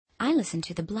I listen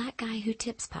to the Black Guy Who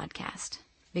Tips podcast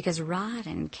because Rod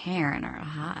and Karen are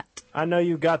hot. I know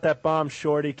you got that bomb,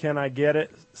 shorty. Can I get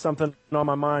it? Something on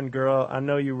my mind, girl. I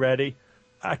know you ready.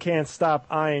 I can't stop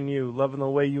eyeing you, loving the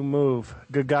way you move.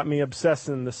 Good got me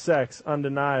obsessing, the sex,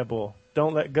 undeniable.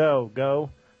 Don't let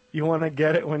go. You want to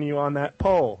get it when you on that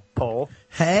pole.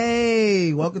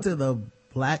 Hey, welcome to the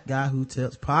Black Guy Who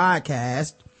Tips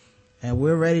podcast. And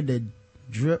we're ready to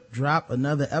drop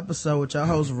another episode with your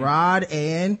host Rod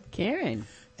and Karen.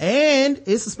 And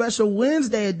it's a special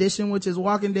Wednesday edition, which is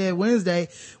Walking Dead Wednesday,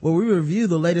 where we review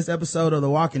the latest episode of The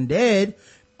Walking Dead.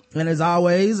 And as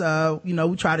always,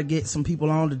 we try to get some people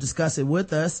on to discuss it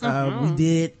with us. We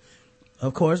did,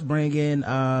 of course, bring in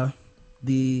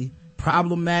the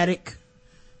problematic,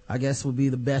 I guess would be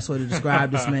the best way to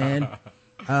describe this man.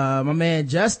 My man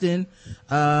Justin,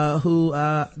 who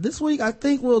this week I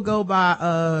think we'll go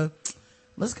by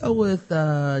let's go with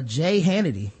Jay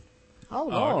Hannity. Oh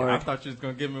Lord! I thought you was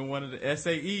gonna give me one of the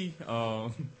SAE.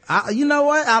 You know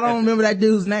what? I don't remember that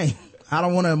dude's name. I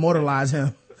don't want to immortalize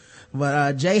him.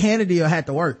 But Jay Hannity will have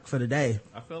to work for the day.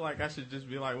 I feel like I should just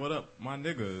be like, "What up, my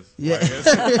niggas?" Yeah.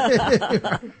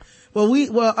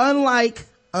 Well,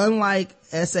 unlike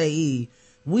SAE,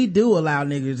 we do allow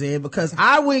niggas in because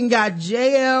I went and got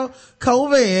JL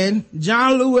Covan,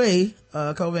 John Louis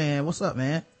Covan. What's up,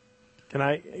 man?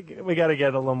 We got to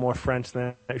get a little more French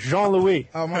than Jean-Louis.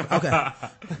 Okay.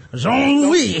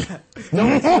 Jean-Louis.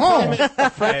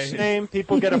 French name.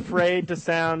 People get afraid to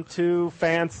sound too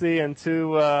fancy and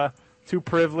too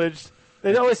privileged.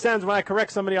 It always sounds, when I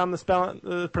correct somebody on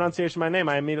the pronunciation of my name,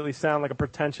 I immediately sound like a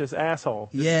pretentious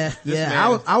asshole. Yeah.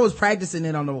 I was practicing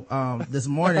it on the this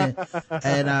morning,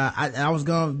 and I was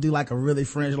gonna do like a really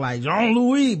French, like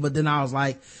Jean-Louis, but then I was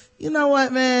like, you know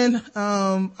what, man?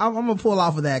 I'm gonna pull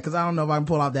off of that because I don't know if I can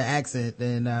pull off that accent,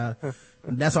 and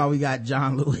that's why we got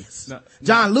John Lewis.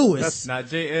 John Lewis. Not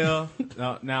JL.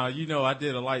 Now I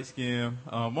did a light skin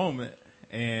moment,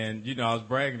 and I was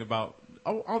bragging about.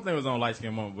 I don't think it was on light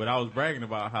skin moment, but I was bragging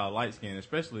about how light skin,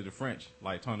 especially the French,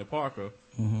 like Tony Parker.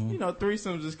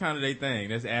 Threesomes is kind of their thing.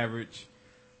 That's average.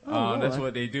 That's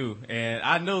what they do, and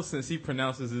I know since he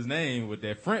pronounces his name with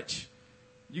that French.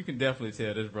 You can definitely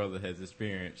tell this brother has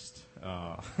experienced.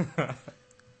 No,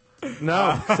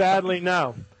 sadly,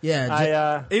 no.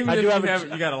 Yeah, even if you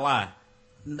haven't, you gotta lie.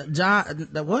 John,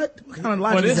 what kind of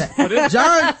lie is that?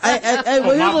 John,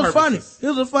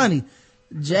 here's what's funny.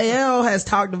 JL has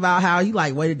talked about how he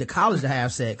waited to college to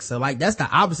have sex, so that's the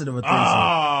opposite of a threesome.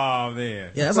 Oh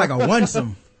man, yeah, that's like a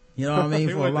onesome. You know what I mean?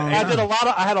 For a long time.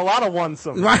 I had a lot of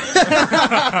onesomes. Right.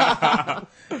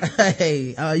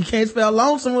 Hey, you can't spell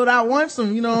lonesome without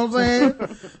onesome, you know what I'm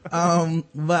saying?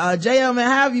 But JL, man,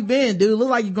 how have you been, dude? Look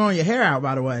like you're growing your hair out,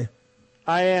 by the way.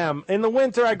 I am. In the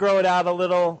winter, I grow it out a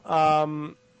little. I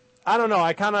don't know.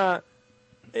 I kind of,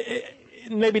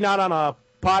 maybe not on a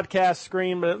podcast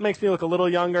screen, but it makes me look a little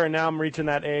younger, and now I'm reaching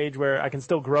that age where I can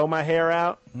still grow my hair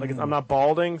out. I'm not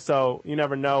balding, so you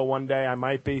never know. One day I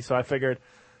might be, so I figured,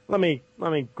 let me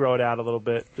grow it out a little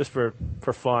bit just for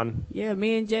fun. Yeah,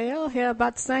 me and JL hair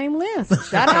about the same length.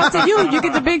 Shout out to you. You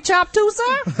get the big chop too,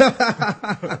 sir?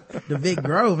 The big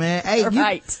grow, man. Hey,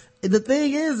 right. The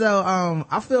thing is, though,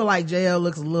 I feel like JL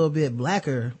looks a little bit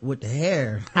blacker with the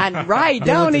hair. Right,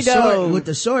 don't he, though? With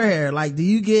the short hair. Do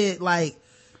you get,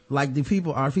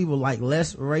 are people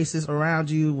less racist around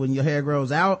you when your hair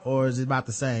grows out, or is it about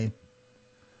the same?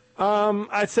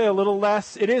 I'd say a little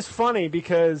less. It is funny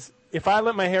because if I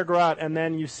let my hair grow out and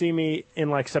then you see me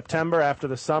in September after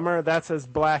the summer, that's as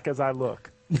black as I look.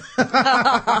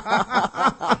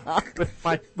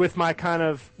 with my kind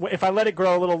of, if I let it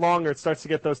grow a little longer, it starts to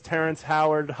get those Terrence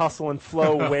Howard hustle and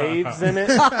flow waves in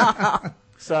it.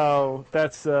 So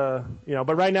that's,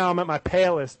 but right now I'm at my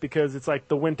palest because it's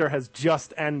the winter has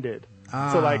just ended.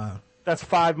 So that's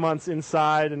 5 months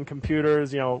inside and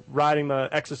computers, riding the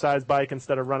exercise bike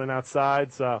instead of running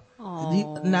outside. So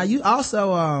now you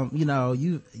also,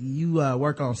 you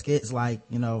work on skits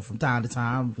from time to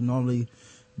time, normally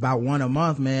about one a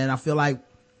month, man. I feel like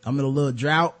I'm in a little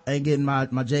drought. Ain't getting my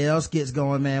JL skits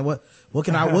going, man. What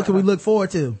can we look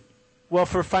forward to? Well,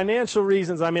 for financial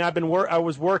reasons, I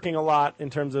was working a lot in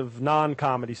terms of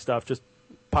non-comedy stuff, just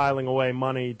piling away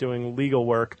money doing legal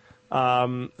work.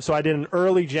 So I did an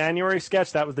early January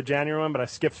sketch. That was the January one, but I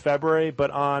skipped February. But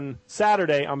on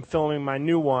Saturday, I'm filming my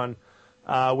new one,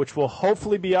 which will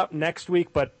hopefully be up next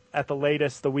week, but at the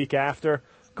latest the week after,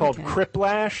 called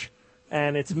Criplash.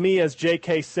 And it's me as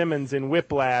J.K. Simmons in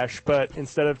Whiplash, but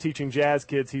instead of teaching jazz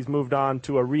kids, he's moved on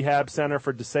to a rehab center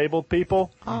for disabled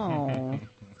people. Oh.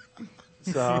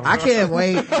 So I can't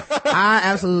wait. I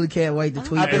absolutely can't wait to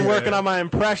tweet. I've been working on my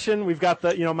impression. We've got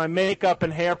my makeup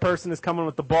and hair person is coming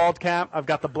with the bald cap. I've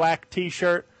got the black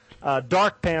T-shirt,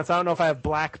 dark pants. I don't know if I have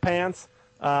black pants,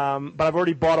 but I've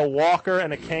already bought a walker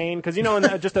and a cane because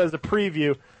just as a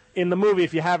preview in the movie,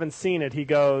 if you haven't seen it, he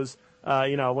goes,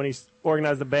 when he's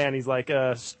organized the band, he's like,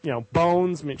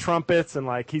 bones, trumpets, and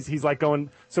like he's like going.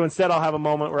 So instead, I'll have a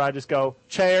moment where I just go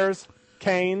chairs,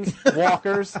 canes,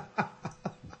 walkers.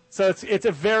 So it's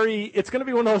going to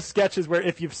be one of those sketches where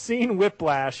if you've seen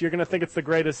Whiplash, you're going to think it's the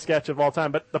greatest sketch of all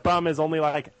time. But the problem is only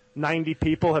like 90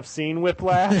 people have seen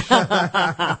Whiplash.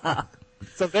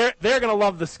 So they're going to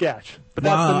love the sketch. But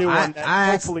that's the new one.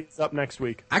 Hopefully it's up next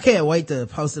week. I can't wait to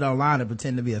post it online and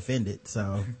pretend to be offended.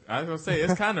 So I was going to say,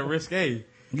 it's kind of risque.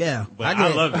 Yeah. But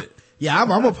I love it. Yeah, I'm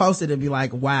going to post it and be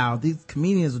like, wow, these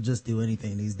comedians will just do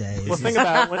anything these days. Well, think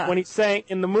about it. When he's saying,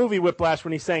 in the movie Whiplash,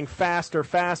 when he's saying faster,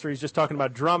 faster, he's just talking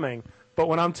about drumming. But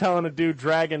when I'm telling a dude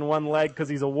dragging one leg because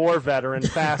he's a war veteran,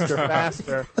 faster,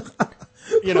 faster,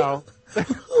 Who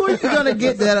are you going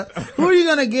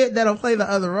to get that'll play the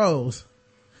other roles?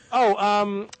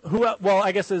 Oh, well,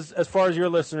 I guess as far as your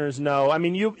listeners know, I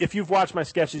mean, if you've watched my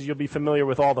sketches, you'll be familiar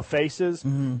with all the faces,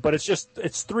 mm-hmm. but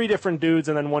it's three different dudes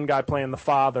and then one guy playing the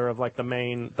father of like the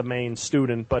main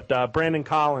student. But Brandon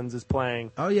Collins is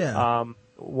playing. Oh yeah.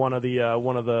 One of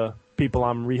the people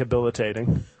I'm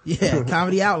rehabilitating. Yeah,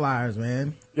 Comedy Outliers,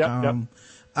 man. Yep.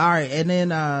 All right, and then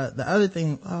the other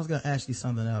thing, I was going to ask you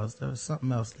something else. There was something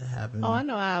else that happened. Oh, I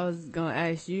know I was going to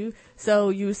ask you. So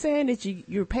you were saying that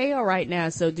you're pale right now,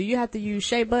 so do you have to use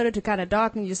shea butter to kind of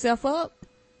darken yourself up?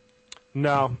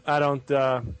 No, I don't.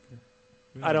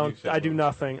 I do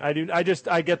nothing. I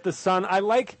get the sun.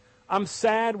 I'm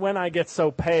sad when I get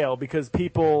so pale because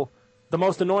the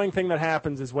most annoying thing that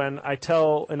happens is when I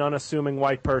tell an unassuming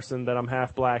white person that I'm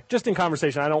half black, just in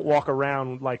conversation. I don't walk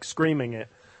around like screaming it.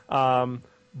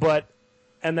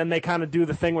 And then they kind of do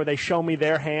the thing where they show me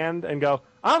their hand and go,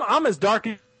 I'm as dark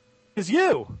as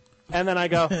you. And then I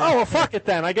go, oh, well, fuck it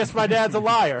then. I guess my dad's a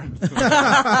liar.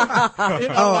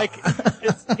 I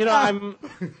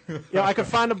could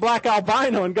find a black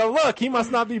albino and go, look, he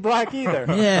must not be black either.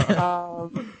 Yeah.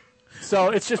 So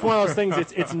it's just one of those things.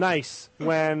 It's nice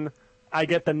when I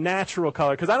get the natural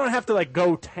color because I don't have to like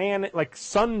go tan it like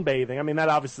sunbathing. I mean, that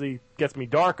obviously gets me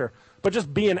darker. But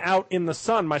just being out in the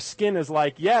sun, my skin is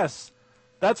like, yes,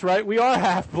 that's right, we are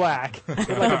half black. It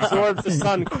like absorbs the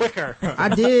sun quicker. I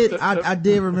did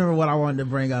remember what I wanted to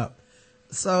bring up.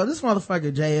 So this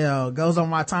motherfucker JL goes on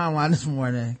my timeline this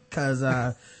morning because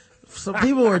some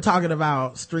people were talking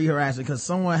about street harassment because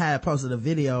someone had posted a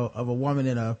video of a woman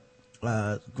in a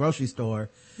grocery store,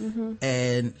 mm-hmm.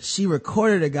 and she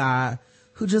recorded a guy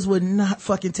who just would not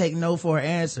fucking take no for an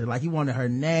answer. Like he wanted her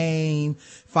name,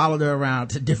 followed her around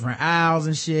to different aisles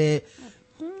and shit.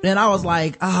 And I was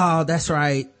like, oh, that's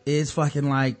right. It's fucking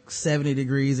like 70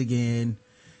 degrees again.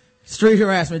 Street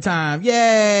harassment time.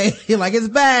 Yay. Like it's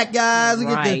back, guys. We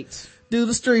get to do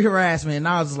the street harassment. And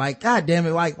I was like, God damn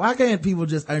it. Like, why can't people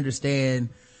just understand?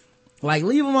 Like,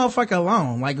 leave a motherfucker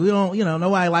alone. Like, we don't,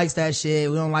 nobody likes that shit.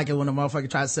 We don't like it when a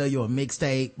motherfucker tries to sell you a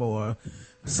mixtape or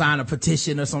sign a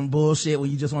petition or some bullshit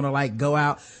when you just want to like go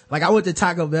out. Like I went to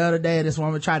Taco Bell today and this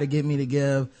woman tried to get me to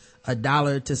give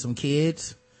 $1 to some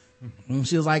kids. And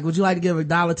she was like, would you like to give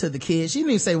 $1 to the kids? She didn't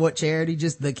even say what charity,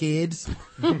 just the kids.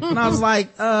 And I was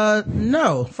like,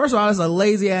 no. First of all, it's a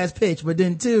lazy ass pitch, but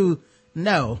then two,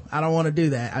 no, I don't want to do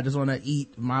that. I just want to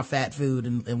eat my fat food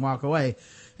and walk away.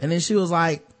 And then she was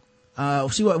like,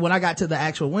 when I got to the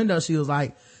actual window, she was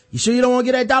like, you sure you don't want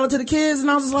to get that $1 to the kids?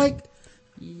 And I was just like,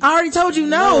 I already told you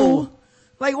no.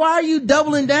 Like, why are you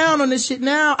doubling down on this shit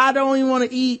now? I don't even want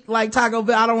to eat like Taco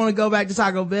Bell. I don't want to go back to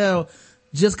Taco Bell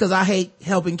just because I hate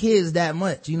helping kids that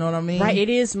much. You know what I mean? Right. It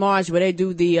is March where they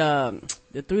do the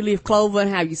 3-leaf clover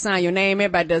and have you sign your name.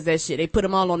 Everybody does that shit. They put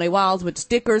them all on their walls with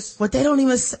stickers. But they didn't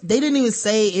even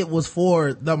say it was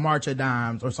for the March of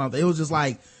Dimes or something. It was just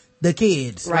like the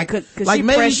kids. Right. Cause like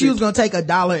maybe she was going to take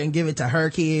 $1 and give it to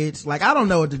her kids. Like, I don't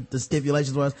know what the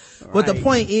stipulations was. Right. But the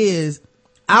point is,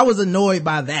 I was annoyed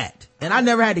by that. And I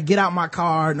never had to get out my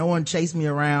car. No one chased me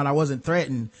around. I wasn't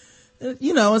threatened.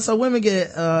 And so women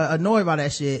get annoyed by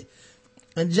that shit.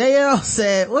 And JL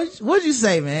said, what'd you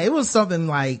say, man? It was something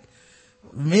like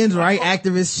men's rights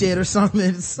activist shit or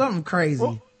something. Something crazy.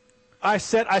 Well, I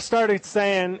started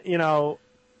saying, the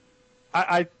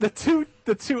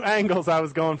two angles I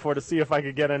was going for to see if I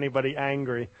could get anybody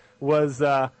angry was,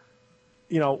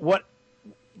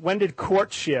 when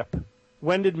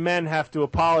did men have to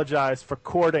apologize for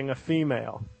courting a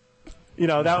female?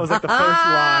 That was like the first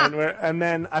line and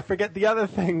then I forget the other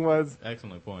thing was.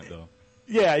 Excellent point though.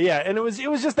 Yeah, and it was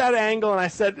just that angle, and I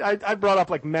said I brought up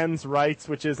like men's rights,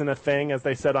 which isn't a thing, as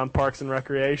they said on Parks and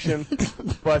Recreation,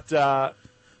 but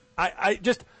I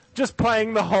just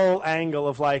playing the whole angle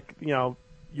of like, you know,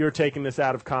 you're taking this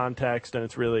out of context, and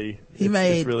it's really he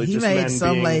made men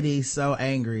some being... lady so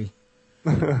angry.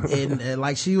 and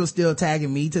like she was still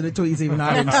tagging me to the tweets even though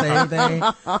I didn't say anything.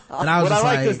 And I was what just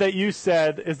I liked is that you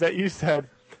said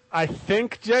I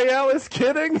think JL is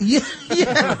kidding. Yeah.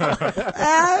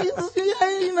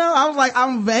 You know, I was like,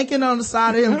 I'm banking on the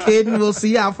side of him kidding. We'll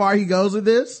see how far he goes with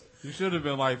this. You should have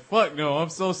been like, fuck no, I'm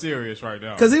so serious right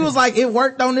now. Cause he was like, it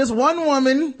worked on this one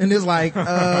woman, and it's like,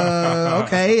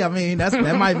 okay, I mean,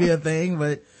 that might be a thing,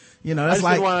 but you know, that's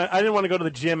I didn't want to go to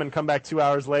the gym and come back 2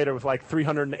 hours later with like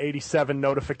 387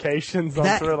 notifications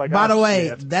on Twitter. Like, by the way,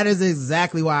 shit. that is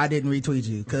exactly why I didn't retweet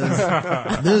you. Cause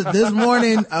this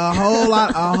morning, a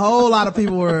whole lot of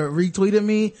people were retweeting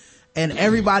me, and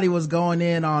everybody was going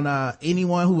in on,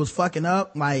 anyone who was fucking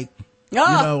up. Like, you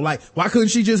know, like, why couldn't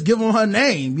she just give them her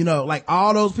name? You know, like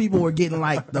all those people were getting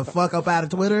like the fuck up out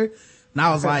of Twitter. And I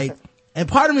was like, and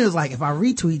part of me was like, if I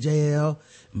retweet JL,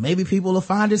 maybe people will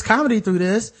find his comedy through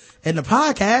this and the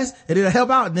podcast, and it'll help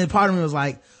out. And then part of me was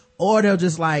like, or they'll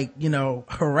just like, you know,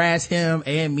 harass him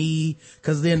and me,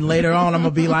 cause then later on I'm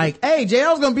gonna be like, hey,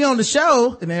 JL's gonna be on the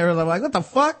show. And they're like, what the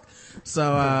fuck?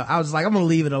 So, I was like, I'm gonna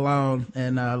leave it alone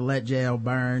and, let JL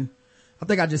burn. I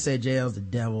think I just said JL's the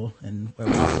devil and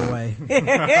walked away.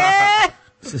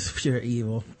 It's just pure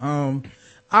evil. All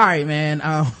right, man.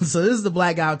 So this is the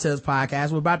Blackout Test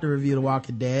podcast. We're about to review The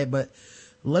Walking Dead, but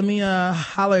let me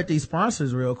holler at these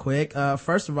sponsors real quick.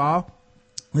 First of all,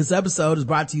 this episode is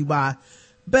brought to you by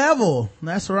Bevel.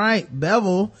 That's right,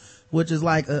 Bevel, which is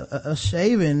like a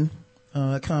shaving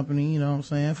company, you know what I'm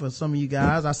saying, for some of you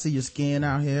guys. I see your skin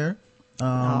out here.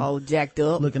 All jacked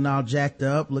up. Looking all jacked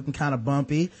up, looking kind of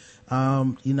bumpy.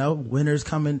 You know, winter's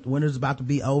about to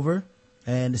be over,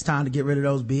 and it's time to get rid of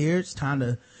those beards. Time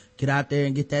to get out there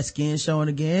and get that skin showing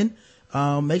again.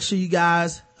 Make sure you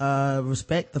guys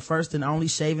respect the first and only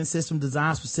shaving system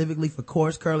designed specifically for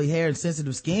coarse, curly hair and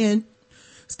sensitive skin.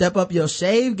 Step up your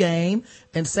shave game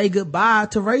and say goodbye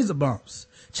to razor bumps.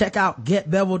 Check out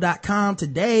getbevel.com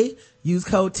today. Use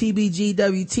code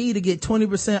TBGWT to get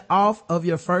 20% off of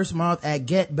your first month at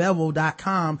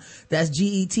getbevel.com. That's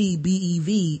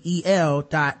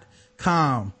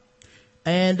GETBEVEL.com.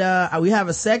 And we have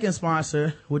a second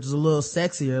sponsor, which is a little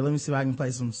sexier. Let me see if I can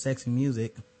play some sexy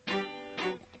music.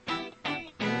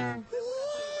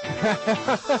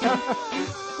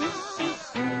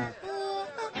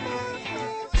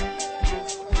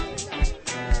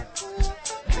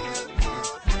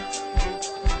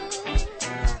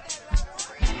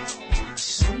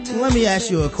 Let me ask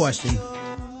you a question.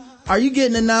 Are you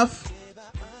getting enough?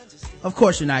 Of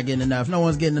course you're not getting enough. No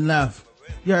one's getting enough.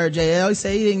 You heard JL. He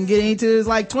said he didn't get into his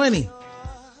like 20.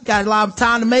 Got a lot of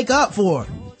time to make up for it.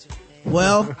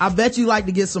 Well, I bet you like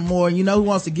to get some more. You know who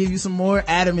wants to give you some more?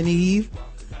 Adam and Eve,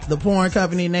 the porn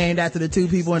company named after the two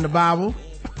people in the Bible.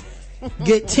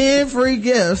 Get 10 free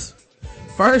gifts.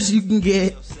 First, you can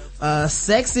get a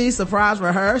sexy surprise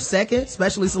for her. Second,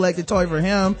 specially selected toy for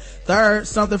him. Third,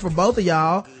 something for both of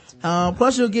y'all.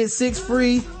 Plus you'll get 6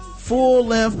 free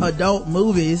full-length adult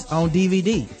movies on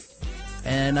DVD.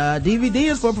 And DVD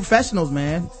is for professionals,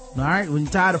 man. All right, when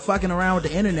you're tired of fucking around with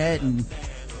the internet and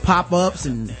pop-ups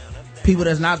and people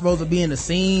that's not supposed to be in the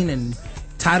scene and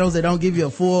titles that don't give you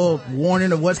a full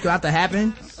warning of what's about to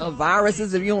happen.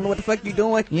 Viruses if you don't know what the fuck you're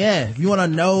doing. Yeah, if you want to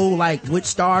know like which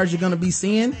stars you're gonna be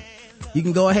seeing, you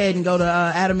can go ahead and go to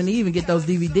Adam and Eve and get those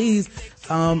DVDs.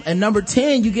 And number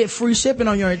 10, you get free shipping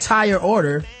on your entire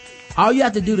order. All you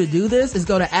have to do this is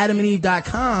go to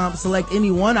adamandeve.com, select any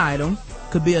one item.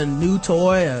 Could be a new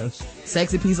toy, a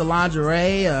sexy piece of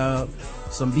lingerie,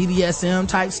 some BDSM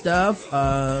type stuff,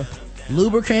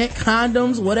 lubricant,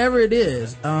 condoms, whatever it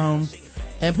is. And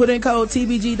put in code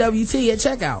TBGWT at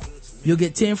checkout. You'll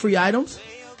get 10 free items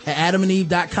at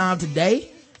adamandeve.com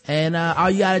today. And all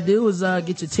you gotta do is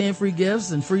get your 10 free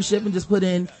gifts and free shipping. Just put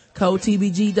in code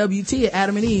TBGWT at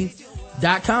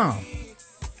adamandeve.com.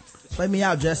 Play me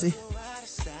out, Jesse.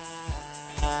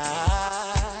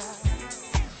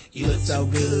 You look so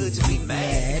good to be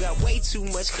mad. You got way too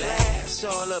much class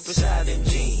all up inside them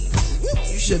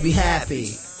jeans. You should be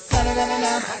happy.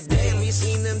 Damn, you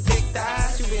seen them thick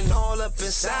thighs. You been all up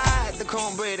inside the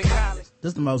cornbread and college. This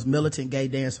is the most militant gay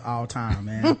dance of all time,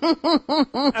 man.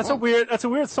 That's a weird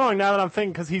song now that I'm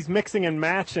thinking, because he's mixing and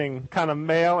matching kind of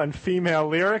male and female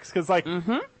lyrics. Because like,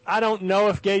 I don't know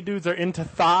if gay dudes are into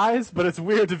thighs, but it's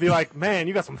weird to be like, man,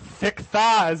 you got some thick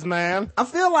thighs, man. I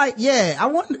feel like, yeah, I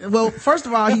wonder. Well, first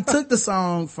of all, he took the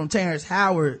song from Terrence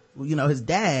Howard, you know, his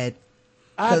dad,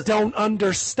 I don't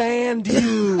understand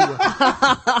you.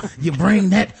 You bring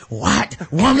that white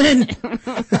woman.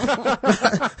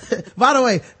 By the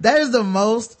way, that is the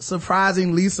least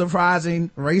surprising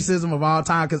racism of all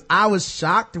time, because I was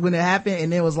shocked when it happened,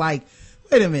 and it was like,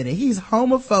 wait a minute, he's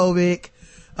homophobic,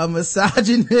 a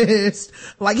misogynist,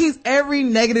 like he's every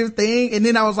negative thing, and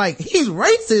then I was like, he's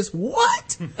racist.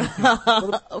 What?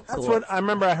 That's what I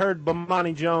remember. I heard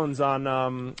Bomani Jones on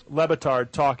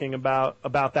Lebitard talking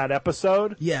about that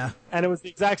episode. Yeah. And it was the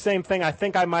exact same thing I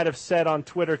think I might have said on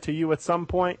Twitter to you at some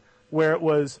point, where it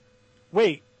was,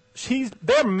 wait,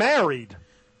 they're married.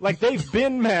 Like, they've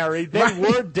been married. They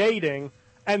were dating.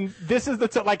 And this is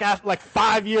like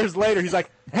 5 years later, he's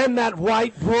like, and that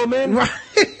white woman? Right.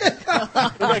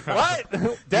 You're like,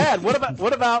 what? Dad,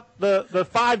 what about the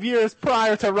 5 years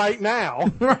prior to right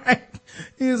now? Right.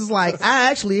 He's like, I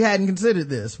actually hadn't considered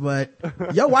this, but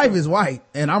your wife is white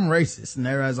and I'm racist. And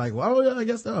everybody's like, well, yeah, I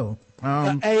guess so.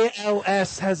 The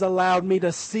ALS has allowed me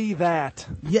to see that.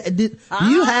 Yeah. Do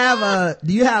you have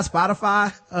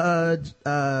Spotify,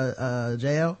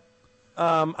 JL?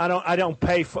 I don't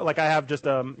pay for, like, I have just,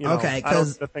 okay, I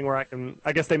don't, the thing where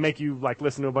I guess they make you, like,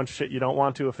 listen to a bunch of shit you don't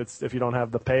want to if you don't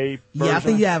have the pay version. Yeah, I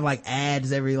think you have, like,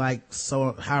 ads every, like,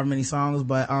 so however many songs,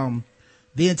 but,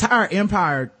 the entire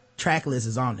Empire track list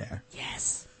is on there.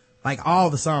 Yes. Like, all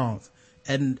the songs.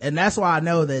 And that's why I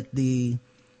know that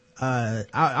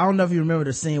I don't know if you remember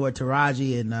the scene where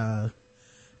Taraji and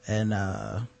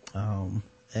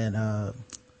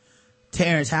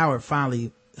Terrence Howard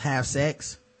finally have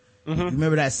sex. Mm-hmm. You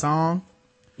remember that song?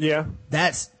 Yeah.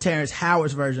 That's Terrence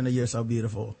Howard's version of You're So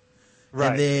Beautiful.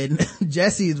 Right. And then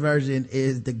Jesse's version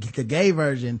is the gay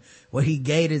version where he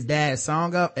gayed his dad's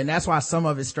song up, and that's why some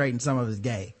of it's straight and some of it's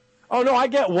gay. Oh, no, I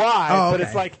get why, okay. But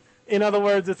it's like, in other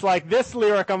words, it's like this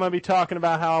lyric I'm going to be talking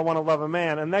about how I want to love a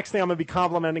man, and next thing I'm going to be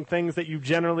complimenting things that you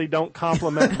generally don't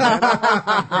compliment men.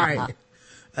 Right.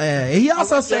 He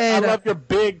also said, I love your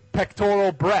big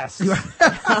pectoral breasts.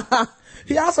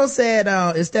 He also said,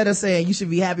 instead of saying you should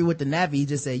be happy with the nappy, he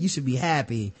just said you should be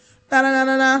happy.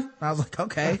 No. I was like,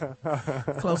 okay,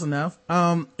 close enough.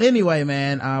 Anyway,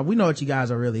 man, we know what you guys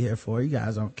are really here for. You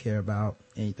guys don't care about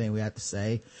anything we have to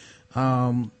say.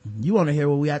 You want to hear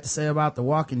what we have to say about The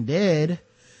Walking Dead.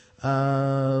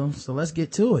 So let's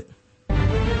get to it.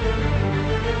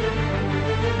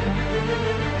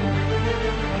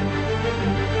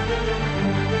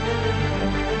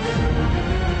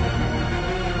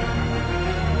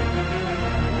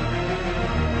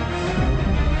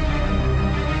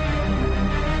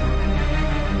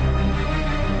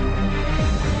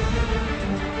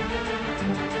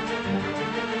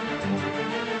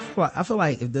 I feel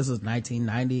like if this was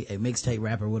 1990, a mixtape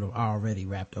rapper would have already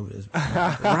rapped over this.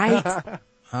 Right?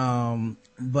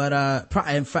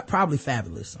 Probably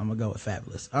Fabulous. I'm gonna go with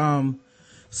Fabulous.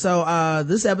 So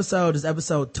this episode is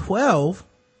episode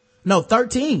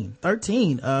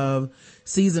 13 of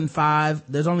season 5.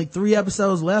 There's only 3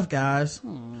 episodes left, guys.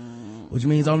 Which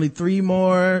means only 3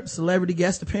 more celebrity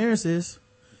guest appearances,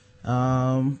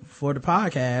 for the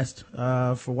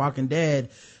podcast, for Walking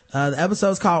Dead. The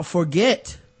episode's called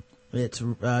Forget. It's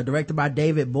directed by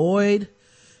David Boyd,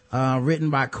 written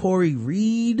by Corey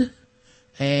Reed,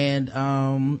 and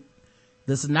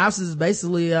the synopsis is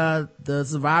basically the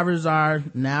survivors are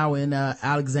now in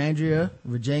Alexandria,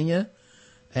 Virginia,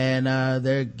 and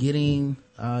they're getting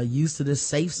used to this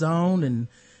safe zone and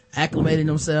acclimating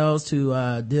themselves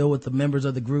to deal with the members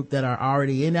of the group that are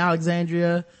already in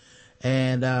Alexandria.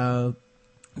 And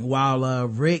while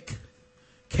Rick,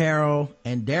 Carol,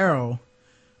 and Daryl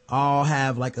all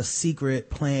have like a secret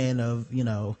plan of,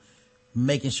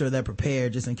 making sure they're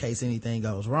prepared just in case anything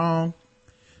goes wrong.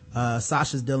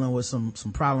 Sasha's dealing with some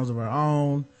problems of her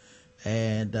own,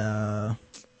 and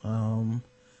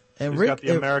She's Rick got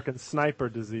the American sniper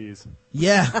disease.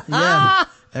 Yeah.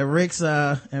 And Rick's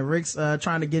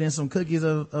trying to get in some cookies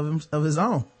of his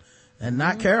own, and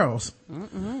not Carol's.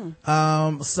 So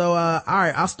all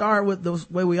right, I'll start with the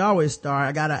way we always start.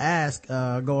 I gotta ask,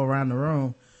 go around the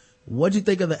room. What'd you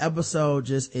think of the episode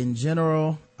just in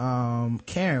general?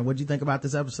 Karen, what'd you think about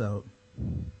this episode?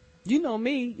 You know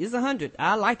me, it's 100.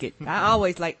 I like it. I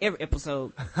always like every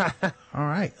episode. All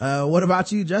right. What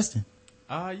about you, Justin?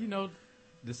 The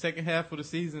second half of the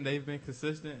season, they've been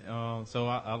consistent. So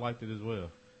I liked it as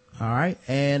well. All right.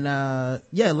 And,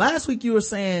 last week you were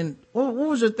saying, what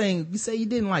was your thing? You say you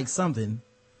didn't like something.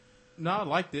 No, I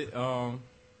liked it.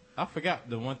 I forgot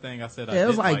the one thing I said. Yeah, it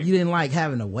was like you didn't like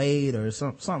having to wait or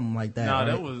something like that. No, right?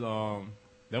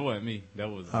 that wasn't me. That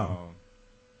was, all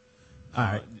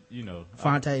right. Fonte?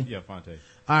 Fonte. Yeah, Fonte.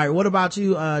 All right. What about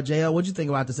you, JL? What'd you think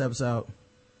about this episode?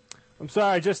 I'm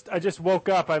sorry, I just woke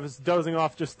up. I was dozing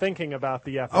off just thinking about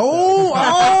the episode.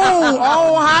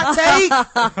 Hot take.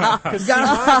 Because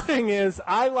my thing is,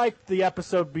 I liked the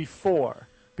episode before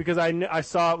because I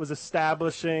saw it was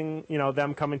establishing,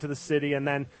 them coming to the city, and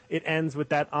then it ends with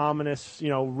that ominous,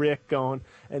 Rick going,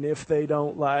 and if they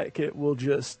don't like it, we'll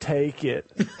just take it.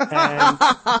 And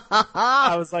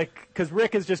I was like, because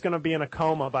Rick is just going to be in a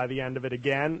coma by the end of it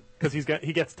again, because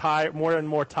he gets tired, more and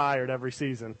more tired every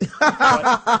season.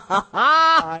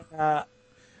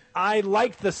 I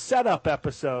liked the setup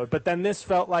episode, but then this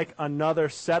felt like another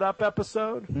setup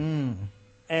episode.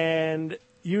 And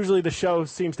usually the show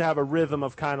seems to have a rhythm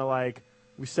of kind of like,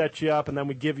 we set you up and then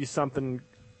we give you something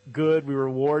good, we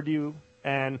reward you.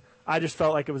 And I just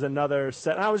felt like it was another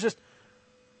set. And I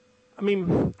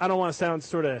don't want to sound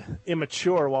sort of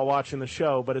immature while watching the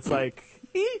show, but it's like,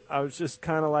 I was just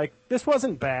kind of like, this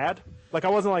wasn't bad. Like, I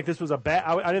wasn't like this was a bad,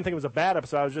 I didn't think it was a bad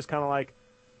episode. I was just kind of like,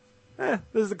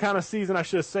 this is the kind of season I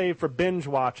should have saved for binge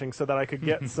watching so that I could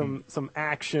get some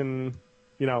action,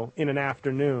 in an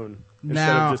afternoon.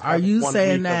 Now, are you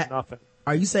saying that?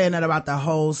 Are you saying that about the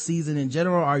whole season in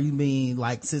general, or you mean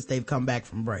like since they've come back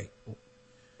from break?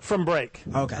 From break.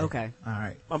 Okay. All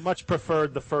right. I much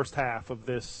preferred the first half of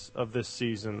this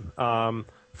season.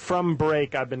 From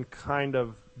break, I've been kind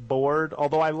of bored.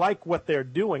 Although I like what they're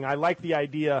doing. I like the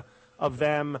idea of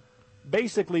them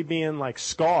basically being like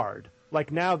scarred.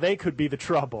 Like now they could be the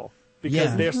trouble.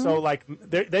 Because they're so like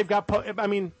they've got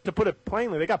to put it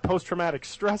plainly, they got post-traumatic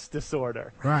stress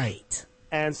disorder, right?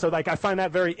 And so like I find that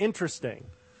very interesting,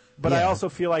 but I also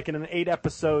feel like in an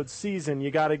 8-episode season you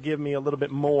got to give me a little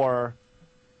bit more,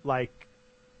 like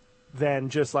than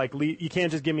just like you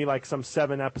can't just give me like some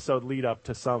 7-episode lead up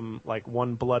to some like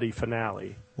one bloody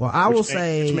finale. Well, I will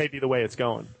say, which may be the way it's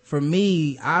going. For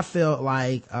me, I felt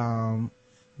like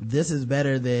this is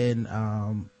better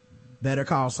than Better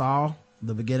Call Saul.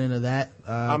 The beginning of that.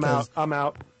 I'm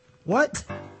out. What?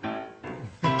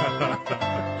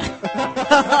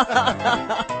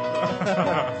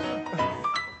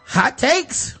 Hot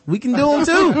takes. We can do them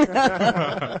too.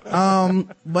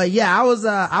 But yeah, I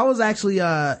was actually,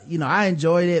 I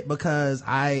enjoyed it because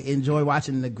I enjoy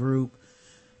watching the group,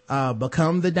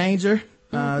 become the danger,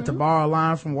 to borrow a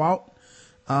line from Walt.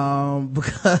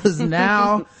 Because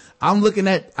now I'm looking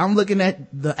at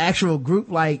the actual group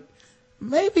like,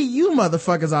 maybe you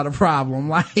motherfuckers are the problem.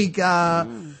 Like, not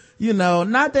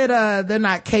that, they're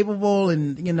not capable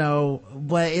and,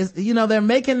 but it's, they're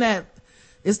making that,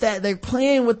 it's that they're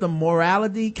playing with the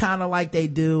morality kind of like they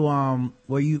do,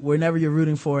 whenever you're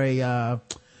rooting for a,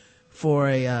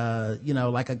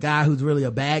 like a guy who's really a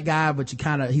bad guy, but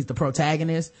he's the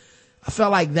protagonist. I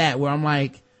felt like that where I'm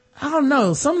like, I don't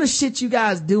know, some of the shit you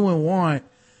guys do and want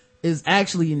is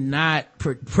actually not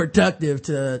productive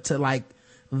to like,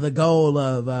 the goal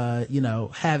of,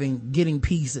 getting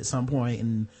peace at some point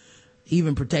and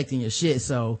even protecting your shit.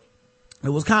 So it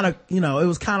was kind of,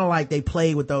 like they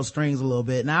played with those strings a little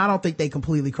bit. Now I don't think they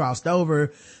completely crossed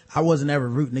over. I wasn't ever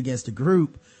rooting against the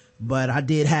group, but I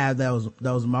did have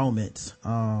those moments,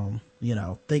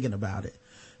 thinking about it.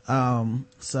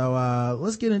 So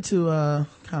let's get into,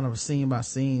 kind of a scene by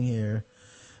scene here.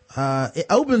 It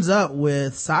opens up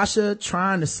with Sasha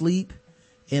trying to sleep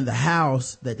in the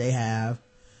house that they have.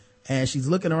 And she's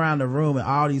looking around the room at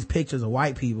all these pictures of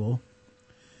white people.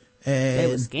 And they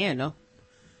were scared, though.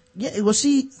 Yeah, well,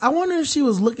 I wonder if she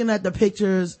was looking at the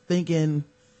pictures thinking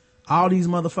all these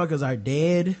motherfuckers are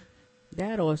dead.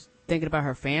 That or thinking about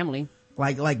her family.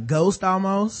 Like Ghost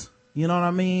almost. You know what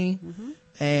I mean? Mm-hmm.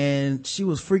 And she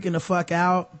was freaking the fuck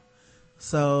out.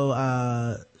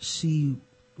 So, she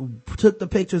took the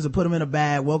pictures and put them in a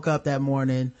bag, woke up that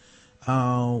morning,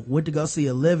 went to go see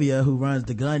Olivia, who runs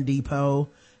the gun depot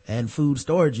and food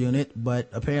storage unit, but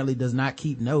apparently does not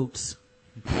keep notes.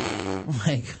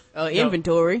 Like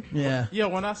inventory. Yeah. Yeah,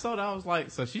 when I saw that I was like,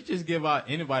 so she just give out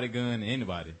anybody gun to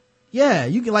anybody. Yeah,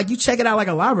 you can you check it out like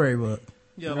a library book.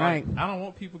 Yeah, right. Like I don't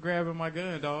want people grabbing my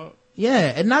gun, dog.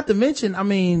 Yeah, and not to mention,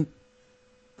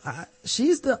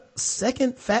 she's the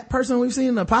second fat person we've seen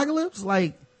in the Apocalypse.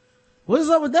 Like, what is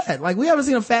up with that? Like, we haven't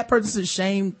seen a fat person since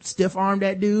Shane stiff-armed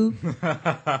that dude.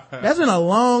 That's been a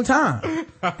long time.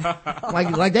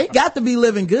 Like they got to be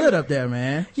living good up there,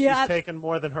 man. She's taken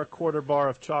more than her quarter bar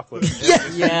of chocolate.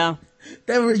 Yeah.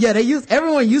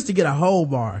 Everyone used to get a whole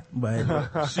bar,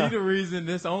 but she the reason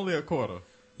this only a quarter.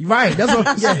 Right, that's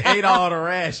what. She ate all the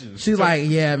rations. She's like,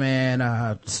 yeah,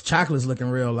 man, chocolate's looking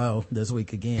real low this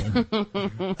week again.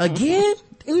 Again?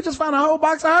 We just found a whole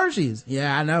box of Hershey's.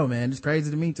 Yeah, I know, man. It's crazy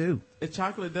to me too. The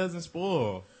chocolate doesn't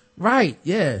spoil. Right,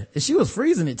 yeah. And she was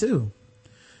freezing it too.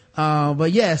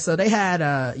 But yeah, so they had,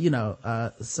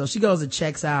 so she goes and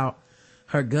checks out,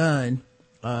 her gun,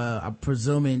 I'm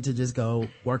presuming to just go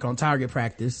work on target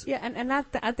practice. Yeah, and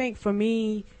I think for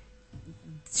me,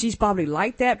 she's probably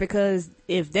like that because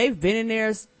if they've been in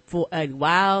there for a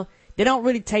while, they don't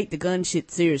really take the gun shit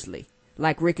seriously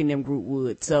like Rick and them group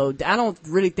would. So I don't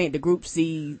really think the group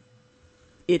see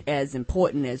it as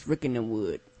important as Rick and them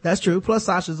would. That's true. Plus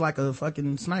Sasha's like a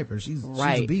fucking sniper. She's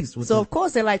a beast. So of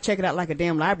course they like check it out like a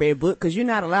damn library book because you're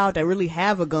not allowed to really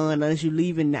have a gun unless you're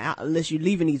leaving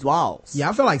these walls. Yeah,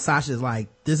 I feel like Sasha's like,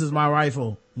 this is my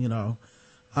rifle, you know.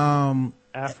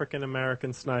 African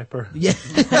American sniper. Yeah.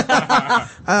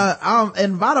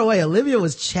 And by the way, Olivia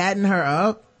was chatting her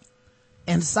up,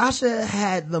 and Sasha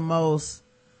had the most.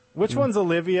 Which one's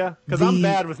Olivia? Because I'm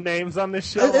bad with names on this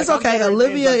show. It's okay.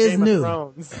 Olivia is new.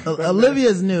 Olivia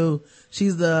is new.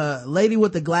 She's the lady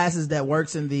with the glasses that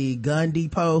works in the gun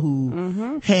depot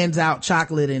who hands out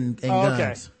chocolate and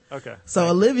guns. Okay. So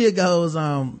Olivia goes,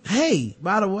 hey,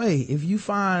 by the way, if you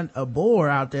find a boar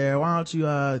out there, why don't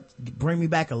you bring me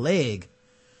back a leg?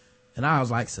 And I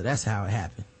was like, so that's how it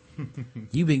happened.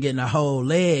 You've been getting a whole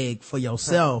leg for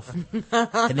yourself, and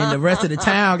then the rest of the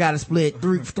town got to split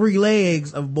three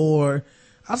legs of boar.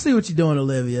 I see what you're doing,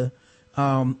 Olivia.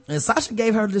 And Sasha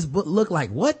gave her this look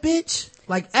like, what, bitch?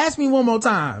 Like, ask me one more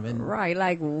time. And right,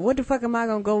 like, what the fuck am I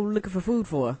gonna go looking for food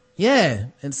for? Yeah.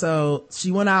 And so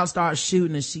she went out and started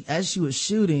shooting, and as she was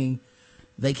shooting,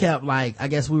 they kept like, I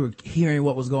guess we were hearing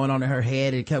what was going on in her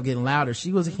head. It kept getting louder.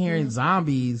 She was hearing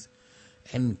zombies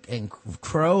and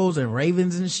crows and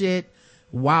ravens and shit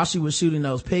while she was shooting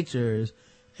those pictures.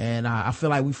 And I feel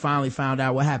like we finally found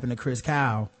out what happened to Chris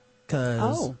Kyle.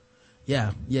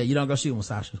 Yeah, you don't go shooting with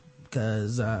Sasha.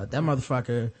 Cause that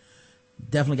motherfucker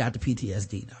definitely got the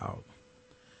PTSD, dog.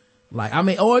 Like, I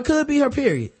mean, or it could be her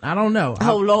period. I don't know.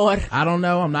 Oh, Lord. I don't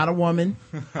know. I'm not a woman.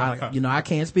 I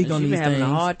can't speak on these things. She's been having a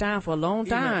hard time for a long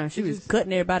time. She was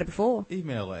cutting everybody before.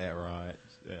 Email her at Rod.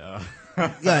 Yeah.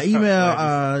 Yeah,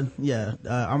 email,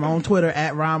 I'm on Twitter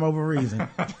at Rhyme Over Reason.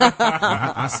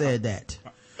 I said that.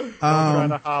 Don't try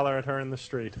to holler at her in the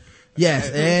street.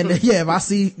 Yes, and if I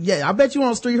see, I bet you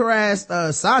won't street harass,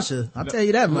 Sasha. I'll tell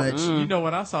you that much. You know,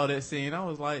 when I saw that scene, I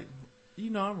was like,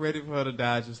 I'm ready for her to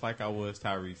die just like I was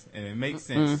Tyrese. And it makes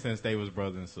sense since they was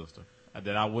brother and sister,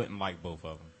 that I wouldn't like both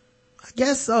of them. I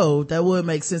guess so. That would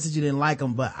make sense that you didn't like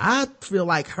them, but I feel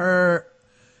like her,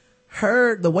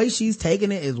 the way she's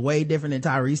taking it is way different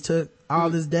than Tyrese took all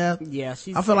this death. Yeah,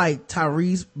 I feel like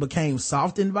Tyrese became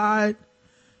softened by it,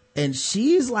 and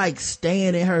she's like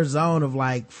staying in her zone of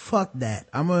like, fuck that.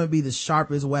 I'm gonna be the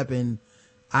sharpest weapon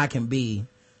I can be,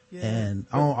 and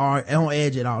on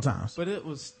edge at all times. But it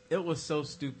was so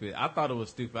stupid. I thought it was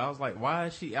stupid. I was like, why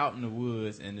is she out in the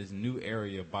woods in this new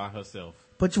area by herself?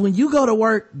 But when you go to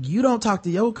work, you don't talk to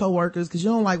your coworkers because you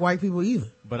don't like white people either.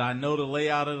 But I know the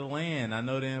layout of the land. I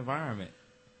know the environment.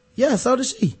 Yeah, so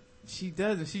does she. She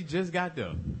doesn't. She just got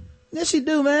there. Yeah, she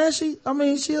do, man. She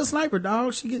a sniper,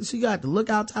 dog. She got the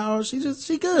lookout tower.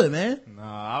 She good, man.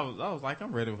 Nah, I was like,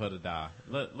 I'm ready for her to die.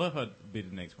 Let her be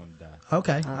the next one to die.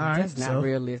 Okay, all right. That's not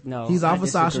realistic. No, he's off of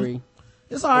Sasha.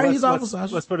 It's all right. He's off of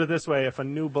Sasha. Let's put it this way: if a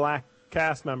new black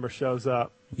cast member shows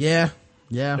up, yeah,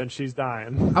 then she's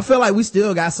dying. I feel like we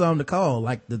still got some to call.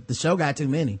 Like the show got too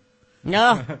many.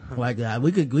 No, like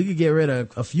we could get rid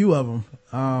of a few of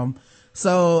them.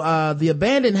 So the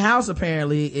abandoned house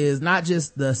apparently is not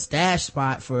just the stash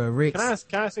spot for Rick's.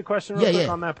 Can I ask a question real quick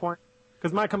on that point?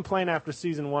 Because my complaint after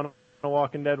season 1 of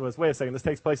Walking Dead was, wait a second, this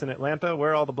takes place in Atlanta.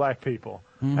 Where are all the black people?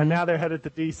 And now they're headed to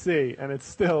D.C. and it's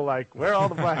still like, where are all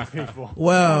the black people?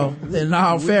 Well, in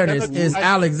all fairness, it's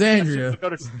Alexandria. They go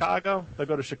to Chicago. They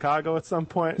go to Chicago at some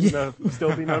point. And there'll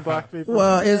still be no black people.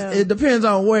 Well, it depends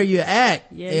on where you're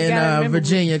at in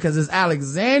Virginia, because it's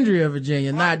Alexandria,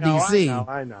 Virginia, not D.C.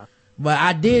 I know. But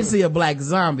I did see a black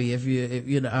zombie if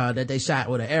you that they shot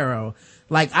with an arrow.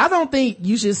 Like, I don't think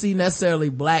you should see necessarily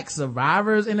black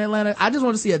survivors in Atlanta. I just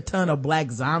want to see a ton of black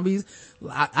zombies.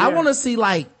 I want to see,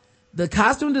 like, the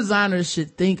costume designers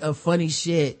should think of funny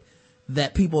shit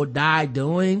that people die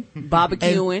doing.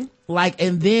 Barbecuing.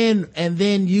 And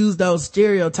then use those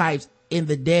stereotypes in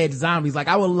the dead zombies. Like,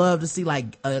 I would love to see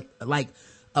like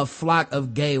a flock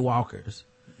of gay walkers.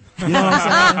 You know what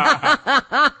I'm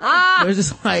saying? They're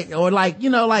just like, or like,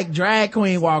 like drag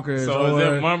queen walkers. So is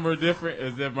that mumber different?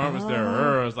 Is that mumber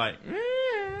still it's like,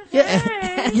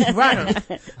 yeah,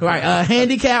 right.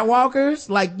 Handicap walkers,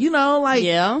 like, or, like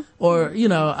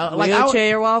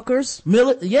wheelchair walkers.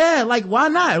 Like, why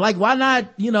not? Like, why not,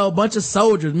 a bunch of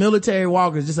soldiers, military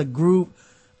walkers, just a group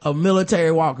of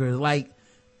military walkers. Like,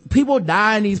 people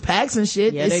die in these packs and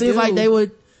shit. Yeah, it seems like they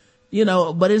would,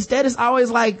 but instead it's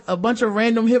always like a bunch of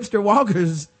random hipster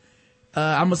walkers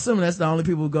I'm assuming that's the only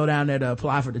people who go down there to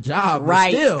apply for the job.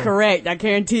 Right. Still, Correct. I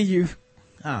guarantee you.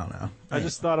 I don't know. I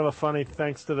just thought of a funny,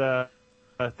 thanks to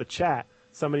the chat.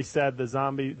 Somebody said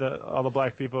all the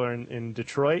black people are in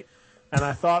Detroit. And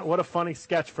I thought, what a funny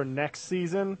sketch for next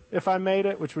season if I made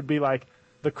it, which would be like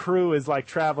the crew is like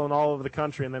traveling all over the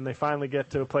country and then they finally get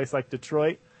to a place like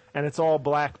Detroit and it's all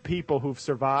black people who've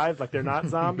survived, like they're not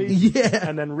zombies. Yeah.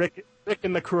 And then Rick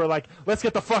and the crew are like, let's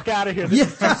get the fuck out of here.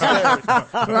 This is too scary.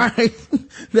 Right.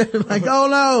 They're like, oh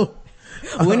no.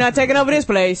 We're not taking over this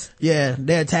place. Yeah,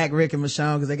 they attack Rick and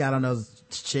Michonne because they got on those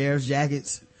sheriff's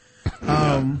jackets.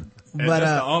 And But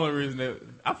that's the only reason that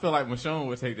I feel like Michonne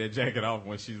would take that jacket off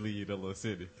when she leave the little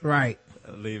city. right.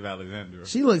 Leave Alexandria.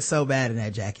 She looks so bad in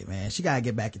that jacket, man. She gotta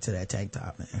get back into that tank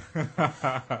top, man.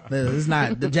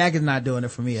 The jacket's not doing it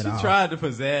for me at all. She tried to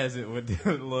pizzazz it with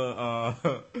the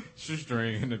little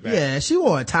shoestring in the back. Yeah, she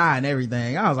wore a tie and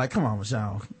everything. I was like, come on,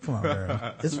 Michonne. Come on,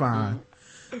 girl. It's fine.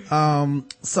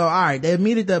 So, all right, they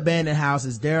meet at the abandoned house.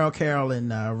 It's Daryl, Carol,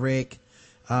 and Rick.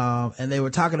 And they were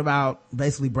talking about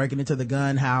basically breaking into the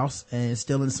gun house and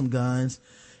stealing some guns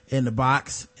in the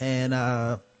box. And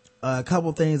a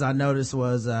couple things I noticed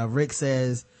was Rick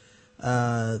says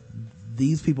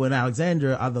these people in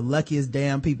Alexandria are the luckiest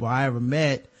damn people I ever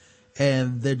met,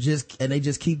 and they just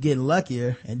keep getting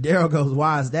luckier. And Daryl goes,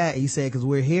 why is that? He said, because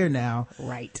we're here now.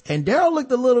 Right. And Daryl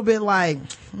looked a little bit like,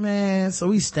 man, so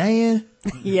we staying?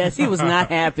 Yes, he was not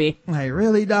happy. Like,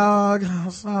 really, dog? I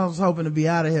was hoping to be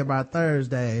out of here by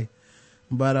Thursday.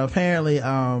 But apparently,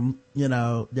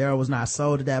 Daryl was not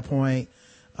sold at that point.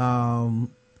 Carol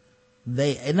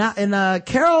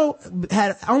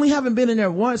had only having been in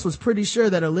there once was pretty sure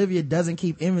that Olivia doesn't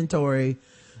keep inventory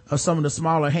of some of the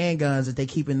smaller handguns that they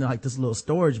keep in like this little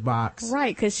storage box.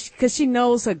 Right, cause she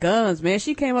knows her guns, man.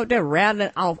 She came up there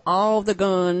rattling off all the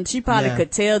guns. She probably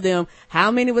could tell them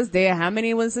how many was there, how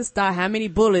many was in stock, how many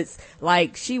bullets.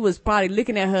 Like, she was probably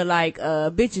looking at her like,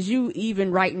 bitches, you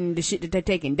even writing the shit that they're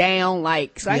taking down.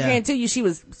 Like, so I guarantee you she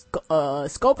was,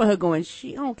 scoping her going,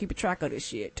 she don't keep a track of this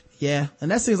shit. Yeah. And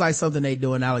that seems like something they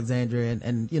do in Alexandria.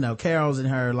 And Carol's in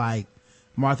her like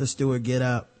Martha Stewart get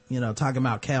up, talking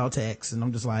about Caltex, and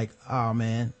I'm just like, oh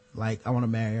man, like I want to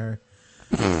marry her.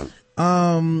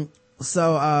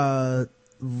 So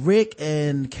Rick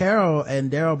and Carol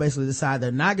and Daryl basically decide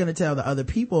they're not going to tell the other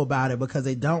people about it because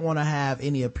they don't want to have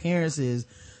any appearances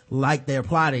like they're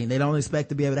plotting. They don't expect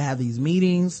to be able to have these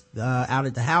meetings out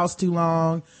at the house too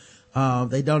long.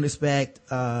 They don't expect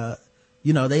they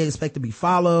expect to be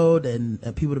followed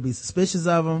and people to be suspicious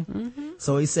of them. Mm-hmm.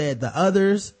 So he said, the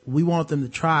others, we want them to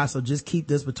try, so just keep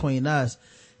this between us.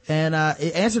 And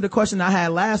it answered the question I had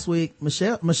last week.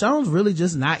 Michonne's really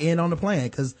just not in on the plan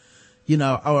because,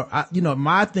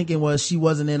 my thinking was she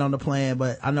wasn't in on the plan,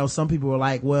 but I know some people were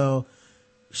like, well,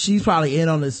 she's probably in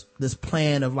on this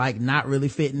plan of like not really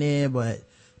fitting in, but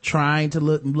trying to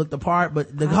look the part.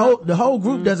 But the whole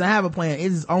group doesn't have a plan.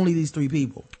 It is only these three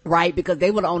people. Right, because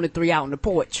they were the only three out on the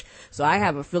porch. So I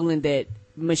have a feeling that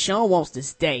Michonne wants to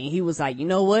stay. And he was like, you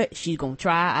know what? She's gonna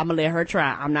try. I'm gonna let her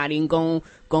try. I'm not even gonna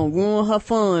ruin her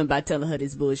fun by telling her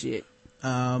this bullshit.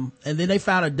 And then they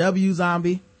found a W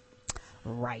zombie.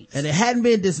 Right. And it hadn't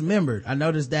been dismembered. I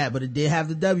noticed that, but it did have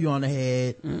the W on the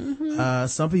head. Mm-hmm.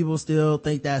 Some people still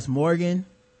think that's Morgan.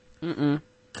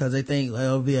 Cause they think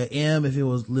it'll be an M if it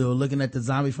was looking at the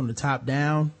zombie from the top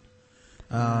down.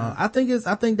 I think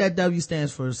that W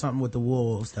stands for something with the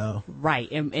wolves though.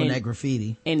 Right. And that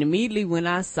graffiti. And immediately when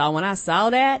I saw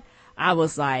that, I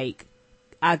was like,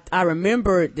 I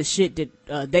remembered the shit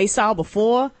that, they saw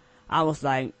before. I was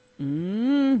like,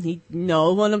 one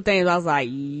of them things I was like,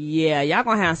 yeah, y'all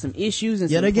gonna have some issues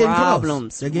and some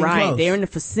problems. They're getting close. They're in the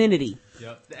vicinity.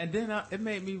 Yep. And then it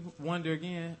made me wonder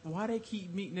again, why they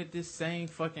keep meeting at this same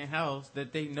fucking house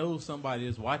that they know somebody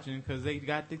is watching because they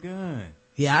got the gun.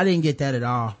 Yeah, I didn't get that at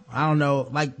all. I don't know.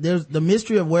 Like, there's the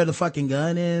mystery of where the fucking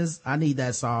gun is. I need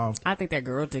that solved. I think that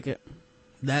girl took it.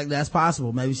 That's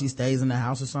possible. Maybe she stays in the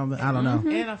house or something. I don't know.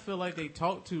 And I feel like they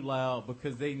talk too loud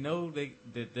because they know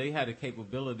that they had the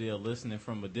capability of listening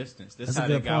from a distance. That's how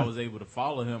that guy was able to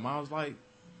follow him. I was like,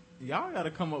 y'all got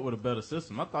to come up with a better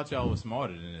system. I thought y'all was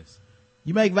smarter than this.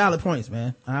 You make valid points,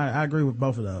 man. I agree with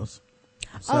both of those.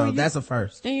 So that's a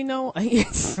first. And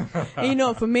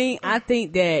for me, I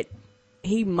think that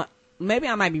maybe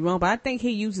I might be wrong, but I think he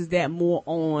uses that more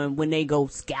on when they go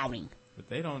scouting. But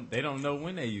they don't know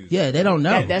when they use it. Yeah, they don't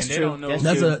know. That's true.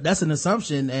 That's an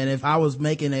assumption. And if I was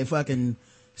making a fucking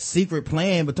secret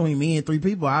plan between me and three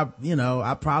people, I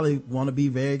probably want to be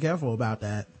very careful about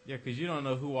that. Yeah, because you don't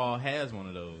know who all has one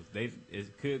of those.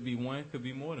 It could be one, could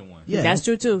be more than one. Yeah, that's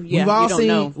true too. Yeah,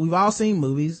 we've all seen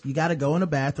movies. You got to go in the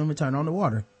bathroom and turn on the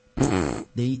water.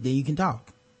 then you can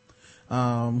talk.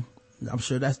 I'm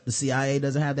sure that's the CIA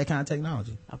doesn't have that kind of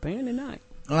technology. Apparently not.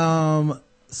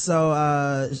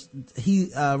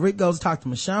 Rick goes to talk to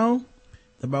Michonne.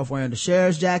 They're both wearing the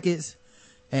sheriff's jackets.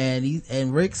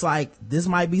 And Rick's like, this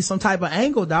might be some type of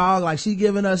angle, dog. Like, she's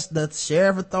giving us the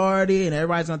sheriff authority and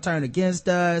everybody's gonna turn against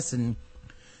us. And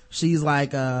she's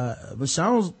like,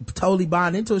 Michonne's totally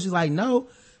buying into it. She's like, no,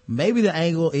 maybe the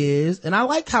angle is, and I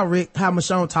like how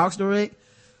Michonne talks to Rick,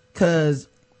 cause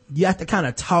you have to kind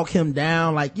of talk him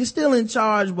down. Like, you're still in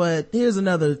charge, but here's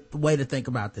another way to think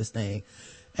about this thing.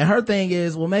 And her thing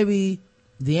is, well, maybe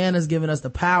Deanna's giving us the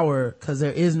power cause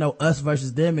there is no us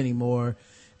versus them anymore.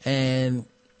 And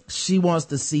she wants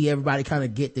to see everybody kind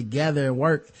of get together and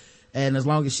work. And as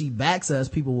long as she backs us,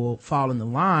 people will fall in the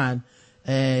line.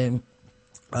 And,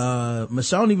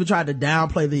 Michonne even tried to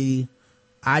downplay the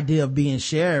idea of being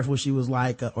sheriff, which she was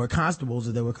like, or constables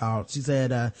as they were called. She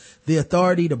said, the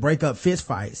authority to break up fist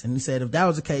fights. And he said if that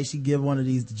was the case, she'd give one of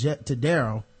these to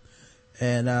Daryl.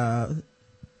 And,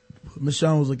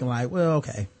 Michonne was looking like, well,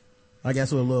 okay, I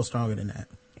guess we're a little stronger than that.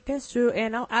 That's true.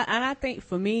 And I think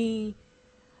for me,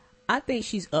 I think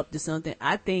she's up to something.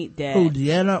 I think that... Who,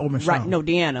 Deanna or Michonne? Right, no,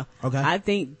 Deanna. Okay. I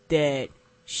think that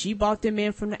she brought them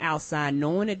in from the outside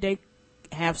knowing that they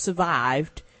have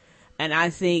survived. And I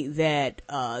think that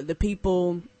the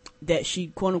people that she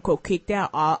quote unquote kicked out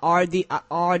are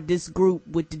this group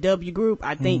with the W group.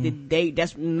 I think that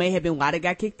that may have been why they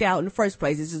got kicked out in the first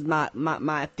place. This is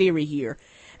my theory here.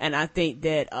 And I think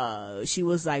that she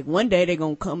was like, one day they're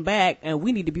gonna come back and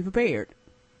we need to be prepared.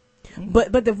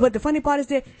 But the funny part is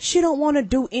that she don't want to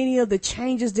do any of the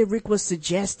changes that Rick was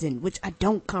suggesting, which I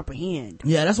don't comprehend.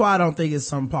 Yeah, that's why I don't think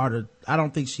it's I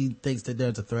don't think she thinks that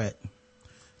there's a threat.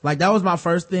 Like, that was my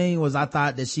first thing, was I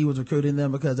thought that she was recruiting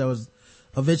them because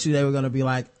eventually they were going to be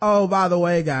like, oh, by the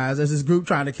way, guys, there's this group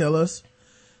trying to kill us.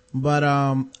 But,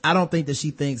 I don't think that she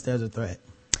thinks there's a threat.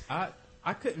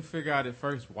 I couldn't figure out at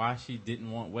first why she didn't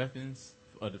want weapons,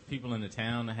 or the people in the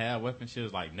town to have weapons. She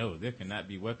was like, no, there cannot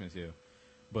be weapons here.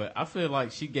 But I feel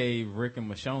like she gave Rick and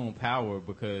Michonne power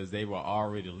because they were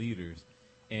already leaders.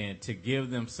 And to give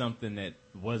them something that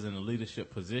wasn't a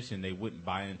leadership position, they wouldn't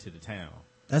buy into the town.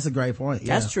 That's a great point.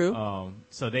 Yeah. That's true.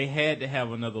 So they had to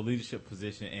have another leadership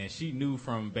position. And she knew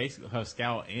from basically her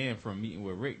scout and from meeting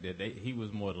with Rick that he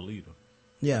was more the leader.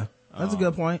 Yeah, that's a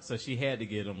good point. So she had to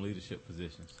give them leadership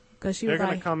positions. They're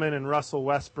going to come in and Russell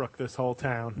Westbrook this whole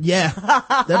town. Yeah.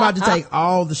 They're about to take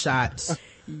all the shots.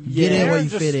 Get in where you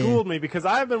fit in. Just schooled me because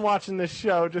I've been watching this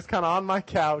show just kind of on my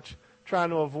couch trying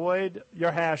to avoid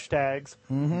your hashtags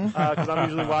because I'm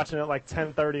usually watching it like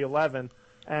 10:30, 11.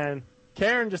 And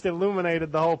Karen just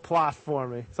illuminated the whole plot for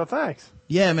me. So thanks.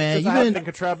 Yeah, man. I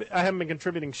haven't been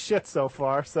contributing shit so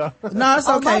far. So no, it's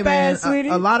okay, man. Sweetie.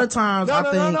 A lot of times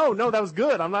No, that was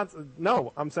good.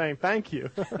 I'm saying thank you.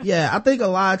 Yeah, I think a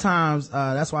lot of times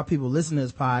that's why people listen to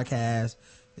this podcast.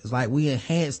 It's like we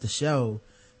enhance the show.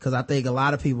 Cause I think a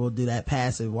lot of people do that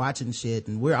passive watching shit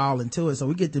and we're all into it. So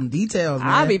we get them details, man.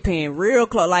 I be paying real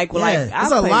close, I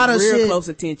pay real close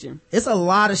attention. It's a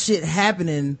lot of shit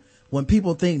happening when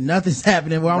people think nothing's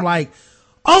happening where I'm like,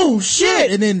 oh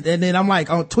shit. And then I'm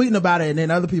like, I'm tweeting about it. And then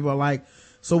other people are like,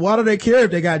 so why do they care if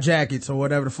they got jackets or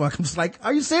whatever the fuck? I'm just like,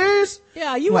 are you serious?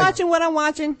 Yeah, you watching what I'm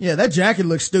watching? Yeah, that jacket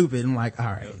looks stupid. I'm like, all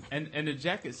right. And the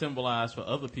jacket symbolized for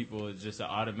other people is just an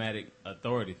automatic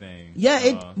authority thing.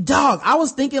 Yeah, dog, I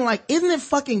was thinking like, isn't it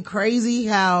fucking crazy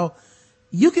how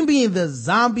you can be in the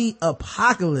zombie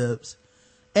apocalypse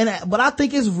but I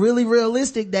think it's really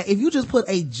realistic that if you just put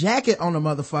a jacket on a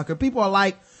motherfucker, people are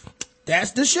like,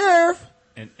 that's the sheriff.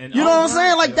 And you know what I'm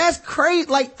saying? Like, that's crazy.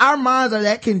 Like, our minds are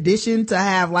that conditioned to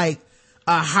have like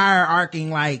a hierarchy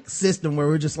like system where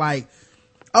we're just like,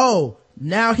 oh,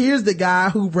 now here's the guy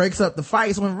who breaks up the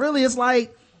fights, when really it's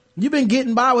like you've been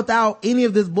getting by without any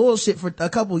of this bullshit for a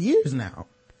couple years now.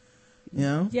 You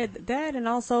know? Yeah, that, and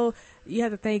also you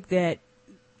have to think that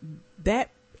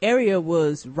area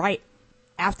was right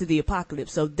after the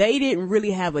apocalypse, so they didn't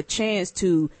really have a chance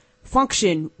to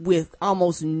function with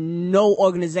almost no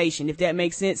organization, if that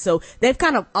makes sense. So they've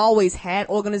kind of always had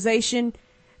organization,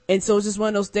 and so it's just one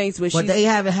of those things where but they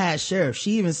haven't had sheriff.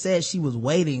 She even said she was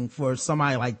waiting for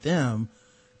somebody like them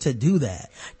to do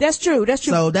that. That's true.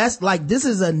 So that's like, this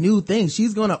is a new thing.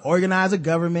 She's going to organize a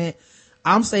government.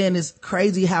 I'm saying it's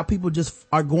crazy how people just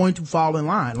are going to fall in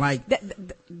line. Like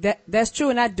that's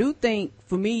true. And I do think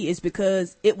for me it's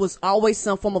because it was always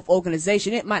some form of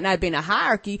organization. It might not have been a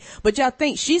hierarchy, but y'all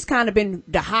think she's kind of been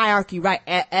the hierarchy right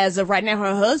as of right now,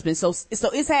 her husband. So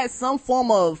it's had some form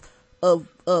of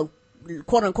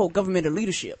quote unquote governmental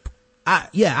leadership.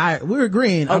 We're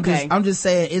agreeing. Okay. I'm just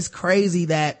saying it's crazy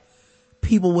that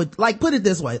people would, like, put it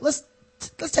this way. Let's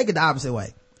take it the opposite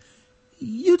way.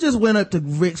 You just went up to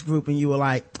Rick's group and you were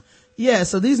like, yeah,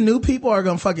 so these new people are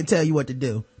gonna fucking tell you what to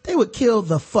do. They would kill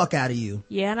the fuck out of you.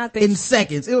 Yeah, and I think in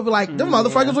seconds. It would be like, them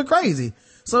motherfuckers were crazy.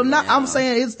 So now I'm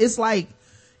saying it's like,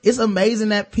 it's amazing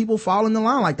that people fall in the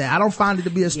line like that. I don't find it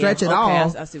to be a stretch at all. I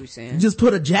see what you're saying. You just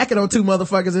put a jacket on two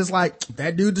motherfuckers. It's like,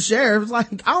 that dude, the sheriff. It's like,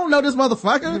 I don't know this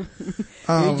motherfucker.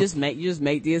 You just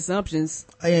make the assumptions.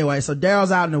 Anyway, so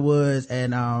Daryl's out in the woods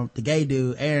and, the gay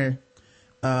dude, Aaron,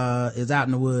 is out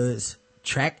in the woods,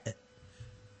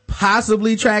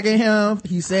 possibly tracking him.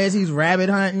 He says he's rabbit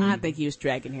hunting. I think he was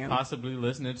tracking him. Possibly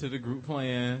listening to the group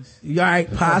plans. Right,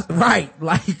 right.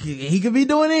 Like, he could be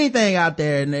doing anything out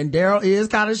there. And Daryl is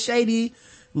kind of shady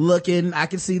looking. I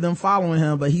can see them following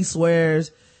him, but he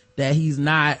swears that he's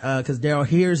not, cause Daryl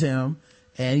hears him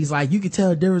and he's like, you can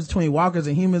tell the difference between walkers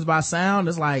and humans by sound.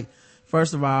 It's like,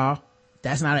 first of all,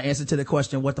 that's not an answer to the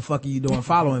question, what the fuck are you doing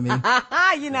following me?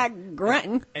 You're not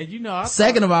grunting. And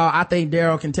second of all, I think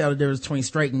Daryl can tell the difference between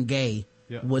straight and gay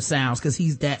with sounds, cause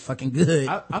he's that fucking good.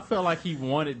 I felt like he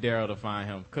wanted Daryl to find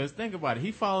him. Cause think about it,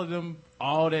 he followed them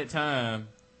all that time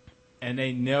and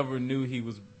they never knew he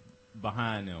was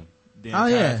behind them the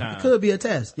entire time. It could be a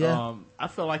test, I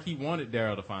felt like he wanted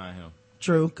Daryl to find him.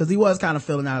 True, cause he was kind of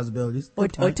filling out his abilities. Or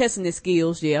testing his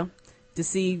skills, to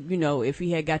see, if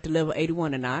he had got to level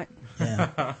 81 or not.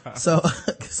 Yeah. So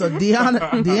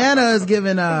Deanna is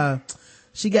giving,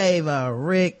 she gave,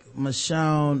 Rick,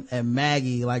 Michonne, and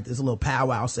Maggie, like, this little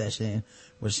powwow session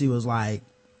where she was like,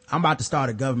 I'm about to start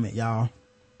a government, y'all.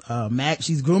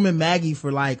 She's grooming Maggie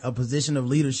for, like, a position of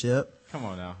leadership. Come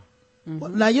on now.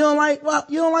 Mm-hmm. Now, you don't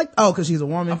like, cause she's a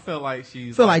woman? I feel like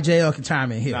she's. I feel like JL can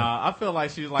chime in here. Nah, I feel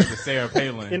like she's like the Sarah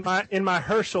Palin. in my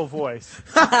Herschel voice.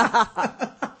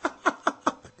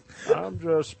 I'm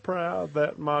just proud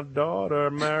that my daughter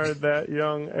married that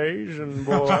young Asian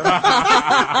boy.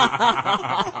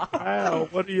 Al,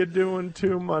 what are you doing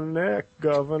to my neck,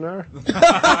 Governor?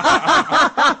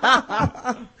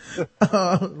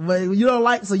 But you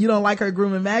don't like her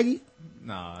grooming Maggie?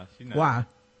 Nah, she not. Why?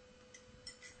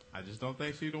 I just don't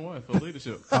think she's the one for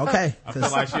leadership. Okay. I feel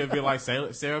like she'll be like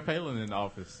Sarah Palin in the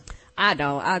office. I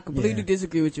don't. I completely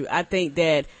disagree with you. I think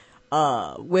that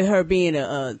with her being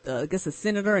I guess a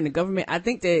senator in the government, I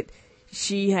think that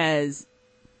she has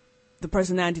the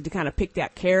personality to kind of pick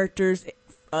out characters,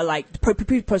 like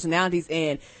personalities,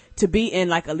 and to be in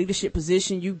like a leadership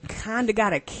position, you kind of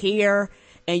gotta care,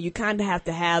 and you kind of have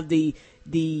to have the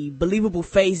believable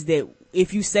face that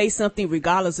if you say something,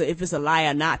 regardless of if it's a lie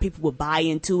or not, people will buy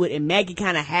into it. And Maggie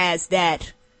kind of has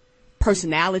that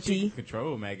personality. She can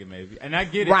control Maggie, maybe, and I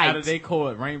get it. Out of their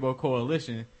Rainbow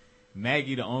Coalition,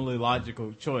 Maggie the only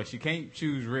logical choice. She can't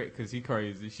choose Rick because he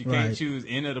crazy. She can't choose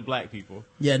any of the black people.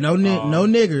 Yeah, no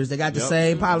niggers. They got the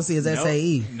same policy as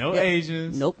SAE. No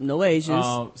Asians. Nope, no Asians.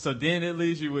 So then it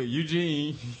leaves you with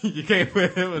Eugene. You can't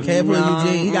put him. Can't put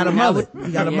Eugene. He got a mullet.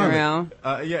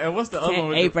 And what's the other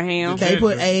one? Abraham. You can't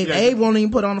put Abe. Yeah. Abe won't even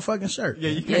put on a fucking shirt. Yeah,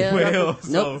 you can't put him.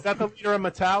 Nope. Is that the leader of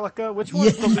Metallica? Which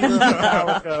one's the leader of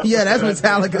Metallica? Yeah, that's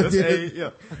Metallica, dude. Yeah.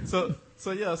 So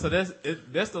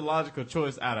that's the logical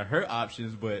choice out of her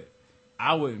options, but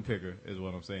I wouldn't pick her, is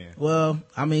what I'm saying. Well,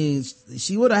 I mean,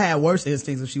 she would have had worse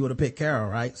instincts if she would have picked Carol,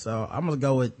 right? So I'm gonna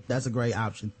go with that's a great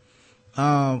option.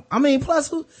 I mean,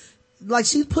 plus, like,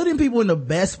 she's putting people in the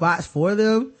best spots for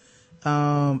them.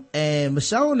 And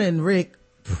Michonne and Rick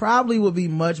probably would be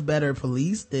much better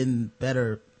police than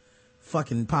better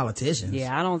fucking politicians.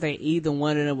 Yeah, I don't think either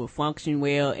one of them would function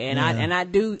well. And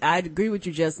I agree with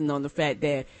you, Justin, on the fact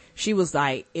that she was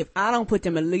like, if I don't put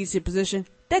them in a leadership position,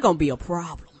 they're gonna be a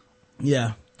problem.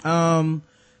 Yeah.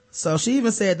 So she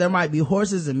even said there might be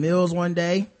horses and mules one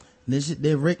day. And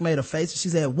then Rick made a face and she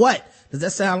said, what? Does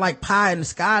that sound like pie in the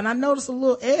sky? And I noticed a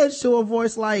little edge to her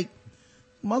voice, like,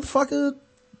 motherfucker,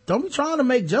 don't be trying to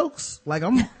make jokes. Like,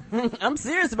 I'm I'm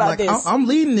serious about this. I'm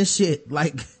leading this shit.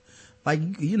 Like,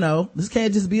 this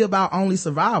can't just be about only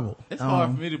survival. It's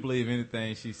hard for me to believe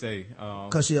anything she say.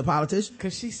 Cause she a politician?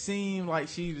 Cause she seemed like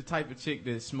she the type of chick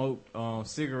that smoked,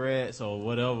 cigarettes or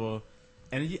whatever.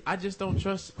 And I just don't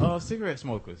trust, cigarette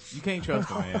smokers. You can't trust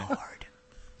them, man.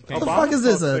 What the fuck is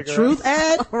this, a truth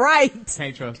ad? Right.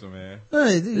 Can't trust them, man.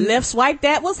 Left swipe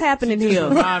that? What's happening here?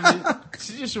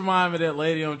 She just reminded me of that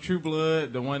lady on True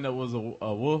Blood, the one that was a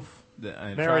wolf.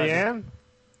 Marianne?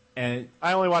 And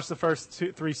I only watched the first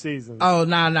 3 seasons. Oh,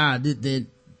 nah.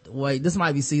 Wait, this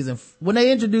might be season. When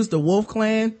they introduced the Wolf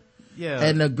Clan,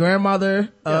 and the grandmother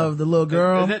of the little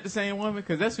girl. Is that the same woman?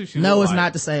 Because that's who she. No, looked it's like.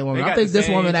 not the same woman. I think this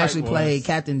woman actually played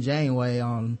Captain Janeway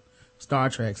on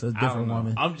Star Trek, so it's a different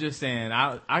woman. I'm just saying,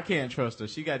 I can't trust her.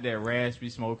 She got that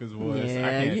raspy smoker's voice. Yeah, I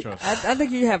can't trust her. I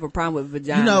think you have a problem with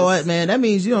vaginas. You know what, man? That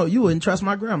means you wouldn't trust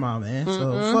my grandma, man.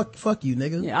 So fuck you,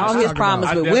 nigga. Yeah, all his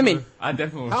problems with women. I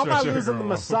definitely How am I trust your losing the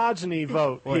grandma. misogyny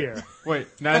vote here? Wait,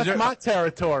 now That's my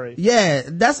territory. Yeah,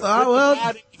 that's well.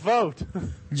 Body vote.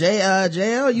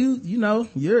 JL, you know,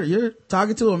 you're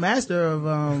talking to a master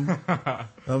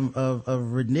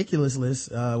of ridiculousness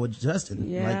with Justin.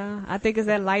 Yeah, I think it's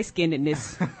that light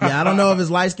skinnedness. Yeah, I don't know if it's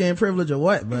light skin privilege or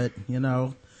what, but you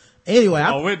know. Anyway,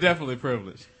 we're definitely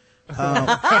privileged.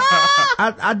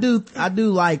 I do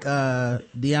like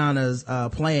Deanna's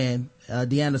plan,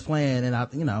 and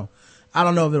I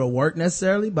don't know if it'll work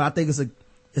necessarily, but I think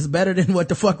it's better than what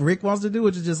the fuck Rick wants to do,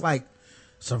 which is just like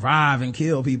survive and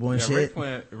kill people and shit.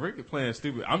 Rick playing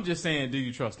stupid. I'm just saying, do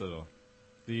you trust her though?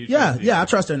 Yeah, I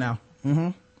trust her now.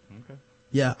 Okay.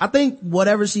 Yeah, I think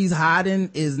whatever she's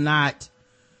hiding is not.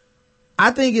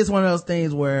 I think it's one of those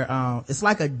things where it's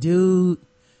like a dude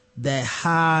that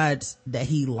hides that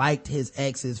he liked his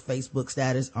ex's Facebook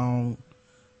status on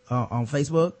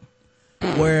Facebook,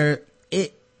 where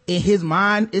it in his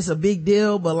mind it's a big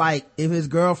deal, but like if his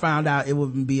girl found out, it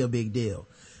wouldn't be a big deal.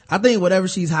 I think whatever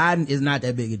she's hiding is not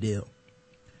that big a deal.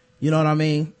 You know what I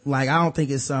mean? Like I don't think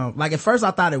it's like at first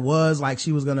I thought it was like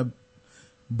she was gonna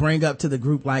bring up to the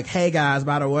group like, hey guys,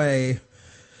 by the way,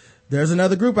 there's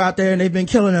another group out there and they've been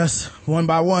killing us one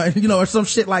by one, you know, or some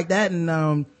shit like that.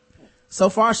 And so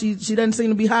far she doesn't seem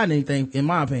to be hiding anything, in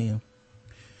my opinion.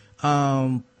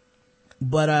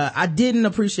 But I didn't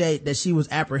appreciate that she was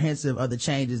apprehensive of the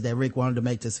changes that Rick wanted to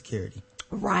make to security.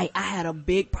 Right. I had a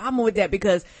big problem with that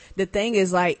because the thing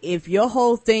is like, if your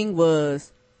whole thing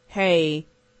was, hey,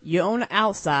 you're on the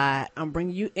outside, I'm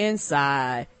bringing you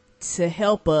inside to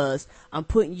help us, I'm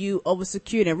putting you over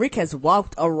security. And Rick has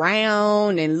walked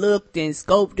around and looked and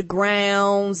scoped the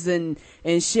grounds and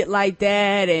shit like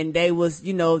that. And they were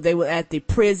at the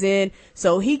prison.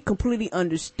 So he completely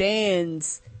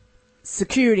understands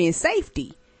security and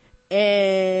safety.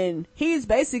 And he's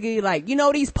basically like,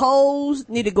 these poles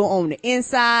need to go on the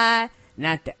inside,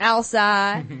 not the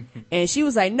outside. And she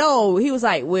was like, no. He was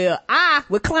like, well, I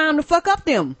would climb the fuck up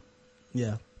them.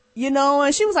 Yeah.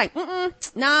 And she was like,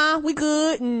 nah, we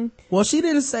good. And well, she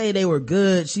didn't say they were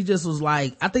good. She just was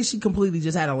like, I think she completely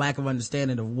just had a lack of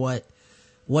understanding of what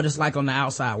it's like on the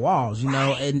outside walls,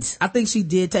 right. And I think she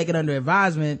did take it under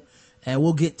advisement, and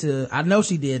we'll get to, I know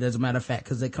she did as a matter of fact,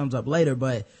 cause it comes up later,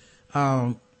 but,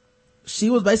 she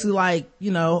was basically like,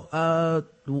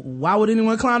 why would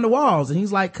anyone climb the walls? And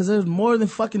he's like, cause there's more than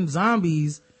fucking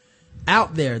zombies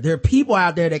out there. There are people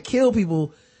out there that kill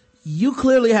people. You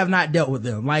clearly have not dealt with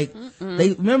them. Like,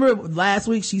 they remember last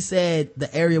week she said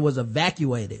the area was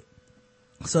evacuated.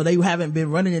 So they haven't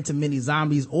been running into many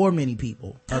zombies or many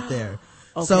people up there.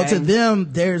 Okay. So to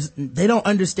them, they don't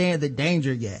understand the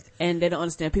danger yet. And they don't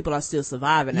understand people are still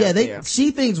surviving out there.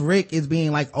 She thinks Rick is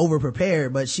being like over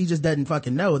prepared, but she just doesn't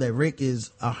fucking know that Rick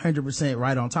is 100%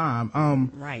 right on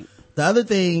time. Right. The other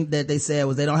thing that they said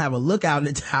was they don't have a lookout in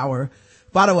the tower.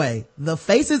 By the way, the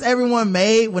faces everyone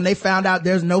made when they found out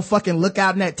there's no fucking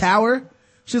lookout in that tower,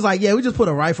 she's like, yeah, we just put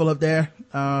a rifle up there,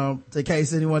 in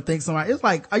case anyone thinks somebody, it's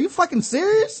like, are you fucking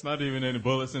serious? Not even any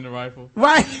bullets in the rifle.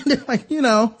 Right. They're like,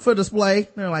 for display.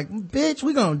 They're like, bitch,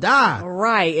 we gonna die.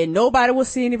 Right. And nobody will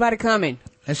see anybody coming.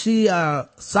 And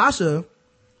Sasha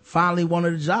finally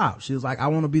wanted a job. She was like, I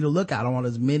want to be the lookout. I want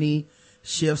as many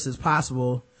shifts as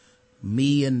possible.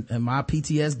 Me and my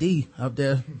PTSD up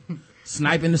there.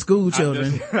 Sniping the school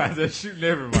children. I just shooting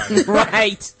everybody.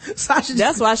 Right. Sasha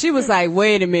That's why she was like,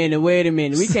 wait a minute.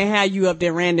 We can't have you up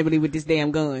there randomly with this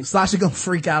damn gun. Sasha gonna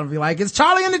freak out and be like, it's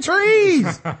Charlie in the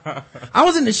trees. I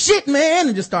was in the shit, man.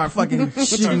 And just start fucking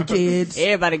shooting kids.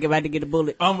 Everybody about to get a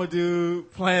bullet. I'm a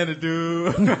dude, playing a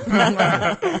dude. And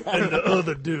the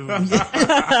other dude.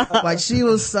 Like she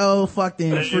was so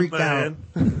fucking freaked out.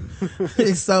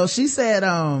 So she said,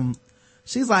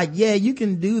 she's like, yeah, you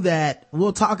can do that.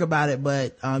 We'll talk about it,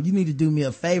 but you need to do me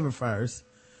a favor first.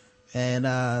 And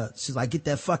she's like, get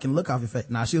that fucking look off your face.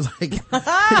 Nah, she was like, you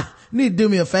need to do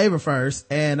me a favor first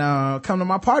and come to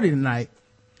my party tonight.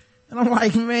 And I'm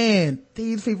like, man,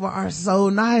 these people are so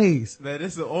nice. That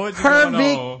is the origin going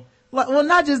on. Well,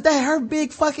 not just that, her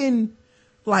big fucking,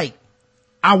 like,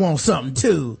 I want something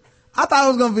too. I thought it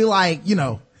was gonna be like,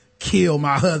 kill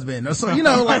my husband or something,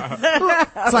 like,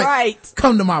 it's like, right.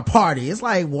 Come to my party. It's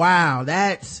like, wow,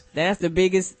 that's the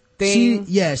biggest thing.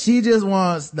 She just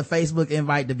wants the Facebook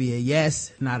invite to be a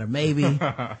yes, not a maybe.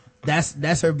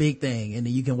 That's her big thing. And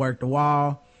then you can work the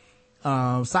wall.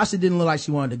 Sasha didn't look like she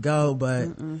wanted to go, but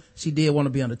she did want to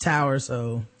be on the tower.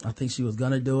 So I think she was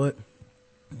going to do it.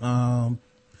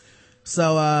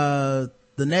 So,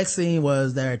 the next scene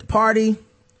was they're at the party.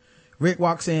 Rick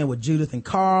walks in with Judith and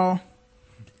Carl.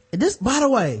 And this, by the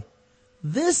way,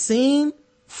 this scene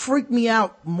freaked me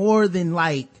out more than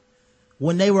like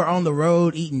when they were on the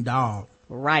road eating dog.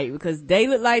 Right, because they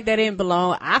looked like they didn't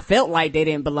belong. I felt like they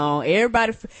didn't belong.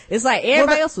 It's like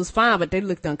everybody else was fine, but they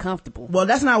looked uncomfortable. Well,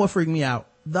 that's not what freaked me out.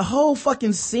 The whole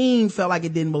fucking scene felt like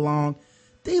it didn't belong.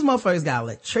 These motherfuckers got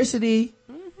electricity.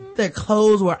 Their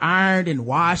clothes were ironed and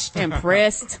washed. And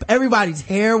pressed. Everybody's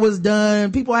hair was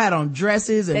done. People had on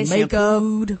dresses and makeup.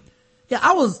 Shampooed. Yeah,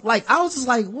 I was just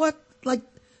like, what? Like,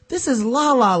 this is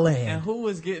La La Land. And who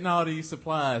was getting all these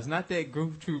supplies? Not that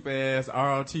Goof Troop ass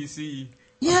ROTC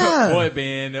boy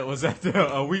band that was out there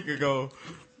a week ago.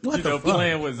 What the fuck?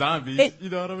 Playing with zombies. You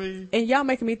know what I mean? And y'all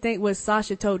making me think what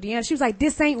Sasha told Deanna. She was like,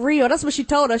 this ain't real. That's what she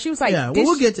told her. She was like, yeah, well,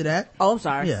 we'll get to that. Oh, I'm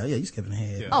sorry. Yeah, you skipping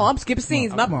ahead. Yeah. Oh, I'm skipping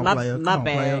scenes. My player. bad.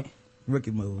 Player. Rookie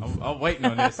move. I'm waiting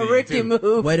on that scene Ricky too.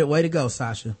 move. Way to go,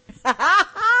 Sasha.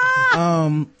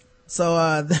 So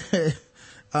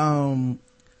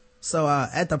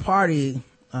at the party,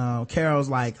 Carol's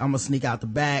like, I'm gonna sneak out the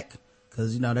back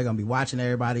because, they're gonna be watching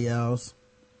everybody else.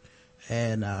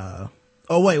 And,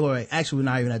 wait. Actually, we're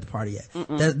not even at the party yet.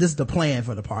 This is the plan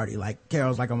for the party. Like,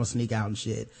 Carol's like, I'm gonna sneak out and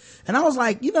shit. And I was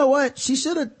like, you know what?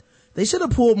 They should have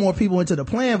pulled more people into the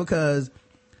plan because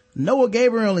Noah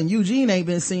Gabriel and Eugene ain't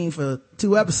been seen for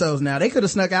 2 episodes now. They could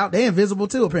have snuck out. They're invisible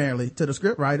too, apparently, to the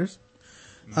script writers.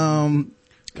 Can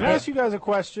I ask you guys a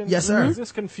question? Yes, sir. Because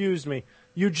this confused me.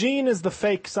 Eugene is the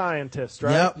fake scientist,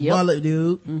 right? Yep. Mullet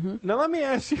dude. Now let me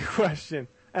ask you a question.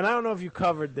 And I don't know if you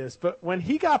covered this, but when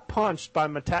he got punched by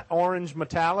Orange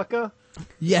Metallica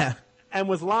Yeah. and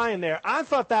was lying there, I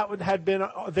thought that had been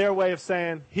their way of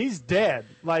saying he's dead.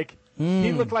 Like,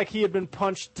 he looked like he had been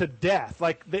punched to death.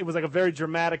 Like, it was like a very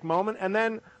dramatic moment. And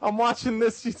then I'm watching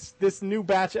this new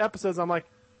batch of episodes. I'm like,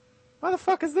 why the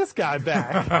fuck is this guy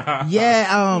back?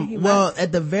 Yeah. Well,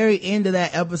 at the very end of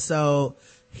that episode,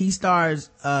 he starts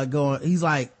going. He's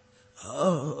like,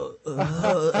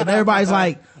 and everybody's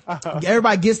like,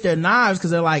 everybody gets their knives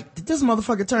because they're like, did this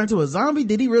motherfucker turn into a zombie?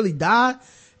 Did he really die?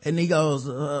 And he goes,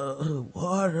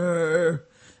 water.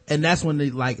 And that's when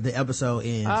the episode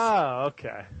ends. Oh,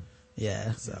 okay.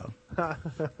 Yeah. So.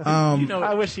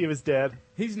 I wish he was dead.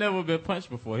 He's never been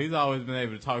punched before. He's always been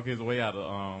able to talk his way out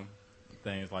of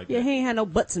things like that. Yeah, he ain't had no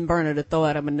Bunsen burner to throw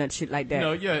at him and that shit like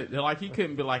that. Like he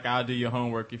couldn't be like, I'll do your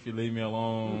homework if you leave me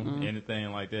alone,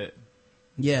 anything like that.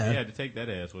 Yeah. He had to take that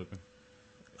ass whipping.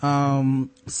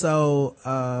 So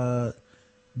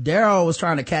Daryl was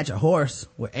trying to catch a horse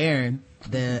with Aaron.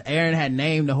 Aaron had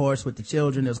named the horse with the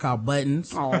children. It was called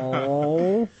Buttons.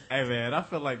 Oh. Hey man, I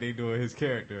feel like they doing his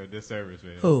character a disservice,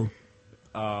 man. Who?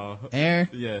 Aaron?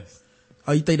 Yes.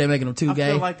 Oh, you think they're making him too gay?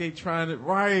 I feel like they trying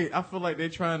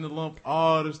to lump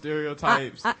all the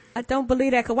stereotypes. I don't believe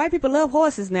that because white people love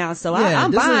horses now, so I'm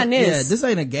buying this. Yeah, this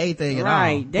ain't a gay thing at all.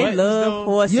 Right, they Buttons, love though.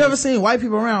 horses. You ever seen white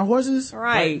people around horses?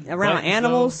 Right, around Buttons,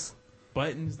 animals.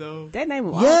 Buttons though. They name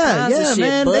them all kinds of shit.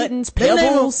 Man. Buttons,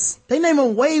 pebbles. They name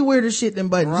them way weirder shit than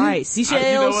Buttons. Right, seashells.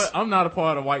 You know what? I'm not a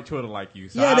part of white Twitter like you.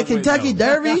 So Yeah, the I wouldn't Kentucky know.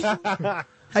 Derby.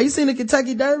 Have you seen the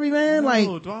Kentucky Derby, man?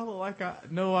 No, do I look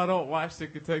like No, I don't watch the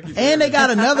Kentucky Derby. And they got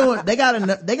another one. They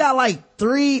got like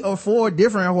 3 or 4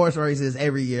 different horse races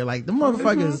every year. Like the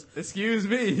motherfuckers. Excuse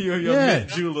me, your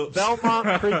mint juleps. Belmont,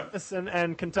 Preakness,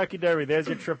 and Kentucky Derby. There's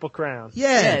your triple crown.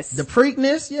 Yeah, Yes. the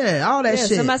Preakness. Yeah, all that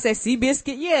shit. Somebody said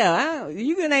Seabiscuit. Yeah,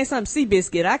 you can name something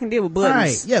Seabiscuit. I can deal with Buttons.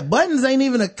 Right. Yeah, Buttons ain't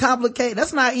even a complicated.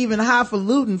 That's not even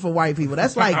highfalutin for white people.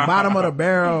 That's like bottom of the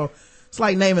barrel. It's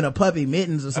like naming a puppy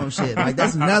Mittens or some shit. Like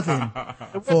that's nothing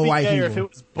for white people. If it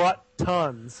was butt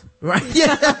tons. Right.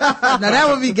 Yeah. Now that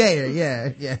would be gayer.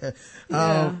 Yeah.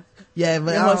 But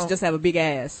Your horse just have a big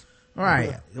ass.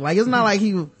 right. Like it's not like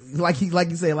you said,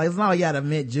 like it's not like you had a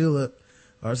mint julep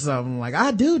or something. Like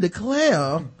I do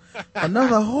declare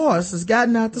another horse has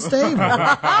gotten out the stable.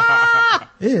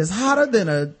 It is hotter than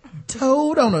a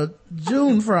toad on a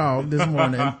June frog this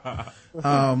morning.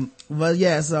 But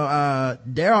yeah, so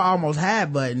Daryl almost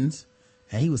had Buttons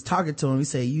and he was talking to him. He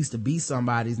said, you used to be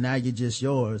somebody's, now you're just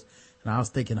yours. And I was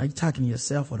thinking, are you talking to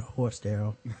yourself or the horse,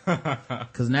 Daryl?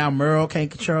 Cause now Merle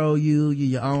can't control you.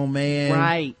 You're your own man.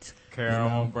 Right. Carol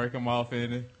won't break him off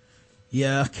in it.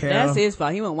 Yeah, Carol. That's his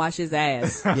fault. He won't wash his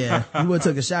ass. Yeah, he would have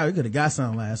took a shower. He could have got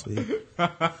something last week.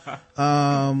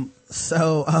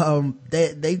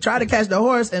 They tried to catch the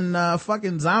horse and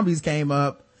fucking zombies came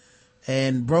up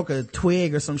and broke a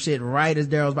twig or some shit right as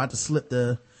Daryl's about to slip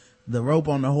the rope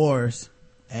on the horse.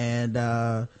 And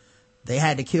they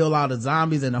had to kill all the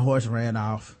zombies and the horse ran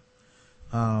off.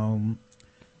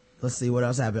 let's see what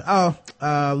else happened.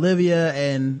 Olivia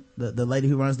and the lady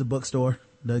who runs the bookstore,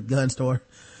 the gun store,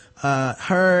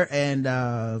 her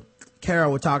and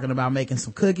Carol were talking about making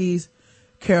some cookies.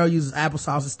 Carol uses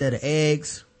applesauce instead of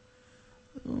eggs.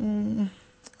 I'm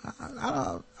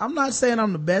not saying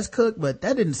I'm the best cook, but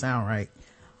that didn't sound right.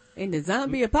 In the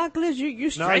zombie apocalypse,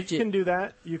 you stretch you can do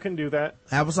that. You can do that.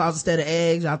 Applesauce instead of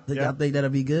eggs. I think that'll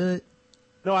be good.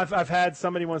 No, I've had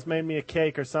somebody once made me a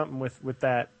cake or something with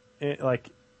that, like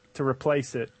to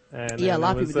replace it. And a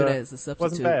lot of people do that as a substitute.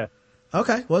 Wasn't bad.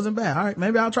 Okay, wasn't bad. All right,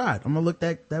 maybe I'll try it. I'm gonna look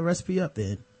that recipe up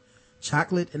then.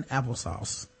 Chocolate and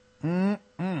applesauce. I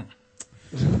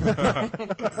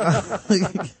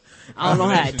don't know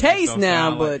how it tastes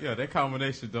now, but that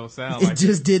combination don't sound It like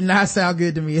just did not sound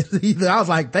good to me either. I was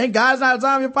like, thank God it's not a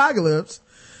zombie apocalypse.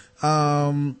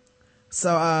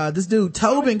 So this dude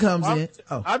Tobin comes in.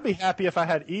 Oh, I'd be happy if I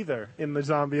had either in the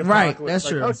zombie apocalypse. Right, that's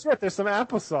true. Oh shit, there's some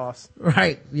applesauce.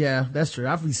 right, yeah, that's true.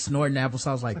 I'd be snorting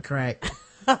applesauce like crack.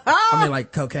 I mean,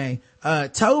 like cocaine.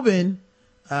 Tobin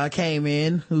came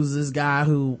in, who's this guy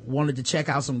who wanted to check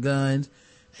out some guns,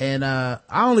 and I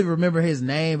only remember his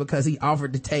name because he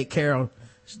offered to take Carol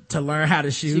to learn how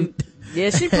to shoot. Yeah,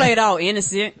 she played all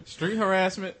innocent. street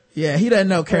harassment. Yeah, he doesn't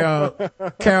know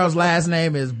Carol's last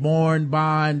name is Bond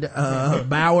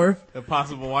Bauer. A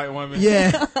possible white woman.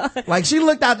 Yeah. Like she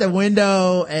looked out the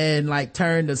window and like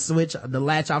turned the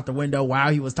latch off the window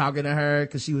while he was talking to her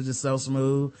because she was just so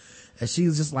smooth. And she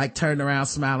was just like turned around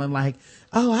smiling like,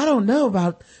 oh, I don't know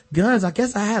about guns. I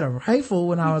guess I had a rifle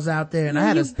when I was out there and I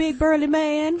had a big burly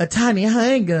man. A tiny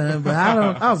handgun, but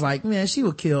I was like, man, she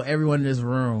would kill everyone in this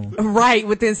room. Right,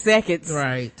 within seconds.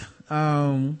 Right.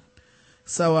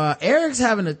 So Eric's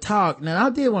having a talk. Now I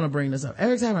did want to bring this up.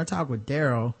 Eric's having a talk with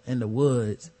Daryl in the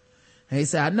woods. And he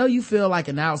said, I know you feel like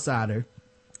an outsider.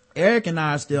 Eric and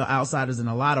I are still outsiders in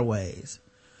a lot of ways.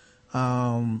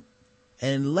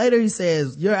 And later he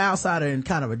says, you're an outsider in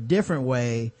kind of a different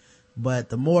way, but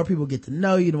the more people get to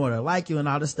know you, the more they like you and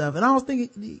all this stuff. And I was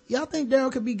thinking, y'all think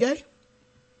Daryl could be gay?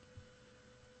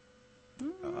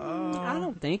 I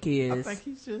don't think he is. I think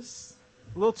he's just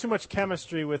A little too much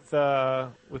chemistry with the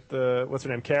what's her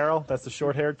name, Carol? That's the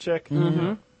short-haired chick.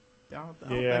 Mm-hmm.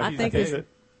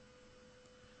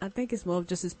 I think it's more of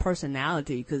just his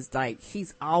personality because like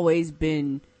he's always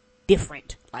been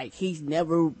different. Like he's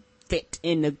never fit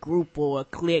in a group or a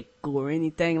clique or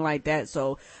anything like that.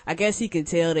 So I guess he can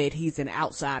tell that he's an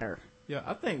outsider. Yeah,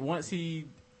 I think once he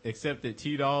accepted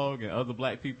T-Dog and other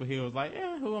black people, he was like,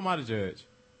 who am I to judge?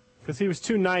 Because he was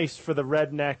too nice for the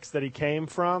rednecks that he came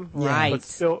from, right?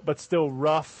 But still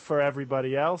rough for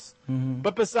everybody else. Mm-hmm.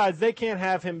 But besides, they can't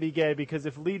have him be gay because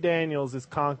if Lee Daniels is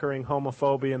conquering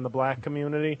homophobia in the black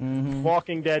community, mm-hmm.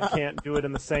 Walking Dead can't do it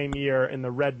in the same year in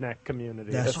the redneck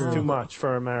community. That's too much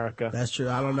for America. That's true.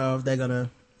 I don't know if they're gonna.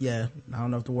 Yeah, I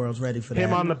don't know if the world's ready for that.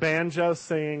 Him on the banjo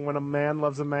singing "When a Man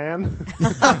Loves a Man."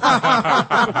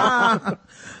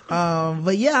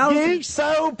 But yeah, you're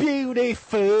so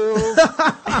beautiful.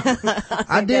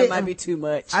 I did. That might be too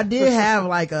much. I did have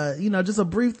like just a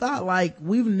brief thought. Like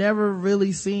we've never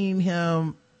really seen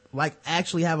him like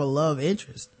actually have a love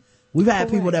interest. We've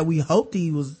had people that we hoped he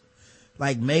was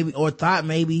like maybe or thought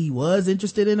maybe he was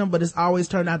interested in him, but it's always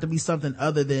turned out to be something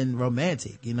other than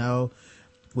romantic.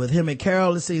 With him and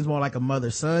Carol, it seems more like a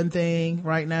mother-son thing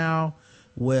right now.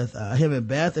 With him and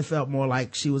Beth, it felt more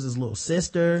like she was his little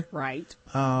sister. Right.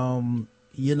 We've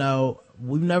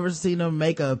never seen him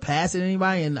make a pass at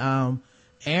anybody. And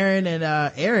Aaron and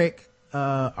Eric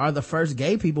are the first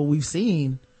gay people we've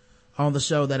seen on the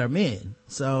show that are men.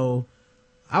 So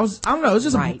I don't know, it's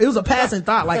just it was a passing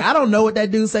thought. Like, I don't know what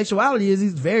that dude's sexuality is.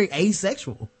 He's very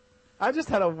asexual. I just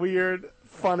had a weird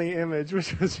funny image,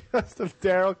 which was just of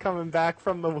Daryl coming back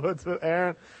from the woods with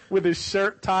Aaron with his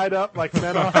shirt tied up like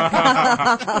men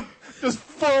are. Just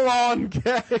full on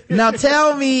gay. Now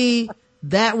tell me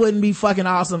that wouldn't be fucking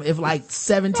awesome if like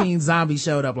 17 zombies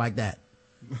showed up like that.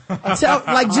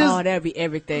 That'd be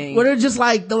everything. Where they're just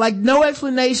like no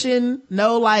explanation,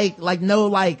 no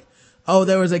oh,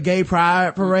 there was a gay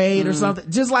pride parade or something.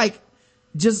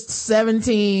 Just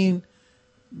 17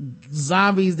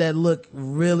 zombies that look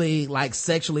really like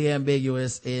sexually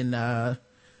ambiguous in the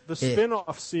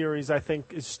spin-off series. I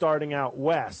think is starting out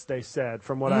west. They said,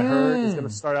 from what I heard, is going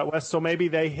to start out west. So maybe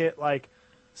they hit like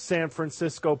San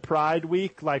Francisco Pride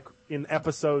Week, like in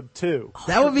episode 2.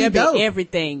 That would be dope.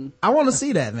 Everything. I want to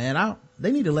see that, man.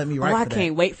 They need to let me write. I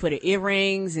can't wait for the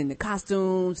earrings and the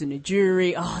costumes and the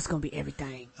jewelry. Oh, it's gonna be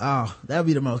everything. Oh, that would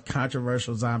be the most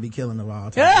controversial zombie killing of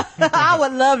all time. I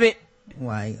would love it.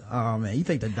 Like, oh man, you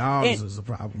think the dogs is a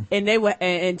problem? And they were,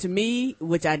 and to me,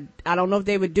 which I don't know if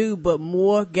they would do, but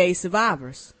more gay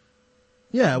survivors.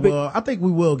 Yeah, well, I think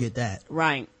we will get that.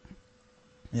 Right.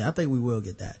 Yeah, I think we will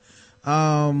get that.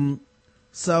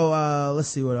 Let's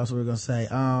see what else we were gonna say.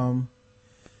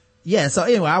 Yeah, so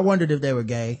anyway, I wondered if they were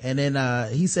gay. And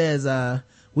then, he says,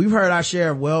 we've heard our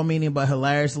share of well-meaning but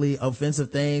hilariously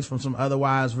offensive things from some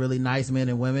otherwise really nice men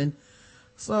and women.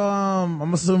 So,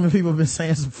 I'm assuming people have been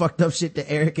saying some fucked up shit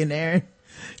to Eric and Aaron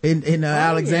in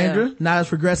Alexandra. Yeah. Not as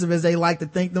progressive as they like to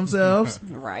think themselves.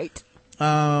 Right.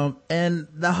 And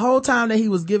the whole time that he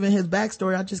was giving his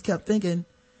backstory, I just kept thinking,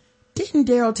 didn't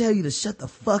Daryl tell you to shut the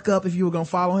fuck up if you were gonna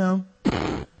follow him?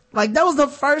 Like, that was the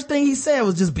first thing he said,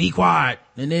 was just be quiet.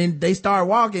 And then they start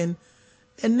walking.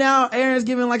 And now Aaron's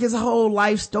giving like his whole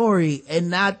life story.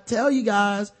 And I tell you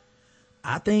guys,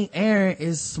 I think Aaron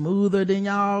is smoother than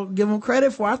y'all give him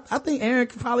credit for. I think Aaron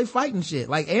can probably fight and shit.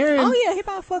 Like Aaron. Oh yeah, he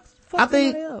probably fuck I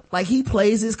think, up. like, he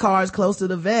plays his cards close to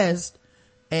the vest.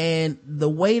 And the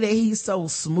way that he's so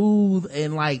smooth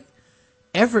and like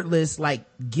effortless, like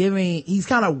he's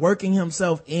kind of working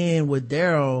himself in with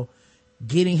Daryl,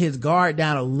 getting his guard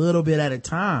down a little bit at a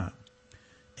time.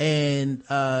 And,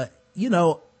 you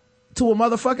know, to a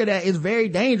motherfucker that is very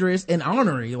dangerous and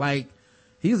ornery, like,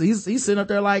 he's sitting up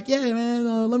there like, yeah,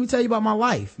 man, let me tell you about my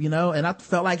life, you know? And I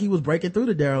felt like he was breaking through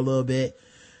to Daryl a little bit.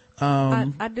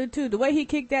 I do too. The way he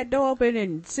kicked that door open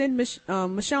and send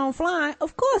Michonne flying,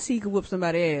 of course he could whip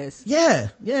somebody's ass.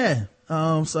 Yeah.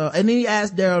 And then he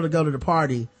asked Daryl to go to the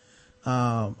party,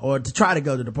 or to try to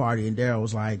go to the party, and Daryl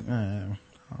was like,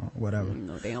 whatever.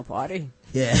 No damn party.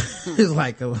 Yeah. He was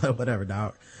like, whatever,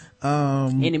 dog.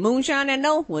 Any moonshine that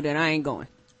no? Well, then I ain't going.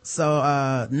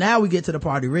 So, now we get to the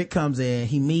party. Rick comes in.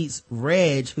 He meets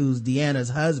Reg, who's Deanna's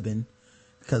husband.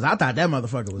 Cause I thought that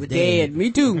motherfucker was dead. Me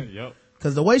too. Yep.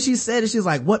 Cause the way she said it, she's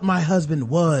like, what my husband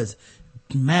was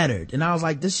mattered. And I was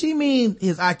like, does she mean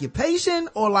his occupation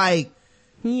or like,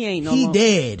 he ain't no he more.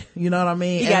 Dead? You know what I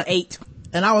mean? He got 8.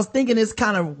 And I was thinking it's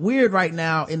kind of weird right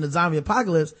now in the zombie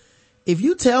apocalypse. If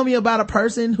you tell me about a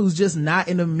person who's just not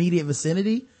in the immediate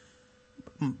vicinity,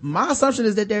 my assumption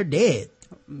is that they're dead.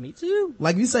 Me too.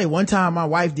 Like you say, one time my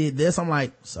wife did this, I'm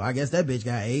like, so I guess that bitch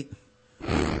got 8.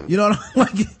 You know what I'm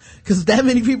like? Cause that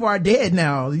many people are dead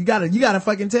now. You gotta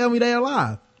fucking tell me they're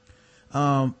alive.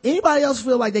 Anybody else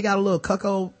feel like they got a little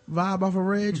cuckold vibe off of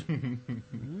Reg?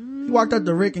 He walked up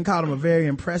to Rick and called him a very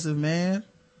impressive man.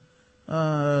 He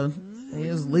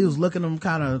was looking him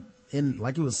kind of in,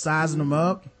 like he was sizing him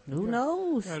up. Who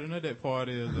knows? I don't know that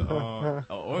party is an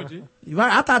orgy.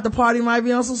 I thought the party might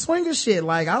be on some swinger shit.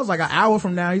 Like, I was like, an hour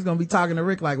from now, he's gonna be talking to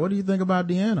Rick like, what do you think about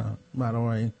Deanna, by the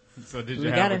way? So did you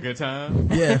have a good time?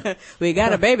 Yeah. We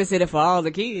got a babysitter for all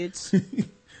the kids.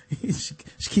 she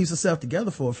keeps herself together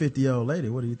for a 50-year-old lady.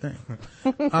 What do you think?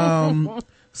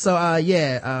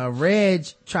 Reg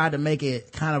tried to make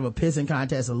it kind of a pissing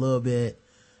contest a little bit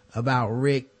about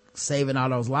Rick saving all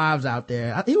those lives out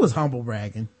there. He was humble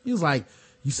bragging. He was like,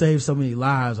 you saved so many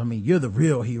lives. I mean, you're the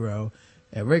real hero.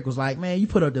 And Rick was like, man, you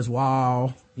put up this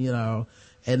wall, you know.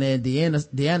 And then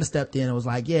Deanna stepped in and was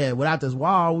like, yeah, without this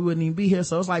wall, we wouldn't even be here.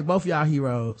 So it's like both y'all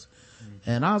heroes.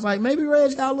 And I was like, maybe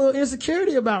Reg got a little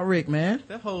insecurity about Rick, man.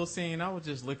 That whole scene, I was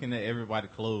just looking at everybody's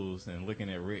clothes and looking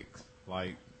at Rick's.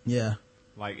 Like, yeah.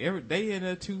 Like, they in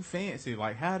there too fancy.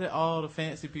 Like, how did all the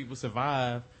fancy people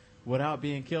survive without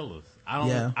being killers?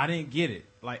 I didn't get it.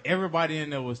 Like, everybody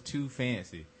in there was too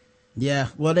fancy. Yeah.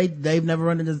 Well, they've never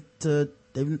run into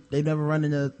you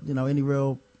know, any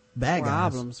real bad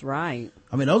problems, guys. Right?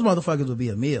 I mean, those motherfuckers would be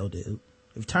a meal, dude.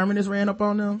 If Terminus ran up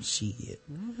on them, shit.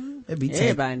 It'd be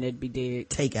everybody would be dead.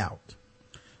 Take out.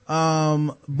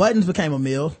 Buttons became a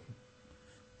meal.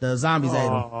 The zombies ate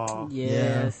him.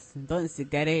 Yes. Yeah. Buttons took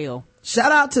that L.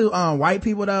 Shout out to white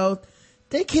people though.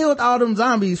 They killed all them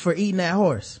zombies for eating that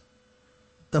horse.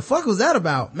 The fuck was that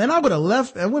about? Man, I would have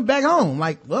left and went back home.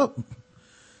 Like, well,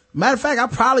 matter of fact, I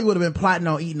probably would have been plotting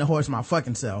on eating the horse my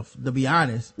fucking self, to be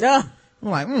honest. Yeah. I'm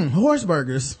like, horse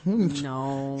burgers.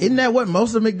 No. Isn't that what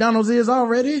most of McDonald's is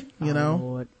already? You know?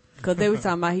 Lord. Cause they were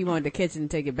talking about he wanted to catch it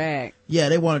and take it back. Yeah,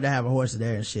 they wanted to have a horse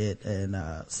there and shit. And,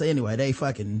 so anyway, they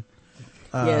fucking,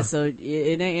 yeah, so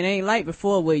it ain't like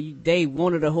before where they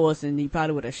wanted a horse and he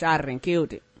probably would have shot it and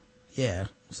killed it. Yeah.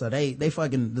 So they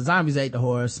fucking, the zombies ate the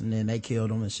horse and then they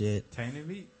killed him and shit. Tainted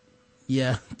meat?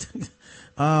 Yeah.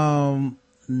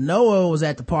 Noah was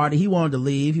at the party. He wanted to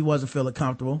leave. He wasn't feeling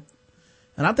comfortable.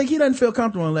 And I think he doesn't feel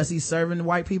comfortable unless he's serving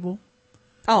white people.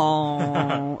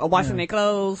 Oh, washing their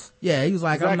clothes. Yeah, he was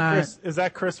like, I'm not. Is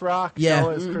that Chris Rock? Yeah.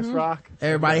 Noah is Chris Rock?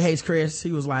 Everybody hates Chris.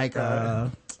 He was like,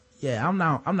 yeah, I'm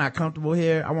not comfortable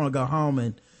here. I want to go home.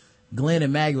 And Glenn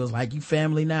and Maggie was like, you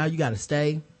family now, you got to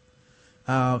stay.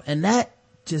 And that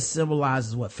just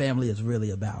symbolizes what family is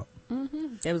really about.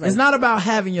 Mm-hmm. It was like, It's not about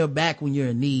having your back when you're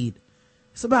in need.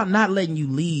 It's about not letting you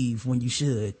leave when you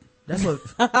should. That's what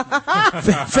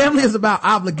family is about,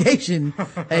 obligation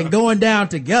and going down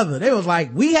together. They was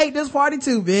like, we hate this party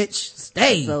too, bitch.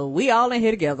 Stay. so we all in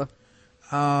here together.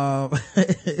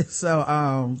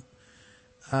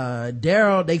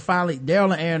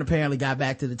 Daryl and Aaron apparently got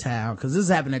back to the town because this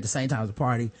happened at the same time as the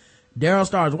party. Daryl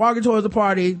starts walking towards the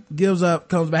party, gives up,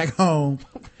 comes back home.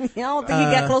 I don't think he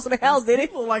got close to the house, did he?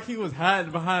 It looked like he was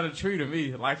hiding behind a tree to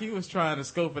me. Like he was trying to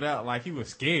scope it out. Like he was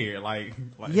scared. Like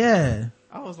Yeah.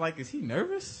 I was like, is he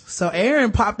nervous? So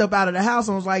Aaron popped up out of the house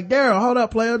and was like, Daryl, hold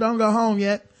up, player, don't go home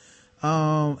yet.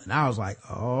 And I was like,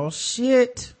 oh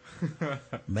shit.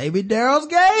 Maybe Daryl's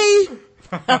gay.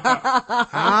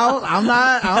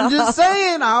 I'm just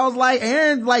saying. I was like,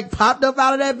 Aaron like popped up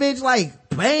out of that bitch like,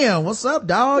 bam, what's up,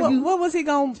 dog? What was he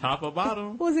going? Top or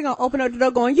bottom? What was he gonna open up the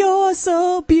door going, you're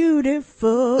so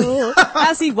beautiful?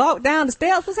 As he walked down the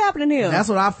steps, what's happening here? That's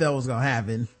what I felt was gonna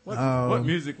happen. What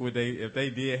music would they, if they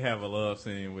did have a love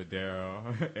scene with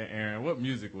Daryl and Aaron, what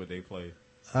music would they play?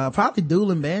 Probably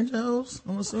dueling banjos,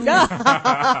 I'm assuming.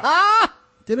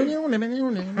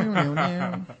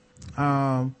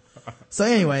 So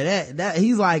anyway, that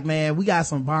he's like, man, we got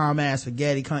some bomb ass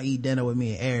spaghetti, come eat dinner with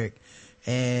me and Eric.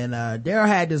 And Daryl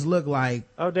had this look like,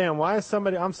 oh damn, why is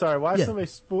somebody somebody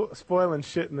spoiling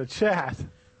shit in the chat?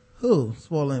 who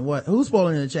spoiling what? Who's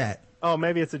spoiling in the chat? Oh,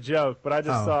 maybe it's a joke, but I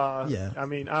just saw. yeah. I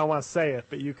mean, I don't want to say it,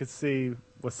 but you could see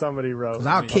what somebody wrote. 'Cause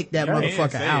I'll kick that yeah,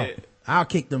 motherfucker say out. it. I'll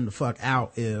kick them the fuck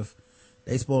out if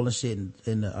they spoiling shit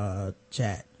in the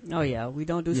chat. Oh yeah, we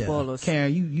don't do Yeah. spoilers.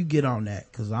 Karen, you get on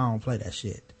that because I don't play that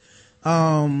shit.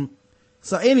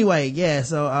 So anyway, yeah.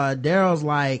 So Daryl's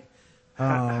like,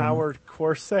 Howard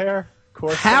Corsair.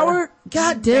 Howard,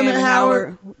 god damn it,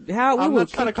 Howard. Howard, we I'm will not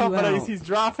trying to kick you call, but out. he's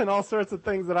dropping all sorts of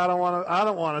things that I don't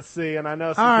want to see, and I know.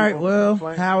 All Some right, people well,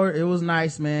 complain. Howard, it was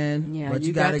nice, man. Yeah, but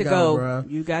you gotta got to go, bro.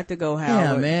 You got to go, Howard.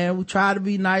 Yeah, man. We try to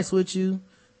be nice with you,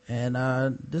 and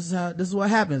this is what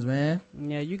happens, man.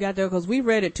 Yeah, you got to go because we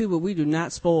read it too, but we do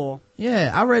not spoil.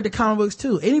 Yeah, I read the comic books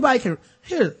too. Anybody can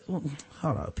here.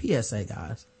 Hold on, PSA,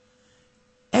 guys.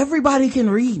 Everybody can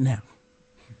read now.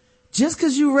 Just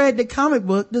because you read the comic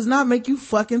book does not make you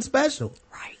fucking special.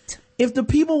 Right. If the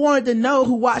people wanted to know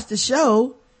who watched the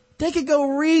show, they could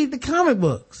go read the comic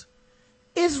books.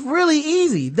 It's really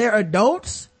easy. They're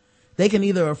adults. They can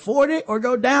either afford it or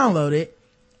go download it,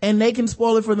 and they can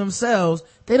spoil it for themselves.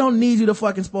 They don't need you to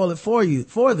fucking spoil it for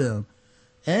them.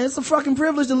 And it's a fucking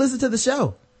privilege to listen to the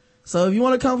show. So if you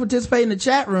want to come participate in the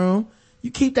chat room, you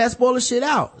keep that spoiler shit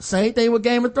out. Same thing with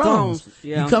Game of Thrones.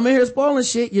 Yeah. You come in here spoiling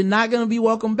shit, you're not going to be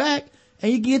welcome back,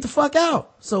 and you get the fuck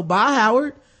out. So bye,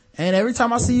 Howard. And every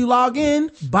time I see you log in,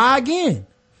 bye again.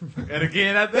 And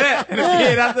again after that. And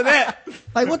again after that.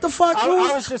 Like, what the fuck? I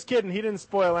was just kidding. He didn't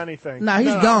spoil anything. Nah, he's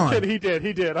No, gone. I'm kidding. He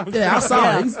did. Yeah, I saw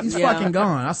Yeah. it. He's Yeah. fucking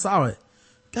gone. I saw it.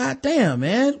 God damn,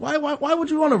 man. Why would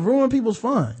you want to ruin people's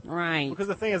fun? Right. Because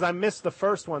the thing is, I missed the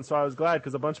first one, so I was glad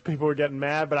because a bunch of people were getting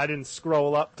mad, but I didn't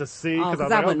scroll up to see Oh, because 'cause I I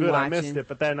was like, oh, wasn't good, I watching. missed it.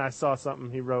 But then I saw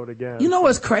something he wrote again. You know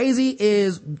what's crazy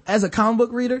is, as a comic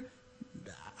book reader,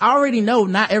 I already know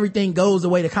not everything goes the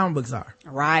way the comic books are.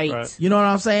 Right. Right. You know what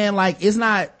I'm saying? Like,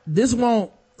 this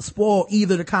won't spoil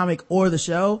either the comic or the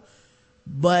show,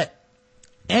 but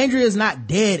Andrea is not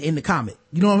dead in the comic.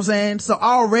 You know what I'm saying? So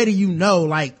already you know,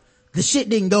 like, the shit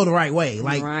didn't go the right way.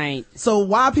 Like, Right. so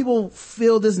why people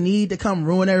feel this need to come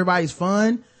ruin everybody's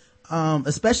fun,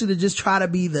 especially to just try to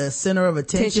be the center of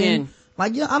attention. Attention.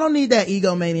 Like, yeah, I don't need that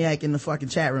egomaniac in the fucking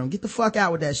chat room. Get the fuck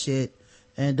out with that shit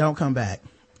and don't come back.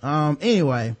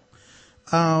 Anyway,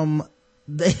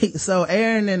 so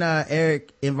Aaron and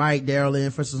Eric invite Daryl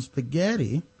in for some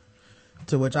spaghetti,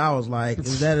 to which I was like,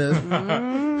 is that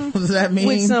what does that mean?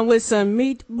 With some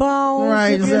meatballs.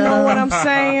 Right, If you know what I'm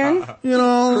saying. You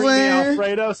know what I'm Creamy saying?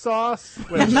 Alfredo sauce.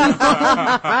 Wait, You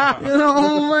know what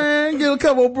I'm saying? Get a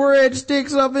couple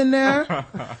breadsticks up in there.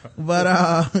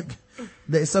 But,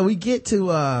 so we get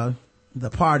to, the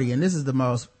party, and this is the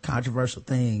most controversial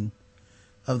thing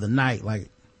of the night. Like,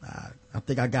 I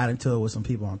think I got into it with some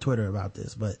people on Twitter about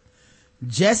this, but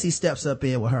Jessie steps up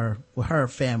in with her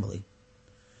family.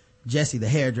 Jessie, the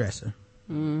hairdresser.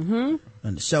 Mm-hmm.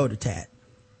 And the shoulder tat.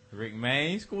 Rick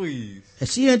Main squeeze. And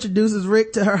she introduces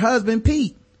Rick to her husband,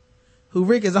 Pete, who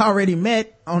Rick has already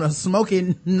met on a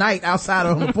smoking night outside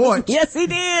on the porch. Yes, he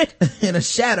did. In a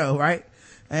shadow, right?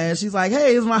 And she's like, hey,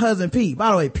 this is my husband, Pete.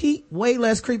 By the way, Pete, way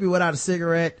less creepy without a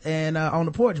cigarette and on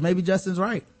the porch. Maybe Justin's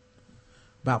right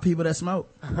about people that smoke.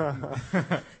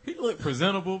 He looked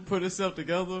presentable, put himself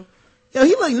together. Yo,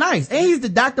 he looked nice. And he's the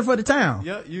doctor for the town.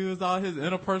 Yep, used all his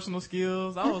interpersonal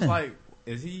skills. I was like,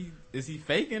 is he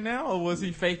faking now, or was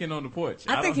he faking on the porch?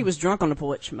 I think he was drunk on the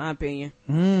porch, in my opinion.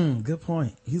 Good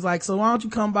point. He's like, so why don't you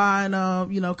come by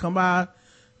and, come by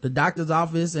the doctor's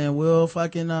office and we'll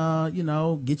fucking,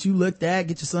 get you looked at,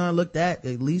 get your son looked at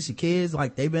least your kids,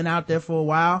 like they've been out there for a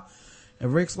while.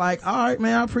 And Rick's like, all right,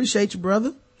 man, I appreciate you,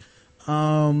 brother.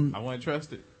 I wouldn't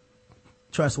trust it.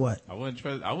 Trust what? I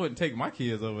wouldn't take my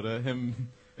kids over there, him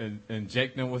and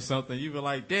inject them with something. You be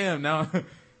like, damn, now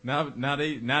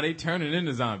they turning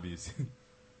into zombies.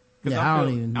 Yeah, I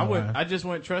don't even know. I just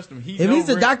wouldn't trust him. If he's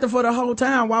the doctor for the whole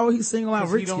time, why would he single out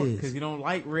Rick's kids? Because he don't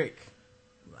like Rick.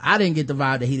 I didn't get the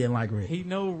vibe that he didn't like Rick. He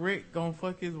know Rick gonna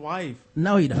fuck his wife.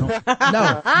 No, he don't. No.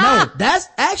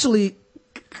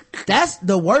 That's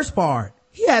the worst part.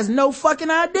 He has no fucking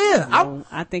idea. No,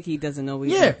 I think he doesn't know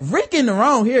either. Yeah, Rick in the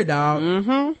wrong here, dog.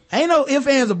 Mm-hmm. Ain't no ifs,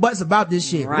 ands, or buts about this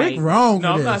shit. Right. Rick wrong No,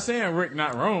 for I'm this. not saying Rick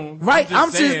not wrong. Right,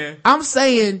 I'm I'm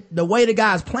saying the way the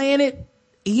guy's playing it,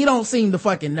 he don't seem to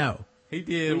fucking know. he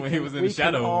did when he was in the We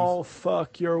shadows. can all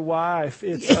fuck your wife.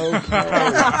 It's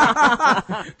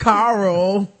okay.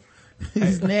 Carl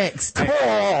is next.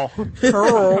 Carl.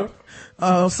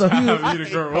 So he was, I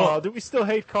hate Carl. Do we still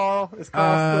hate Carl? Is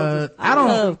Carl still just... I don't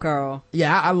love Carl.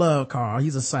 Yeah, I love Carl.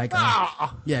 He's a psycho.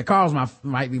 Yeah, Carl's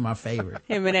might be my favorite.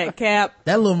 Him and that cap.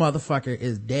 That little motherfucker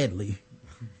is deadly.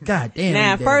 God damn.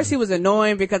 Now, at he's first he deadly. was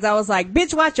annoying because I was like,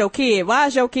 bitch, watch your kid. Why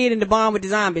is your kid in the barn with the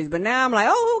zombies? But now I'm like,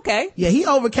 oh, okay. Yeah, he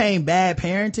overcame bad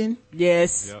parenting.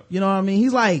 Yes. Yep. You know what I mean?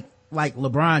 He's like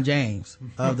LeBron James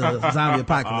of the zombie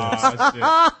apocalypse. Oh,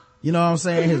 shit. You know what I'm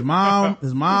saying? His mom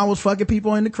was fucking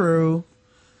people in the crew.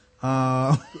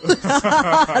 A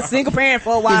single parent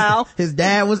for a while. His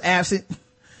dad was absent.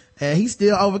 And he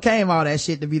still overcame all that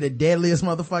shit to be the deadliest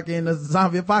motherfucker in the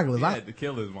zombie apocalypse. He had to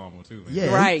kill his mama too, man.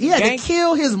 Yeah, Right. He had to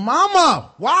kill his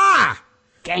mama. Why?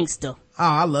 Gangster. Oh,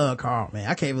 I love Carl, man.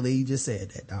 I can't believe you just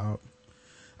said that, dog.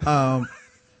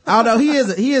 Although he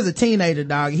is a teenager,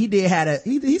 dog.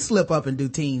 He slip up and do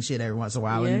teen shit every once in a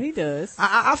while. Yeah, And he does.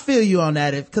 I feel you on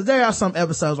that, because there are some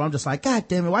episodes where I'm just like, God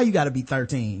damn it, why you gotta be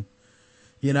 13?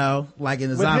 You know, like in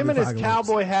the With zombie him and his apocalypse.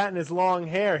 cowboy hat and his long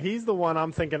hair, he's the one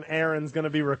I'm thinking Aaron's going to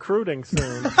be recruiting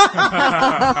soon.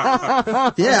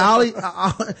 Yeah,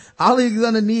 all he's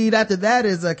gonna need after that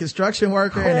is a construction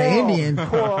worker and an Indian.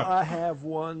 Cool, I have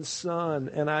one son,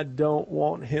 and I don't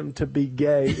want him to be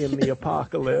gay in the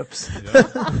apocalypse.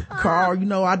 Carl, you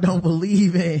know I don't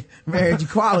believe in marriage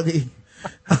equality.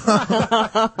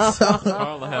 Carla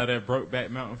had that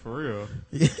Brokeback Mountain for real.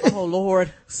 Oh,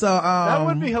 Lord. So, That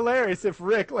would be hilarious if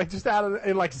Rick, like, just out of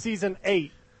in like season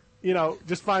 8,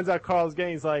 just finds out Carl's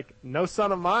gay. He's like, no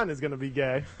son of mine is going to be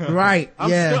gay. right,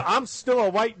 yeah. I'm still a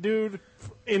white dude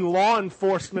in law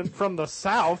enforcement from the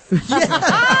South.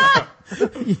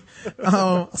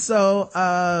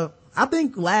 I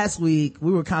think last week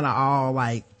we were kind of all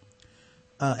like,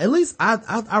 at least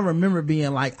I remember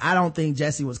being like, I don't think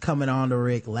Jesse was coming on to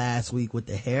Rick last week with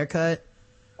the haircut,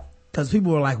 because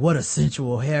people were like, what a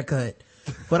sensual haircut.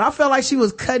 But I felt like she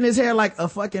was cutting his hair like a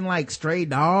fucking like stray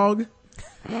dog.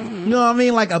 You know what I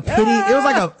mean? Like a pity. It was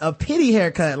like a pity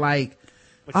haircut. Like,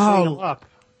 Clean him up.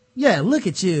 yeah, look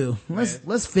at you.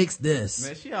 Let's fix this.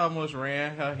 Man, she almost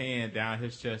ran her hand down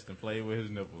his chest and played with his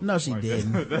nipples. No, she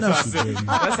didn't. That's No, how she didn't.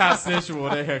 That's how sensual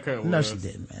that haircut was. No, she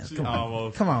didn't, man. She Come on.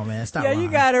 almost. Come on, man. Stop Yeah, lying.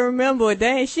 you gotta remember,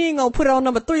 dang, she ain't gonna put it on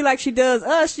number 3 like she does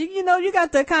us. You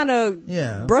got to kind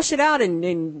of brush it out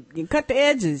and cut the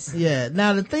edges. Yeah.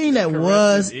 Now the thing that Caressed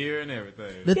was his ear and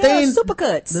everything. Super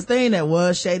cuts. the thing that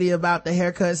was shady about the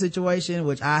haircut situation,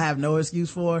 which I have no excuse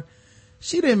for,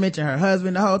 she didn't mention her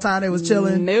husband the whole time they was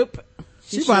chilling. Nope.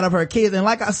 She brought up her kids, and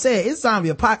like I said, it's zombie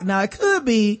apocalypse. Now it could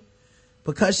be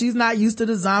because she's not used to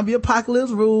the zombie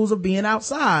apocalypse rules of being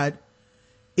outside.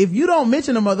 If you don't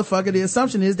mention a motherfucker, the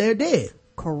assumption is they're dead.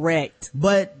 Correct.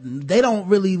 But they don't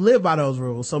really live by those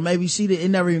rules. So maybe it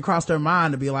never even crossed her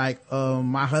mind to be like,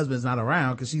 my husband's not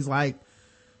around, because she's like,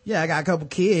 yeah, I got a couple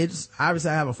kids. Obviously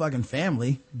I have a fucking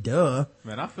family. Duh.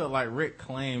 Man, I felt like Rick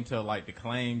claimed to like the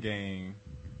claim game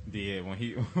did when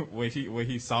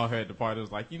he saw her at the party. It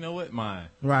was like, you know what, mine.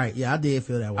 Right. Yeah, I did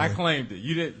feel that way. I claimed it.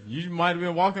 You didn't. You might have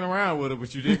been walking around with it,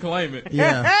 but you didn't claim it.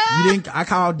 Yeah. You didn't. I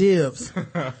called dibs.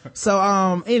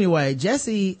 So, anyway,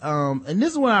 Jesse, and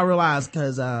this is when I realized,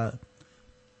 cause,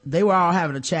 they were all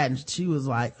having a chat, and she was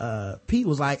like, Pete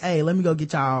was like, hey, let me go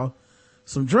get y'all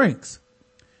some drinks.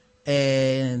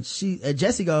 And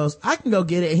Jesse goes, I can go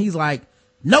get it. And he's like,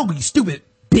 no, you stupid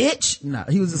bitch. No,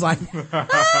 he was just like,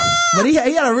 but he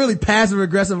had a really passive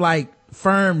aggressive, like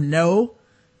firm no,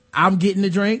 I'm getting the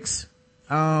drinks,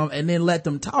 and then let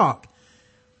them talk.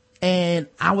 And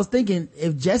I was thinking,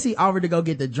 if Jessie offered to go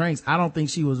get the drinks, I don't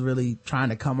think she was really trying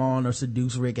to come on or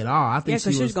seduce Rick at all. I think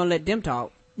because she was gonna let them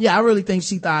talk. Yeah, I really think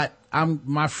she thought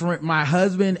my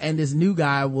husband and this new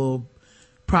guy will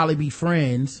probably be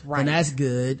friends, right? And that's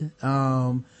good.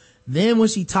 Then when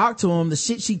she talked to him, the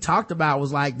shit she talked about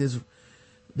was like this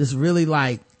really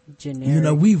like generic. You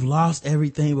know, we've lost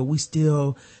everything, but we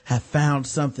still have found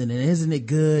something. And isn't it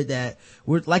good that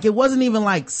we're like, it wasn't even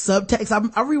like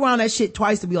subtext. I rewound that shit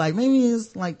twice to be like, maybe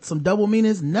it's like some double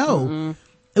meanings. No,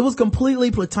 It was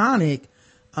completely platonic.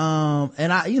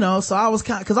 And I, you know, so I was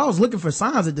cause I was looking for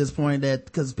signs at this point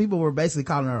cause people were basically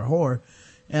calling her a whore.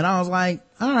 And I was like,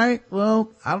 all right,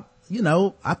 well, I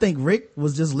think Rick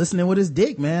was just listening with his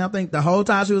dick, man. I think the whole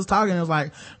time she was talking, it was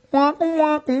like, wah,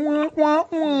 wah, wah, wah,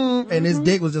 wah. And his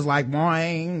dick was just like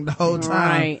boing the whole time.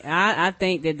 Right. I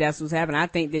think that's what's happening. I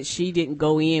think that she didn't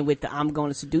go in with the I'm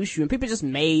going to seduce you, and people just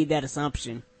made that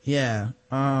assumption. Yeah.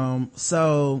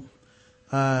 So,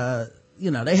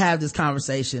 they have this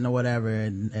conversation or whatever,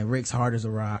 and Rick's hard as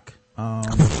a rock.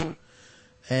 And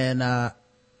I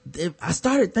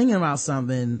started thinking about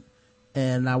something,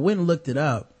 and I went and looked it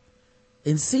up.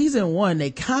 In season 1,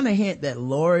 they kind of hint that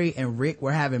Lori and Rick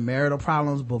were having marital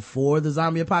problems before the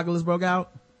zombie apocalypse broke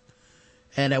out.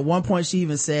 And at one point she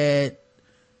even said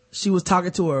she was talking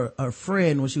to her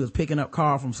friend when she was picking up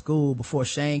Carl from school before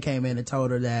Shane came in and told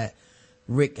her that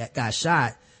Rick got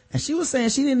shot. And she was saying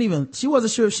she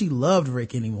wasn't sure if she loved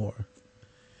Rick anymore.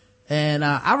 And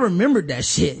I remembered that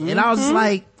shit. And I was just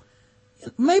like,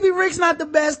 maybe Rick's not the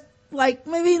best. Like,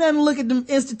 maybe he doesn't look at the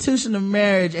institution of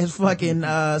marriage as fucking,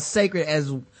 sacred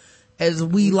as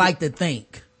we like to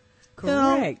think.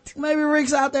 Correct. You know, maybe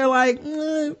Rick's out there like,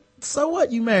 so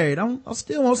what, you married? I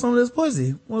still want some of this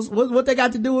pussy. What they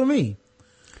got to do with me?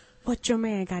 What your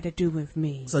man got to do with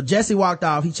me? So Jessie walked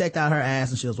off. He checked out her ass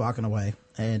and she was walking away.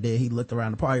 And then he looked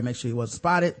around the party to make sure he wasn't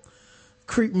spotted.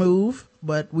 Creep move,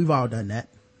 but we've all done that,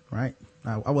 right?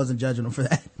 I wasn't judging him for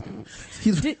that.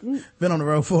 He's been on the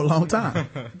road for a long time.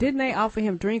 Didn't they offer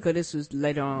him drink, or this was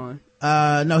later on?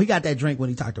 No, he got that drink when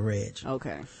he talked to Reg.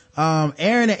 Okay.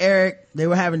 Aaron and Eric, they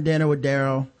were having dinner with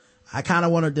Daryl. I kind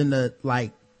of wanted them to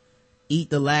like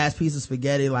eat the last piece of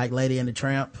spaghetti like Lady and the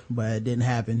Tramp, but it didn't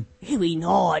happen. He was eating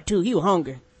hard too. He was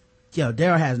hungry. Yo,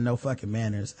 Daryl has no fucking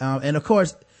manners. And of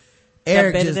course,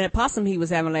 Eric better than that possum he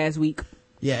was having last week.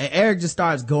 Yeah, and Eric just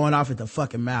starts going off at the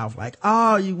fucking mouth like,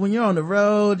 when you're on the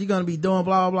road, you're gonna be doing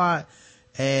blah, blah, blah.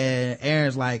 And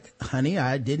Aaron's like, honey,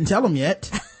 I didn't tell him yet.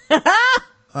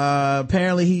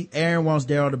 Apparently Aaron wants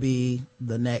Daryl to be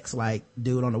the next, like,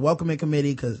 dude on the welcoming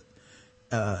committee, cause,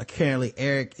 apparently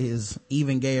Eric is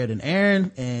even gayer than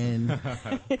Aaron, and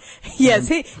yes,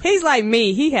 he's like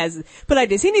me. He has put like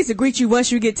this. He needs to greet you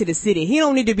once you get to the city. He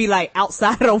don't need to be like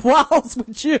outside of the walls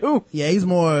with you. Yeah, he's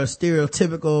more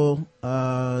stereotypical,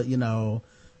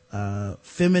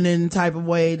 feminine type of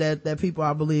way that people,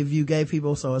 I believe, view gay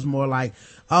people. So it's more like,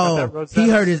 he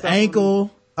hurt his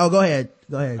ankle. Oh, go ahead.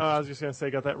 I was just gonna say,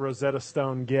 got that Rosetta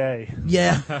Stone gay.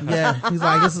 Yeah. He's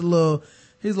like, this is a little.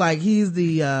 He's like, he's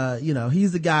the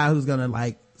guy who's gonna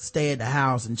like stay at the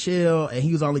house and chill, and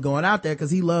he was only going out there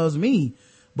because he loves me.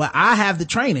 But I have the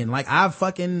training. Like, I've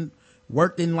fucking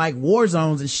worked in like war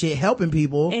zones and shit helping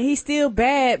people. And he's still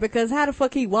bad because how the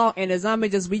fuck he walk and the zombie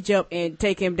just reach up and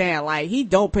take him down? Like, he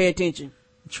don't pay attention.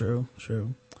 True.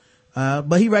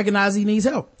 But he recognizes he needs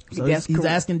help. So he's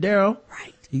asking Daryl.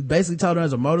 Right. He basically told him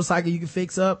there's a motorcycle you can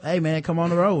fix up. Hey man, come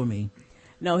on the road with me.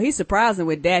 No, he's surprising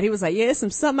with that. He was like, yeah, there's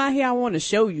something out here I want to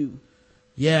show you.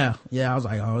 Yeah. I was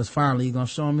like, it's finally gonna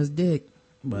show him his dick.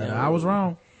 But I was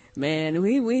wrong. Man,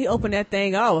 we opened that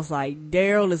thing. I was like,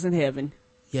 Daryl is in heaven.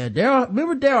 Yeah,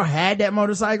 remember Daryl had that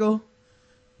motorcycle?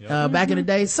 Back in the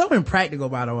day? So impractical,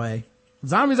 by the way.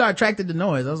 Zombies are attracted to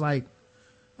noise. I was like,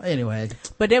 anyway.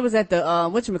 But that was at the,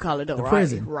 whatchamacallit though, the right?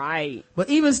 prison. Right. But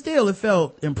even still, it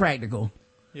felt impractical.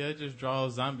 Yeah, it just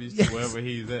draws zombies to wherever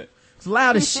he's at. It's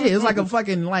loud as shit. It's like a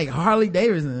fucking like Harley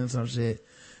Davidson and some shit.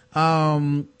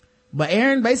 But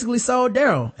Aaron basically sold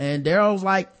Daryl, and Daryl's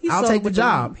like, I'll take the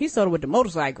job. He sold it with the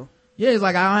motorcycle. Yeah, he's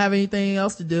like, I don't have anything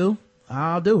else to do.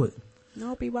 I'll do it.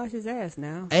 Nope, he washed his ass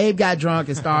now. Abe got drunk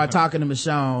and started talking to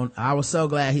Michonne. I was so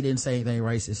glad he didn't say anything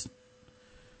racist.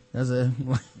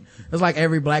 It's like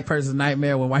every black person's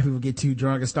nightmare when white people get too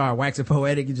drunk and start waxing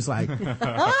poetic and just like,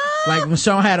 like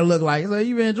Michonne had to look like, so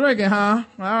you been drinking, huh?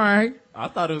 All right. I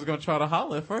thought he was going to try to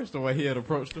holler at first the way he had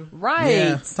approached her. Right.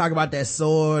 Yeah. Talk about that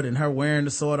sword and her wearing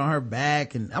the sword on her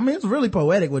back. And I mean, it's really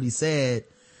poetic what he said,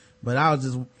 but I was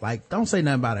just like, don't say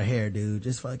nothing about her hair, dude.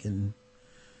 Just fucking,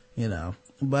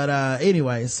 but,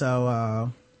 anyway,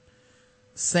 so,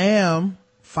 Sam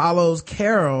follows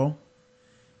Carol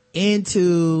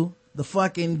into the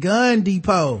fucking gun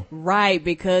depot. Right,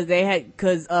 because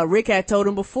Rick had told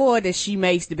him before that she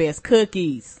makes the best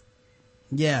cookies.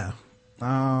 Yeah.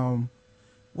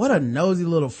 What a nosy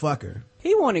little fucker.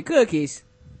 He wanted cookies.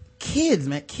 Kids,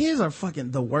 man. Kids are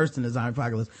fucking the worst in the zombie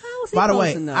apocalypse. How was he By the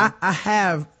way, supposed to know? I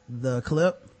have the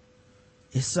clip.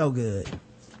 It's so good.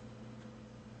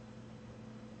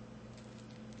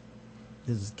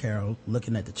 This is Carol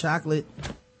looking at the chocolate.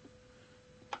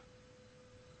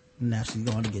 Now she's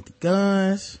going to get the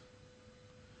guns.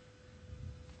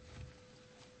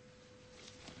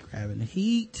 Grabbing the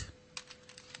heat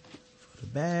for the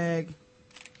bag.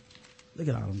 Look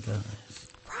at all them guns.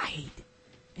 Right.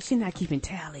 And she's not keeping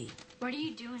tally. What are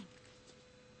you doing?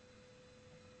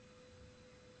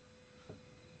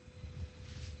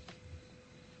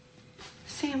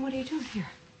 Sam, what are you doing here?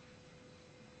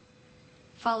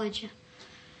 Followed you.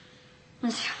 I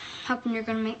was hoping you're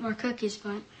gonna make more cookies,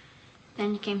 but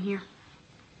then you came here.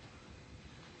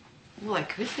 Well, I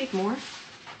could make more.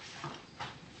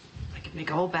 I could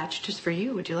make a whole batch just for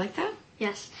you. Would you like that?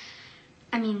 Yes,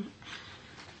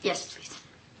 please.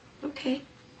 Okay.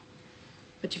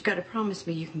 But you've got to promise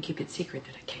me you can keep it secret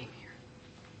that I came here.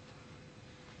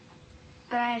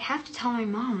 But I'd have to tell my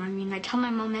mom. I tell my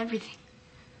mom everything.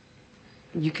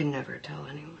 You can never tell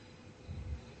anyone.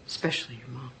 Especially your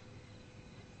mom.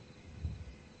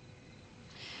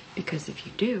 Because if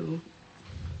you do,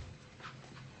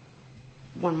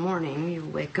 one morning you'll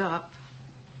wake up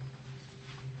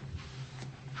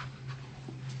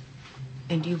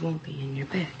and you won't be in your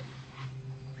bed.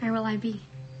 Where will I be?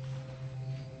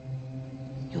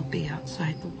 You'll be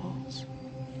outside the walls.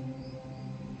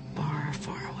 Far,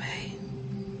 far away.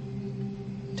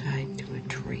 Tied to a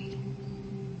tree.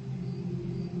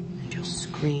 And you'll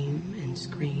scream and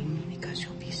scream because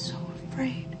you'll be so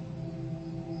afraid.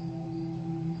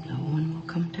 No one will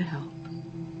come to help.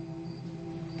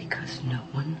 Because no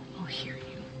one will hear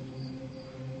you.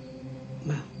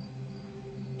 Well,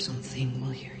 something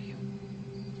will hear you.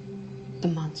 The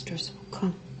monsters will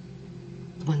come.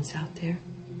 The ones out there.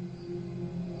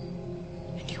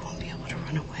 And you won't be able to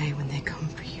run away when they come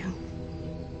for you.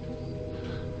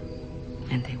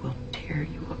 And they will tear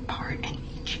you apart and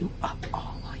eat you up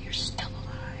all while you're still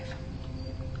alive.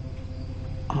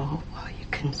 All while you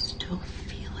can still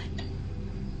feel it.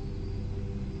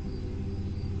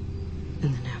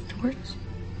 And then afterwards,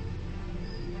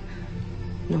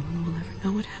 no one will ever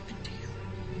know what happened to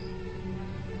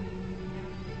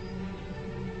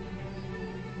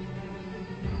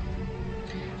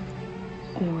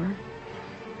you. Or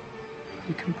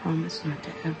you can promise not to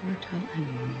ever tell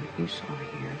anyone what you saw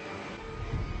here.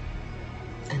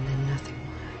 And then nothing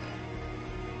will happen.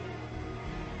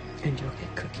 And you'll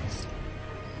get cookies.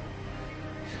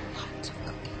 Lots of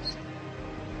cookies.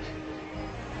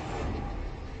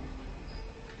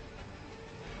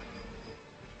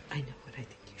 I know what I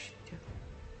think you should do.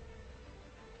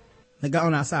 Now go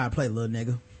on outside, play, little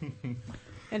nigga.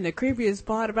 And the creepiest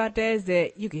part about that is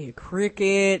that you can hear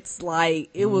crickets, like,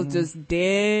 it was just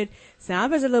dead. So I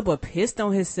bet a little boy pissed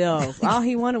on himself. All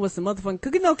he wanted was some motherfucking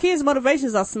cookies. No, kids'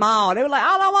 motivations are small. They were like,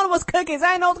 all I wanted was cookies.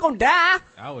 I ain't know I was gonna die.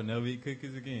 I would never eat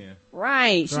cookies again.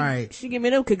 Right. She give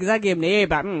me them cookies. I give them to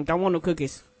everybody. Don't want no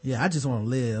cookies. Yeah, I just want to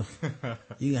live.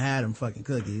 You can have them fucking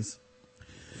cookies.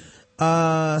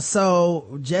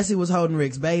 So Jesse was holding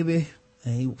Rick's baby,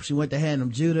 and she went to hand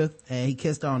him Judith, and he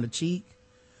kissed her on the cheek,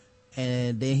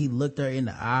 and then he looked her in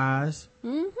the eyes.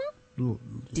 Mm-hmm.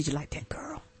 Did you like that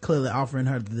girl? Clearly offering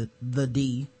her the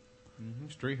D. Mm-hmm.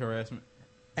 Street harassment.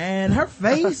 And her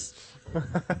face,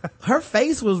 her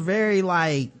face was very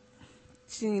like,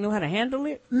 she didn't know how to handle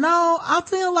it. No, I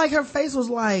feel like her face was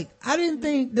like, I didn't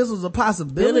think this was a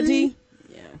possibility.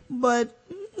 Yeah. But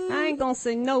I ain't gonna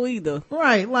say no either.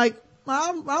 Right. Like,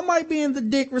 I might be in the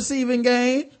dick receiving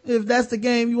game if that's the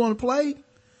game you want to play.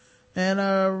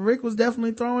 And Rick was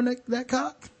definitely throwing that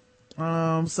cock.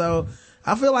 So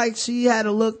I feel like she had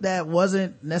a look that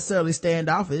wasn't necessarily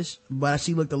standoffish, but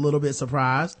she looked a little bit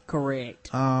surprised. Correct.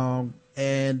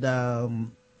 And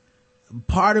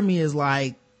part of me is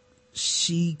like,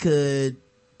 she could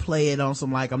play it on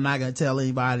some like, I'm not gonna tell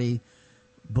anybody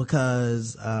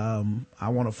because I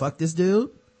want to fuck this dude,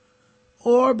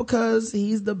 or because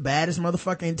he's the baddest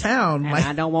motherfucker in town. And like,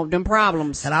 I don't want them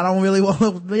problems. And I don't really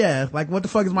want, like, what the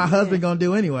fuck is my husband gonna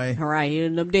do anyway? All right, he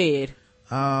ended up dead.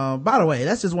 By the way,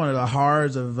 that's just one of the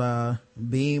horrors of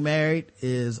being married,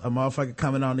 is a motherfucker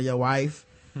coming on to your wife,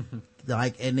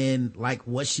 like, and then like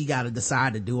what she got to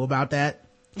decide to do about that.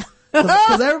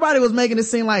 Cause everybody was making it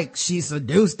seem like she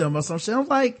seduced him or some shit. I'm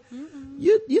like,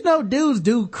 you know, dudes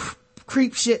do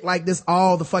creep shit like this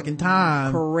all the fucking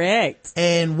time. Correct.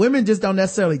 And women just don't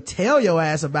necessarily tell your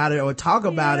ass about it or talk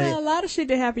about it. A lot of shit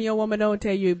that happen your woman don't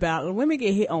tell you about. Women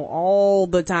get hit on all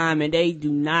the time and they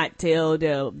do not tell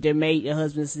their mate, their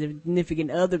husband,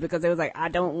 significant other, because they was like, I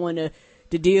don't want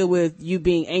to deal with you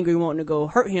being angry wanting to go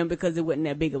hurt him because it wasn't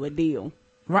that big of a deal.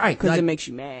 Right. Because it makes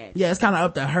you mad. Yeah, it's kind of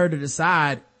up to her to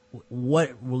decide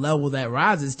what level that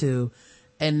rises to.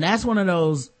 And that's one of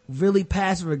those really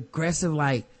passive aggressive,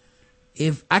 like,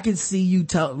 if I can see you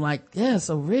tell, like, yeah,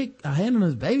 so Rick, I handled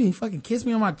his baby, he fucking kissed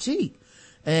me on my cheek.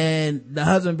 And the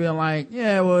husband being like,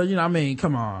 yeah, well, you know, I mean,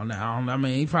 come on now. I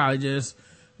mean, he probably just,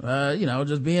 you know,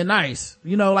 just being nice.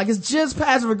 You know, like, it's just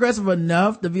passive aggressive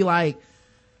enough to be like,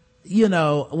 you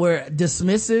know, we're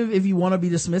dismissive if you want to be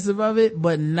dismissive of it,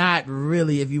 but not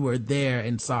really if you were there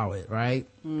and saw it, right?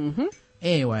 Mm-hmm.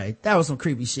 Anyway, that was some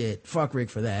creepy shit. Fuck Rick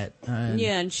for that.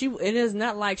 Yeah, and it is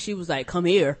not like she was like, come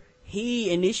here.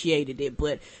 He initiated it,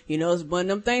 but, you know, it's one of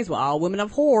them things where all women are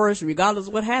whores, regardless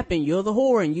of what happened. You're the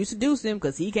whore and you seduce him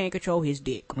because he can't control his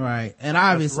dick. Right. And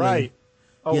obviously. That's right.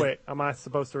 Oh, wait. Am I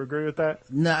supposed to agree with that?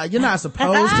 No, you're not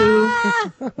supposed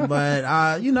to.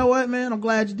 But, you know what, man? I'm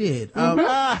glad you did. You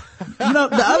know,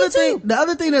 the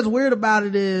other thing that's weird about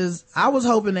it is I was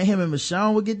hoping that him and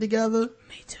Michonne would get together.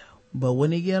 Me too. But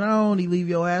when he get on, he leave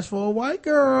your ass for a white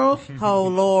girl. Oh,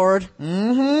 Lord.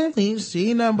 Mm-hmm.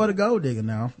 She ain't nothing but a gold digger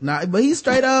now. But he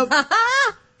straight up,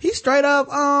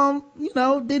 you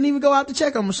know, didn't even go out to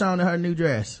check on Michonne in her new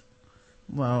dress.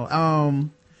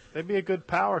 Well, they'd be a good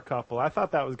power couple. I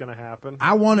thought that was going to happen.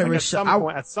 I wanted like Rick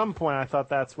at some point, I thought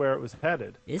that's where it was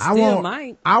headed. It still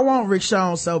might. I want Rick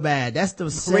Shawn so bad. That's the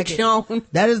second. Rick Shawn.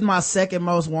 That is my second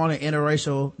most wanted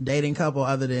interracial dating couple,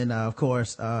 other than, of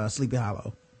course, Sleepy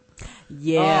Hollow.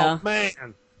 Yeah. Oh,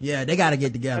 man. Yeah, they gotta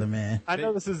get together, man. I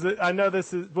know this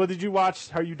is, well, did you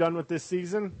watch, are you done with this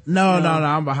season? No,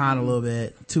 I'm behind a little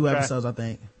bit. 2 episodes, I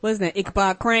think. Wasn't that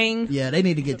Ichabod Crane? Yeah, they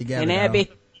need to get together. And Abby.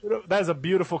 That is a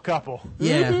beautiful couple.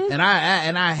 Yeah, and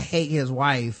I hate his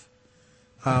wife,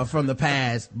 from the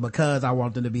past because I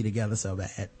want them to be together so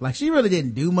bad. Like, she really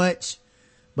didn't do much,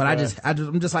 but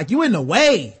I'm just like, you in the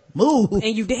way. Move.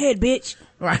 And you dead, bitch.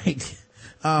 Right.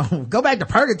 Go back to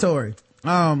purgatory.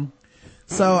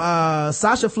 So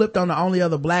Sasha flipped on the only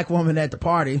other black woman at the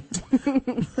party.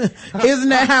 Isn't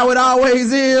that how it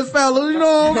always is, fellas? You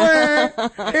know what I'm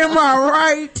saying? Am I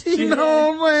right? You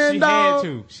know what I'm saying,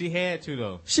 dog? She had to,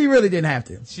 though. She really didn't have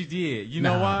to. She did. You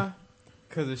know why?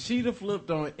 Because if she'd have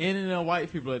flipped on any of the white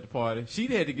people at the party,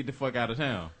 she'd had to get the fuck out of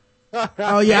town.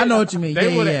 Oh, yeah, I know what you mean.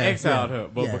 They would have exiled her.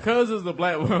 But because it's the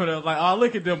black woman, they was like, oh,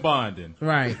 look at them bonding.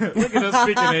 Right. Look at them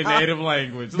speaking their native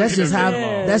language. That's just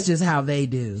how they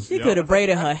do. She could have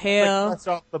braided her hair. Like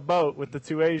off the boat with the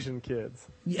 2 Asian kids.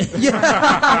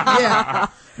 Yeah.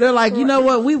 They're like, you know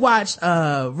what? We watched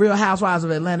Real Housewives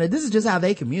of Atlanta. This is just how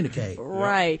they communicate.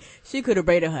 Right. She could have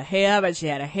braided her hair, but she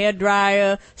had a hair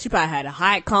dryer. She probably had a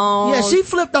hot comb. Yeah, she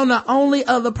flipped on the only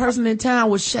other person in town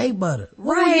with shea butter.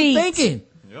 What were you thinking?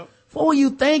 What were you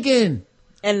thinking?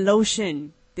 And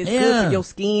lotion. That's good for your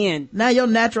skin. Now your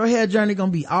natural hair journey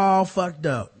gonna be all fucked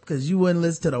up because you wouldn't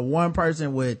listen to the one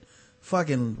person with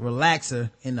fucking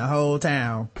relaxer in the whole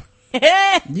town.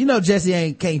 You know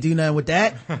Jesse can't do nothing with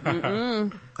that.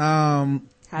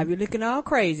 Have you looking all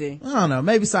crazy? I don't know.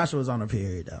 Maybe Sasha was on her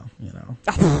period though. You know,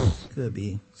 could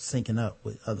be syncing up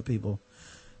with other people.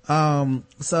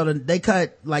 So they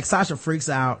cut, like, Sasha freaks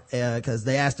out, cause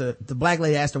they asked her, the black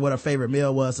lady asked her what her favorite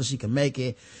meal was so she can make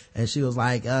it. And she was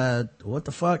like, what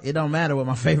the fuck? It don't matter what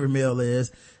my favorite meal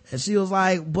is. And she was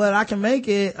like, but I can make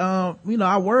it. You know,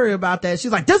 I worry about that.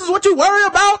 She's like, this is what you worry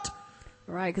about?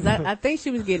 Right. Cause I think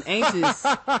she was getting anxious.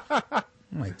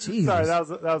 I'm like, Jesus. Sorry,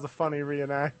 that was a funny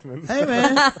reenactment. Hey,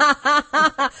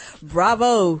 man.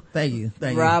 Bravo. Thank you.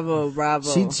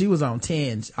 Bravo. She was on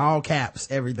 10, all caps,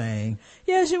 everything.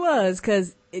 Yeah, she was,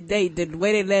 cause the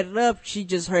way they let it up, she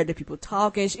just heard the people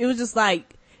talking. It was just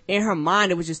like, in her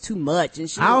mind, it was just too much. And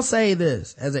I'll say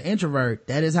this, as an introvert,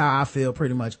 that is how I feel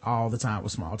pretty much all the time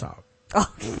with small talk.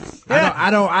 Oh.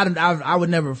 I would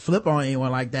never flip on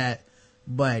anyone like that,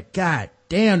 but god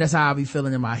damn, that's how I be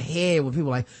feeling in my head when people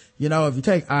like, you know, if you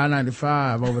take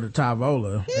I-95 over to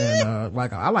Tyvola, and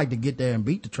like I like to get there and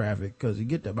beat the traffic because you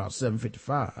get there about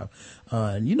 7:55,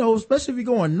 and you know, especially if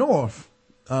you're going north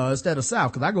instead of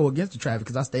south, because I go against the traffic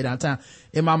because I stay downtown.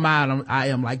 In my mind, I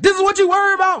am like, this is what you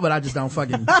worry about, but I just don't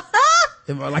fucking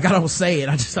like, I don't say it.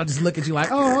 I just look at you like,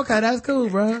 oh, okay, that's cool,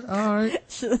 bro. All right.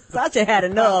 Sasha had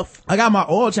enough. I got my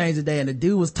oil change today, and the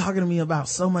dude was talking to me about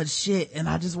so much shit, and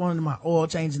I just wanted my oil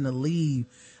changing to leave.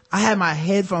 I had my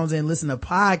headphones in, listening to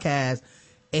podcasts,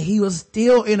 And he was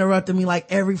still interrupting me like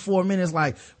every 4 minutes,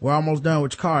 like, we're almost done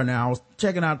with your car now. I was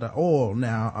checking out the oil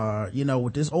now.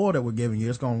 With this oil that we're giving you,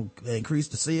 it's going to increase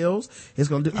the seals. It's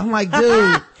going to do, I'm like,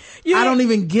 dude, I don't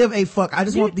even give a fuck. I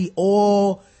just want the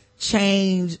oil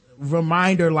change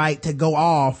reminder light to go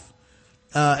off,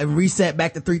 and reset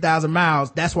back to 3,000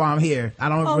 miles. That's why I'm here. I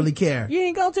don't really care. You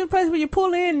ain't go to the place where you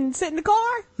pull in and sit in the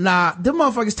car? Nah, them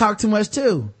motherfuckers talk too much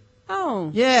too. Oh.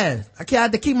 Yeah. I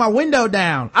have to keep my window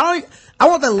down. I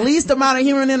want the least amount of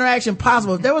human interaction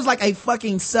possible. If there was like a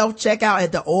fucking self-checkout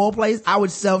at the oil place, I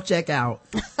would self-checkout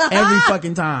every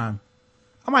fucking time.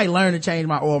 I might learn to change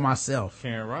my oil myself.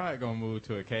 Karen Rod gonna move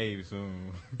to a cave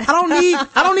soon. I don't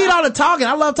need all the talking.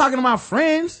 I love talking to my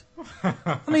friends.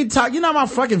 I need to talk. You're not my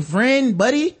fucking friend,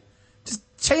 buddy. Just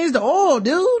change the oil,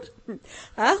 dude.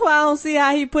 That's why I don't see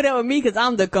how he put up with me, because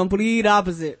I'm the complete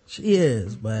opposite. She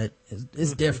is, but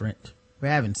it's different. We're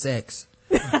having sex.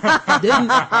 Over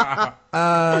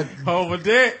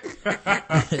dick.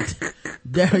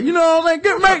 You know what I'm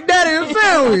saying? Make daddy a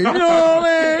sandwich. You know what I'm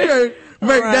saying?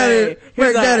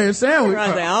 Make daddy a sandwich.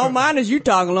 I don't mind as you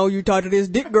talking long you talk to this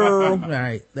dick girl.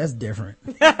 Right, that's different.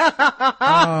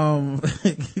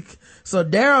 So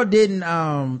Daryl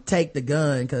didn't take the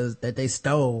gun that they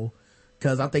stole,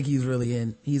 because I think he's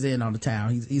in on the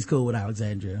town. He's cool with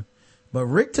Alexandria. But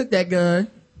Rick took that gun.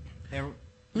 And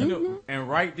you know, and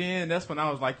right then, that's when I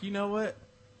was like, you know what?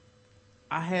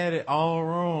 I had it all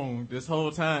wrong this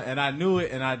whole time, and I knew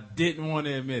it, and I didn't want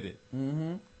to admit it.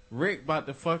 Mm-hmm. Rick about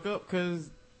to fuck up because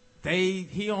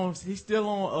he's still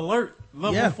on alert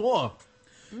level 4.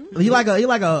 He like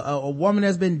a woman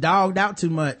that's been dogged out too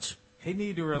much. He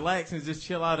need to relax and just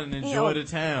chill out and enjoy the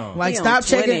town. Like, stop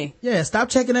checking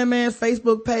that man's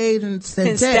Facebook page and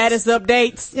status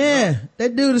updates. Yeah,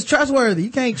 that dude is trustworthy. You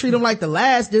can't treat him like the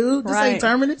last dude. This ain't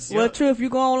Terminus. Well, true, if you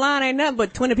go online, ain't nothing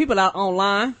but 20 people out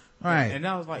online. Right. And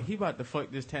I was like, he about to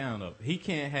fuck this town up. He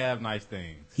can't have nice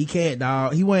things. He can't,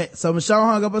 dog. So Michonne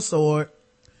hung up a sword.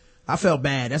 I felt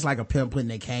bad. That's like a pimp putting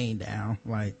their cane down.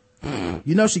 Like,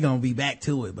 she gonna be back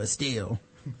to it, but still.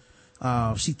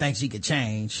 She thinks she could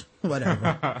change.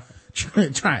 Whatever. Try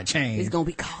to change. He's gonna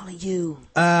be calling you.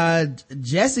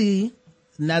 Jesse,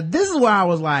 now this is where I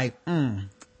was like,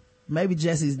 maybe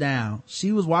Jesse's down.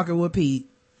 She was walking with Pete.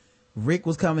 Rick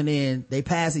was coming in. They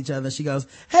pass each other. She goes,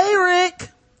 "Hey, Rick."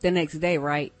 The next day,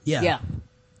 right? Yeah.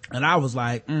 And I was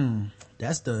like,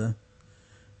 that's the,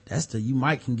 you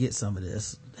might can get some of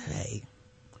this. Hey.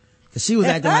 Cause she was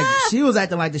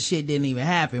acting like the shit didn't even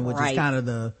happen, which is kind of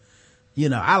the,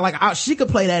 she could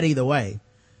play that either way.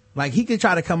 Like, he could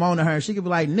try to come on to her. She could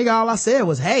be like, nigga, all I said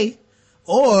was, hey.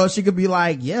 Or she could be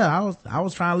like, yeah, I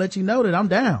was trying to let you know that I'm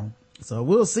down. So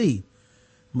we'll see.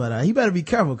 But, he better be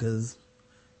careful, cause,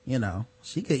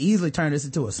 she could easily turn this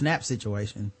into a snap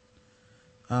situation.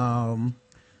 She might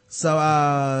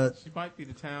be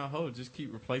the town hoe. Just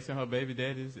keep replacing her baby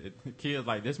daddies. Kids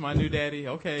like, this my new daddy.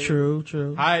 Okay. True.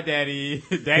 Hi, daddy.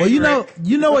 Well, you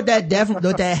know what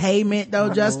that hey meant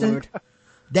though, Justin? Lord.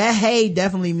 That hey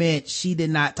definitely meant she did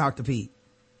not talk to Pete.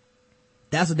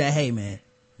 That's what that hey meant.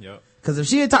 Yep. Cause if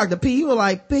she had talked to Pete, he was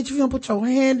like, bitch, you don't put your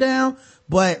hand down.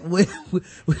 But but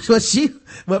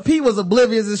Pete was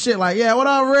oblivious and shit, like, yeah, what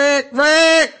up, Rick,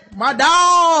 my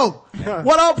dog.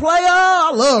 What up, player?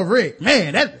 I love Rick.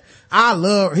 Man,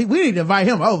 we need to invite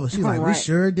him over. She's like, we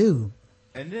sure do.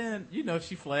 And then,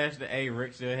 she flashed the A.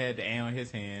 Rick still had the A on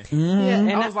his hand. Mm-hmm. Yeah,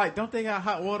 and I was like, don't they got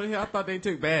hot water here? I thought they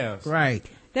took baths. Right.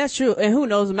 That's true. And who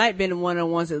knows, it might have been one of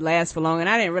the ones that last for long. And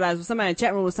I didn't realize when somebody in the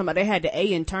chat room was talking about they had the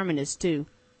A in Terminus too.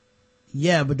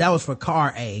 Yeah, but that was for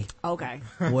car A. Okay.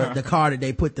 The car that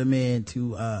they put them in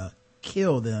to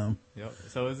kill them. Yep.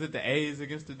 So is it the A's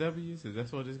against the W's? Is that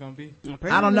what it's gonna be?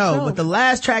 I don't know, but the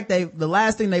last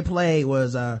thing they played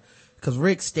was because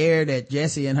Rick stared at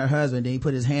Jessie and her husband, and he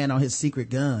put his hand on his secret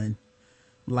gun.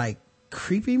 Like,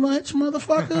 creepy much,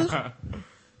 motherfucker?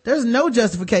 There's no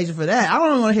justification for that. I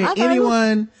don't want to hear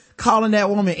anyone calling that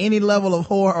woman any level of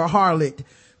whore or harlot.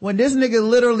 When this nigga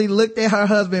literally looked at her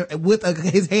husband with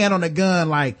his hand on the gun,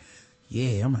 like,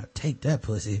 yeah, I'm gonna take that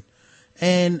pussy.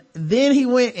 And then he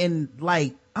went and,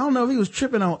 like, I don't know if he was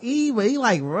tripping on E, but he,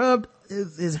 like, rubbed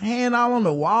his hand all on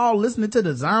the wall, listening to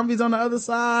the zombies on the other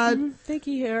side. I think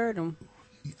he heard him.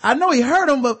 I know he heard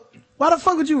him, but why the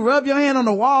fuck would you rub your hand on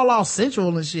the wall all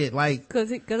sensual and shit? Like,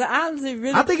 cause I honestly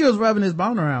really, I think he was rubbing his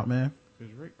boner out, man. It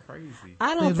was Rick crazy.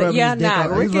 I don't think,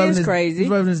 Rick is crazy. He's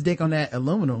rubbing his dick on that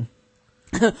aluminum.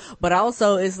 But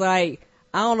also, it's like,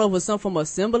 I don't know if it's some form of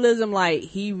symbolism, like,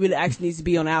 he really actually needs to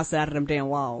be on the outside of them damn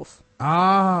walls.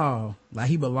 Oh, like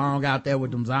he belong out there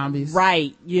with them zombies?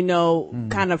 Right.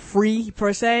 Kind of free,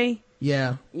 per se.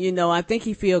 Yeah. I think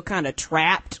he feel kind of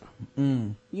trapped.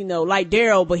 You know, like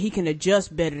Daryl, but he can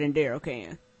adjust better than Daryl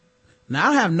can.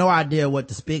 Now, I have no idea what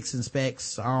the Spicks and Specks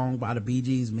song by the Bee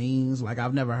Gees means. Like,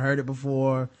 I've never heard it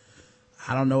before.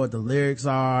 I don't know what the lyrics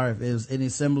are, if there's any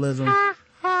symbolism.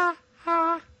 Yeah,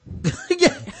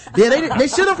 they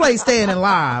should have played Staying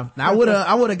Live. I would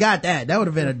have got that. That would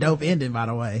have been a dope ending, by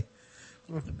the way.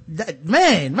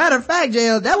 Man, matter of fact,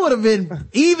 JL, that would have been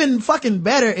even fucking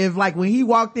better if, like, when he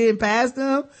walked in past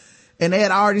them and they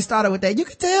had already started with that, you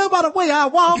can tell by the way I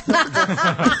walk.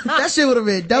 That shit would have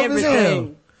been dope as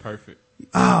hell. Perfect.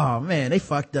 Oh man, they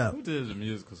fucked up. Who did the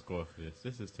musical score for this?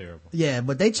 This is terrible. Yeah,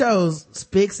 but they chose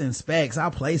Spicks and Specks.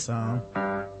 I'll play some.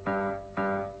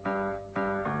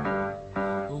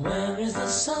 Where is the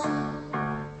sun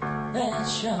that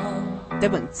shone? They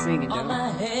weren't singing, though.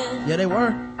 Yeah, they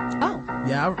were. Oh.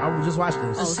 Yeah, I just watched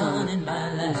this. The sun in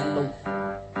my life.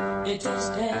 It is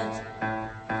dead.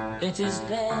 It is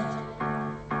dead.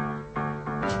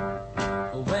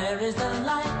 Where is the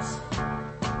light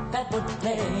that would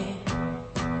play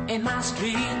in my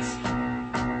streets?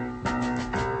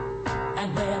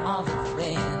 And where are the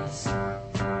friends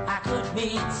I could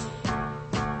meet?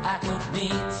 I could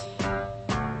meet.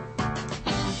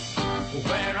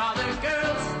 Where are the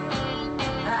girls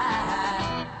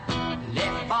I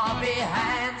left far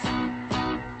behind?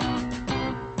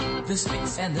 The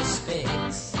Spicks and the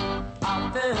Specks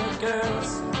are the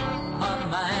girls on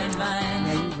my mind.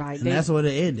 Yeah, you're right. And that's what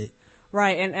it ended.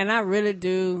 Right, and I really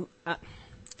do.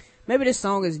 Maybe this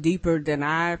song is deeper than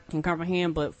I can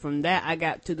comprehend, but from that I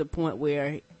got to the point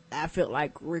where I felt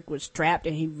like Rick was trapped,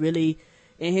 and he really,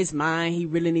 in his mind, he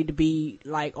really needed to be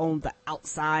like on the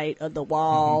outside of the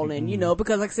wall, and you know,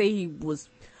 because like I say, he was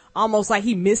almost like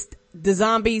he missed the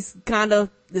zombies, kind of,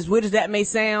 as weird as that may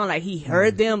sound. Like he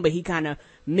heard them, but he kind of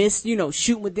missed, you know,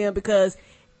 shooting with them, because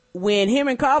when him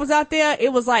and Carl was out there,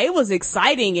 it was like, it was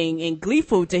exciting and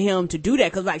gleeful to him to do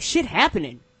that, because like shit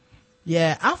happening.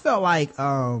 Yeah, I felt like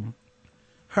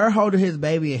her holding his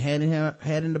baby and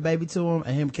handing the baby to him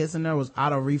and him kissing her was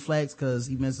auto reflex because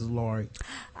he misses Lori.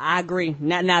 I agree.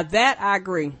 Now that I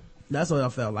agree. That's what I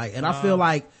felt like. And I feel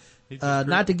like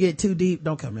not to get too deep.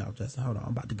 Don't cut me off, Justin. Hold on,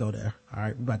 I'm about to go there. All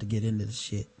right, we're about to get into the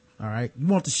shit. All right, you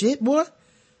want the shit, boy?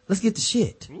 Let's get the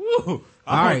shit. Ooh,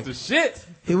 I want the shit.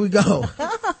 Here we go.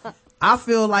 I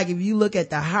feel like if you look at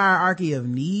the hierarchy of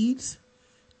needs,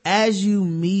 as you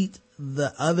meet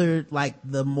the other, like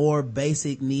the more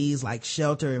basic needs like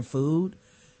shelter and food,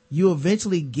 you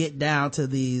eventually get down to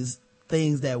these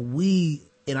things that we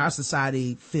in our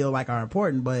society feel like are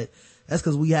important, but that's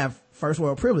because we have first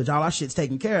world privilege. All our shit's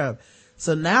taken care of.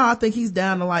 So now I think he's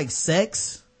down to like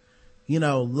sex, you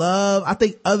know, love. I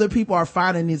think other people are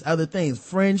finding these other things,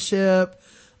 friendship.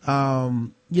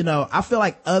 You know, I feel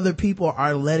like other people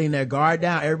are letting their guard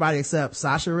down, everybody except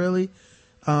Sasha, really.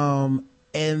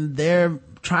 And they're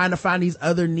trying to find these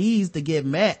other needs to get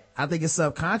met. I think it's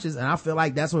subconscious, and I feel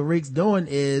like that's what Rick's doing,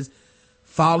 is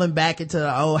falling back into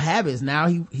the old habits. Now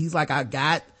he's like, I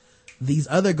got these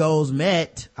other goals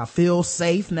met. I feel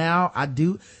safe now. I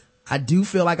do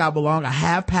feel like I belong. I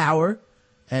have power,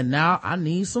 and now I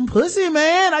need some pussy,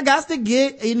 man. I got to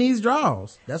get in these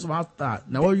draws. That's what I thought.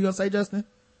 Now, what were you gonna say, Justin?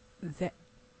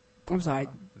 I'm sorry.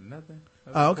 Nothing.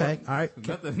 Oh, okay. All right.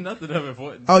 Nothing of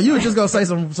importance. Oh, you were just gonna say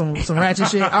some ratchet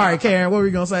shit. All right, Karen, what were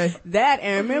you gonna say? That,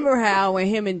 and remember how when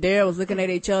him and Daryl was looking at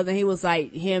each other, he was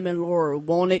like, him and Laura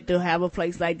wanted to have a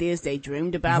place like this. They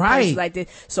dreamed about places like this.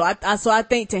 So I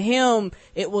think to him,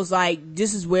 it was like,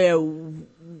 this is where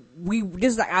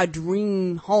this is like our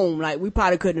dream home. Like, we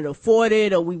probably couldn't afford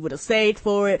it, or we would have saved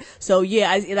for it. So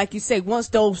yeah, like you say, once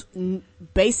those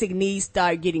basic needs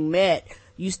start getting met,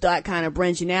 you start kind of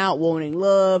branching out, wanting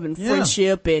love and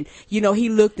friendship. And, you know, he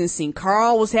looked and seen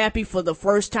Carl was happy for the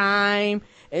first time.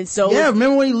 And so. Yeah,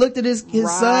 remember when he looked at his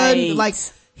son? Like,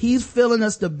 he's feeling a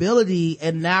stability,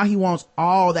 and now he wants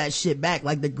all that shit back.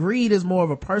 Like, the greed is more of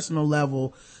a personal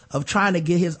level of trying to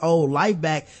get his old life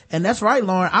back. And that's right,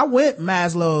 Lauren. I went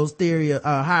Maslow's theory of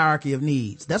hierarchy of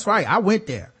needs. That's right. I went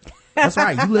there. That's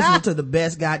right. You listening to the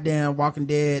best goddamn Walking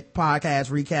Dead podcast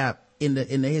recap in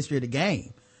the history of the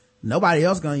game. Nobody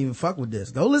else gonna even fuck with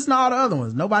this. Go listen to all the other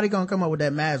ones. Nobody gonna come up with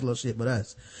that Maslow shit but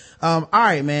us. All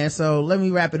right, man. So let me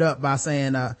wrap it up by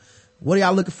saying, what are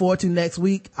y'all looking forward to next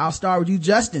week? I'll start with you,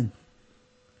 Justin.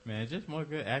 Man, just more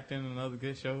good acting, another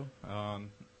good show.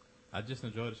 I just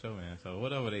enjoyed the show, man. So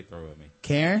whatever they throw at me.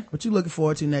 Karen, what you looking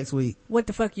forward to next week? What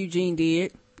the fuck Eugene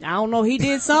did? I don't know. He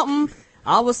did something.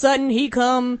 All of a sudden he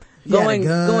going,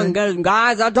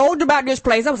 guys, I told you about this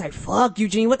place. I was like, fuck,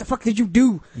 Eugene, what the fuck did you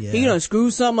do? Yeah. He done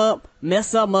screwed something up, messed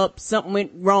something up, something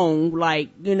went wrong. Like,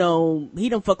 you know, he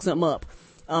done fucked something up.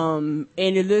 And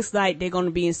it looks like they're going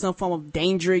to be in some form of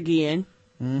danger again.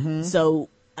 Mm-hmm. So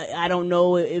I don't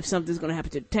know if something's going to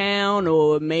happen to the town,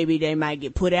 or maybe they might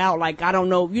get put out. Like, I don't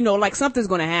know, like something's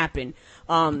going to happen.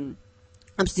 I'm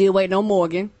still waiting on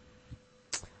Morgan.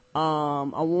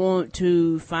 I want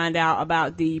to find out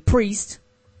about the priest.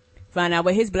 Find out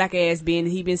where his black ass been.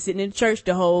 He been sitting in church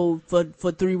for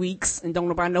 3 weeks and don't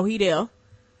nobody know he there.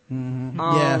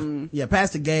 Mm-hmm. Yeah,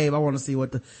 Pastor Gabe, I want to see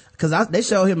because they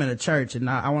show him in a church, and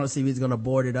I want to see if he's going to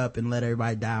board it up and let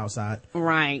everybody die outside.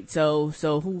 Right. So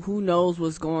who knows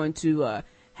what's going to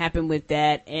happen with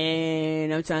that?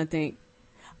 And I'm trying to think.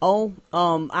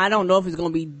 I don't know if it's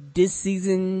going to be this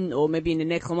season or maybe in the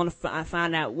next. I want to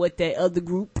find out what that other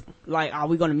group, like, are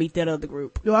we going to meet that other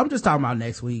group? Yo, I'm just talking about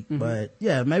next week, but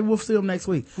yeah, maybe we'll see them next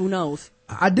week. Who knows?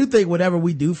 I do think whenever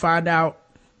we do find out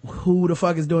who the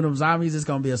fuck is doing them zombies, it's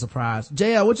going to be a surprise.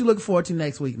 JL, what you looking forward to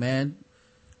next week, man?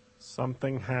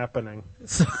 Something happening.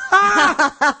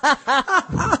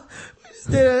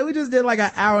 We just did like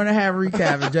an hour and a half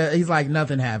recap. And he's like,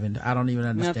 nothing happened. I don't even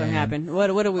understand. Nothing happened.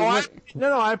 What are we?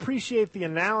 No, I appreciate the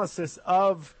analysis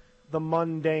of the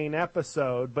mundane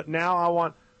episode, but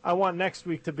now I want next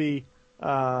week to be,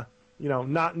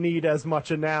 not need as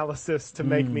much analysis to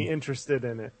make me interested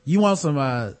in it. You want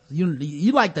some,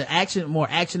 you like the more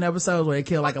action episodes where they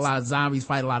kill like a lot of zombies,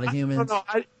 fight a lot of humans? No,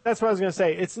 that's what I was going to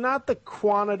say. It's not the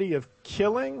quantity of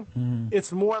killing.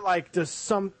 It's more like does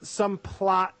some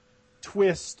plot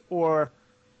twist or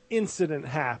incident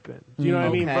happen. Do you know what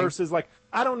I mean? Versus like,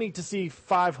 I don't need to see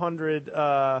 500,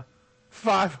 I'm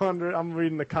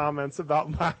reading the comments about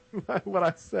what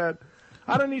I said.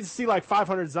 I don't need to see like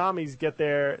 500 zombies get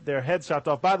their heads chopped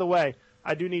off. By the way,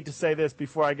 I do need to say this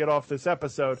before I get off this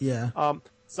episode. Yeah.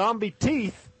 Zombie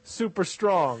teeth, super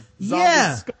strong.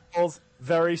 Zombie skulls,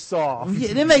 very soft.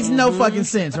 Yeah, it makes no fucking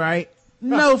sense, right?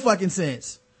 No fucking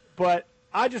sense. But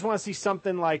I just want to see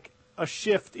something like a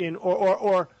shift in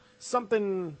or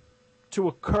something to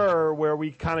occur where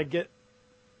we kind of get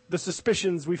the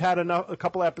suspicions. We've had a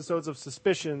couple episodes of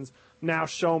suspicions. Now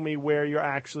show me where you're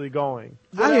actually going.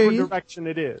 Whatever direction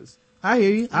it is. I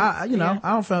hear you. I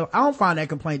don't find that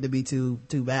complaint to be too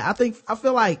bad. I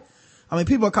feel like,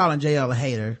 people are calling JL a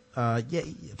hater.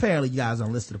 Apparently you guys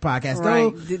don't listen to the podcast.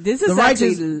 Right. This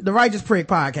is the Righteous Prick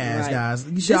podcast, right. Guys.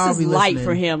 You should all be listening. This is light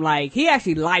for him. Like, he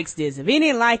actually likes this. If he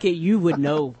didn't like it, you would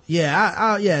know.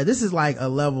 Yeah, this is like a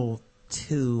level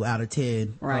 2 out of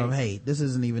 10 right. of hate. This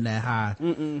isn't even that high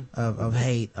of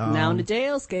hate. Now on the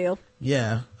JL scale.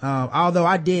 Yeah. Although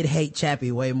I did hate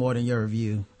Chappie way more than your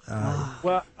review.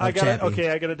 Well, I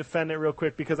gotta defend it real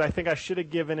quick because I think I should have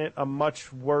given it a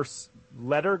much worse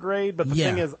letter grade. But the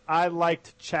thing is, I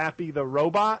liked Chappie the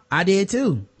robot. I did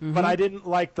too. But I didn't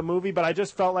like the movie. But I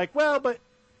just felt like, but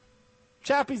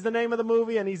Chappie's the name of the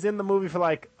movie, and he's in the movie for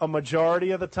like a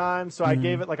majority of the time. So I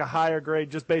gave it like a higher grade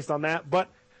just based on that. But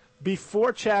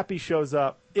before Chappie shows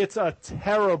up, it's a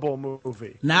terrible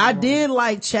movie. Now, I did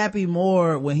like Chappie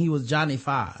more when he was Johnny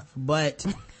Five, but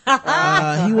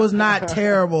he was not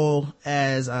terrible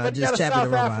as just Chappie the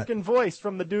robot. South African voice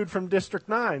from the dude from District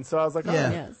 9, so I was like, oh.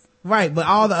 Yeah. Yes. Right, but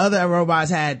all the other robots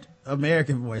had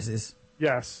American voices.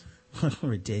 Yes.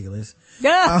 Ridiculous.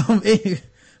 It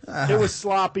was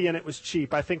sloppy and it was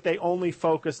cheap. I think they only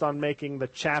focused on making the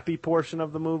Chappie portion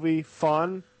of the movie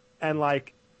fun, and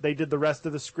like they did the rest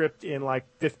of the script in like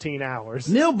 15 hours.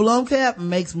 Neil Blomkamp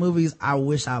makes movies I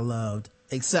wish I loved,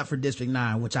 except for District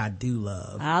 9, which I do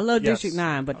love. I love District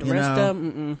 9, but the rest of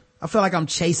them, I feel like I'm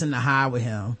chasing the high with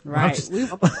him. Right.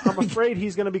 I'm afraid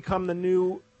he's going to become the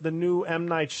new M.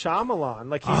 Night Shyamalan.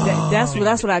 Like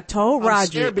that's what I told Roger. I'm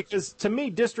scared because to me,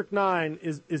 District 9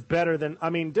 is better than.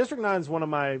 District 9 is one of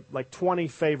my like 20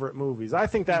 favorite movies. I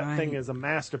think that thing is a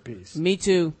masterpiece. Me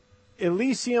too.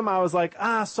 Elysium, I was like,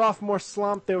 sophomore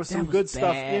slump. There was some good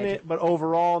stuff in it, but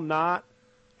overall not.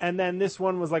 And then this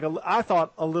one was like, I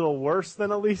thought a little worse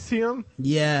than Elysium.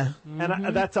 Yeah.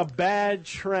 And that's a bad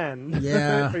trend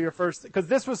for your first, because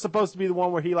this was supposed to be the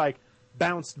one where he like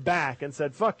bounced back and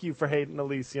said, fuck you for hating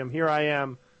Elysium. Here I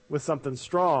am with something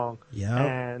strong. Yeah.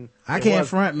 And I can't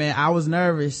front, man. I was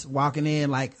nervous walking in,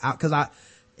 like, cause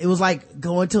it was like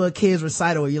going to a kid's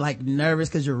recital where you're like nervous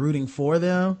cause you're rooting for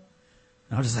them.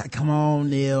 And I was just like, come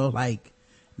on, Neil, like,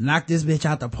 knock this bitch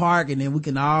out the park, and then we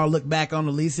can all look back on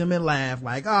Elysium and laugh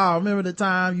like, oh, remember the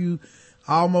time you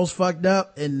almost fucked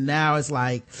up? And now it's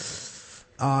like,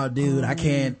 oh, dude, I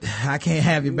can't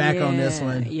have you back on this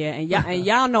one. Yeah, and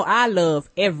y'all know I love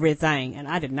everything, and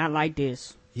I did not like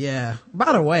this. Yeah.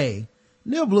 By the way,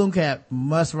 Neil Blomkamp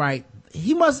must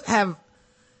have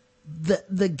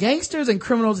the gangsters and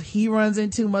criminals he runs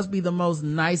into must be the most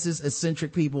nicest,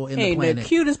 eccentric people in the planet. The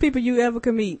cutest people you ever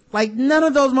could meet. Like, none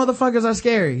of those motherfuckers are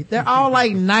scary. They're all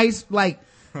like nice, like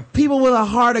people with a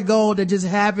heart of gold that just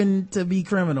happen to be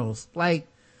criminals. Like,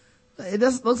 it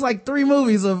just looks like 3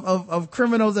 movies of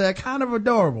criminals that are kind of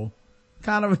adorable.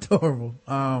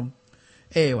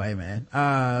 Anyway, man,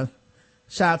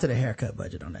 shout out to the haircut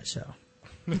budget on that show.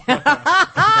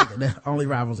 That only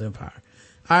rivals Empire.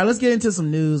 All right, let's get into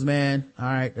some news, man. All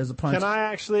right, there's a punch. Can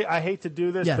I hate to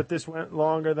do this, but this went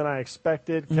longer than I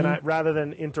expected. Can I, rather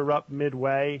than interrupt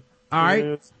midway? All right.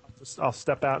 News, I'll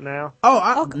step out now.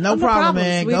 No problem,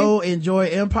 man. Sweetie. Go enjoy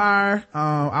Empire.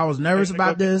 I was nervous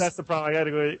about this. That's the problem.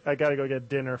 I gotta go get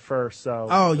dinner first.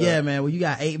 So. Yeah, man. Well, you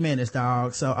got 8 minutes,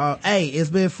 dog. So, hey, it's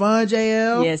been fun,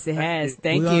 JL. Yes, it has.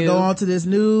 Thank you. We're gonna go on to this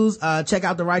news. Check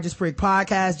out the Righteous Prick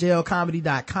podcast,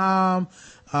 jlcomedy.com.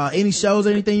 Any shows,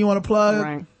 anything you want to plug?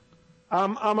 Right.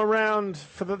 I'm around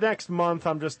for the next month.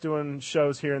 I'm just doing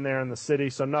shows here and there in the city,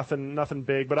 so nothing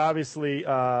big. But obviously,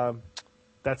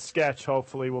 that sketch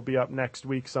hopefully will be up next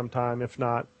week sometime, if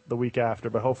not the week after,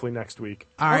 but hopefully next week.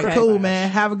 All right, cool,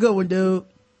 man. Have a good one, dude.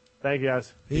 Thank you,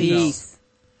 guys. Peace.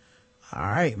 All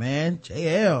right, man.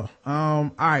 JL.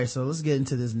 All right, so let's get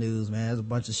into this news, man. There's a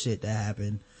bunch of shit that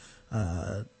happened.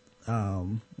 Let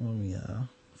me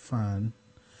find.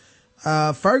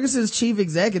 Ferguson's chief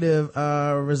executive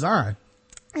resigned.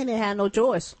 And they had no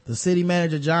choice. The city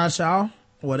manager, John Shaw,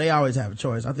 well, they always have a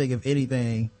choice. I think if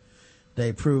anything,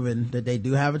 they've proven that they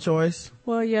do have a choice.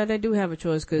 Well, yeah, they do have a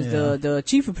choice because the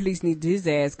chief of police needs his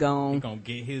ass gone. He gonna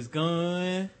get his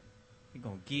gun. He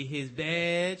gonna get his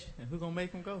badge. And who gonna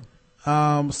make him go?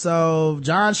 So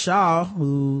John Shaw,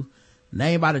 who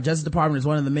named by the Justice Department as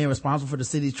one of the men responsible for the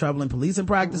city's troubling policing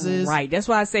practices. Right. That's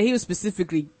why I say he was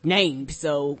specifically named.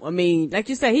 So, I mean, like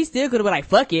you said, he still could have been like,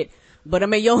 fuck it. But I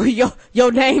mean,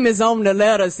 your name is on the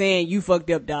letter saying you fucked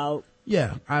up, dog.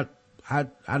 Yeah. I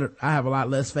have a lot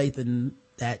less faith in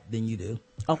that than you do.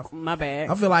 Oh, my bad.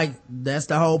 I feel like that's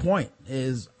the whole point,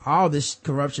 is all this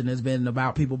corruption has been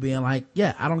about people being like,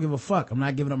 yeah, I don't give a fuck. I'm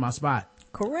not giving up my spot.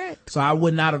 Correct. So I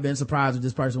would not have been surprised if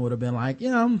this person would have been like,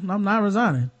 I'm not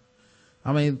resigning.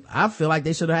 I mean, I feel like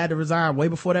they should have had to resign way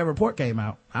before that report came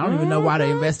out. I don't even know why the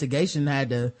investigation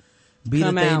had to be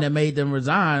the thing that made them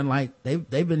resign. Like,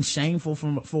 they've been shameful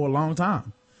for a long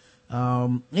time.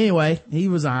 Anyway, he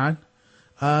resigned.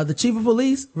 The chief of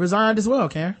police resigned as well,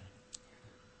 Karen.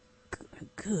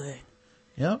 Good.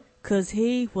 Yep. Cause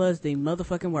he was the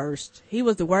motherfucking worst. He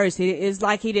was the worst. It's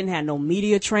like he didn't have no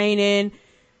media training.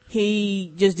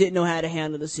 He just didn't know how to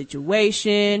handle the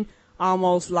situation.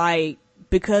 Almost like,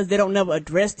 because they don't never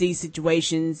address these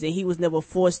situations and he was never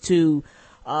forced to,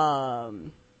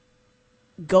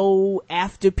 go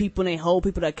after people and hold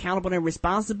people accountable and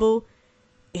responsible.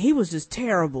 He was just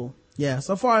terrible. Yeah,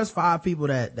 so far as 5 people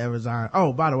that resigned.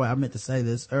 Oh, by the way, I meant to say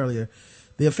this earlier.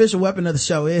 The official weapon of the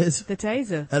show is the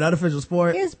taser. An unofficial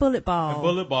sport is bullet ball. And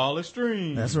bullet ball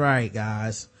extreme. That's right,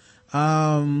 guys.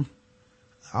 Also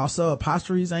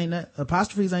apostrophes ain't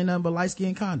nothing but light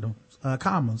skin condoms,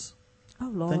 commas. Oh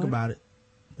Lord. Think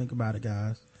about it,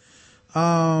 guys.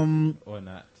 Or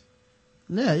not.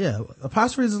 Yeah.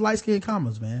 Apostrophes is light skin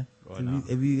commas, man. Or not.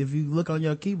 If you look on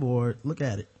your keyboard, look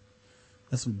at it.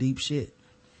 That's some deep shit.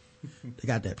 They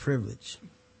got that privilege.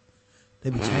 They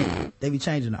be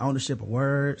changing the ownership of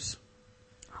words.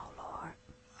 Oh Lord.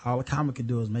 All a comma can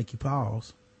do is make you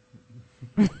pause.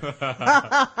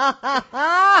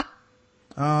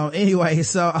 Anyway,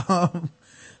 so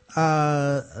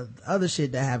other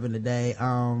shit that happened today.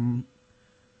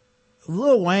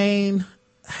 Lil Wayne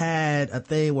had a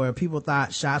thing where people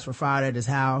thought shots were fired at his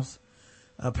house.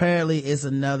 Apparently it's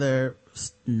another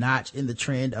notch in the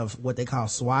trend of what they call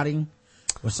swatting,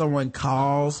 where someone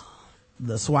calls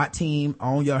the SWAT team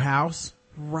on your house.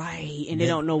 Right. And they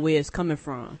don't know where it's coming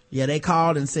from. Yeah, they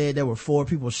called and said there were 4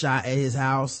 people shot at his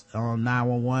house on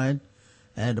 911.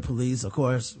 And the police, of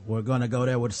course, were going to go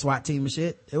there with the SWAT team and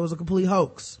shit. It was a complete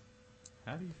hoax.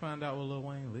 How do you find out where Lil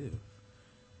Wayne lives?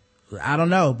 I don't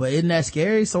know, but isn't that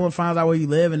scary? Someone finds out where you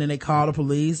live and then they call the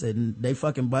police and they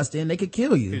fucking bust in. They could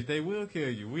kill you. Because they will kill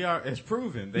you. It's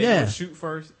proven. They will shoot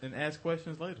first and ask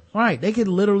questions later. Right. They could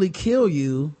literally kill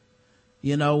you.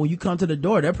 You know, when you come to the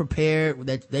door, they're prepared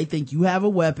that they think you have a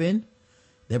weapon.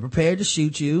 They're prepared to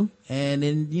shoot you. And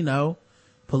then,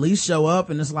 police show up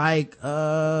and it's like,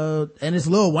 and it's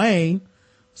Lil Wayne.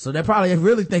 So they're probably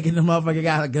really thinking the motherfucker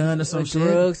got a gun or some shit.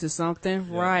 Drugs or something.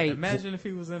 Yeah. Right. Imagine if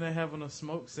he was in there having a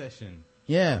smoke session.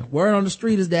 Yeah. Word on the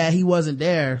street is that he wasn't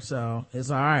there. So it's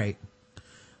all right.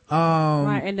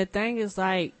 Right, and the thing is,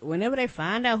 like, whenever they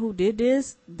find out who did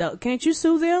this, can't you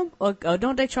sue them? Or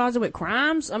don't they charge them with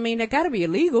crimes? I mean, they gotta be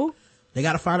illegal. They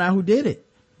gotta find out who did it.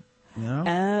 You know?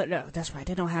 No, that's right.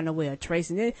 They don't have no way of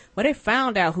tracing it. Well, they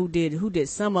found out who did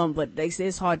some of them, but they say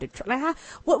it's hard to like.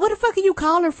 What the fuck are you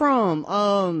calling from?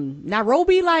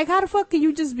 Nairobi? Like, how the fuck can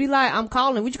you just be like, I'm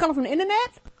calling? Would you call from the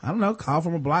internet? I don't know. Call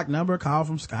from a blocked number. Call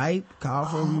from Skype. Call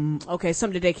from. Okay,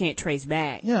 something that they can't trace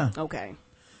back. Yeah. Okay.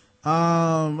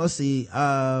 Let's see.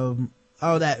 That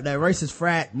racist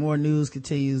frat. More news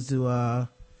continues to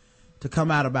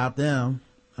come out about them.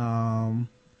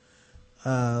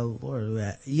 Where are we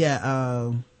at?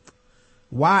 Yeah,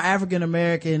 why African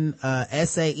American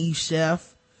SAE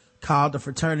chef called the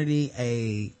fraternity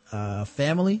a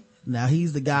family. Now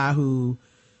he's the guy who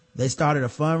they started a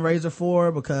fundraiser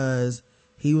for because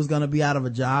he was going to be out of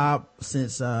a job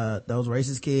since those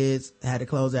racist kids had to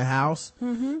close their house.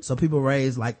 Mm-hmm. So people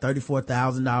raised like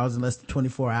 $34,000 in less than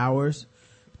 24 hours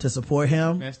to support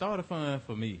him. Man, start a fund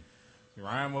for me.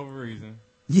 Rhyme over reason.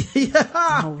 Yeah.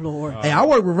 Oh Lord. Hey, I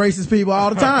work with racist people all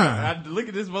the time. I look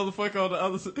at this motherfucker on the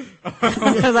other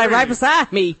side. Like right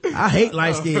beside me. I hate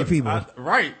light-skinned people.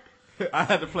 Right. I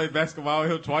had to play basketball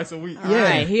with him twice a week. Yeah.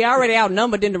 Right. He already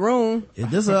outnumbered in the room.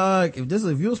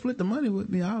 If you'll split the money with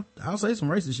me, I'll say some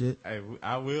racist shit. Hey,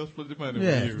 I will split the money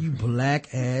Yeah, with you. you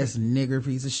black ass nigger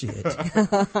piece of shit.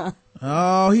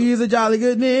 Oh, he is a jolly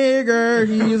good nigger.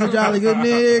 He is a jolly good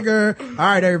nigger. All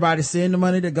right, everybody, send the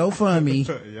money to GoFundMe.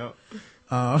 Yep.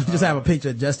 Just have a picture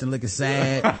of Justin looking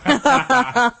sad.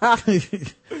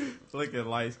 Looking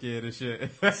light skinned and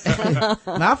shit.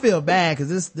 Now, I feel bad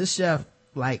because this chef,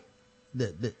 like,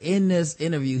 in this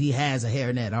interview, he has a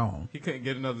hairnet on. He couldn't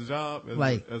get another job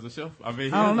as a chef. I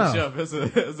mean, I don't know. Chef.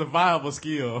 It's a viable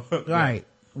skill. Right.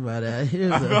 But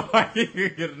here's I feel like he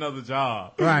could get another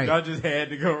job. Right. Y'all just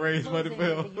had to go raise money for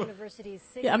him.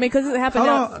 Yeah, I mean, because it happened.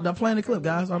 Hold on, I'm playing the clip,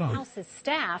 guys. Hold on. House's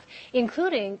staff,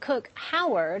 including cook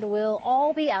Howard, will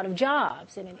all be out of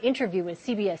jobs. In an interview with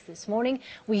CBS this morning,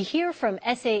 we hear from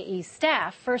SAE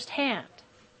staff firsthand.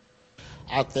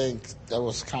 I think that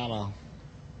was kind of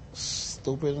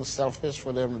stupid and selfish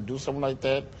for them to do something like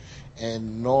that.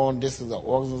 And knowing this is an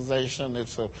organization,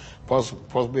 it's supposed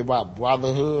to be about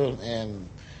brotherhood, and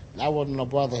that wasn't no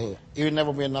brotherhood. It would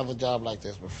never be another job like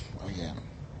this again,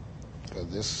 because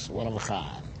this is one of a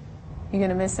kind. You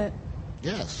gonna miss it?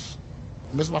 Yes,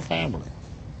 miss my family.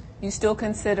 You still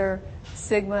consider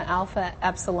Sigma Alpha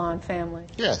Epsilon family?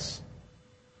 Yes.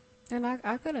 And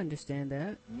I could understand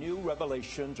that. New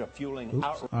revelations are fueling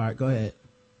All right, go ahead.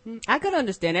 I could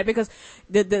understand that because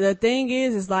the thing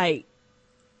is like,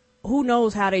 who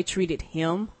knows how they treated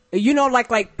him? You know,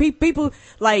 like people,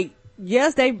 like,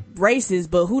 yes, they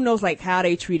racist, but who knows, like, how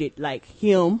they treated, like,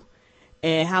 him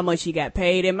and how much he got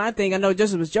paid. And my thing, I know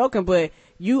Justin was joking, but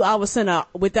you all of a sudden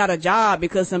without a job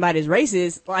because somebody's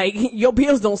racist, like, your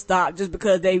bills don't stop just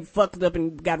because they fucked up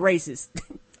and got racist.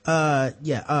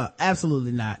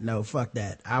 Absolutely not. No, fuck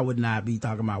that. I would not be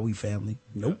talking about we family.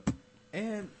 Nope.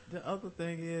 And the other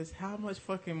thing is, how much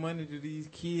fucking money do these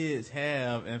kids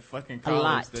have in fucking A lot.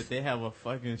 college that they have a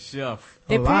fucking chef?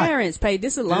 Their parents pay.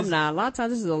 This alumni. A lot of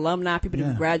times this is alumni, people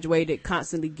who graduated,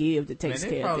 constantly give that takes care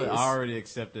of this. They probably already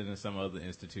accepted in some other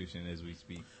institution as we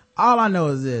speak. All I know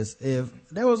is this: if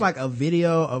there was like a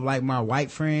video of like my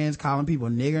white friends calling people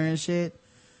nigger and shit,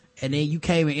 and then you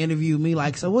came and interviewed me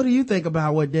like, so what do you think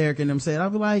about what Derek and them said?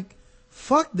 I'd be like,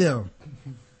 fuck them.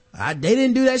 They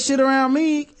didn't do that shit around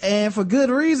me, and for good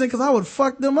reason, because I would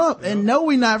fuck them up. And no,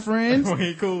 we not friends. We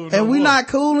ain't cool. And we not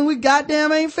cool, and we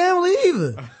goddamn ain't family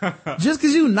either. Just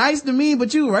because you nice to me,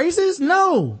 but you racist?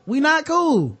 No, we not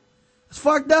cool. It's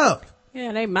fucked up.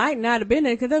 Yeah, they might not have been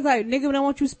there because they're like, nigga, we don't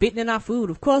want you spitting in our food.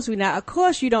 Of course we not. Of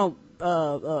course you don't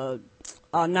are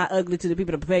not ugly to the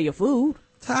people that prepare your food.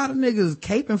 Tired of niggas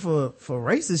caping for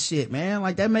racist shit, man.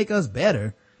 Like, that make us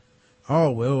better.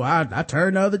 Oh, well, I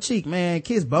turned the other cheek, man.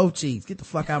 Kiss both cheeks. Get the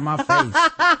fuck out of my face.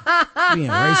 Being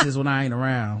racist when I ain't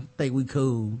around. Think we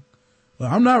cool. Well,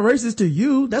 I'm not racist to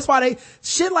you. That's why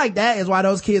shit like that is why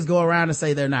those kids go around and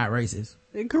say they're not racist.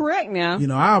 Correct now. You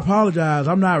know, I apologize.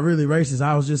 I'm not really racist.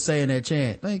 I was just saying that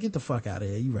chant. Man, get the fuck out of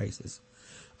here. You racist.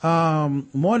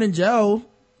 Morning Joe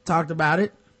talked about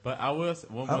it. But I will say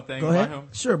one more thing go about ahead. him.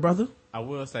 Sure, brother. I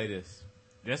will say this.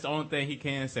 That's the only thing he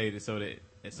can say so that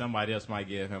somebody else might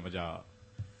give him a job.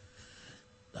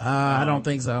 I don't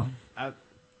think so.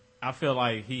 I feel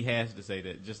like he has to say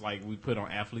that. Just like we put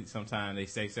on athletes sometimes, they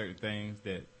say certain things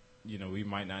that, you know, we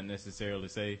might not necessarily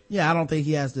say. Yeah, I don't think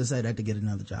he has to say that to get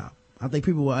another job. I think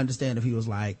people will understand if he was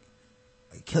like,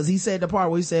 because he said the part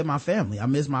where he said my family, I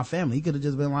miss my family. He could have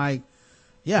just been like,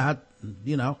 yeah,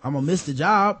 I'm gonna miss the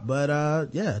job, but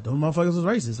yeah, those motherfuckers was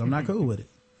racist. I'm not cool with it.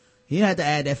 He had to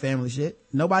add that family shit.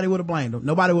 Nobody would have blamed him.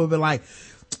 Nobody would have been like,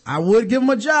 I would give him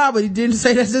a job, but he didn't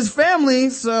say that's his family,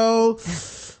 so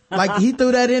like he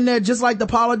threw that in there just like the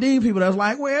Paula Deen people that was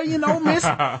like, well,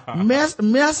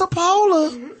 Miss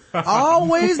Paula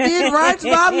always did right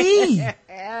by me.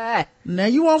 Now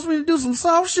you want me to do some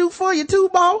soft shoot for you too,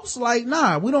 boss? Like,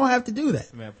 nah, we don't have to do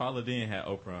that. Man, Paula Deen had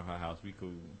Oprah in her house. We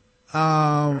cool.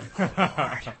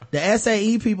 The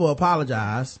SAE people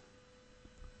apologize.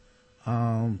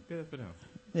 Good for them.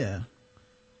 Yeah.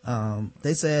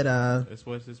 They said, that's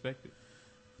what's expected.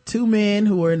 2 men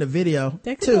who were in the video.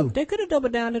 They could have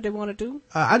doubled down if they wanted to.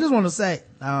 I just want to say,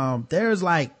 there's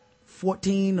like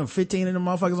 14 or 15 of them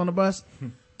motherfuckers on the bus.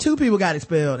 2 people got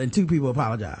expelled and 2 people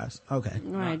apologized. Okay.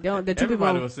 Right. The 2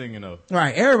 everybody people was singing though.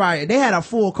 Right. Everybody, they had a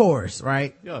full chorus,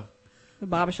 right? Yeah. The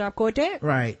barbershop quartet.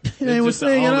 Right. They were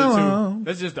singing along.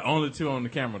 That's just the only 2 on the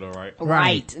camera though, right?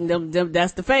 Right. And them,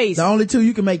 that's the face. The only 2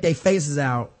 you can make their faces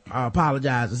out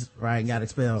apologizes, right, and got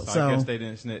expelled. So I guess they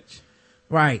didn't snitch.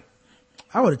 Right.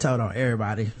 I would have told on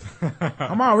everybody.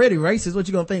 I'm already racist. What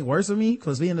you gonna think worse of me?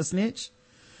 Cause being a snitch?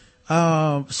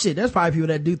 Shit, there's probably people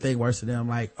that do think worse of them.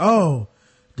 Like, oh,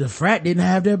 the frat didn't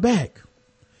have their back.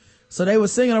 So they were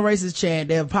singing a racist chant.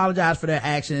 They apologized for their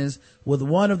actions, with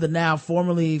one of the now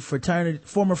former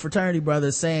fraternity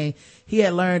brothers saying he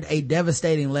had learned a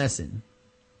devastating lesson.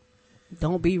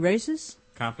 Don't be racist.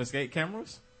 Confiscate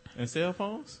cameras and cell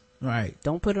phones. Right.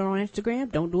 Don't put it on Instagram.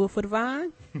 Don't do it for the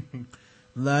Vine.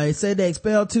 They said they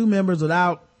expelled 2 members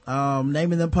without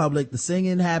naming them public. The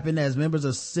singing happened as members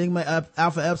of Sigma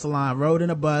Alpha Epsilon rode in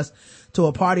a bus to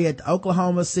a party at the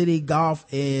Oklahoma City Golf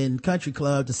and Country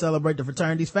Club to celebrate the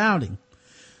fraternity's founding.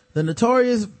 The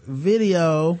notorious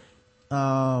video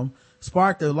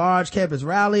sparked a large campus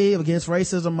rally against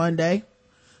racism Monday.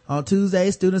 On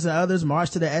Tuesday, students and others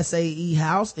marched to the SAE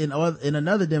house in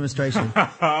another demonstration.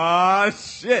 Oh,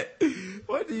 shit.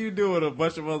 What do you do with a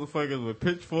bunch of motherfuckers with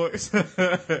pitchforks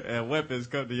and weapons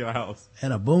come to your house?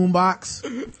 And a boombox.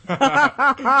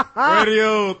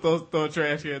 Radio. Throw a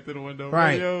trash can through the window.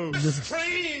 Right. Radio. Best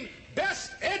trained,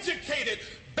 best educated,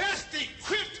 best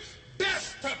equipped,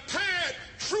 best prepared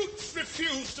troops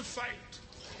refuse to fight.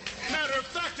 Matter of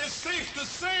fact, it's safe to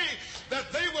say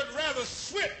that they would rather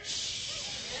switch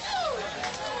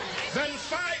than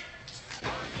fight.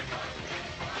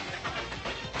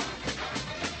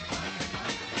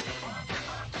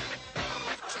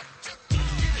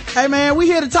 Hey man, we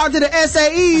here to talk to the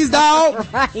SAEs, dog.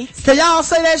 Right. Can y'all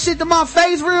say that shit to my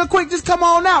face real quick? Just come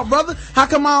on out, brother. How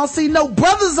come I don't see no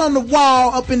brothers on the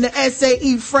wall up in the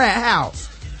SAE frat house?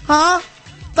 Huh?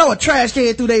 Throw a trash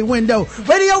can through their window.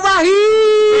 Radio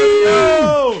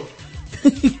Raheem!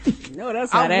 No,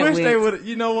 that's how I wish went. they would.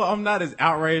 You know what? I'm not as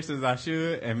outraged as I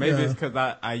should, and maybe it's because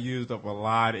I used up a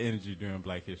lot of energy during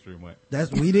Black History Month.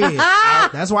 We did.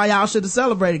 That's why y'all should have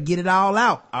celebrated. Get it all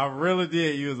out. I really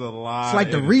did use a lot. It's like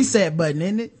of the energy. reset button,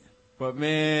 isn't it? But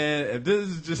man, if this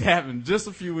has just happened just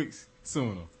a few weeks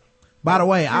sooner. By the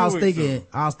way, I was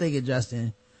thinking,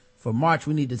 Justin, for March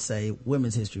we need to say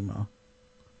Women's History Month.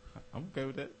 I'm okay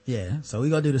with that. Yeah, so we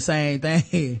gonna do the same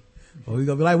thing. Or we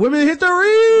gonna be like, Women's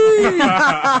History!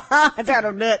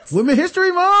 That's nuts. Women's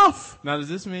History Month! Now, does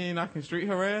this mean I can street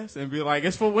harass and be like,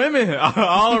 it's for women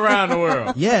all around the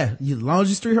world? Yeah, as long as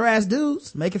you street harass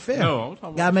dudes, make it fair. No, I'm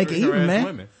talking Gotta about make it street even, harass man.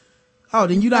 women. Oh,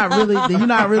 then you're not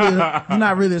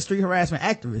really a street harassment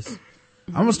activist.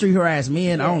 I'm a street harass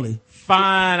men only.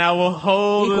 Fine, I will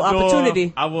hold Equal the door.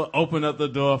 opportunity. I will open up the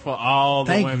door for all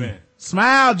the Thank women. you.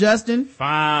 Smile, Justin.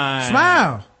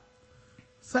 Fine.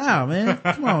 Smile, man.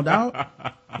 Come on, dog.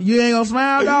 You ain't gonna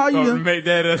smile, dog? You Gonna make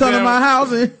that come to my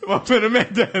house and I'm gonna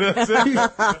make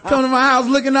that come to my house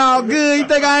looking all good. You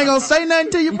think I ain't gonna say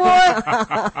nothing to you, boy?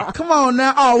 Come on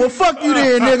now. Oh, well, fuck you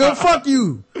there, nigga. Fuck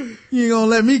you. You ain't gonna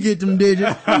let me get them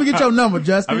digits. Let me get your number,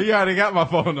 Justin. I mean, you already got my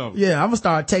phone number. Yeah, I'm gonna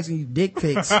start texting you dick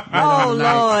pics. Oh,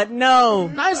 Lord, no.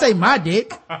 I didn't say my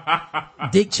dick.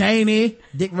 Dick Cheney,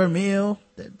 Dick Vermeil,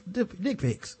 dick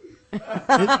pics.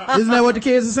 Isn't that what the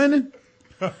kids are sending?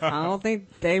 I don't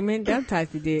think they meant that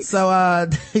type of dick. So,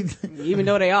 even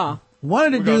though they are. One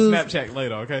of the We're dudes. gonna Snapchat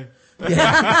later, okay?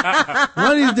 Yeah.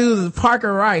 One of these dudes is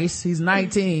Parker Rice. He's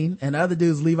 19. And the other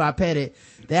dude's Levi Pettit.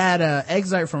 They had an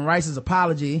excerpt from Rice's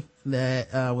apology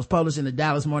that was published in the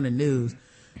Dallas Morning News.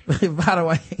 By the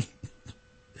way,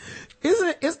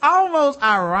 it's almost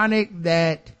ironic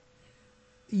that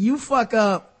you fuck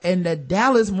up and the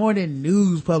Dallas Morning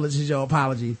News publishes your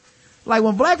apology. Like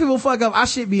when black people fuck up, I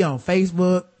should be on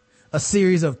Facebook, a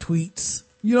series of tweets.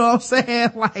 You know what I'm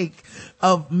saying? Like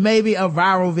maybe a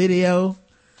viral video.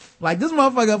 Like, this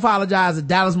motherfucker apologized at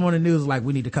Dallas Morning News, like,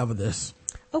 we need to cover this.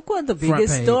 Of course, the Front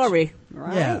biggest page. story.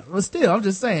 Right? Yeah, but still, I'm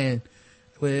just saying,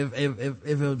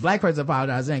 if a black person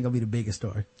apologizes, it ain't gonna be the biggest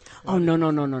story. Oh, no.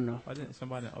 Why didn't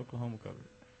somebody in Oklahoma cover it?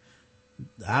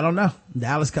 I don't know.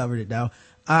 Dallas covered it though.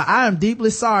 I am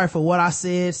deeply sorry for what I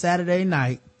said Saturday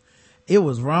night. It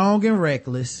was wrong and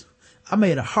reckless. I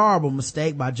made a horrible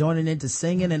mistake by joining into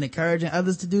singing and encouraging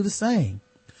others to do the same.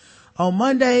 On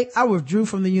Monday, I withdrew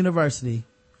from the university.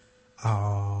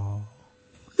 Oh,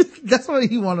 that's what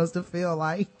he wants us to feel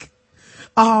like.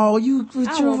 Oh, you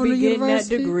withdrew from the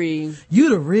university? That degree. You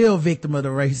the real victim of the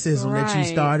racism that you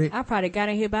started. I probably got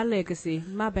in here by legacy.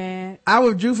 My bad. I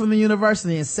withdrew from the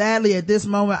university, and sadly at this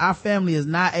moment our family is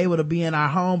not able to be in our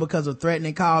home because of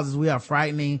threatening calls, as we are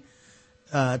frightening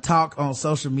talk on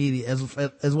social media,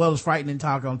 as well as frightening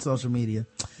talk on social media.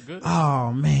 Good.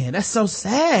 Oh man, that's so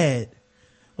sad.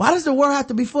 Why does the world have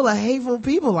to be full of hateful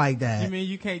people like that? You mean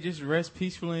you can't just rest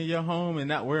peacefully in your home and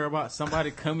not worry about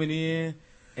somebody coming in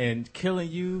and killing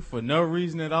you for no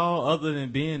reason at all other than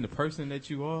being the person that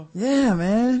you are? Yeah,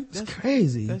 man. It's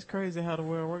crazy. That's crazy how the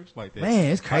world works like that.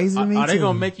 Man, it's crazy to me Are they too.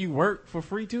 gonna make you work for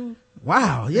free too?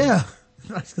 Wow, yeah.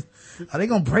 Are they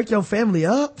gonna break your family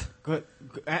up?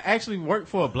 Actually work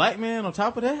for a black man on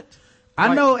top of that?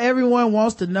 I know everyone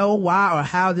wants to know why or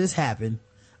how this happened.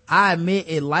 I admit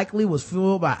it likely was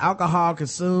fueled by alcohol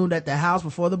consumed at the house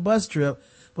before the bus trip,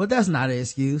 but that's not an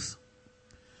excuse.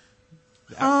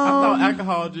 I thought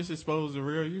alcohol just exposed the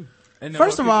real you.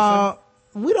 First of all,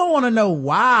 we don't want to know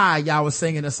why y'all was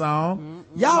singing the song.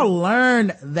 Mm-hmm. Y'all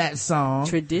learned that song.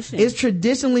 Tradition. It's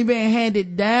traditionally being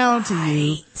handed down to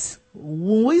you.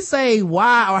 When we say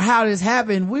why or how this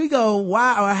happened, we go,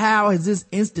 why or how has this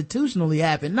institutionally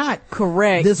happened? Not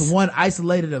correct. This one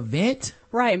isolated event.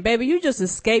 Right, and baby, you just a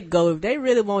scapegoat. If they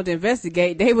really wanted to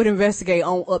investigate, they would investigate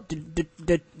on up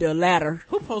the ladder.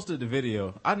 Who posted the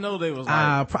video? I know they was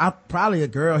like... probably a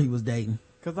girl he was dating.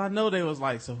 Cause I know they was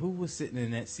like, so who was sitting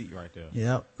in that seat right there?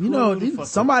 Yep. You know,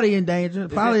 somebody in danger.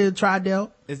 Probably a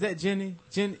Tridel. Is that Jenny?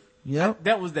 Jenny? Yep.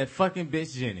 That was that fucking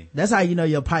bitch Jenny. That's how you know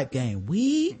your pipe game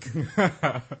weak.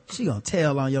 She gonna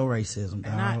tell on your racism,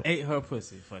 dog. And I ate her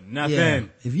pussy for nothing. Yeah.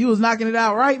 If you was knocking it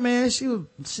out right, man,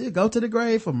 she'd go to the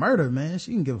grave for murder, man. She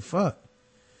didn't give a fuck.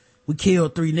 We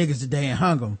killed 3 niggas today and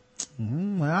hung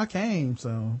them. Well, I came,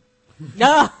 so.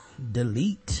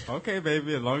 Delete. Okay,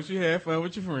 baby, as long as you had fun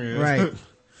with your friends.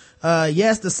 Right.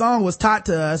 Yes, the song was taught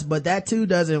to us, but that too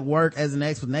doesn't work as an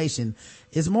explanation.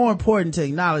 It's more important to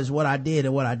acknowledge what I did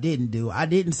and what I didn't do. I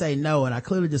didn't say no, and I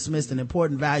clearly dismissed an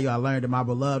important value I learned in my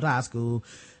beloved high school,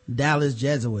 Dallas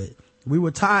Jesuit. We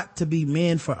were taught to be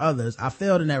men for others. I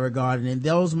failed in that regard, and in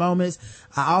those moments,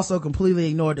 I also completely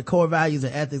ignored the core values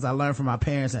and ethics I learned from my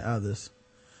parents and others.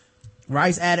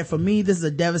 Rice added, for me, this is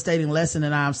a devastating lesson,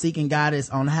 and I'm seeking guidance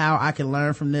on how I can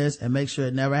learn from this and make sure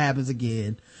it never happens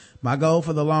again. My goal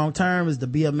for the long term is to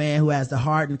be a man who has the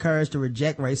heart and courage to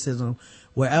reject racism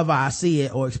wherever I see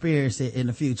it or experience it in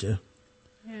the future.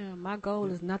 Yeah, my goal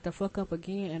is not to fuck up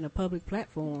again in a public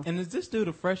platform. And is this dude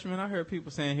a freshman? I heard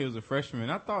people saying he was a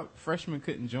freshman. I thought freshmen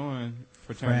couldn't join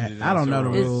fraternities. I don't know the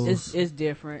rules. It's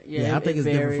different. Yeah, I think it's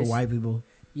varies. different for white people.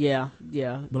 Yeah.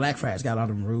 Black frats got all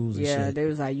them rules and shit. Yeah, they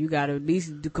was like, you gotta at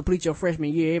least complete your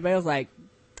freshman year. Everybody was like,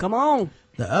 come on.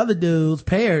 The other dude's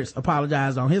parents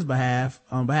apologized on his behalf,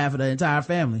 on behalf of the entire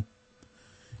family.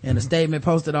 In a statement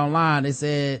posted online, they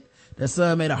said their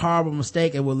son made a horrible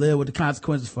mistake and will live with the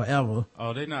consequences forever.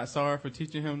 Oh, they not sorry for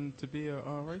teaching him to be a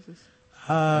racist?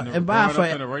 And by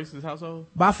in a racist household?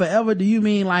 By forever, do you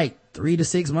mean like 3 to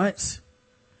 6 months?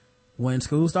 When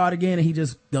school started again and he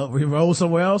just enrolled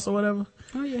somewhere else or whatever?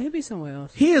 Oh yeah, he'll be somewhere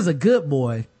else. He is a good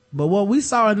boy, but what we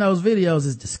saw in those videos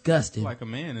is disgusting. Like a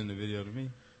man in the video to me.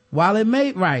 While it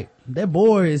may, right, they're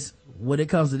boys when it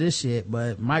comes to this shit,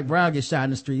 but Mike Brown gets shot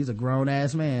in the street, he's a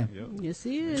grown-ass man. Yep. Yes,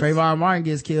 he is. Trayvon Martin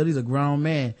gets killed, he's a grown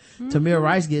man. Tamir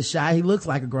Rice gets shot, he looks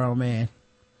like a grown man.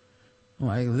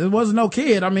 Like, there wasn't no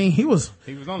kid. I mean, he was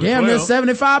only damn 12. near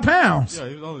 75 pounds. Yeah,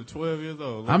 he was only 12 years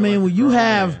old. I mean, when you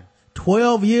have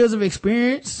 12 years of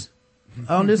experience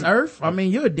on this earth, I mean,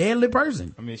 you're a deadly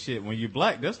person. I mean, shit, when you're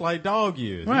black, that's like dog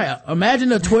years. Right.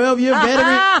 Imagine a 12-year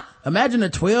veteran. Imagine a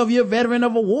 12-year veteran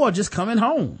of a war just coming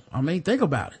home. I mean, think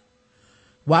about it.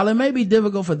 While it may be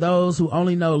difficult for those who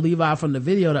only know Levi from the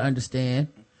video to understand,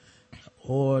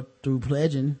 or through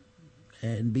pledging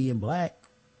and being black,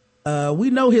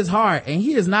 we know his heart, and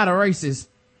he is not a racist.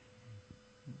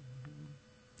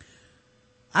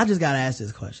 I just gotta ask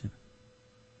this question.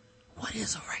 What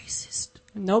is a racist?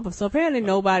 No, but so apparently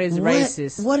nobody's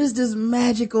racist. What is this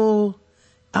magical?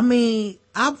 I mean,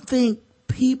 I think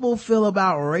people feel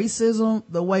about racism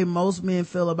the way most men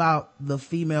feel about the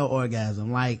female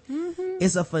orgasm. Like,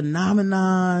 it's a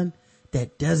phenomenon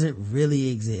that doesn't really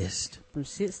exist.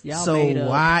 So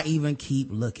why even keep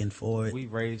looking for it? We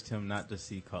raised him not to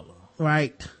see color.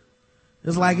 Right.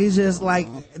 It's like, it's just like,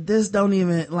 this don't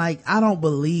even, like, I don't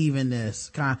believe in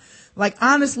this kind. Like,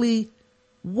 honestly,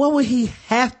 what would he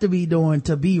have to be doing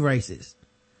to be racist?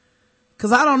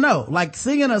 Cause I don't know, like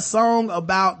singing a song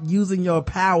about using your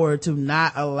power to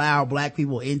not allow black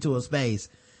people into a space.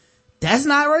 That's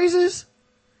not racist?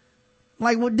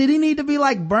 Like, what, did he need to be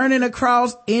like burning a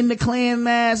cross in the Klan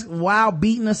mask while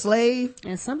beating a slave?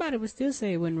 And somebody would still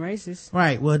say it wasn't racist.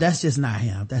 Right. Well, that's just not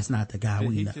him. That's not the guy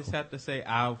we know. He just have to say,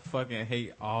 I fucking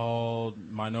hate all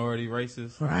minority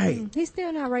races. Right. He's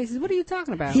still not racist. What are you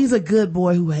talking about? He's a good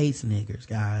boy who hates niggers,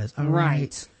 guys. All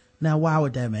right. Now, why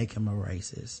would that make him a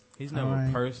racist? He's never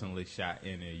personally shot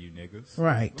any of you niggas.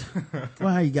 Right.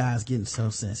 Why are you guys getting so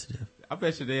sensitive? I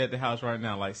bet you they at the house right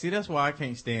now like, see, that's why I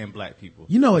can't stand black people.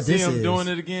 You know what see this them is. doing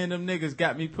it again, them niggas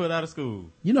got me put out of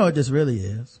school. You know what this really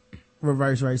is?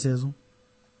 Reverse racism.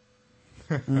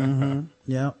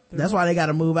 Yeah. That's why they got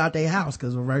to move out their house,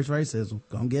 because reverse racism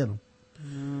gonna get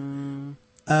them.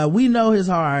 We know his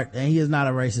heart, and he is not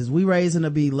a racist. We raised him to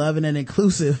be loving and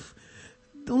inclusive.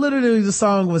 Literally, the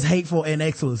song was hateful and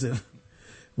exclusive.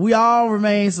 We all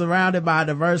remain surrounded by a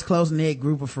diverse, close-knit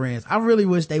group of friends. I really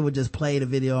wish they would just play the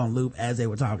video on loop as they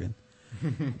were talking.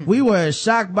 We were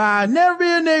shocked by never be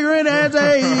a nigger in the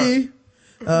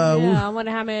SAE. I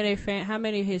wonder how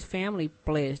many of his family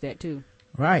pledged that too.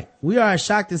 Right. We are as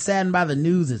shocked and saddened by the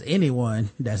news as anyone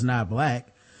that's not black.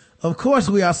 Of course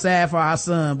we are sad for our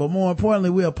son, but more importantly,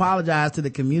 we apologize to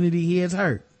the community he has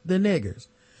hurt, the niggers.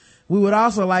 We would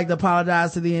also like to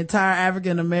apologize to the entire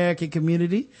African American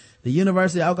community, the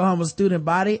University of Oklahoma student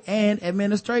body, and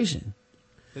administration.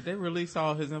 Did they release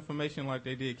all his information like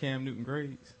they did Cam Newton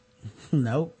grades?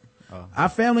 Nope. Our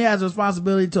family has a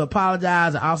responsibility to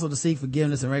apologize and also to seek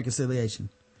forgiveness and reconciliation.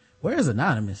 Where is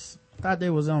Anonymous? I thought they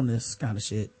was on this kind of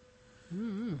shit.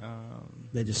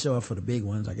 They just show up for the big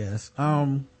ones, I guess.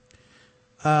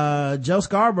 Joe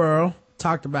Scarborough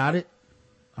talked about it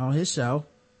on his show,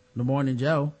 The Morning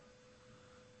Joe.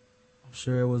 I'm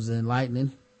sure it was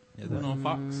enlightening. Is that on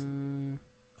Fox?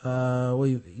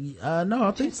 No,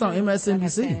 I think it's on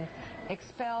MSNBC.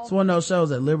 It's one of those shows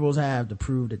that liberals have to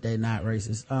prove that they're not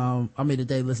racist. That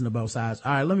they listen to both sides.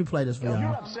 All right, let me play this for y'all.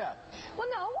 You're upset. Well,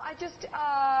 no,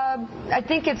 I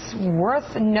think it's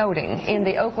worth noting in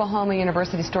the Oklahoma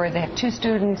University story, they have 2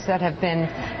 students that have been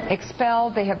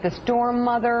expelled. They have this dorm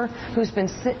mother who's been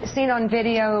seen on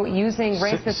video using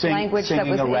racist language that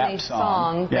was in a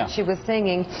song that she was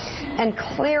singing. And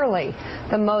clearly,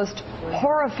 the most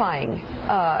horrifying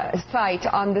sight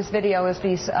on this video is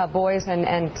these boys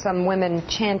and some women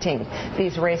chanting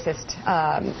these racist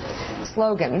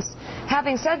slogans.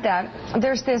 Having said that,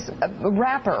 there's this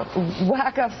rapper,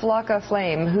 Waka Flocka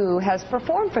Flame, who has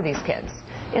performed for these kids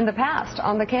in the past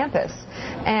on the campus.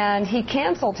 And he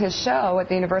canceled his show at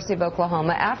the University of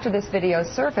Oklahoma after this video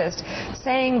surfaced,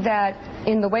 saying that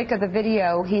in the wake of the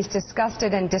video, he's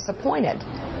disgusted and disappointed.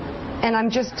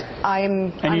 And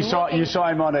you saw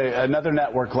him on another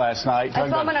network last night. I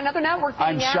saw him on another network.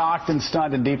 I'm shocked and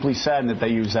stunned and deeply saddened that they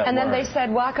use that word. And then they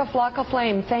said, Waka Flocka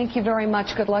Flame, thank you very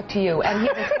much, good luck to you. And he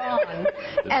was gone.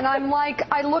 And I'm like,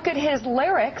 I look at his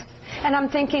lyrics, and I'm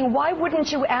thinking, why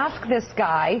wouldn't you ask this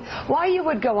guy why you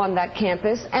would go on that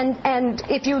campus? And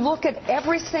if you look at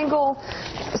every single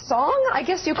song, I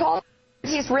guess you call it,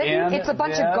 he's written, it's a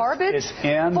bunch of garbage,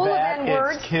 full of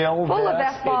N-words, full of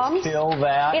F-bombs.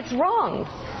 It's wrong.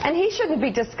 And he shouldn't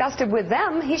be disgusted with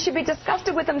them. He should be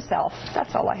disgusted with himself.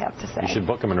 That's all I have to say. You should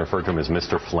book him and refer to him as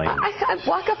Mr. Flame.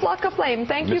 Waka Flocka Flame.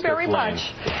 Thank you very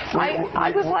much.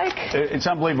 I was like... It's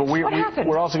unbelievable. What happened?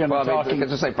 We're also going to be talking...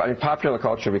 Because it's like, popular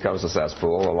culture becomes a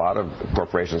cesspool. A lot of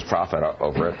corporations profit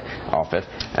off it.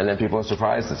 And then people are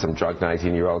surprised that some drunk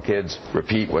 19-year-old kids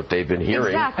repeat what they've been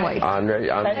hearing. Exactly. And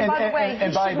by the way,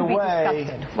 he shouldn't be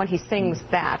disgusted when he sings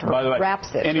that or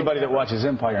raps it. Anybody that watches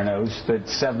Empire knows that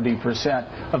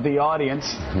 70% of the audience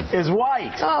is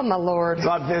white. Oh, my Lord.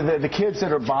 The kids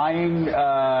that are buying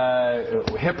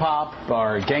hip-hop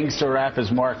or gangster rap,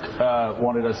 as Mark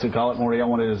wanted us to call it, Moriel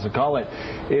wanted us to call it,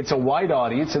 it's a white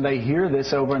audience, and they hear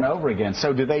this over and over again.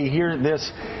 So do they hear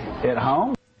this at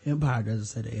home? Empire doesn't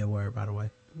say the N-word, by the way.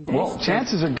 Well,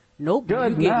 chances are Nope,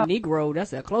 good. You get Negro.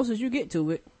 That's the closest you get to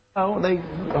it. Oh, they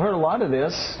heard a lot of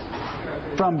this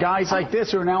from guys like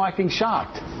this who are now acting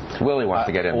shocked. Willie wants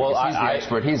to get in. Well, he's the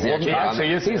expert. He's the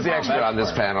expert on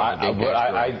this panel.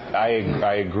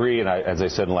 I agree, and as I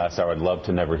said in the last hour, I'd love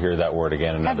to never hear that word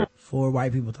again. 4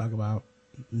 white people talk about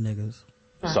niggas.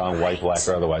 song white, black,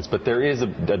 or otherwise, but there is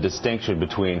a distinction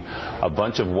between a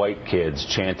bunch of white kids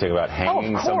chanting about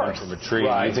hanging someone from a tree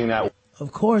and using that.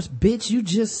 Of course, bitch, you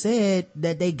just said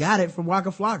that they got it from Waka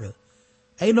Flocka.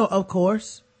 Ain't no of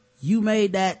course. You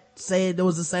made that say there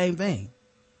was the same thing.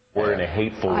 Word in a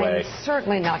hateful way. I'm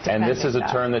certainly not defending And this is a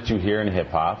that. term that you hear in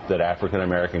hip-hop that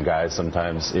African-American guys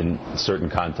sometimes in certain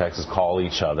contexts call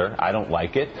each other. I don't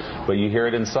like it, but you hear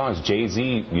it in songs.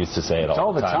 Jay-Z used to say it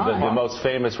all the time. The most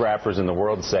famous rappers in the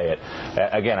world say it.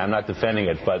 Again, I'm not defending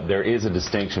it, but there is a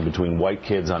distinction between white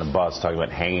kids on a bus talking about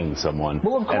hanging someone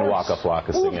and Waka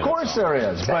Flocka singing. Well, of course there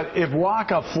is. But if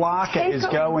Waka Flocka is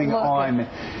going on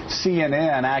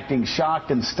CNN acting shocked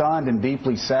and stunned and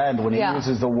deeply saddened when he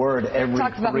uses the word every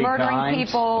talks about 3 murdering times.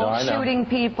 people, shooting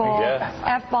people,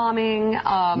 F-bombing,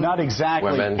 not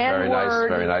exactly. Women, very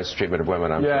nice treatment of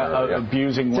women. I'm sure.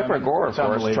 Abusing Tipper women. Gore, of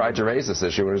course, tried to raise this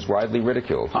issue and was widely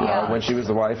ridiculed when she was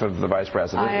the wife of the vice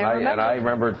president. I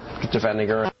remember defending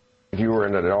her. If you were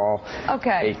in it at all,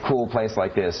 a cool place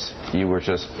like this, you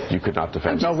could not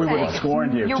defend. No, we would have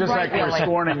scorned you. Just like we're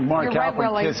scorning Mark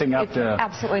Halperin kissing up to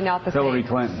absolutely not the Hillary same.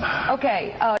 Clinton.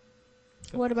 Okay.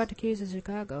 What about the kids in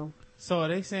Chicago? So are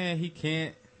they saying he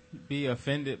can't be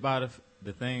offended by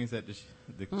the things that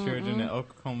the children in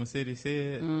Oklahoma City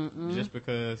said just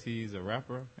because he's a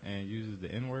rapper and uses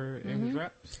the N-word in his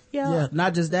raps? Yeah,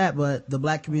 not just that, but the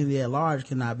black community at large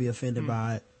cannot be offended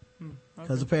by it.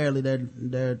 Because apparently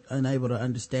they're unable to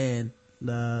understand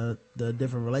the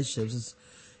different relationships. It's,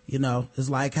 it's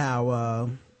like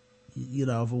how, if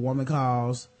a woman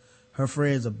calls her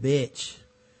friends a bitch,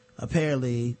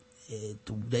 apparently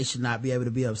they should not be able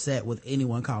to be upset with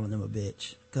anyone calling them a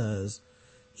bitch. Because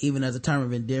even as a term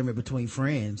of endearment between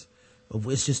friends,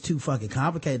 it's just too fucking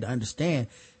complicated to understand.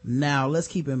 Now, let's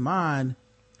keep in mind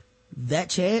that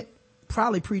chant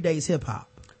probably predates hip hop.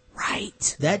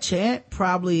 Right. That chant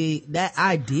that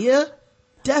idea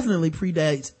definitely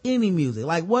predates any music.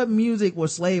 Like, what music were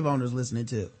slave owners listening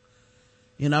to?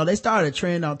 They started a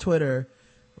trend on Twitter,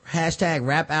 hashtag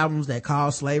rap albums that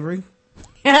call slavery.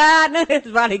 I knew it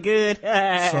was probably good. So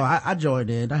I joined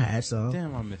in. I had some.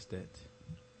 Damn, I missed that.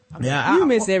 You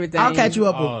miss everything. I'll catch you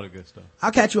up with all the good stuff.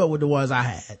 I'll catch you up with the ones I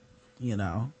had.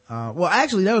 Well,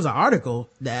 actually, there was an article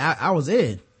that I was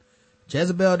in.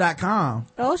 Jezebel.com.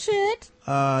 Oh shit.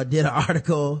 Did an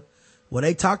article where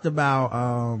they talked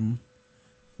about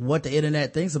what the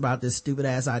internet thinks about this stupid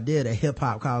ass idea that hip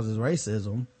hop causes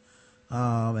racism.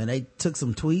 And they took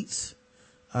some tweets.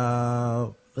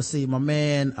 Let's see, my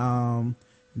man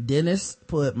Dennis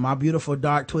put "My Beautiful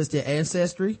Dark Twisted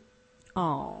Ancestry."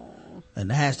 Oh. And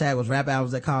the hashtag was rap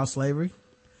albums that cause slavery.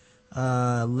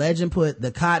 Legend put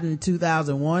 "The Cotton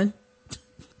 2001."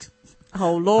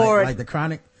 Oh Lord. Like the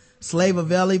Chronic.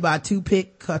 Slaveavelli by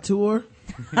Tupac Couture.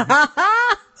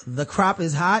 The Crop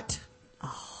is Hot.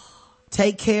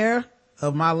 Take Care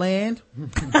of My Land.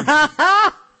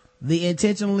 The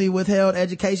Intentionally Withheld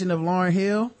Education of Lauryn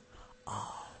Hill.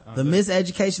 The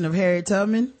Miseducation of Harriet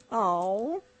Tubman.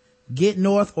 Oh. Get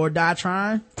North or Die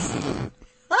Trying.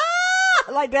 I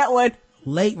like that one.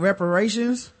 Late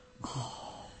Reparations.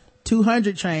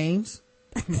 200 Chains.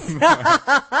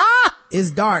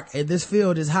 It's dark and this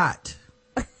field is hot.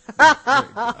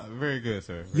 Very good,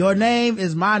 sir. Your name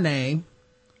is my name.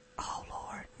 Oh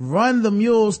Lord. Run the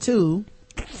mules too.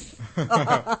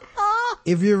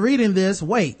 If you're reading this,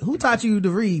 wait, who taught you to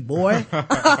read, boy?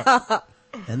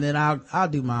 And then I'll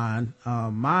do mine.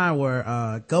 Mine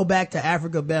were Go Back to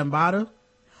Africa Bambaataa.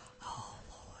 Oh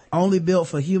Lord. Only Built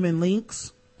for Human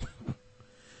Links.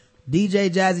 DJ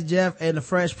Jazzy Jeff and the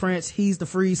Fresh Prince, He's the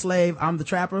Free Slave, I'm the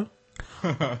Trapper.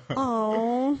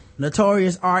 Oh.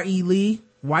 Notorious R.E. Lee,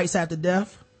 Whites After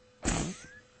Death.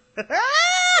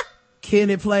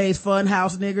 Kenneth Plays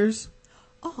Funhouse Niggers.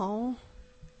 Oh.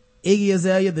 Iggy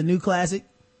Azalea, The New Classic.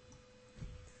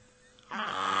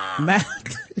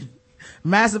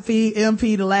 Master P,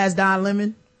 MP, The Last Don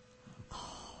Lemon.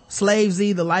 Slave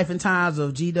Z, The Life and Times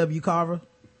of G.W. Carver.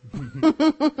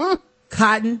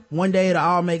 Cotton, One Day It'll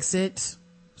All Make Sense.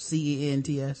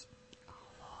 CENTS.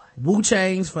 Wu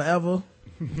Chains Forever.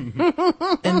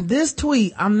 And this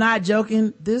tweet, I'm not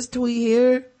joking, this tweet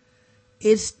here,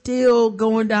 it's still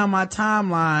going down my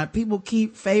timeline. People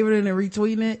keep favoriting and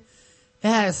retweeting it. It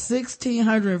has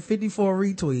 1,654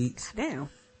 retweets. Damn.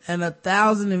 And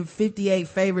 1,058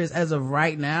 favorites as of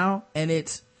right now. And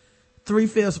it's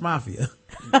 3/5 Mafia.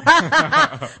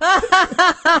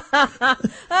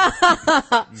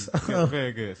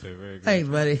 Very good, sir. Very good. Thanks,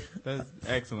 buddy. That's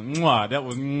excellent. Mwah. That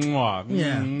was mwah.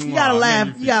 Yeah. Mwah. You gotta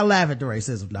laugh. You gotta laugh at the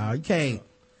racism, dog. You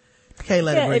can't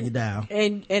let it bring you down.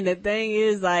 And the thing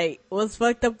is, like, what's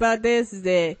fucked up about this is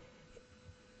that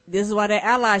this is why that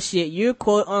ally shit, you're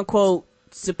quote unquote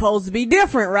supposed to be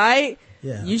different, right?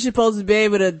 Yeah. You're supposed to be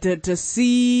able to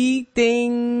see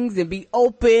things and be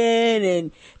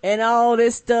open and all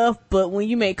this stuff. But when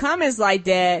you make comments like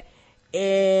that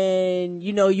and,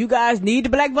 you know, you guys need the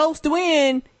black votes to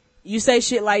win, you say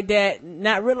shit like that,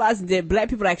 not realizing that black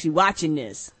people are actually watching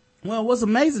this. Well, what's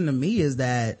amazing to me is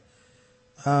that,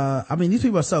 I mean, these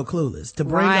people are so clueless. To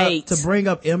bring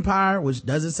up Empire, which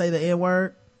doesn't say the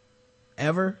N-word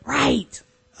ever. Right.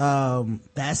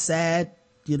 That's sad.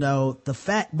 You know,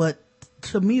 but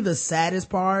to me, the saddest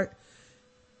part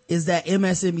is that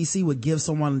MSNBC would give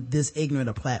someone this ignorant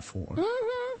a platform.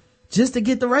 Mm-hmm. Just to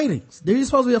get the ratings. They're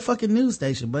supposed to be a fucking news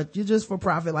station, but you're just for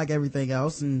profit like everything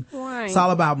else, and it's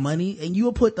all about money. And you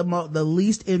will put the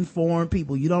least informed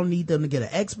people. You don't need them to get an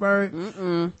expert.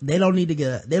 Mm-mm. They don't need to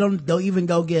get. They don't even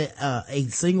go get a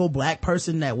single black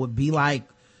person that would be like,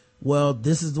 well,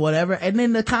 this is whatever. And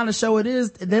then the kind of show it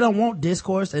is, they don't want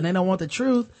discourse and they don't want the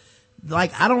truth.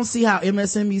 Like, I don't see how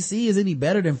MSNBC is any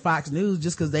better than Fox News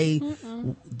just because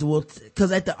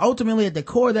because ultimately at the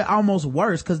core, they're almost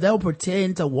worse because they'll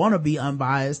pretend to want to be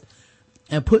unbiased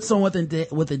and put someone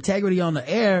with integrity on the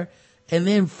air and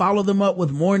then follow them up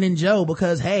with Morning Joe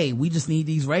because, hey, we just need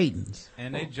these ratings.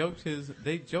 And they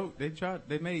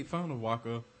made fun of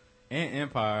Walker and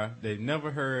Empire. They've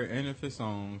never heard any of his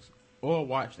songs or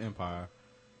watched Empire.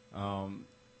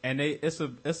 And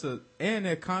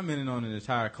they're commenting on an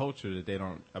entire culture that they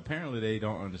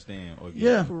don't understand or get.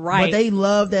 Yeah, right. But they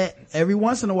love that every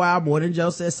once in a while Morning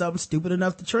Joe says something stupid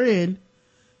enough to trend.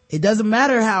 It doesn't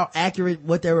matter how accurate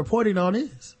what they're reporting on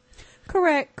is.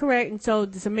 Correct. And so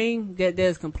to me,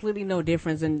 there's completely no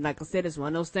difference. And like I said, it's one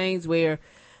of those things where,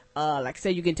 like I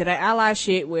said, you get into that ally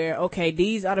shit where, okay,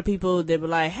 these are the people that be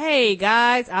like, hey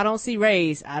guys, I don't see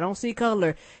race, I don't see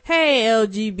color. Hey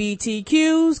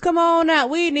LGBTQs, come on out,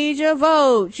 we need your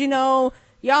votes. You know,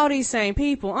 y'all these same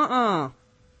people.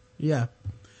 Yeah.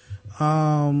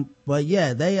 But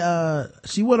yeah,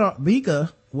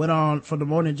 Mika went on for the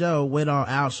Morning Joe, went on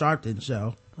Al Sharpton's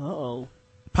show. Uh-oh.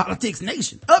 Politics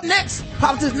Nation. Up next,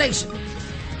 Politics Nation.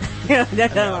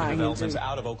 Developments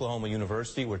out of Oklahoma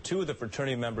University, where two of the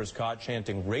fraternity members caught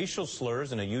chanting racial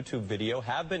slurs in a YouTube video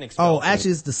have been expelled. Oh,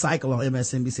 actually, it's The Cycle on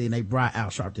MSNBC, and they brought Al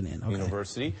Sharpton in. Okay.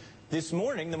 University. This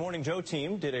morning, the Morning Joe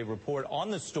team did a report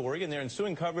on the story, and their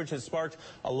ensuing coverage has sparked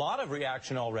a lot of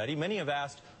reaction already. Many have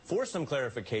asked for some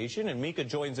clarification, and Mika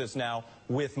joins us now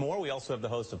with more. We also have the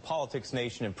host of Politics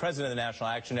Nation and president of the National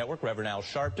Action Network, Reverend Al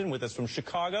Sharpton, with us from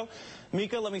Chicago.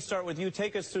 Mika, let me start with you.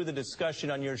 Take us through the discussion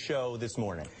on your show this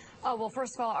morning. Oh, well,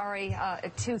 first of all, Ari,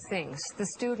 two things. The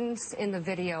students in the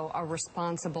video are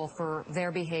responsible for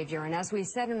their behavior. And as we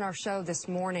said in our show this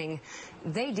morning,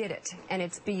 they did it. And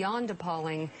it's beyond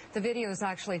appalling. The video is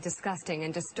actually disgusting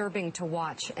and disturbing to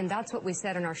watch. And that's what we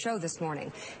said in our show this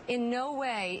morning. In no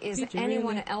way is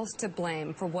anyone else to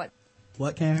blame for what...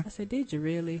 What, Karen? I said, did you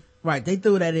really? Right, they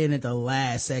threw that in at the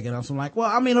last second. I'm like, well,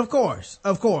 I mean, of course.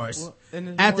 Well,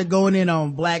 after going in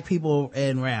on black people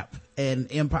and rap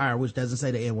and Empire, which doesn't say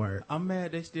the N-word. I'm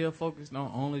mad they still focused on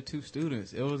only two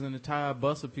students. It was an entire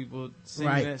bus of people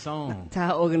singing that song.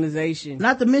 Entire organization.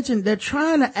 Not to mention, they're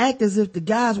trying to act as if the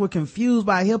guys were confused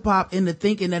by hip-hop into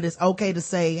thinking that it's okay to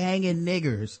say hanging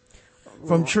niggers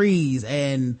from trees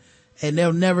and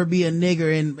there'll never be a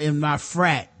nigger in my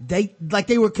frat. They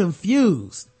were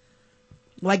confused.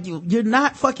 Like, you're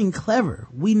not fucking clever.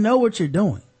 We know what you're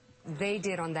doing. They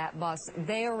did on that bus.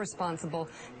 They are responsible.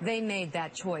 They made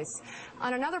that choice.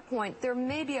 On another point, there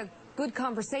may be a good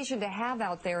conversation to have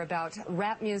out there about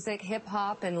rap music,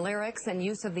 hip-hop, and lyrics, and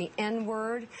use of the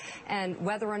N-word, and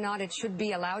whether or not it should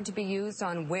be allowed to be used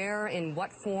on where, in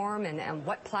what form, and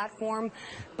what platform.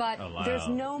 But there's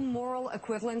no moral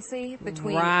equivalency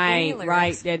between any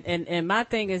lyrics. Right. And my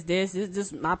thing is this is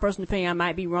just my personal opinion. I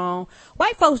might be wrong.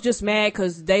 White folks just mad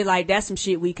because they like, that's some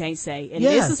shit we can't say. And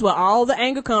this is where all the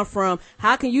anger come from.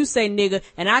 How can you say nigga,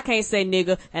 and I can't say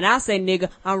nigga, and I say nigga,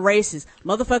 I'm racist.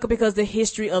 Motherfucker, because the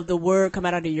history of the word come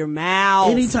out of your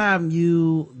mouth. Anytime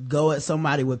you go at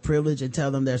somebody with privilege and tell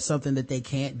them there's something that they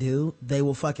can't do, they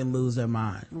will fucking lose their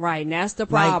mind. Right, and that's the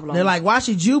problem. They're like, why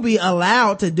should you be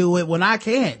allowed to do it when I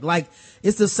can't? Like,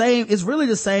 it's really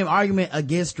the same argument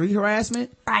against street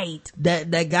harassment. Right.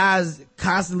 That guys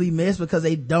constantly miss because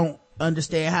they don't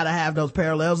understand how to have those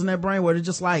parallels in their brain where they're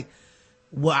just like,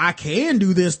 well, I can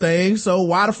do this thing, so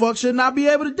why the fuck shouldn't I be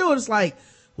able to do it? It's like,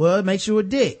 well, it makes you a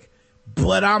dick.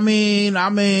 But I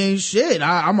mean, shit,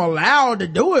 I'm allowed to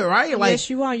do it, right? Like, yes,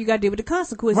 you are. You got to deal with the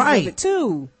consequences of it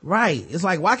too. Right. It's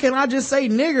like, why can't I just say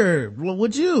nigger?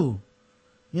 Would you?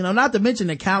 You know, not to mention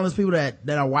the countless people that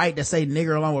are white that say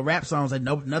nigger along with rap songs and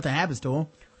nothing happens to them.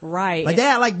 Right. Like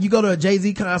that, like you go to a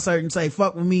Jay-Z concert and say,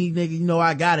 fuck with me, nigga, you know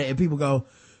I got it. And people go,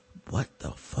 what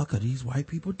the fuck are these white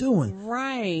people doing?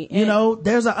 Right. You know,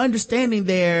 there's an understanding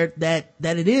there that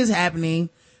it is happening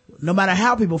no matter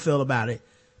how people feel about it.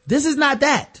 This is not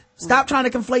that. Stop trying to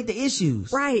conflate the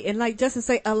issues. Right. And like Justin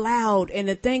say, allowed. And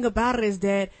the thing about it is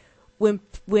that when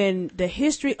the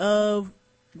history of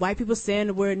white people saying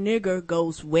the word nigger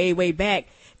goes way, way back,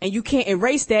 and you can't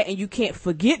erase that and you can't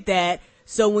forget that.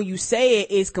 So when you say it,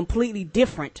 it's completely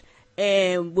different.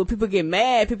 And when people get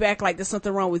mad, people act like there's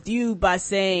something wrong with you by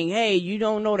saying, hey, you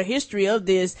don't know the history of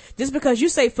this. Just because you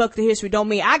say fuck the history don't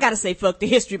mean I gotta say fuck the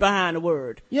history behind the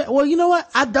word. Yeah, well, you know what?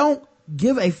 I don't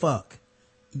give a fuck.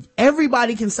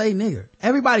 Everybody can say nigger.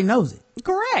 Everybody knows it.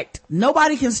 Correct.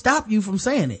 Nobody can stop you from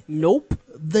saying it. Nope.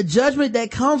 The judgment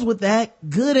that comes with that,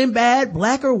 good and bad,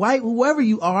 black or white, whoever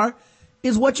you are,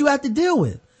 is what you have to deal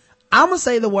with. I'm gonna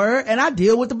say the word and I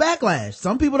deal with the backlash.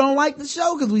 Some people don't like the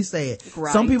show because we say it.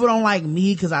 Right. Some people don't like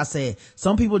me because I say it.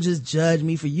 Some people just judge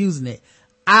me for using it.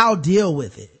 I'll deal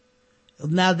with it.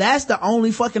 Now that's the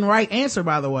only fucking right answer,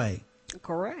 by the way.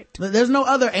 Correct. There's no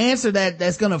other answer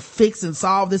that's gonna fix and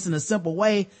solve this in a simple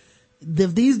way.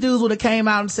 If these dudes would have came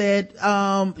out and said,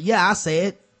 yeah, I say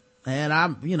it and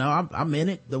I'm in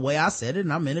it the way I said it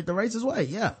and I'm in it the racist way.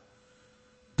 Yeah.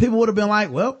 People would have been like,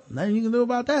 well, nothing you can do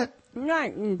about that.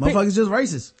 Right. Motherfuckers just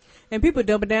racist. And people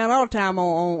double down all the time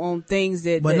on things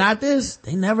that. But not this.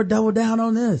 They never double down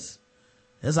on this.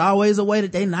 There's always a way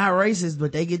that they not racist,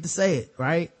 but they get to say it,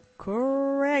 right?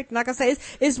 Correct. Like I say,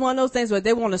 it's one of those things where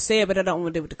they want to say it, but they don't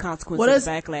want to deal with the consequences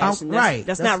of backlash. And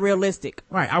that's not realistic.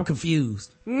 Right. I'm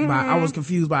confused. I was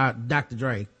confused by Dr.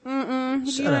 Dre.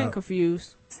 You ain't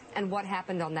confused. And what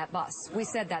happened on that bus. We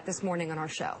said that this morning on our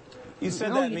show. You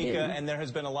said that, Mika, and there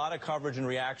has been a lot of coverage and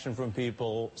reaction from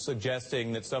people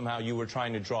suggesting that somehow you were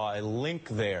trying to draw a link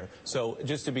there. So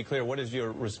just to be clear, what is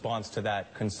your response to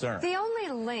that concern? The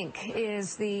only link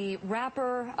is the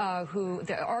rapper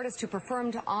the artist who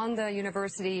performed on the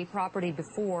university property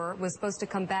before was supposed to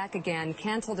come back again,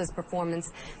 canceled his performance,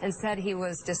 and said he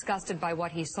was disgusted by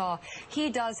what he saw.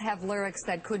 He does have lyrics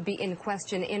that could be in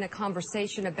question in a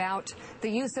conversation about the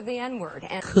use of the N-word.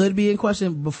 And could be in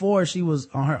question before she was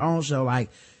on her own show, like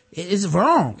it's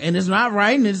wrong and it's not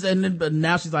right, but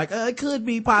now she's like, it could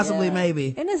be possibly,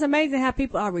 maybe. And it's amazing how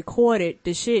people are recorded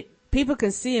the shit. People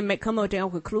can see and come up with their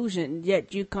own conclusion,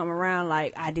 yet you come around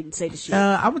like, I didn't say the shit.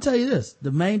 I'm gonna tell you this,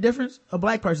 the main difference, a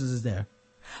black person is there.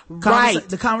 Right.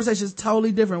 The conversation is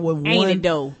totally different with Ain't one. it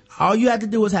though? All you have to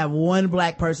do is have one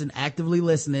black person actively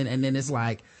listening, and then it's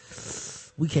like,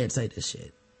 we can't say this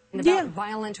shit. About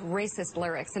violent racist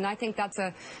lyrics, and I think that's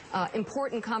a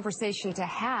important conversation to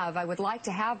have. I would like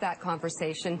to have that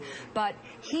conversation, but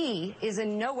he is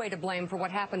in no way to blame for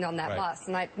what happened on that bus,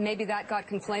 and maybe that got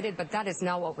conflated, but that is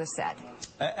not what was said.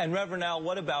 And Reverend Al,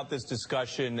 what about this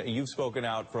discussion? You've spoken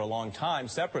out for a long time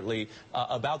separately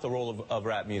about the role of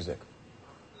rap music.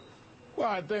 Well,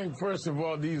 I think first of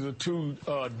all, these are two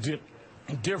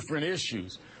different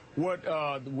issues. What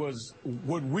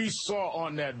we saw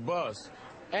on that bus,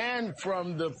 and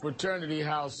from the fraternity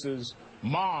house's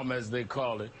mom, as they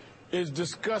call it, is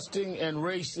disgusting and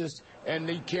racist, and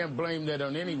they can't blame that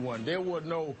on anyone. There were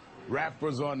no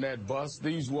rappers on that bus.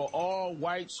 These were all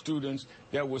white students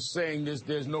that were saying this.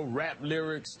 There's no rap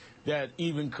lyrics that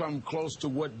even come close to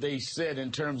what they said in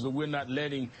terms of we're not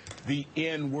letting the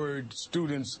N-word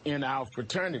students in our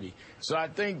fraternity. So I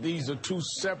think these are two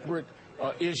separate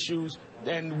issues,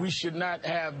 and we should not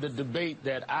have the debate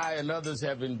that I and others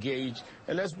have engaged.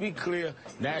 And let's be clear,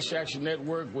 National Action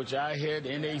Network, which I head,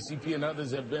 NAACP and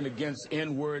others have been against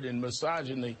N-word and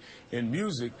misogyny in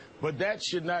music, but that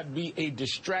should not be a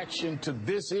distraction to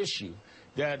this issue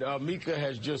that Mika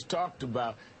has just talked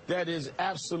about. That is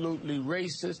absolutely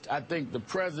racist. I think the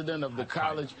president of the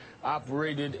college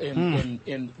operated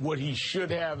in what he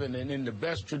should have and in the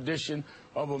best tradition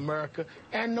of America,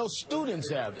 and those students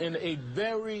have in a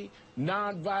very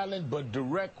nonviolent but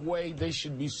direct way. They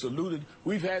should be saluted.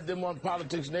 We've had them on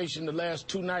Politics Nation the last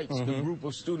 2 nights, the group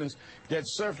of students that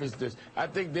surfaced this. I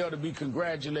think they ought to be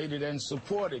congratulated and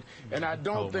supported, and I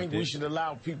don't think we should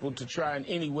allow people to try in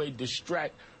any way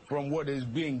distract from what is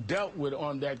being dealt with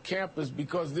on that campus,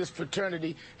 because this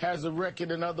fraternity has a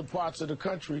record in other parts of the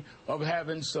country of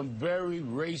having some very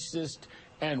racist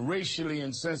and racially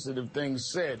insensitive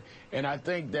things said. And I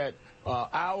think that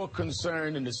our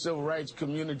concern in the civil rights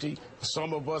community,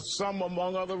 some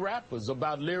among other rappers,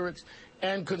 about lyrics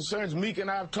and concerns Meek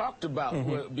and I have talked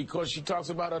about, because she talks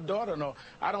about her daughter. No,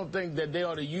 I don't think that they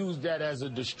ought to use that as a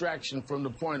distraction from the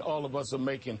point all of us are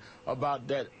making about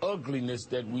that ugliness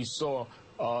that we saw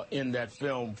in that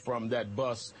film from that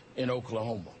bus in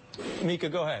Oklahoma. Mika,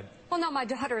 go ahead. Well, no, my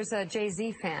daughter is a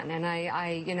Jay-Z fan, and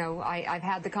I've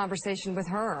had the conversation with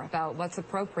her about what's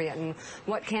appropriate and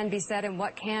what can be said and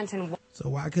what can't. And so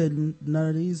why couldn't none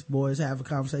of these boys have a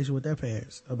conversation with their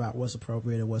parents about what's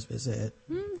appropriate and what's been said?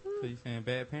 So you saying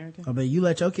bad parenting? I mean, you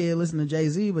let your kid listen to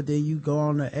Jay-Z, but then you go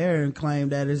on the air and claim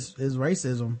that is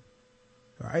racism,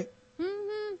 right?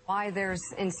 Why there's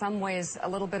in some ways a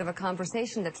little bit of a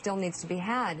conversation that still needs to be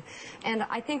had. And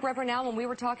I think, Reverend Al, when we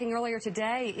were talking earlier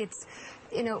today, it's,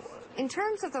 in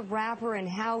terms of the rapper and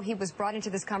how he was brought into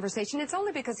this conversation, it's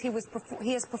only because he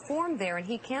has performed there and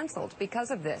he canceled because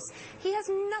of this. He has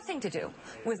nothing to do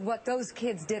with what those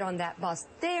kids did on that bus.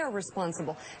 They're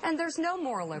responsible. And there's no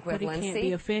moral equivalency. But he can't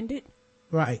be offended?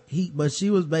 Right. But she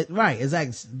was, right,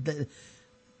 exactly.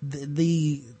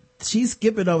 She's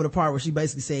skipping over the part where she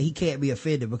basically said he can't be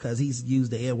offended because he's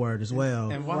used the N-word as well.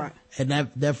 And why? And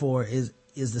that, therefore, is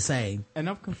the same. And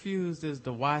I'm confused as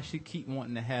to why she keep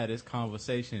wanting to have this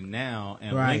conversation now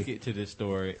and Right. link it to this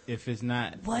story if it's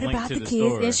not What linked about to the the kids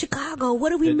story. in Chicago?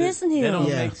 What are we missing here? That don't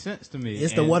make sense to me.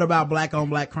 It's the what about black on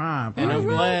black crime. And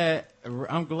part.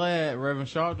 I'm glad Reverend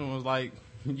Sharpton was like,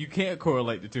 you can't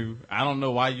correlate the two. I don't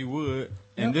know why you would.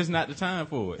 And this is not the time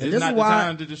for it. And It's not the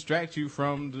time to distract you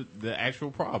from the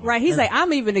actual problem. Right. He's like,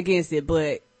 I'm even against it,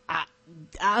 but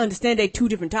I understand they two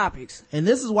different topics. And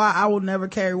this is why I will never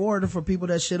carry water for people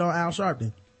that shit on Al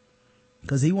Sharpton.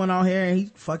 Cause he went on here and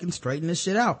he fucking straightened this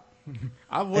shit out.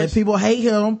 And people hate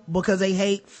him because they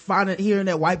hate hearing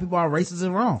that white people are racist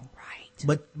and wrong.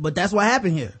 Right. But that's what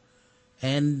happened here.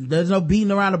 And there's no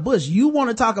beating around the bush. You want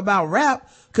to talk about rap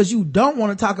because you don't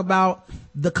want to talk about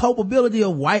the culpability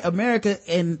of white America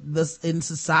in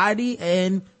society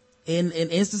and in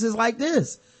instances like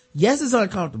this. Yes, it's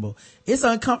uncomfortable. It's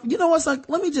uncomfortable. You know what's let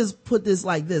me just put this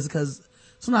like this, because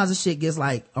sometimes this shit gets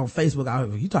like on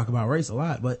Facebook. You talk about race a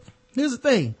lot, but here's the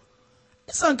thing.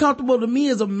 It's uncomfortable to me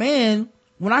as a man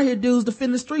when I hear dudes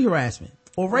defending street harassment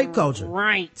or rape culture.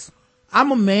 Right.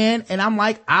 I'm a man and I'm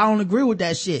like, I don't agree with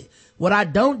that shit. What I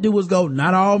don't do is go,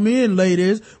 not all men,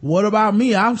 ladies. What about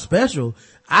me? I'm special.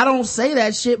 I don't say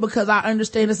that shit because I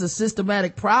understand it's a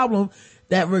systematic problem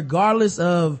that regardless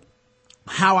of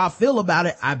how I feel about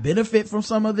it, I benefit from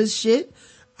some of this shit.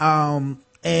 And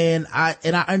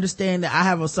I understand that I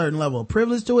have a certain level of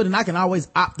privilege to it and I can always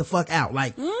opt the fuck out.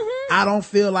 Like, I don't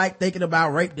feel like thinking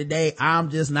about rape today.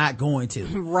 I'm just not going to.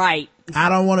 Right. I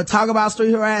don't want to talk about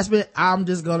street harassment. I'm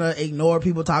just going to ignore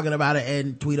people talking about it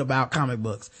and tweet about comic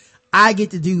books. I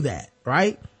get to do that,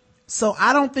 right? So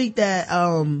I don't think that,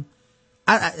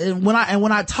 when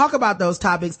I talk about those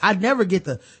topics, I never get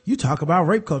you talk about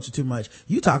rape culture too much.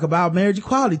 You talk about marriage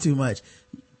equality too much.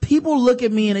 People look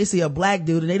at me and they see a black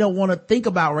dude and they don't want to think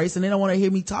about race and they don't want to hear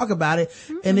me talk about it.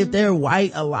 And if they're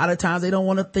white, a lot of times they don't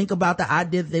want to think about the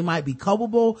idea that they might be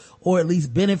culpable or at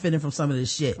least benefiting from some of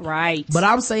this shit. Right. But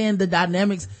I'm saying the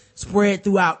dynamics spread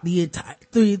throughout the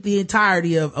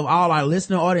entirety of all our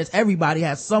listener audience. Everybody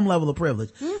has some level of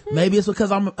privilege. Maybe it's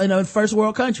because I'm in a first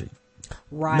world country.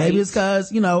 Right. Maybe it's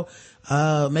because,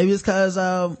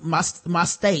 my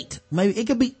state. Maybe it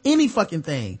could be any fucking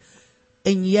thing.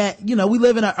 And yet, we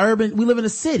live in a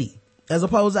city as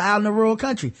opposed to out in the rural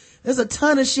country. There's a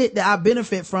ton of shit that I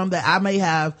benefit from that I may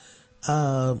have,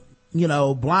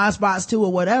 blind spots to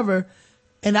or whatever.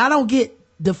 And I don't get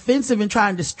defensive and try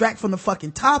and distract from the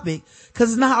fucking topic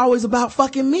because it's not always about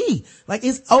fucking me. Like,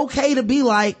 it's okay to be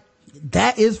like,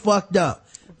 that is fucked up.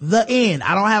 The end.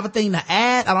 I don't have a thing to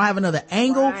add. I don't have another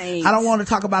angle. Right. I don't want to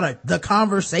talk about the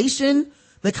conversation.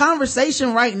 The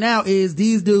conversation right now is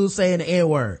these dudes saying the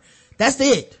N-word. That's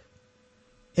it.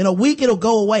 In a week, it'll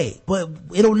go away, but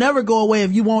it'll never go away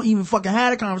if you won't even fucking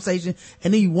have a conversation.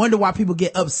 And then you wonder why people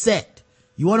get upset.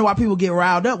 You wonder why people get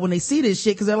riled up when they see this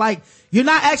shit. Cause they're like, you're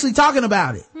not actually talking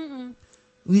about it.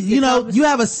 You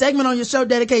have a segment on your show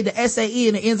dedicated to SAE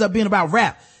and it ends up being about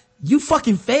rap. You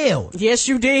fucking failed. Yes,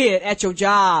 you did at your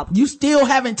job. You still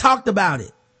haven't talked about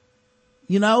it.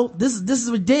 This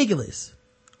is ridiculous.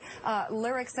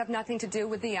 Lyrics have nothing to do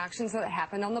with the actions that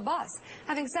happened on the bus.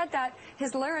 Having said that,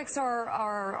 his lyrics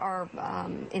are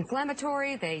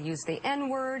inflammatory. They use the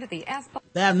N-word, the F-bomb.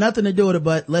 They have nothing to do with it,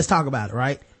 but let's talk about it,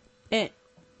 right?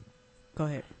 Go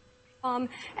ahead.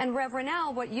 And Reverend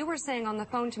Al, what you were saying on the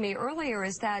phone to me earlier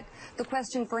is that the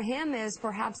question for him is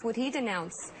perhaps would he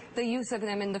denounce the use of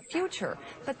them in the future?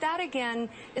 But that, again,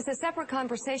 is a separate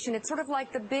conversation. It's sort of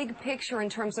like the big picture in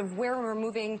terms of where we're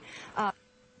moving.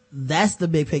 That's the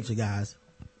big picture, guys.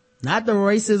 Not the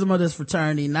racism of this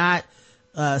fraternity, not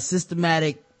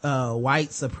systematic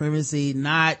white supremacy,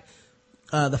 not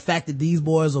the fact that these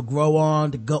boys will grow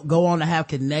on to go on to have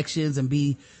connections and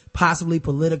be possibly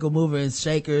political movers and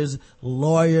shakers,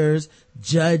 lawyers,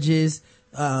 judges,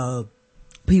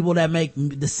 people that make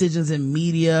decisions in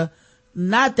media.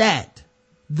 Not that.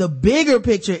 The bigger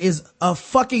picture is a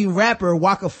fucking rapper,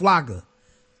 Waka Flocka.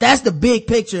 That's the big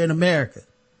picture in America.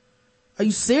 Are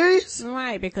you serious?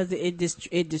 Right, because it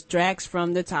distracts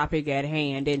from the topic at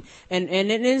hand, and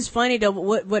it is funny though.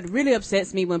 What really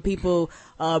upsets me when people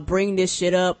bring this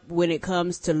shit up when it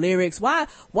comes to lyrics. Why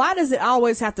does it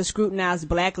always have to scrutinize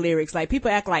black lyrics? Like,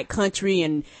 people act like country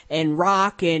and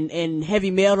rock and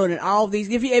heavy metal and all these.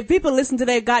 If people listen to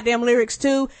their goddamn lyrics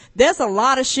too, there's a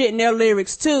lot of shit in their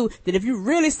lyrics too that if you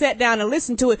really sat down and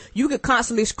listened to it, you could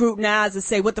constantly scrutinize and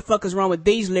say, what the fuck is wrong with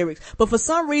these lyrics? But for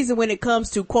some reason, when it comes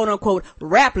to quote unquote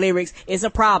rap lyrics, it's a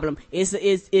problem. It's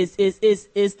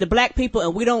the black people,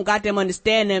 and we don't goddamn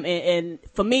understand them. And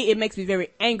for me, it makes me very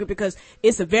angry because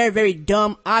it's a very, very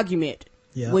dumb argument.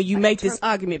 Yeah. When you make this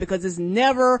argument, because it's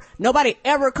nobody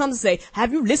ever comes to say,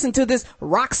 have you listened to this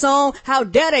rock song? How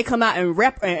dare they come out and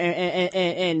rap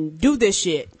and do this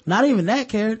shit? Not even that,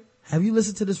 Karen. Have you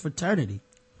listened to this fraternity?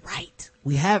 Right.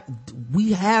 We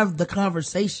have the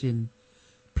conversation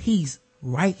piece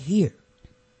right here.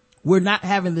 We're not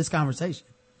having this conversation.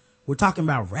 We're talking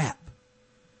about rap.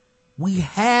 We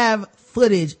have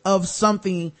footage of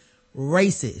something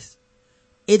racist.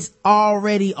 It's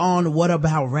already on What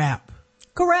About Rap.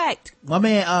 Correct. My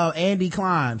man, Andy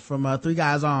Klein from 3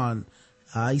 Guys On,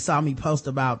 he saw me post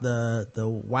about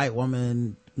the white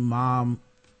woman mom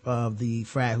of the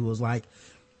frat who was like,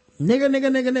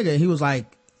 nigga. He was like,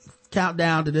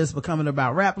 countdown to this becoming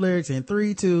about rap lyrics in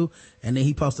 3, 2, and then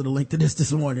he posted a link to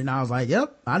this morning. I was like,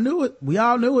 yep, I knew it. We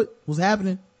all knew it was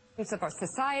happening. Of our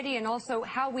society, and also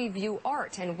how we view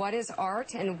art, and what is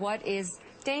art and what is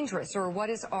dangerous, or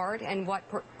what is art and what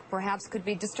perhaps could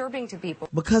be disturbing to people.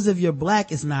 Because if you're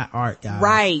black, it's not art, guys.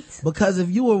 Right. Because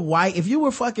if you were white, if you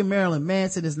were fucking Marilyn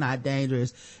Manson, it's not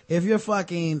dangerous. If you're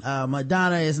fucking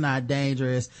Madonna, it's not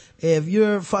dangerous. If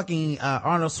you're fucking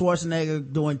Arnold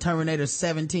Schwarzenegger doing Terminator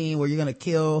 17 where you're gonna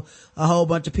kill a whole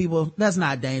bunch of people, that's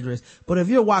not dangerous. But if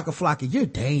you're Waka Flocka, you're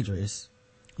dangerous.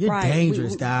 You're right.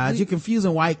 Dangerous, guys. You're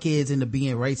confusing white kids into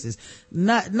being racist.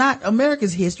 Not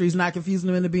America's history is not confusing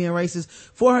them into being racist.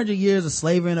 400 years of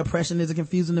slavery and oppression isn't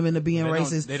confusing them into being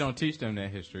racist. They don't teach them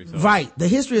that history. So. Right. The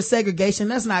history of segregation,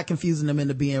 that's not confusing them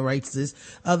into being racist.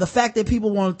 The fact that people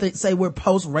want to say we're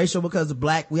post-racial because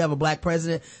we have a black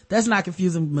president, that's not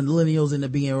confusing millennials into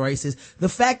being racist. The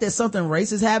fact that something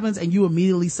racist happens and you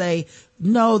immediately say,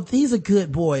 no, he's a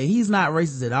good boy. He's not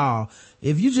racist at all.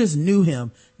 If you just knew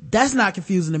him, that's not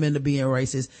confusing them into being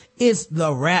racist. It's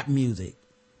the rap music.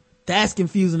 That's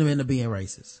confusing them into being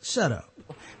racist. Shut up.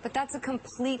 But that's a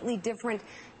completely different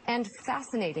and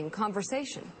fascinating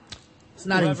conversation. It's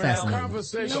not even fascinating. A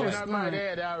conversation, I might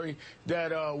add, Ari,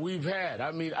 that we've had.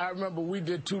 I mean, I remember we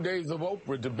did 2 days of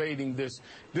Oprah debating this.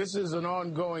 This is an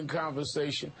ongoing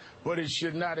conversation, but it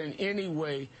should not in any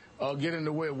way get in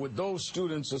the way of what those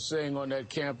students are saying on that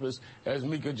campus, as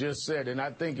Mika just said. And I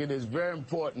think it is very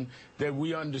important that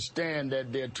we understand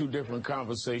that they're 2 different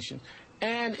conversations.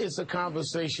 And it's a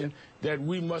conversation that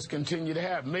we must continue to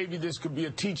have. Maybe this could be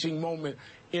a teaching moment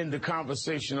in the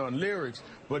conversation on lyrics,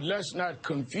 but let's not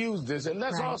confuse this. And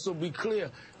let's also be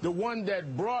clear, the one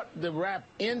that brought the rap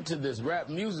into this rap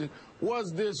music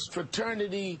was this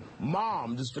fraternity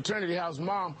mom, this fraternity house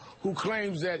mom, who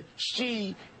claims that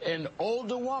she, an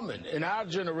older woman in our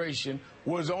generation,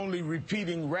 was only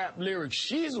repeating rap lyrics.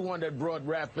 She's the one that brought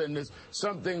rap in this,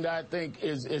 something that I think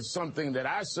is something that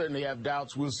I certainly have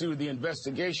doubts. We'll see where the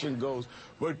investigation goes.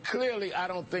 But clearly, I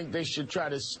don't think they should try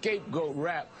to scapegoat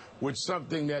rap with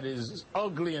something that is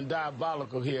ugly and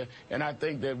diabolical here. And I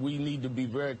think that we need to be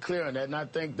very clear on that. And I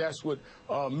think that's what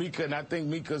Mika, and I think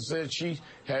Mika said she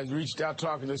has reached out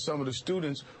talking to some of the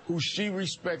students who she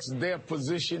respects their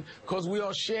position, because we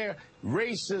all share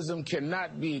racism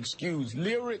cannot be excused.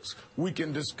 Lyrics, we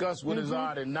can discuss what is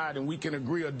art and not, and we can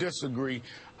agree or disagree.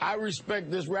 I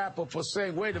respect this rapper for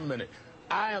saying, wait a minute,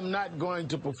 I am not going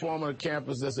to perform on a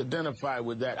campus that's identified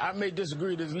with that. I may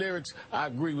disagree with his lyrics. I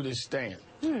agree with his stand.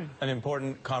 An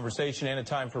important conversation and a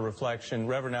time for reflection.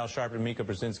 Reverend Al Sharpton and Mika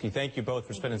Brzezinski, thank you both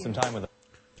for spending some time with us.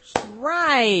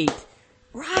 Right.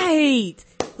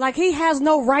 Like, he has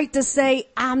no right to say,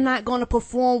 I'm not going to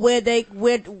perform where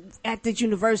at the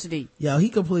university. Yo, he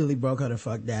completely broke her the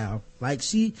fuck down. Like,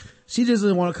 she just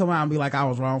didn't want to come out and be like, I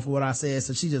was wrong for what I said,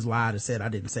 so she just lied and said I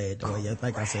didn't say it the way I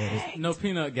think I said it. No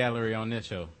peanut gallery on this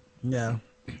show. Yeah.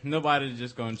 Nobody's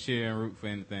just gonna cheer and root for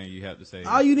anything you have to say.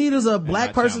 All you need is a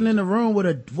black person in the room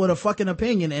with a fucking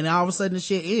opinion, and all of a sudden the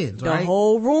shit ends, right? The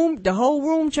whole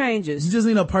room changes. You just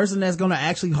need a person that's gonna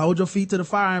actually hold your feet to the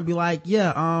fire and be like,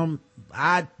 yeah,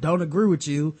 I don't agree with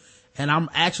you, and I'm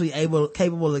actually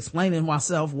capable of explaining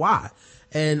myself why.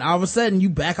 And all of a sudden you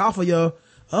back off of your,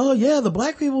 oh yeah, the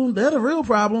black people, they're the real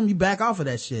problem. You back off of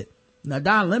that shit. Now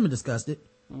Don Lemon discussed it.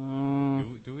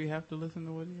 Do we have to listen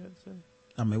to what he had to say?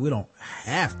 I mean, we don't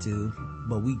have to,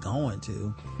 but we going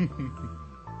to.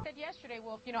 Said yesterday,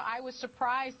 Wolf, I was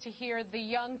surprised to hear the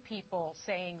young people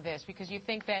saying this, because you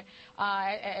think that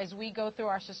as we go through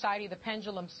our society, the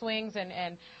pendulum swings,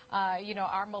 and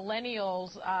our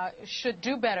millennials should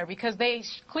do better, because they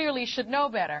clearly should know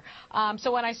better.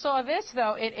 So when I saw this,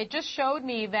 though, it just showed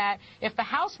me that if the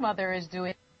house mother is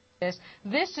doing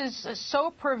this is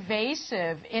so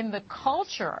pervasive in the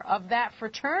culture of that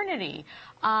fraternity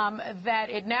that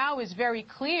it now is very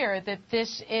clear that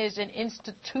this is an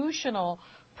institutional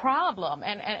problem,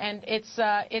 and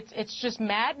it's just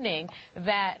maddening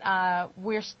that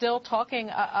we're still talking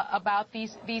about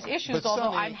these issues. But although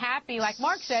Sonny, I'm happy, like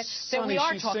Mark said, that we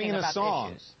are talking about the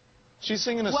issues. She's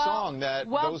singing a song that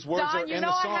those words Don, are in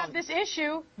the song. I have this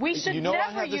issue. We should I never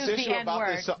have this use issue the about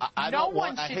N-word. this. So I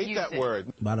hate that it.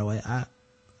 word. By the way,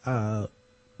 I'm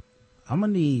gonna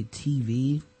need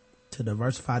TV to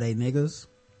diversify they niggas.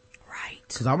 Right.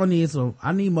 Cause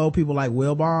I need more people like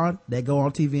Will Bond that go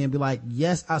on TV and be like,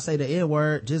 yes, I say the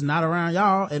N-word, just not around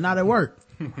y'all and not at work.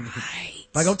 Right.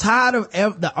 Like, I'm tired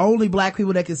of the only black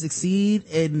people that can succeed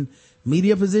in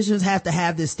media positions have to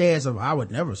have this stance of, I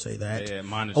would never say that.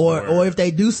 Yeah, or if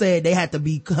they do say it, they have to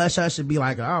be hush hush and be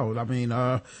like, oh, I mean,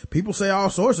 people say all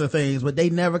sorts of things, but they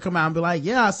never come out and be like,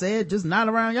 yeah, I say it, just not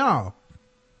around y'all.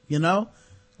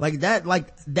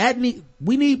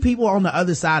 We need people on the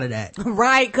other side of that.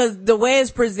 Right, because the way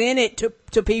it's presented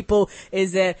to people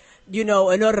is that, in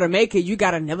order to make it, you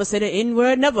gotta never say the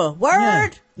N-word, never.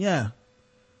 Word! Yeah.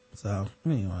 So,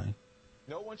 anyway.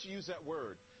 No one should use that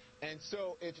word. And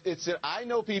so I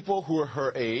know people who are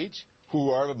her age,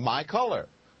 who are of my color,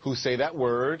 who say that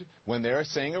word when they're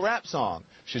saying a rap song.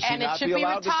 Should she not be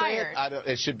allowed to say it?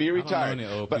 It should be retired.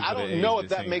 But I don't know if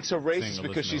that makes her racist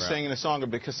because she's singing a song or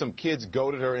because some kids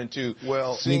goaded her into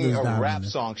singing a rap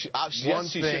song. She should not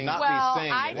be saying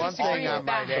it. One thing I might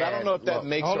add. But I don't know if that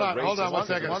makes her racist. Hold on one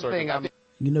second. One thing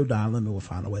Don Lemon will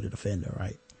find a way to defend her,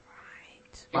 right?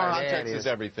 Context is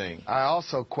everything. I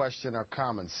also question her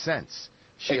common sense.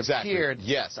 She appeared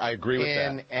yes, I agree with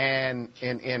that.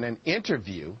 In an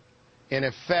interview, in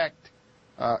effect,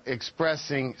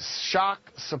 expressing shock,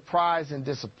 surprise, and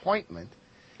disappointment.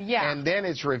 Yeah. And then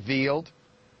it's revealed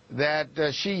that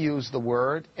she used the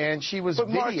word, and she was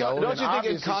videoed. Mark, don't you think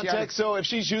in context, so if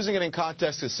she's using it in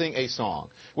context to sing a song,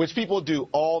 which people do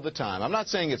all the time, I'm not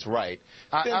saying it's right.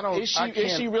 Is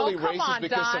she really racist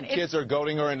because some kids are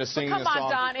goading her into singing a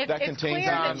song that contains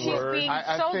an N-word?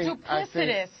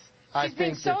 She's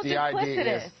being so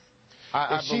duplicitous.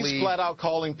 If she's flat out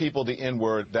calling people the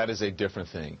N-word, that is a different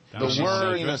thing. The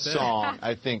word in a song,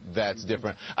 I think that's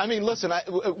different. I mean, listen,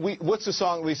 what's the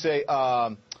song we say?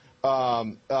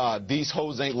 These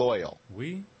hoes ain't loyal.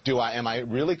 Am I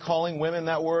really calling women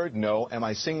that word? No. Am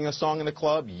I singing a song in the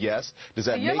club? Yes. Does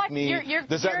that make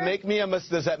me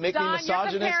misogynist?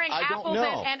 I don't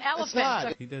know. It's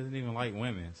not. He doesn't even like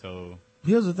women, so.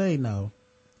 Here's the thing, though.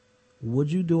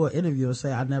 Would you do an interview and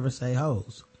say, I never say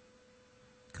hoes?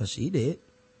 Cause she did.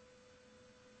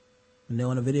 And then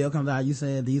when the video comes out, you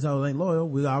saying these hoes ain't loyal,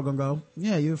 we all gonna go,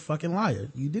 yeah, you're a fucking liar.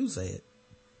 You do say it.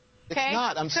 It's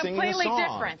not. I'm singing a song.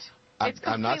 Different.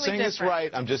 I'm not saying it's right.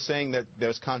 I'm just saying that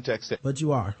there's context. But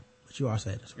you are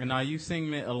saying this. And are you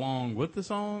singing it along with the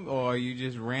song, or are you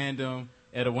just random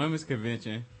at a women's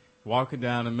convention, walking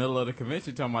down the middle of the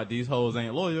convention talking about these hoes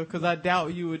ain't loyal? Because I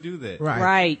doubt you would do that.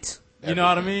 Right. You know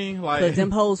what I mean? Like, because them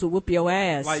hoes will whoop your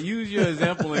ass. Like, use your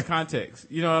example in context.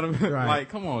 You know what I mean? Right. Like,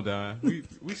 come on, Don.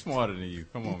 We smarter than you.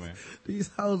 Come on, man. These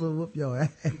hoes will whoop your ass.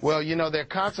 Well, there are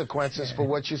consequences for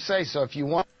what you say. So if you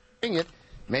want to sing it,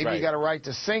 maybe you got a right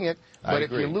to sing it. But if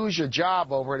you lose your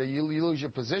job over it or you lose your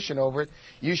position over it,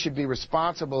 you should be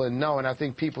responsible and know. And I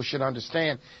think people should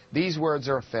understand these words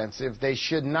are offensive. They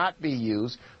should not be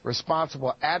used.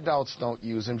 Responsible adults don't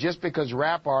use them. Just because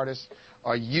rap artists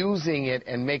are using it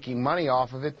and making money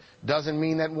off of it doesn't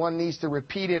mean that one needs to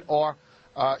repeat it or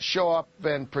show up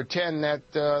and pretend that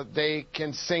they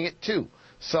can sing it too.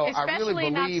 So I really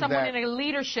believe especially not someone in a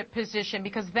leadership position,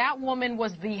 because that woman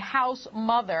was the house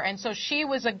mother, and so she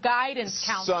was a guidance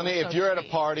counselor. Sonny, if you're at a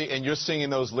party and you're singing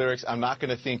those lyrics, I'm not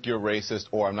going to think you're racist,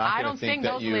 or I'm not going to think that you.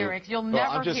 I don't sing those lyrics. You'll never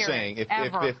I'm just hear saying, it,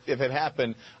 if it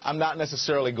happened, I'm not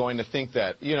necessarily going to think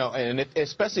that. And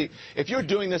especially if you're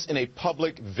doing this in a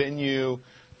public venue,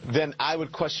 then I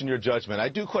would question your judgment. I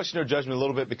do question her judgment a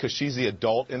little bit because she's the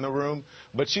adult in the room,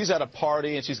 but she's at a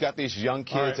party and she's got these young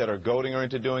kids that are goading her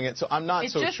into doing it, so I'm not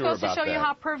so sure about that. It just goes to show you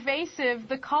how pervasive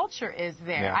the culture is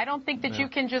there. Yeah. I don't think that you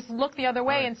can just look the other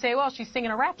way and say, well, she's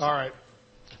singing a rap song. All right.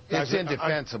 It's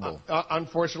indefensible.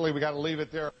 Unfortunately, we got to leave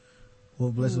it there.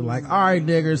 Well, Bliss is like, all right,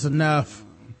 niggers, enough.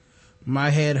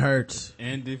 My head hurts.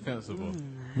 Indefensible.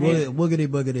 Woogity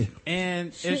boogity. And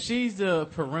if she's the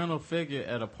parental figure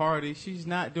at a party, she's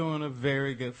not doing a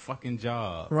very good fucking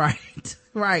job. Right.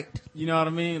 You know what I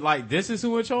mean? Like, this is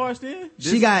who in charge then?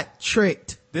 She got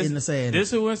tricked into saying this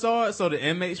who in charge, so the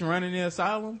inmates running the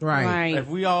asylum? Right. If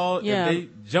they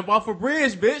jump off a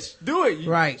bridge, bitch, do it.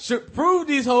 Right. Should prove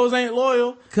these hoes ain't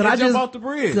loyal. Jump off the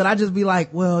bridge. Could I just be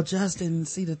like, well, Justin,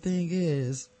 see, the thing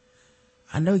is,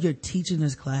 I know you're teaching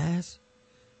this class,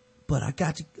 but I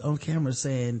got you on camera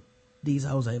saying these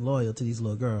hoes ain't loyal to these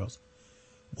little girls.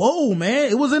 Whoa,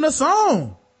 man, it was in a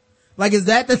song. Like, is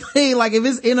that the thing? Like, if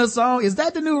it's in a song, is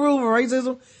that the new rule for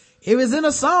racism? If it's in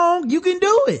a song, you can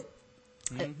do it.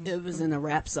 It was in a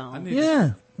rap song.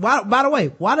 Yeah. Why, by the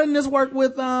way, why doesn't this work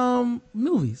with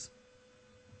movies?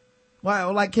 Why,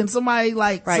 like, can somebody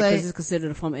like right, say because it's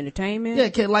considered a form of entertainment? Yeah,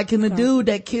 can the dude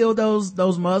that killed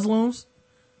those Muslims,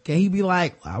 can he be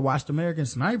like, I watched American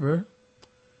Sniper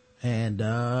and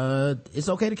it's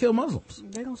okay to kill Muslims?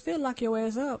 They're gonna still lock your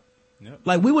ass up. Yep.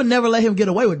 Like, we would never let him get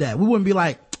away with that. We wouldn't be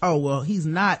like, oh well, he's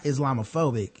not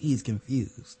Islamophobic, he's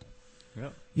confused.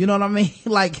 Yep. You know what I mean?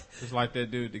 Like, just like that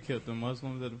dude that killed the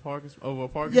Muslims at the park over a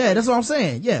park. Yeah, that's what I'm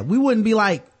saying. Yeah, we wouldn't be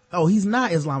like, oh, he's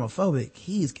not Islamophobic,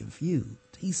 he's confused.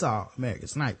 He saw American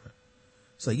Sniper.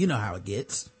 So you know how it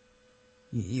gets.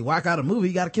 You walk out a movie,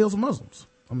 you gotta kill some Muslims.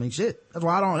 I mean, shit. That's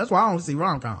why I don't see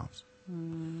rom-coms.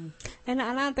 And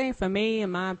I think for me,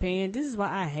 in my opinion, this is why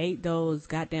I hate those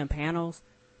goddamn panels.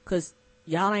 Cause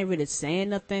y'all ain't really saying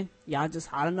nothing. Y'all just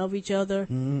hollering over each other.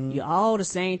 You're all the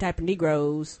same type of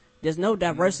Negroes. There's no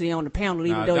diversity on the panel,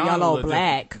 even though y'all all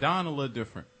black. Don a little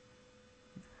different.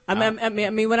 I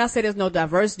mean, when I say there's no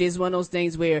diversity, it's one of those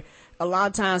things where a lot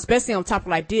of times, especially on topic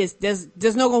like this,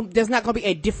 there's not gonna be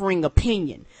a differing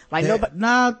opinion. Like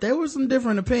there were some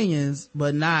different opinions,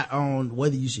 but not on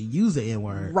whether you should use the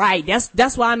N-word. Right.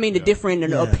 That's why I mean the different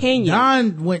opinion.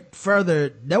 Don went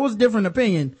further. There was a different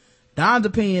opinion. Don's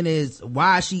opinion is,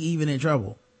 why is she even in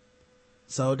trouble?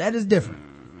 So that is different.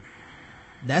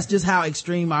 That's just how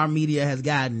extreme our media has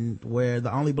gotten, where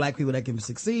the only black people that can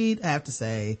succeed have to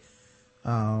say,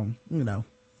 you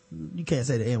can't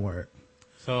say the N-word.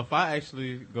 So if I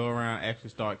actually go around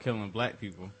start killing black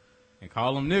people and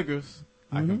call them niggers,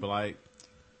 I can be like,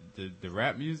 the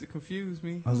rap music confused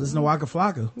me. I was listening to Waka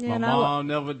Flocka. My mom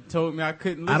never told me I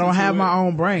couldn't listen I don't have to my it.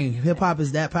 own brain. Hip hop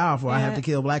is that powerful. I have to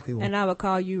kill black people. And I would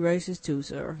call you racist too,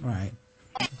 sir. Right.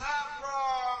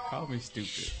 Call me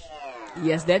stupid.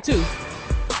 Yes, that too.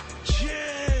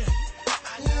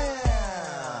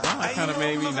 That kind of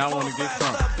made me not want to get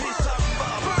crunk.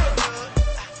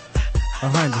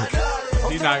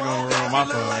 100. He's not gonna ruin my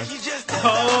fun.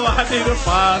 Oh, I need a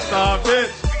 5-star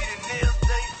bitch.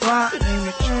 Fly in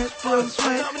the trench, full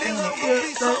sweat, and the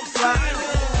good so fly.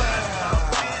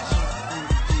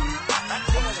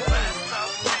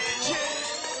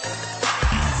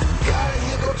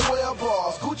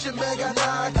 Gucci man got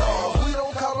 9 cars. We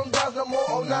don't call them dogs no more.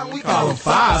 Oh, now we call them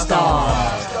 5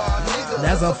 stars.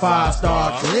 That's a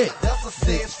 5-star click.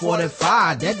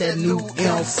 645. That new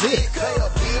M6.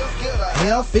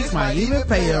 Hell fix might even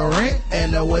pay her rent,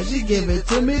 and the way she give it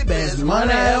to me, best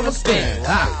money I ever spent.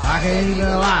 I can't even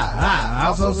lie.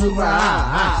 I'm so super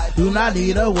high. Do not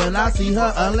need her when I see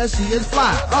her unless she is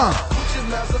fly.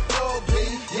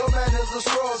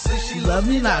 She love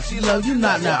me not, she love you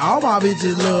not. Now all my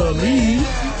bitches love me.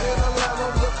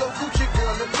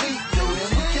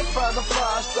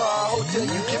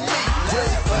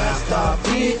 Five-star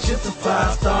bitch, it's a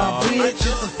 5-star bitch, it's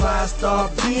a 5-star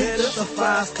bitch, it's a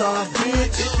 5-star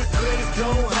bitch. If your credit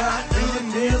go high and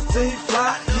your nails stay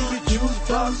fly, you get juice,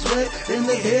 bum sweat, in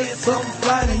the head something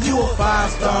fly, then you a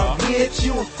 5-star bitch,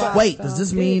 you a 5-star. Wait, does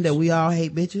this mean that we all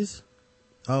hate bitches?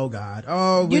 Oh God!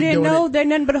 Oh, you didn't know they're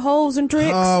nothing but hoes and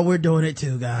tricks. Oh, we're doing it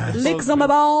too, guys. Lick some my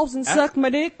balls and suck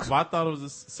my dick. Well, I thought it was a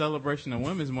celebration of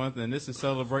Women's Month, and this is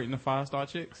celebrating the 5-star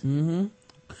chicks.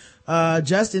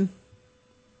 Justin,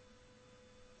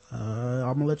 I'm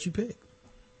gonna let you pick.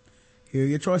 Here are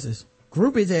your choices: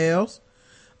 Groupie Tales,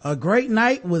 A Great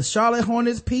Night with Charlotte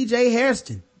Hornets, PJ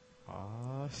Hairston.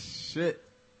 Oh shit!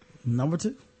 Number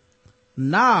 2,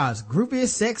 Nas, Groupie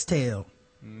Sex Tale.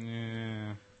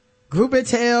 Yeah. Groupie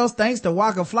Tales, thanks to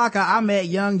Waka Flocka, I met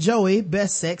Young Joey,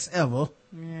 best sex ever.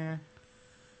 Yeah.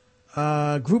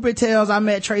 Groupie Tales, I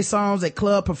met Trey Songz at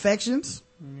Club Perfections.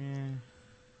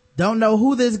 Don't know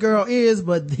who this girl is,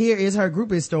 but here is her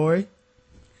groupie story.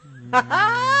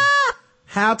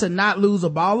 How to Not Lose a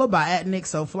Baller by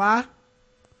 @NickSoFly.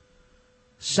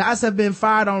 Shots have been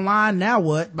fired online. Now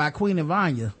what? By Queen and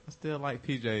Vanya. I still like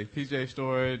PJ. PJ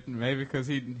story, maybe because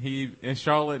he in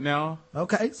Charlotte now.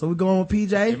 Okay, so we're going with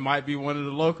PJ. It might be one of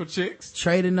the local chicks.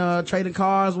 Trading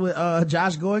cars with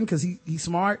Josh Gordon because he's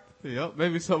smart. Yep,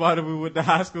 maybe somebody we went to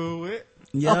high school with.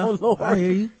 Yeah, Oh, Lord. I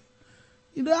hear you.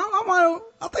 You know,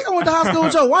 I think I went to high school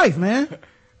with your wife, man.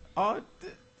 Oh,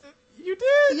 you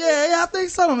did? Yeah, I think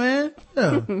so, man.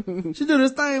 Yeah. She do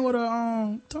this thing with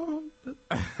her tongue.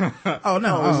 Oh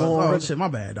no! Oh shit! My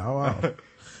bad, dog. She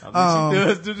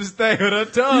does do this thing with her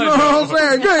tongue. You know what I'm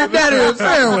saying? Get daddy a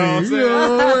sandwich. You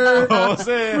know what I'm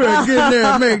saying? Get in there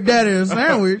and make daddy a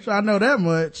sandwich. I know that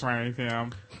much. Frank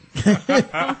him.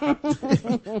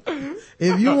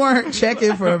 If you weren't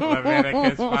checking for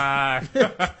Leviticus 5.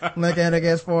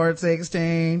 Leviticus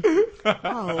 4:16.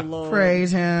 Oh, Lord.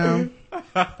 Praise him.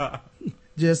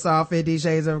 Just saw 50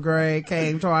 Shades of Grey.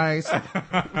 Came twice.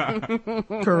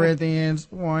 Corinthians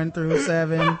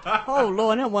 1-7. Oh,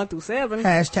 Lord, that 1-7.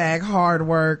 Hashtag hard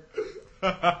work.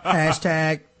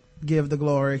 Hashtag give the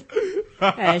glory.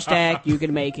 Hashtag you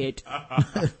can make it.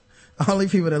 Only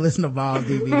people that listen to Balls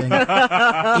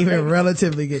DB even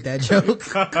relatively get that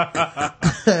joke.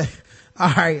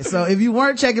 All right. So if you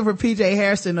weren't checking for PJ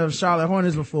Hairston of Charlotte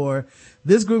Hornets before,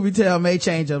 this groupie tale may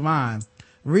change your mind.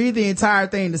 Read the entire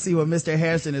thing to see what Mr.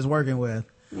 Hairston is working with.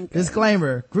 Okay.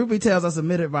 Disclaimer. Groupie tales are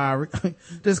submitted by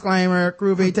disclaimer.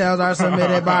 Groupie tales are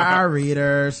submitted by our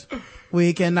readers.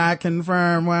 We cannot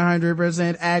confirm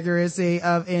 100% accuracy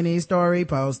of any story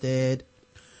posted.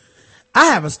 I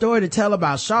have a story to tell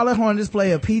about Charlotte Hornets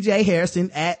player PJ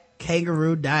Hairston at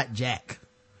kangaroo.jack.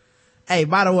 Hey,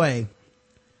 by the way,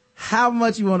 how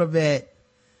much you want to bet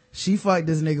she fucked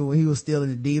this nigga when he was still in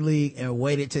the D League and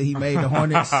waited till he made the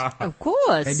Hornets? Of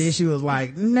course. And then she was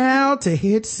like, now to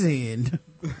hit send.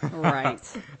 Right.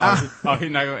 He not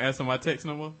gonna answer my text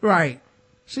no more? Right.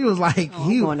 She was like,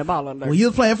 going to ball alert. When you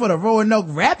was playing for the Roanoke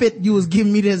Rapid, you was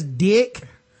giving me this dick.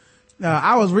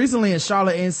 I was recently in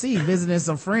Charlotte, NC, visiting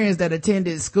some friends that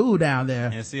attended school down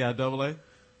there. NCIAA?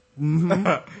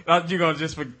 Mm-hmm. You gonna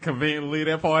just conveniently leave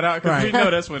that part out? Cause we know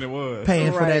that's when it was.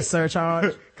 Paying for that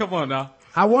surcharge. Come on now.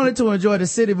 I wanted to enjoy the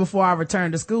city before I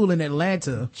returned to school in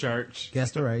Atlanta. Church.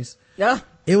 Guess the race. Yeah.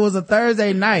 It was a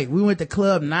Thursday night. We went to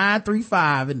Club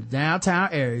 935 in the downtown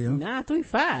area.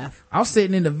 935? I was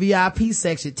sitting in the VIP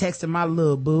section texting my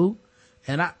little boo.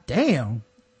 And damn.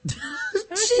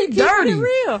 She dirty.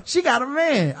 Real. She got a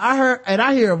man.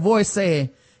 I hear a voice saying,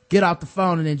 get off the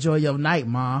phone and enjoy your night,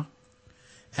 Ma.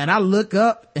 And I look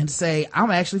up and say, I'm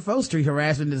actually for street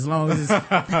harassment as long as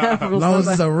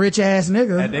it's a rich ass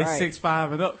nigga. And they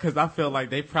 6'5" and up, cause I feel like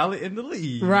they probably in the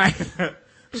league. Right.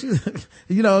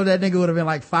 You know, that nigga would have been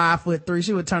like 5'3".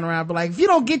 She would turn around and be like, if you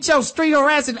don't get your street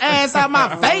harassing ass out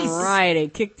my face. Right. They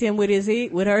kicked him with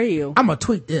her heel. I'm gonna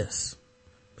tweet this.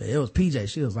 But it was PJ.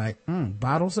 She was like,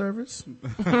 bottle service?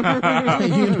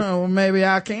 You know, maybe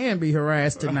I can be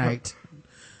harassed tonight.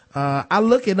 I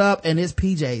look it up and it's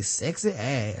PJ's sexy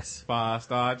ass.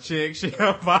 5-star chick. She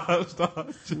a 5-star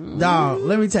chick. Dog,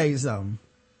 let me tell you something.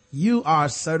 You are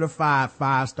certified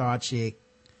 5-star chick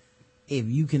if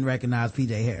you can recognize PJ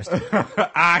Hairston.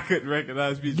 I couldn't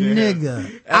recognize PJ Nigga.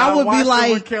 Hairston. I would be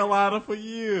like, with Carolina for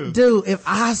years. Dude, if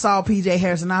I saw PJ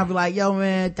Hairston, I'd be like, yo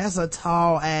man, that's a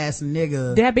tall ass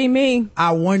nigga. That be me.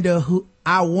 I wonder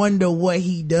what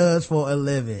he does for a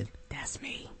living. That's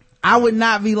me. I would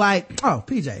not be like, oh,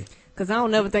 PJ. Cause I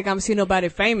don't never think I'm seeing nobody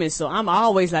famous, so I'm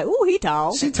always like, ooh, he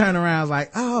tall. She turned around and was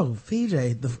like, oh,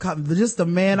 PJ, just the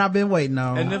man I've been waiting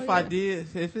on. And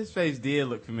if his face did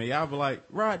look familiar, I'd be like,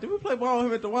 Rod, did we play ball with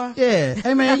him at the Y? Yeah.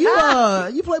 Hey man,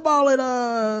 you play ball at,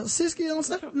 Siskiyou on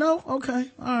Saturday? No?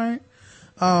 Okay. All right.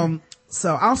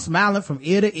 So I'm smiling from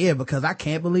ear to ear because I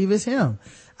can't believe it's him.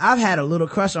 I've had a little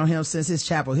crush on him since his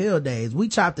Chapel Hill days. We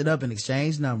chopped it up and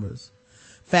exchanged numbers.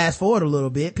 Fast forward a little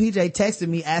bit, PJ texted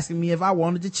me asking me if I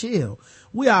wanted to chill.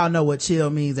 We all know what chill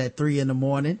means at 3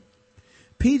 a.m.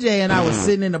 PJ and I was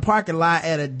sitting in the parking lot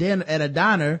at a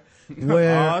diner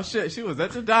where oh shit, she was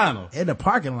at the diner in the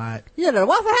parking lot. Yeah, the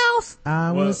Waffle House.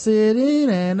 I was sitting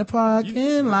in the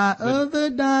parking lot of the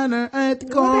diner at the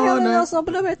corner. What the hell else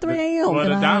open up at 3 a.m.? Well, the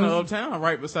diner uptown,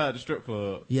 right beside the strip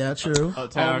club. Yeah, true.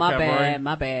 Uptown my Cabaret.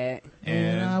 My bad.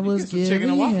 And I was giving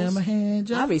him a hand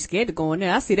job. I'd be scared to go in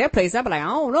there. I see that place. I'd be like, I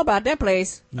don't know about that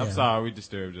place. Yeah. I'm sorry we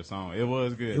disturbed your song. It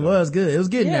was good. It was good. It was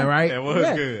getting there, right? It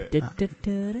was good.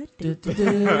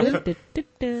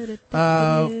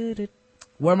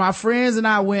 where my friends and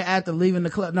I went after leaving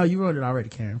the club. No, you ruined it already,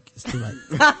 Karen. It's too late.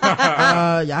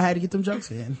 Y'all had to get them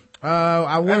jokes in.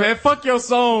 I went. Hey man, fuck your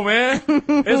song, man.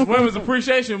 It's Women's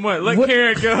Appreciation Month. Let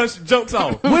Karen get her jokes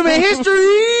off. Women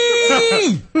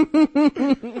history!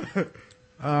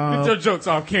 Get your jokes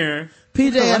off, Karen.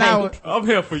 PJ and I'm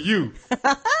here for you.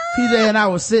 PJ and I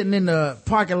were sitting in the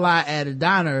parking lot at a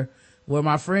diner where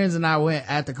my friends and I went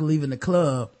after leaving the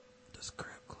club. The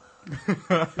Scrap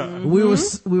Club. We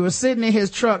were sitting in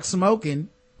his truck smoking.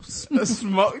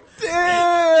 Smoking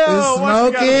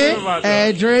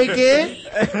and drinking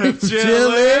and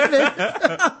chilling.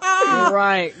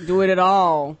 Right, doing it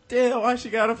all. Damn, why she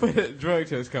gotta put that drug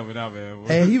test coming out, man?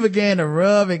 And he began to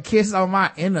rub and kiss on my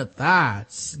inner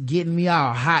thighs, getting me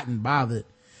all hot and bothered.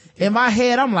 In my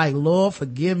head, I'm like, Lord,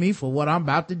 forgive me for what I'm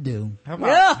about to do. How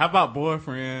about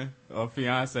boyfriend or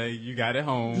fiance? You got it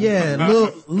home.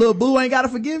 Yeah, little boo ain't gotta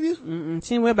forgive you.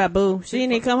 She ain't worried about boo. She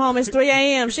didn't come home. It's 3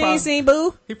 a.m. She ain't seen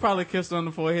boo. He probably kissed on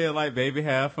the forehead like, baby,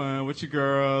 have fun with your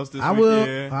girls this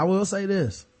weekend. I will say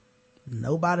this.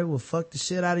 Nobody will fuck the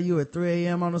shit out of you at 3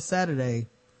 a.m. on a Saturday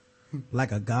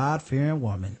like a God-fearing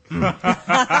woman.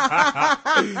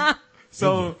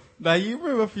 So, now you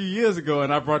remember a few years ago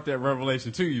and I brought that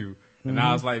revelation to you. And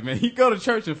I was like, man, you go to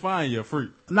church and find your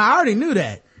fruit. No, I already knew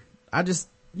that. I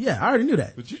already knew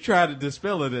that. But you tried to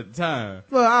dispel it at the time.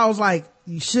 Well, I was like,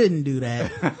 you shouldn't do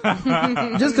that.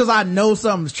 Just cause I know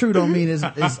something's true don't mean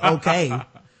it's okay. Like,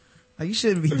 you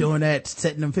shouldn't be doing that,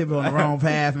 setting them people on the wrong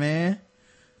path, man.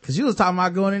 Cause you was talking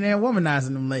about going in there and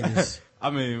womanizing them ladies.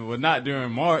 I mean, well, not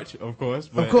during March, of course.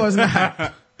 But. Of course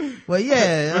not. Well,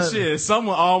 yeah. But shit,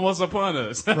 someone almost upon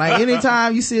us. Like,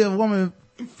 anytime you see a woman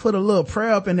put a little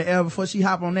prayer up in the air before she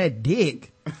hop on that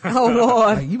dick. Oh,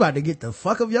 Lord. Like, you about to get the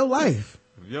fuck of your life.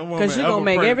 Cause you're gonna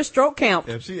make every stroke count.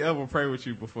 If she ever pray with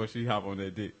you before she hop on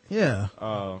that dick. Yeah.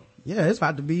 Yeah, it's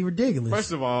about to be ridiculous.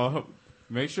 First of all,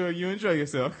 make sure you enjoy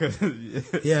yourself.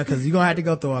 Yeah, cause you're gonna have to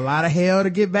go through a lot of hell to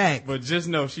get back. But just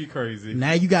know she crazy.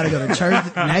 Now you gotta go to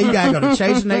church. Now you gotta go to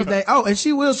church the next day. Oh, and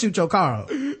she will shoot your car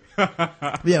up.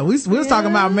 Yeah, we was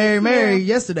talking about Mary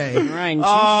yesterday. Right. She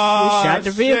shot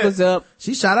the vehicles up.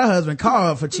 She shot her husband's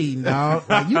car up for cheating, dog.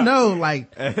 Like, you know,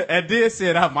 like. And then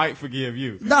said, I might forgive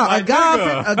you. No, like,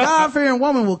 a God-fearing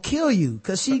woman will kill you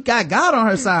cause she got God on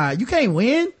her side. You can't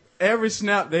win. Every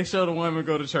snap they show the woman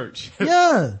go to church.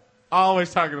 Yeah.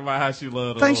 Always talking about how she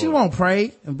loved the Think Lord. she won't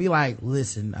pray and be like,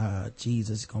 listen,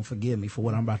 Jesus is gonna forgive me for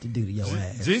what I'm about to do to your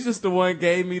ass. Jesus the one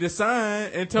gave me the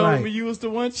sign and told me you was the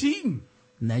one cheating.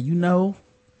 Now you know,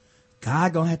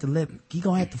 God gonna have to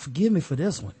forgive me for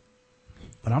this one.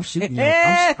 But I'm shooting you.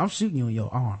 I'm shooting you in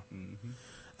your arm. Mm-hmm.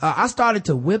 I started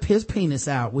to whip his penis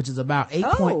out, which is about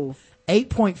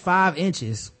 8.5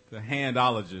 inches. The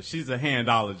handologist. She's a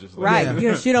handologist. Right.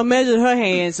 Yeah. She don't measure her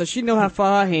hands, so she know how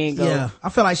far her hand goes. Yeah. I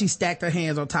feel like she stacked her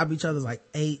hands on top of each other like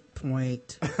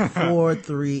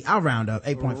 8.43. I'll round up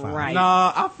 8.5. Right. No,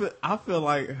 I feel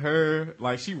like her,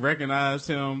 like she recognized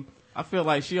him. I feel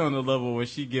like she on the level where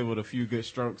she give it a few good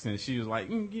strokes and she was like,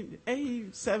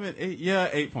 8, 7, 8, yeah,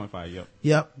 8.5,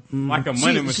 yep. Like a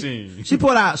money machine. She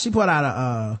put out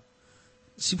a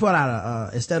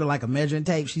instead of like a measuring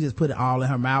tape, she just put it all in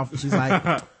her mouth. She's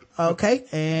like, okay,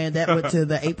 and that went to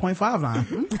the 8.5 line.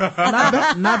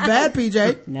 Not bad,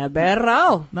 PJ. Not bad at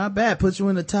all. Not bad. Puts you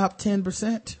in the top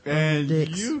 10%. And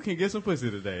you can get some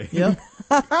pussy today. Yep.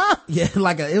 Yeah,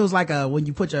 it was like when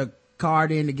you put your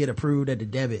card in to get approved at the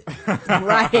debit.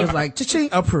 Right. It was like, cha-ching,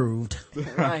 approved.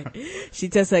 Right. She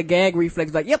tests her gag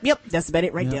reflex like, yep, that's about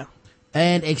it right there.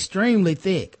 And extremely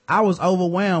thick. I was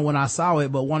overwhelmed when I saw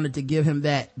it, but wanted to give him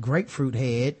that grapefruit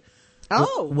head.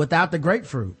 Without the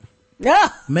grapefruit. Yeah.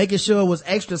 Making sure it was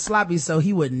extra sloppy so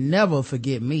he would never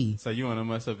forget me. So you want to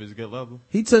mess up his good level?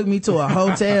 He took me to a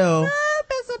hotel.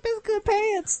 Mess up his good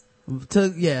pants.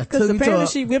 Because apparently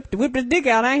she whipped his dick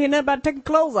out. I ain't hear nothing about taking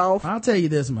clothes off. I'll tell you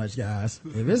this much, guys.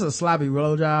 If it's a sloppy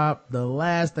roll job, the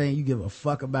last thing you give a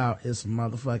fuck about is some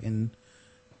motherfucking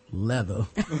leather.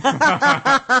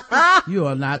 You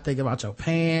are not thinking about your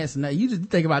pants. No, you just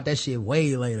think about that shit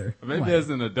way later. Maybe as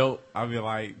an adult, I'll be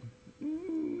like,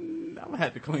 I'm gonna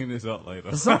have to clean this up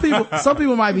later. Some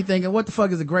people might be thinking, what the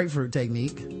fuck is a grapefruit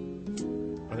technique?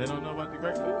 But they don't know about the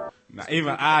grapefruit? Nah,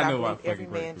 even I know about every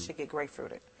man should get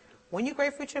grapefruited. When you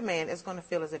grapefruit your man, it's going to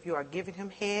feel as if you are giving him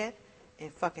head and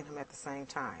fucking him at the same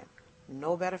time.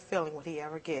 No better feeling would he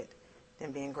ever get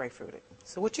than being grapefruited.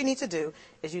 So what you need to do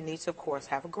is you need to, of course,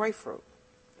 have a grapefruit.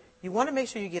 You want to make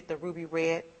sure you get the ruby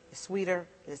red. It's sweeter.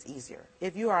 It's easier.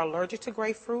 If you are allergic to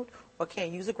grapefruit or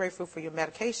can't use a grapefruit for your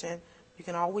medication, you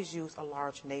can always use a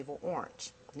large navel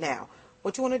orange. Now,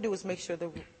 what you want to do is make sure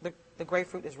the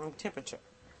grapefruit is room temperature.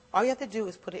 All you have to do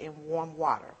is put it in warm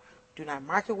water. Do not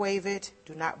microwave it.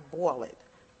 Do not boil it.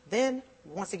 Then,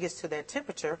 once it gets to that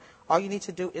temperature, all you need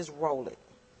to do is roll it.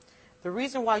 The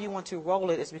reason why you want to roll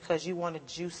it is because you want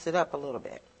to juice it up a little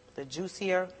bit. The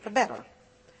juicier, the better.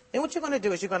 Then what you're going to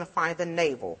do is you're going to find the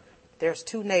navel. There's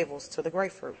 2 navels to the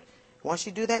grapefruit. Once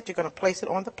you do that, you're going to place it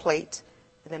on the plate,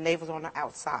 and the navel's on the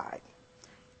outside.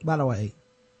 By the way,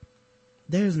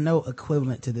 there's no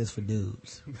equivalent to this for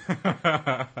dudes.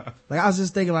 Like, I was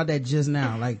just thinking about that just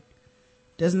now. Like,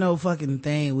 there's no fucking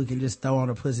thing we can just throw on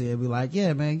a pussy and be like,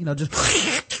 yeah, man, you know, just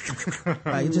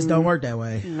like, it just don't work that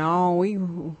way. No, we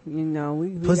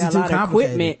Pussy got a too lot of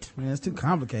equipment. Yeah, it's too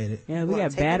complicated. Yeah, we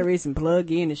got batteries and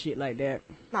plug in and shit like that.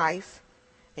 Knife,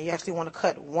 and you actually want to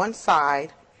cut one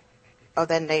side of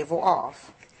that navel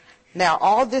off. Now,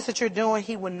 all this that you're doing,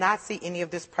 he will not see any of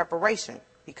this preparation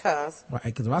because... Right,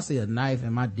 because if I see a knife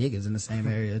and my dick is in the same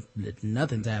area,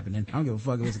 nothing's happening. I don't give a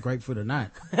fuck if it's a grapefruit or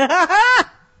not.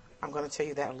 I'm going to tell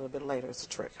you that a little bit later. It's a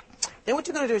trick. Then what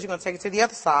you're going to do is you're going to take it to the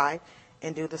other side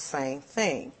and do the same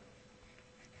thing.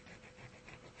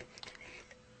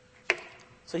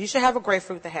 So you should have a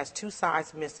grapefruit that has 2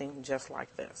 sides missing just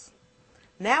like this.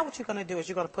 Now what you're going to do is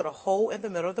you're going to put a hole in the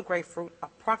middle of the grapefruit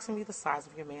approximately the size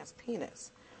of your man's penis.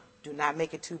 Do not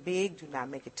make it too big. Do not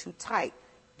make it too tight.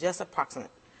 Just approximate.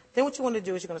 Then what you want to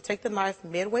do is you're going to take the knife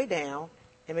midway down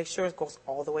and make sure it goes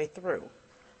all the way through.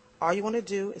 All you want to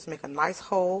do is make a nice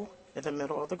hole in the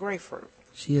middle of the grapefruit.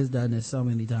 She has done this so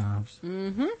many times.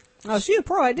 Mm-hmm. Oh, she's a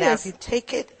pro at this. Now, if you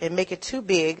take it and make it too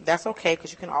big, that's okay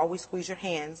because you can always squeeze your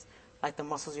hands like the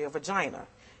muscles of your vagina.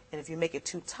 And if you make it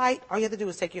too tight, all you have to do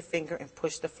is take your finger and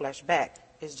push the flesh back.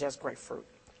 It's just grapefruit.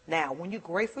 Now, when you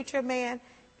grapefruit your man,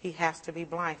 he has to be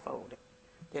blindfolded.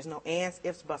 There's no ands,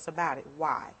 ifs, buts about it.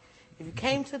 Why? If you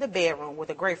came to the bedroom with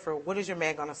a grapefruit, what is your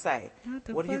man going to say?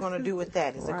 What are you going to do with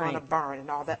that? Is it going to burn and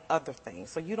all that other thing?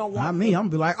 So you don't want... Not me. I'm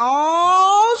going to be like,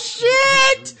 oh,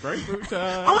 shit! Grapefruit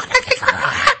time. Oh,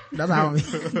 that's how I'm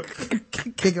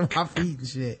kicking my feet and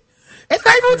shit. It's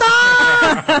grapefruit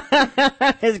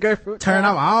time! It's grapefruit time. Turn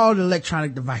off all the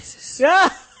electronic devices.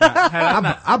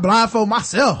 I blindfold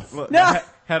myself. Look,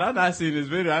 had I not seen this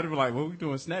video, I'd be like, well, we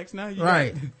doing snacks now?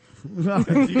 Right. You got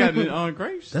the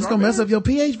grapes? That's going to mess up your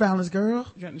pH balance, girl.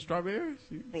 You got any strawberries?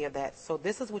 Any of that. So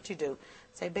this is what you do.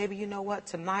 Say, baby, you know what?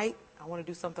 Tonight, I want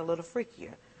to do something a little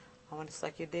freakier. I want to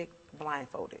suck your dick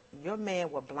blindfolded. Your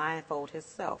man will blindfold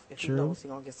himself if he knows he's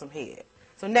going to get some head.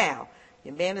 So now,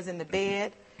 your man is in the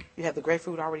bed. You have the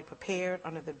grapefruit already prepared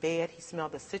under the bed. He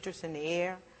smelled the citrus in the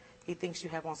air. He thinks you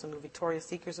have on some new Victoria's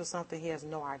Secrets or something. He has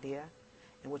no idea.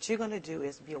 And what you're going to do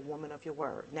is be a woman of your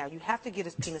word. Now, you have to get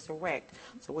his penis erect.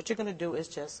 So what you're going to do is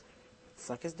just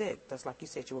suck his dick. That's like you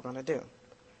said you were going to do.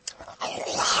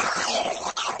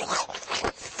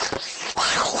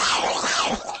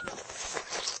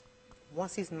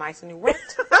 Once he's nice and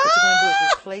erect, what you're going to do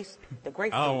is replace the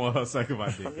grapefruit I don't want her to suck my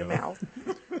dick from your mouth.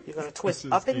 You're going to twist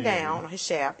up and down on his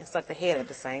shaft and suck the head at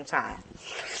the same time.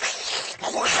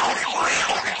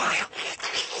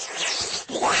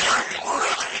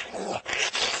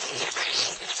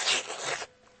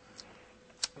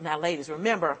 Now, ladies,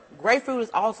 remember, grapefruit is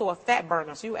also a fat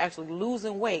burner, so you're actually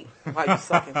losing weight while you're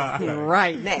sucking this dick.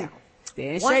 Right. Now,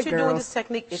 once once you're doing this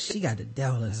technique... She got the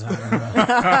devil inside of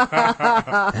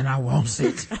her. And I won't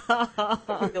sit. Is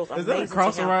that a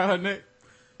cross around her neck?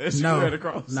 No.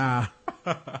 Across? Nah.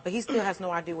 But he still has no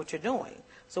idea what you're doing.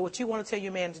 So what you want to tell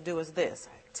your man to do is this.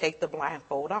 Take the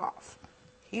blindfold off.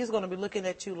 He's going to be looking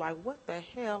at you like, what the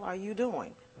hell are you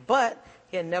doing? But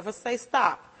he'll never say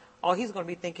stop. All he's going to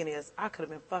be thinking is, I could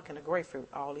have been fucking a grapefruit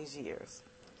all these years.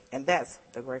 And that's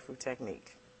the grapefruit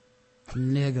technique.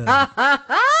 Nigga.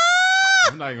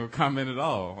 I'm not going to comment at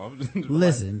all. I'm just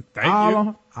Listen, like, thank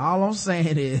you. All I'm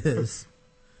saying is,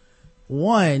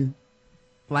 one,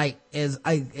 like, as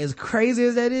crazy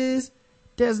as that is,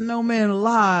 there's no man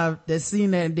alive that's seen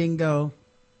that and didn't go,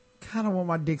 kind of want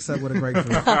my dick sucked with a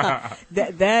grapefruit.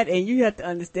 that and you have to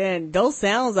understand those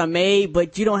sounds are made,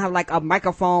 but you don't have like a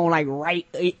microphone like right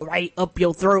up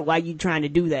your throat while you trying to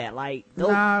do that. Like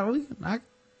nah,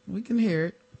 we can hear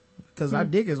it because our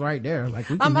dick is right there. Like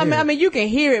we can I mean, you can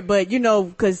hear it, but you know,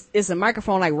 because it's a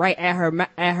microphone like right at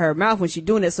her mouth when she's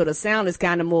doing it, so the sound is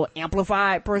kind of more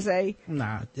amplified per se.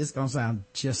 Nah, it's gonna sound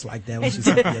just like that when she's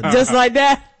just like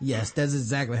that. Yes, that's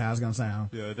exactly how it's gonna sound.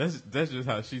 Yeah, that's just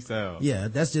how she sounds. Yeah,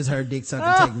 that's just her dick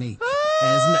sucking technique,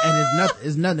 and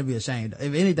it's nothing to be ashamed of.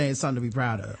 If anything, it's something to be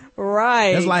proud of.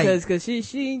 Right, that's like because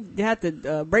she had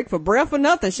to break for breath for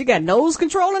nothing. She got nose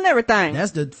control and everything.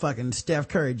 That's the fucking Steph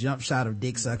Curry jump shot of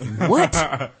dick sucking.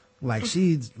 What? Like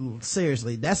she's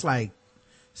seriously, that's like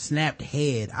snapped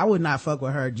head. I would not fuck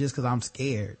with her just because I'm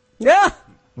scared. Yeah.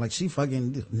 Like she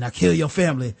fucking, now kill your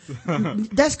family.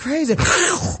 That's crazy.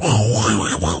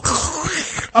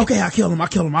 Okay, I kill him all.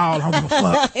 I don't give a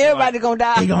fuck. Everybody gonna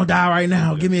die. He gonna die right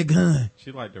now. Give me a gun.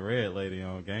 She like the red lady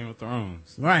on Game of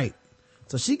Thrones. Right.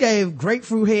 So she gave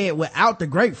grapefruit head without the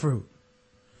grapefruit,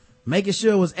 making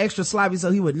sure it was extra sloppy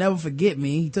so he would never forget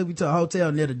me. He took me to a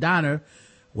hotel near the diner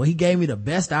where he gave me the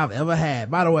best I've ever had.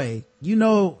 By the way,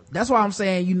 that's why I'm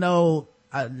saying,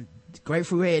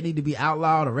 grapefruit head need to be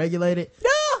outlawed or regulated. No.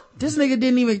 This nigga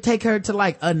didn't even take her to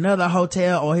like another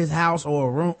hotel or his house or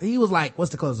a room. He was like,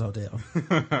 what's the closest hotel?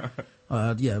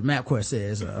 MapQuest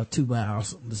says 2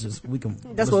 miles.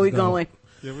 That's where we going.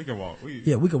 Yeah, we can walk. We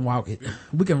can walk it.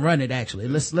 We can run it, actually.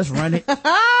 Let's run it.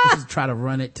 Let's try to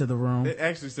run it to the room. It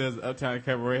actually says Uptown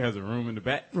Cabaret has a room in the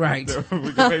back. Right.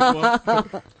 We can pay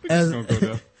for. We just gonna go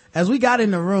there. As we got in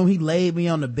the room, he laid me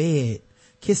on the bed,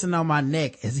 kissing on my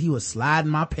neck as he was sliding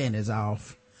my panties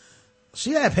off.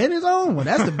 She had panties on? Well,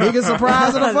 that's the biggest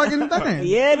surprise of the fucking thing.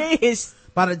 Yeah, it is.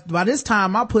 By this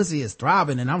time, my pussy is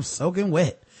throbbing and I'm soaking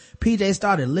wet. PJ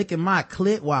started licking my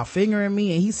clit while fingering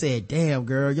me, and he said, damn,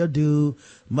 girl, your dude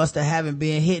must have haven't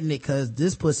been hitting it cause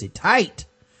this pussy tight.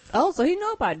 Oh, so he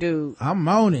know about dude. I'm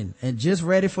moaning and just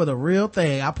ready for the real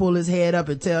thing. I pull his head up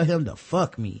and tell him to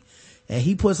fuck me. And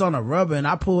he puts on a rubber and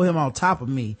I pull him on top of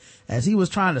me. As he was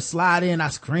trying to slide in, I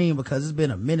screamed because it's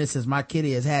been a minute since my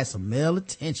kitty has had some male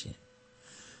attention.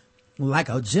 Like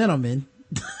a gentleman.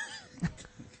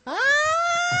 Like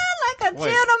a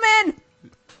gentleman.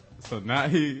 So now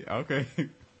okay.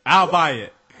 I'll buy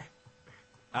it.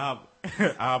 I'll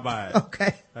buy it.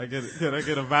 Okay. Can I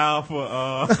get a vowel for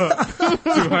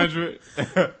 200?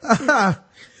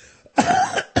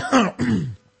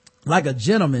 Like a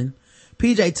gentleman,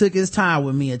 PJ took his time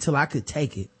with me until I could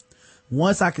take it.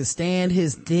 Once I could stand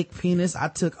his thick penis, I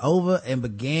took over and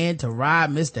began to ride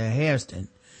Mr. Hairston.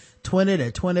 20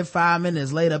 to 25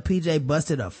 minutes later, PJ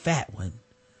busted a fat one.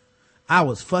 I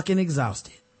was fucking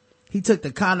exhausted. He took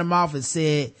the condom off and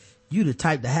said, you the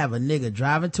type to have a nigga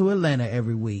driving to Atlanta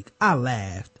every week. I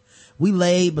laughed. We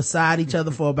laid beside each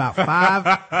other for about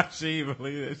 5. She ain't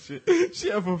believe that shit. She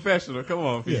a professional. Come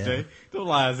on, PJ. Yeah. Don't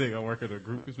lie, ain't gonna work in the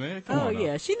groups, man. Come on.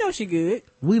 Yeah, she knows she good.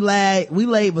 We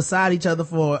laid beside each other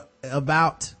for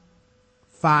about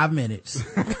 5 minutes.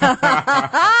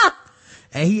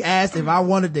 And he asked if I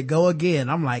wanted to go again.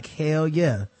 I'm like, hell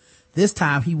yeah. This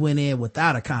time he went in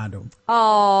without a condom.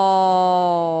 Oh.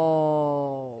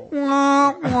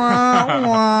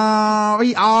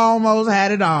 He almost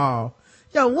had it all.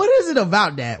 Yo, what is it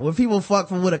about that? When people fuck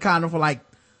with a condom for like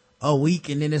a week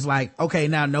and then it's like, okay,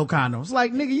 now no condom. It's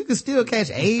like, nigga, you can still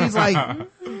catch AIDS. Like,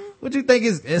 what you think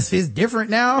is different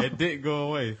now? It didn't go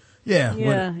away. Yeah.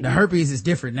 Well, the herpes is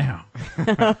different now.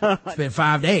 It's been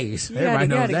 5 days. Everybody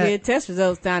knows that. You gotta get test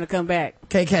results time to come back.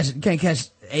 Can't catch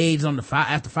AIDS on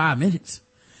after 5 minutes.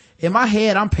 In my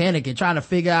head, I'm panicking, trying to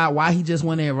figure out why he just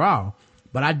went in raw.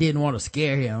 But I didn't want to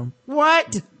scare him.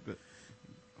 What?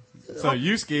 So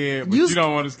you scared, but you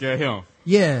don't want to scare him.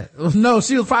 Yeah. No,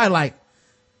 she was probably like,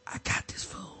 I got this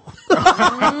fool.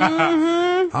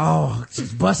 Oh,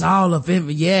 just bust all up in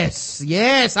me.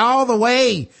 Yes, all the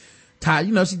way.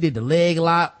 She did the leg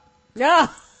lock. Yeah.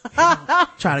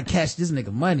 Try to catch this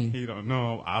nigga money. He don't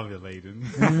know I'm ovulating.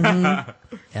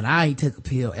 Mm-hmm. And I ain't took a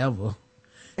pill ever.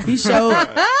 He showed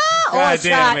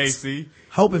goddamn AC.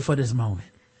 Hoping for this moment.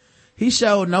 He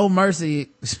showed no mercy.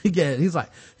 She was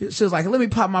like, let me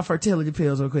pop my fertility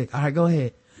pills real quick. All right, go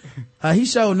ahead. He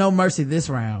showed no mercy this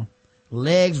round.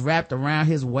 Legs wrapped around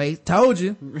his waist. Told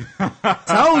you.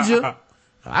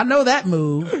 I know that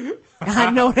move.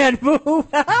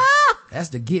 That's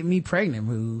the get me pregnant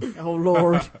move. Oh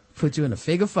Lord. Put you in a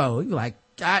figure 4. You like,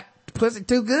 God, pussy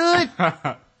too good.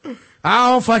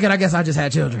 Oh, fuck it. I guess I just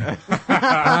had children.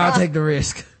 I'll take the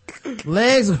risk.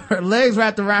 Legs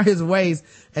wrapped around his waist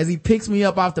as he picks me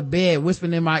up off the bed,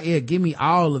 whispering in my ear, give me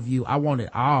all of you. I want it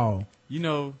all.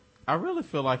 I really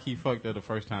feel like he fucked her the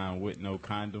first time with no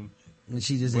condom. And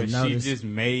she just didn't notice. She just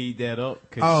made that up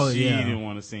because she didn't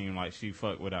want to seem like she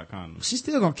fucked without condoms. She's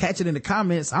still gonna catch it in the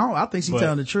comments. I think she's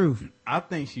telling the truth. I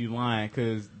think she's lying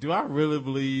because do I really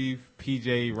believe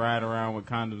PJ ride around with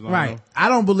condoms on? Right. I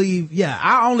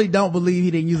only don't believe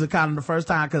he didn't use a condom the first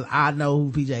time because I know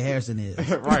who PJ Harrison is.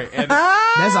 Right. And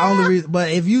that's the only reason.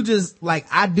 But if you just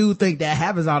I do think that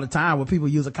happens all the time where people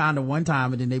use a condom one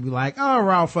time and then they be like, oh,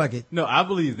 raw, fuck it. No, I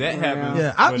believe that happens.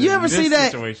 Yeah. You ever see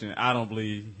that situation? I don't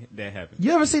believe that happens.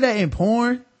 You ever see that in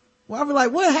porn? Well, I be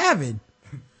like, what happened?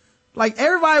 Like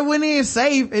everybody went in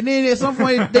safe and then at some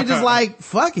point they just like,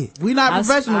 fuck it. We not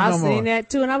professionals no more. I've seen that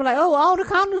too and I'm like, oh, all the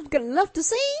condoms left the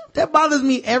scene? That bothers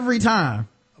me every time.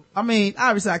 I mean,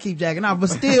 obviously I keep jacking off, but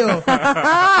still,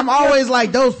 I'm always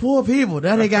like, those poor people,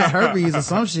 that they got herpes or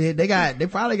some shit. They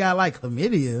probably got like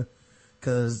chlamydia,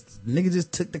 cause nigga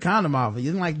just took the condom off. It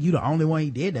isn't like you the only one he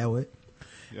did that with.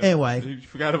 Yep. Anyway. You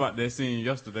forgot about that scene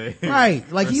yesterday. Right.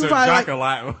 Like you probably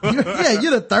like,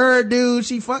 you're the third dude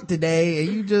she fucked today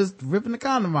and you just ripping the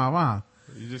condom off, huh?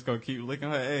 You just gonna keep licking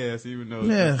her ass even though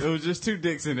it was just two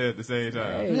dicks in there at the same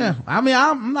time. Hey. Yeah. I mean,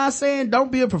 I'm not saying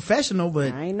don't be a professional,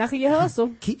 but I ain't knocking your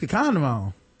hustle. Keep your condom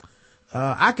on.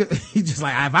 He just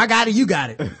like, if I got it, you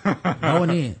got it. Going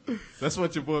in. That's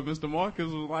what your boy Mr. Marcus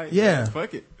was like. Yeah.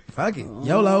 Fuck it.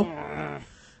 YOLO.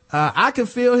 I could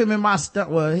feel him in my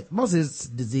stomach. Well, most of his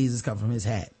diseases come from his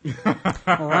hat.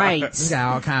 Right. He's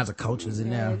got all kinds of cultures in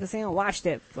there. Because he don't watch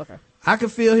that fucker. I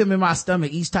could feel him in my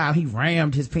stomach each time he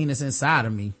rammed his penis inside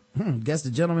of me. Guess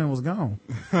the gentleman was gone.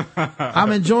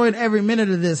 I'm enjoying every minute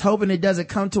of this, hoping it doesn't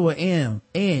come to an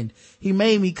end. He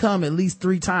made me come at least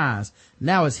 3 times.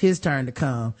 Now it's his turn to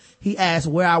come. He asked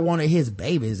where I wanted his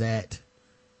babies at.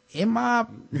 In my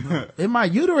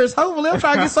uterus. Hopefully I'm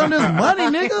trying to get some of this money,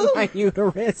 nigga. My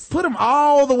uterus. Put them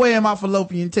all the way in my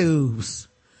fallopian tubes.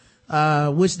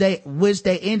 Which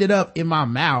they ended up in my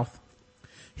mouth.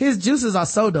 His juices are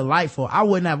so delightful. I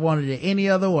wouldn't have wanted it any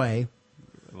other way.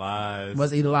 Lies.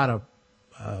 Must eat a lot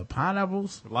of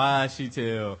pineapples. Lies she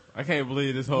tell. I can't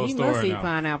believe this whole story must eat now.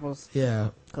 Pineapples. Yeah.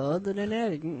 Other than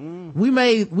that,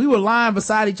 we were lying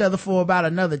beside each other for about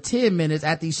another 10 minutes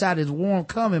after he shot his warm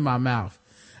cum in my mouth.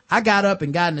 I got up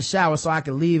and got in the shower so I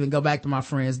could leave and go back to my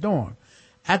friend's dorm.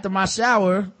 After my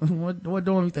shower, what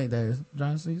dorm you think that is?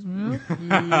 John C. Smith?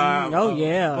 Oh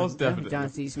yeah. Most definitely. John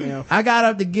C. Smith. I got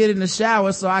up to get in the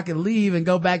shower so I could leave and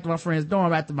go back to my friend's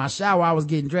dorm. After my shower, I was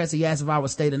getting dressed. He asked if I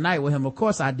would stay the night with him. Of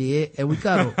course I did. And we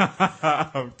cuddled.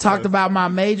 Talked about my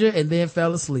major and then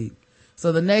fell asleep.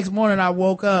 So the next morning I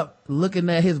woke up looking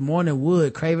at his morning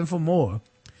wood, craving for more.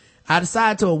 I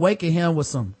decided to awaken him with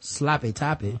some sloppy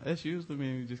toppy. That's usually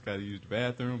mean you just gotta use the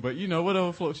bathroom, but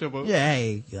whatever floats your boat. Yeah,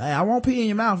 hey, I won't pee in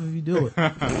your mouth if you do it.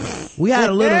 We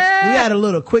had a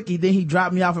little quickie. Then he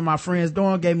dropped me off in my friend's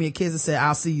dorm, gave me a kiss and said,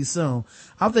 "I'll see you soon."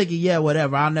 I'm thinking, yeah,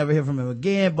 whatever. I'll never hear from him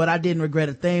again, but I didn't regret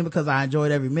a thing because I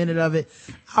enjoyed every minute of it.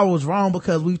 I was wrong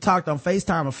because we've talked on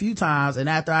FaceTime a few times, and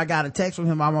after I got a text from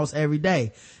him almost every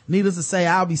day. Needless to say,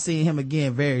 I'll be seeing him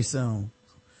again very soon.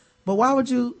 But why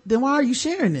are you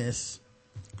sharing this?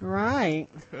 Right.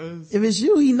 If it's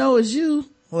you, he know it's you.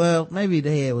 Well, maybe the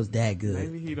head was that good.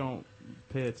 Maybe he don't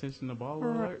pay attention to ball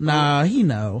alert. Nah, he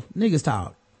know. Niggas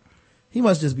talk. He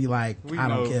must just be like, I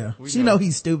don't care. She know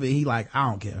he's stupid. He like,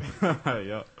 I don't care.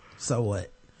 Yep. So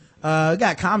what?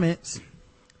 Got comments.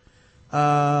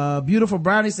 Beautiful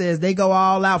Brownie says they go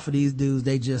all out for these dudes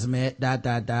they just met. ...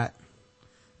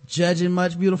 Judging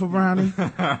much, Beautiful Brownie?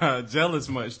 Jealous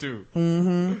much too.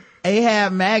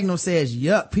 Ahab Magnum says,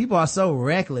 yuck, people are so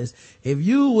reckless. If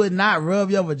you would not rub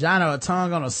your vagina or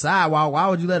tongue on a sidewalk, why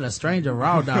would you let a stranger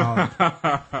raw dog? On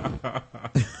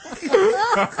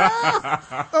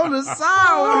the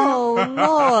sidewalk. Oh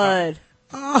Lord.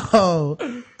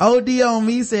 Oh, OD on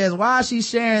me says, why is she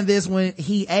sharing this when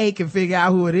he A, can figure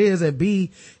out who it is, and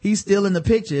B, he's still in the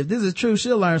picture? If this is true,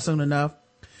 she'll learn soon enough.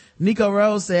 Nico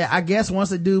Rose said, I guess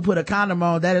once a dude put a condom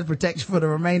on, that is protection for the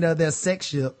remainder of their sex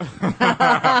ship.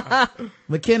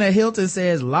 McKenna Hilton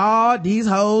says, Lord, these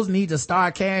hoes need to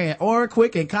start carrying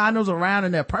Quick and condoms around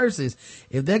in their purses.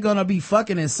 If they're gonna be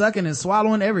fucking and sucking and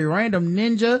swallowing every random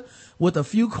ninja with a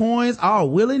few coins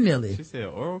all willy-nilly. She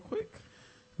said Quick?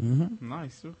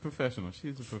 Nice. Professional.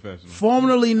 She's a professional.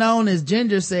 Formerly known as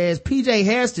Ginger says, PJ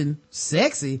Hairston,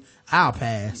 sexy. I'll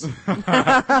pass.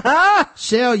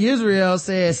 Shell Israel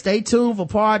says, stay tuned for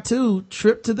part 2,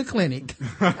 trip to the clinic.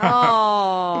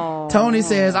 Oh. Tony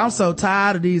says, I'm so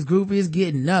tired of these groupies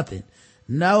getting nothing.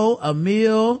 No, a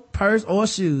meal, purse, or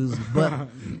shoes. But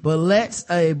let's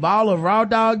a ball of raw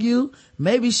dog you.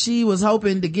 Maybe she was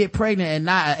hoping to get pregnant and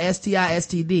not a STI,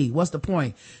 STD. What's the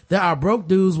point? There are broke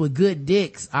dudes with good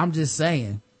dicks. I'm just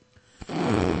saying.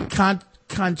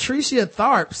 Contricia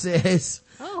Tharp says,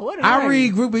 I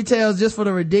read groupie tales just for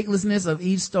the ridiculously of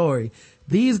each story.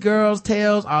 These girls'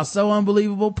 tales are so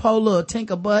unbelievable. Poor little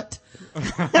Tinkerbutt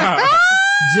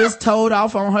just told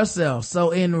off on herself. So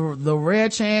in the rare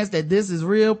chance that this is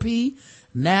real, P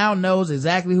now knows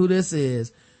exactly who this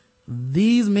is.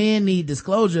 These men need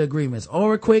disclosure agreements,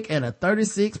 Quick, and a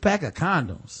 36-pack of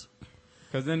condoms.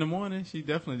 Because in the morning, she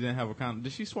definitely didn't have a condom.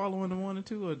 Did she swallow in the morning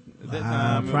too? Or at that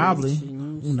time? Probably.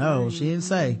 Who knows? She didn't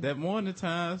say. That morning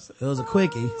times. It was a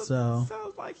quickie, so.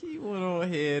 Sounds like he went on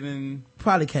ahead and.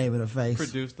 Probably came in her face.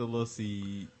 Produced a little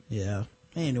seed. Yeah.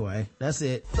 Anyway, that's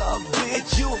it.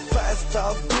 Bitch, you a fast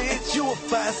five-star bitch. You a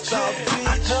five-star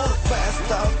bitch. You a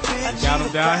five-star bitch. Got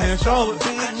him down here in Charlotte.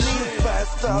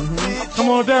 Come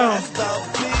on down.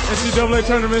 NCAA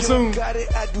tournament soon.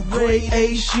 Grade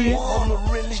A shit.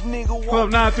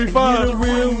 Club 935.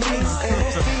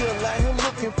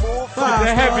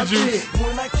 That happy juice.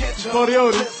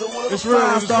 Cordiotis. It's real.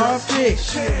 Five-star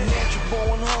bitch.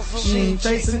 She ain't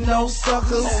chasing no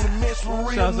suckers.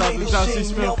 Shouts out to Johnson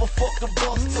Smith.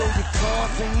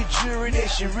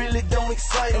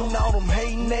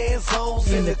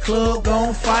 In the club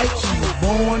gon' fight. She was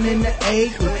born in the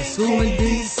 8 with the school in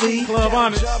DC. Club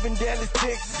Onyx.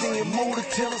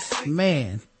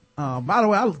 Man, by the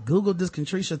way, I googled this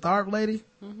Contrisha Tharp lady.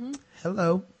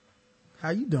 Hello, how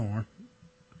you doing?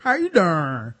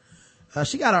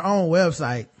 She got her own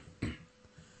website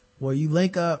where you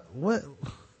link up what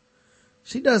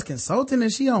she does consulting,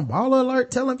 and she on Baller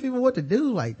Alert telling people what to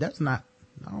do. Like, that's not,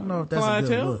 I don't know if that's a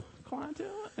good look.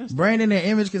 Branding and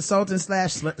image consultant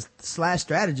slash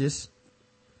strategist.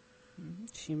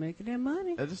 She making that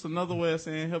money. That's just another way of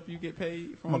saying help you get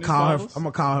paid. I'm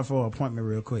gonna call her for an appointment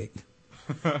real quick.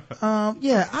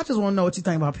 Yeah, I just want to know what you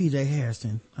think about PJ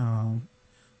Harrison.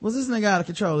 Was this nigga out of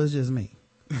control? It's just me.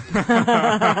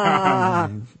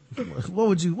 What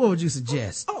would you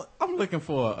suggest? I'm looking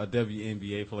for a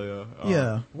WNBA player.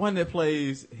 Yeah, one that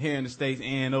plays here in the States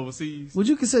and overseas. Would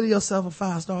you consider yourself a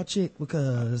 5-star chick?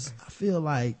 Because I feel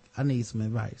like I need some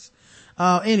advice.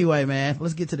 Anyway, man,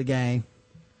 let's get to the game.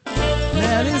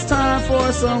 Now it's time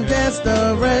for some Guess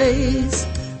the Race.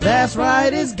 That's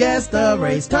right, it's Guess the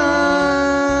Race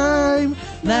time.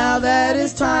 Now that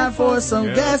it's time for some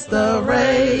Guess the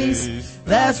Race.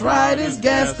 That's right, it's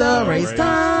Guess the Race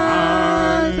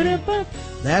time.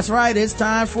 That's right, it's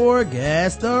time for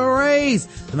Guess the Race,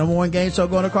 the number one game show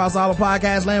going across all of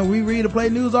podcast land. We read and play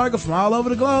news articles from all over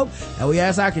the globe, and we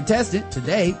ask our contestant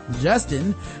today,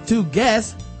 Justin, to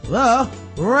guess the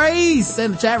race.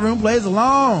 And the chat room plays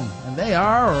along, and they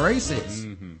are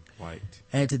racist. White.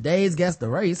 And today's Guess the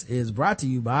Race is brought to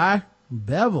you by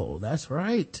Bevel. That's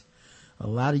right. A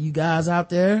lot of you guys out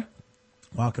there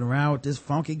walking around with this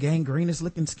funky gangrenous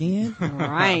looking skin.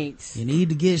 Right. You need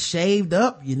to get shaved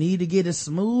up. You need to get it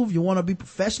smooth. You want to be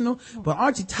professional. But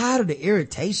aren't you tired of the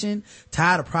irritation?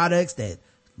 Tired of products that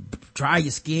dry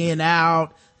your skin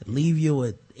out, leave you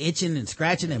with itching and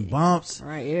scratching and bumps?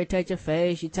 Right. Irritate your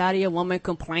face. You tired of your woman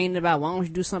complaining about, why don't you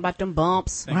do something about them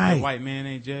bumps? Think right. The white man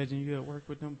ain't judging you at work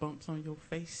with them bumps on your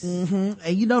face. And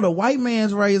you know, the white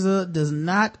man's razor does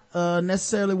not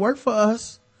necessarily work for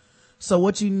us. So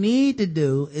what you need to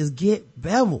do is get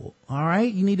Bevel. All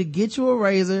right. You need to get you a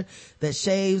razor that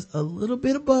shaves a little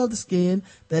bit above the skin,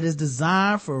 that is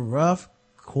designed for rough,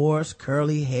 coarse,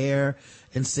 curly hair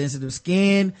and sensitive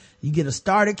skin. You get a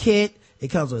starter kit. It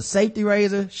comes with a safety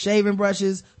razor, shaving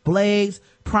brushes, blades,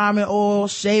 priming oil,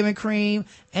 shaving cream,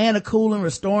 and a cooling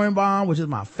restoring balm, which is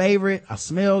my favorite. I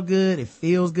smell good. It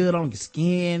feels good on your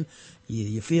skin.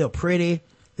 You feel pretty.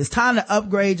 It's time to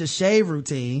upgrade your shave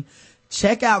routine.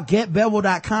 Check out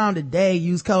getbevel.com today.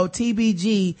 Use code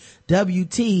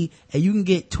TBGWT and you can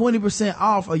get 20%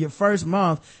 off of your first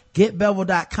month.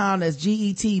 Getbevel.com. That's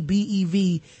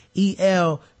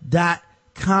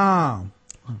GETBEVEL.com.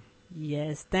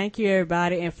 Yes, thank you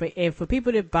everybody. And for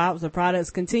people that buy the products,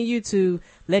 continue to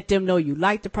let them know you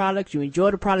like the products, you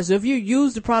enjoy the products. So if you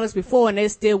used the products before and they're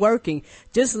still working,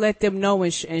 just let them know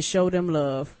and show them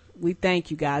love. We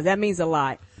thank you guys. That means a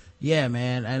lot. Yeah,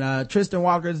 man. And Tristan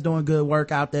Walker is doing good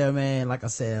work out there, man. Like I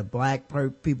said, black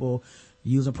people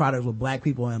using products with black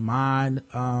people in mind.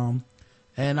 You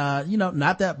know,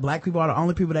 not that black people are the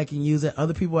only people that can use it.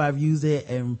 Other people have used it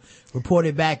and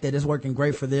reported back that it's working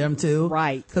great for them too.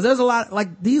 Right. Cause there's a lot,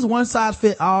 like these one size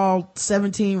fit all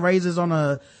 17 razors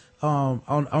on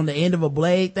on the end of a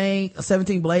blade thing,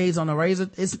 17 blades on a razor.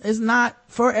 It's not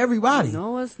for everybody.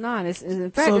 No, it's not.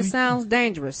 In fact, it sounds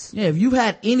dangerous. Yeah. If you've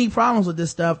had any problems with this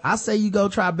stuff, I say you go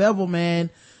try Bevel, man.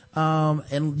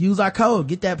 And use our code,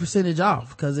 get that percentage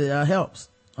off cause it helps.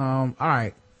 All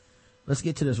right. Let's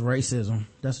get to this racism.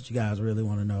 That's what you guys really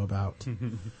want to know about.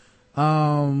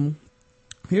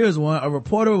 Here's one. A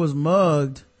reporter was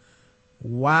mugged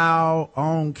while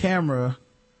on camera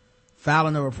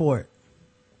filing a report.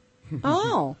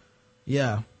 Oh.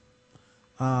 Yeah.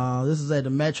 This is at the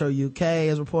Metro UK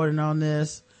is reporting on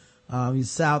this.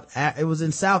 It was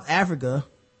in South Africa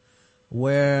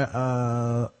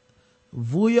where,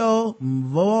 Vuyo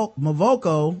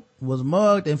Mavoko was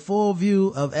mugged in full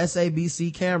view of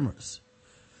SABC cameras.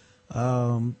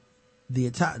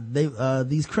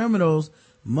 These criminals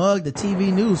mugged the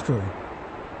TV news crew.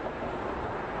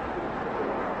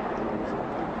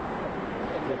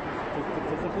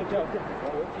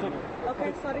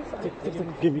 Okay, sorry.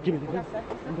 Give me.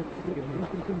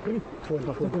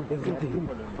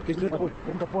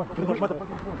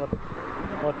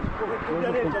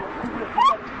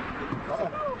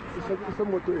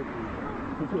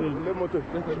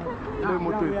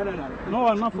 No,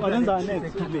 enough.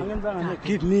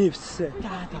 Give me.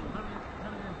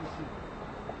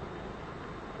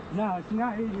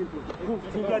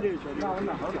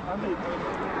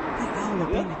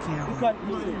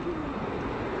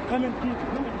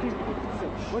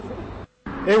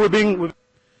 Hey, we're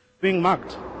being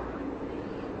mugged.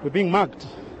 We're being mugged.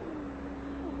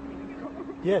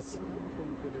 Yes.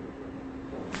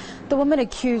 The woman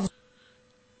accused.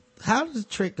 How does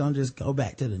Trick gonna just go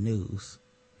back to the news?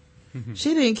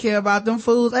 She didn't care about them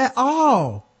fools at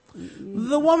all.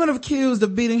 The woman accused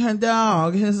of beating her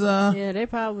dog is yeah, they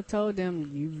probably told them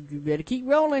you better keep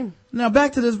rolling. Now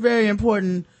back to this very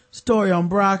important story on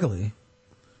broccoli.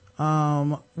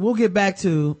 We'll get back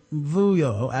to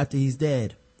Vuyo after he's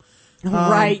dead.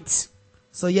 Right.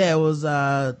 So yeah, it was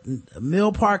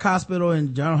Mill Park Hospital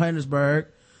in Johannesburg.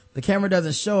 The camera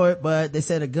doesn't show it, but they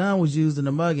said a gun was used in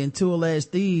the mugging. 2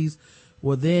 alleged thieves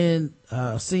were then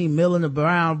seen milling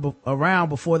around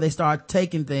before they start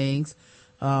taking things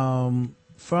from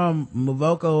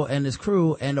Mavoko and his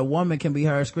crew, and a woman can be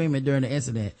heard screaming during the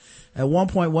incident. At one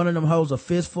point, one of them holds a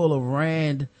fistful of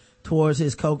rand towards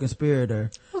his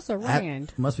co-conspirator. What's a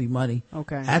rand? Must be money.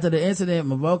 Okay. After the incident,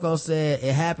 Mavoko said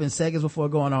it happened seconds before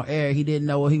going on air. He didn't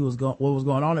know what was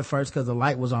going on at first because the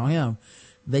light was on him.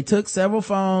 They took several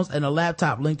phones and a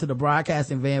laptop linked to the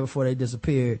broadcasting van before they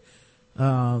disappeared.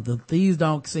 The thieves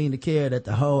don't seem to care that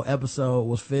the whole episode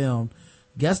was filmed.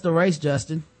 Guess the race,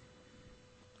 Justin.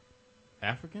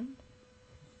 African?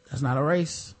 That's not a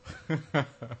race.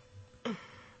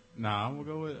 Nah, I'm gonna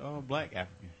go with black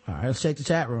African. All right, let's check the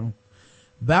chat room.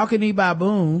 Balcony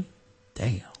Baboon.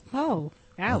 Damn. Oh,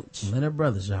 ouch. Leonard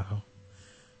Brothers, y'all.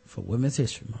 For Women's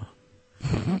History Month.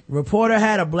 Reporter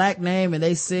had a black name and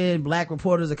they said black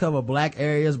reporters that cover black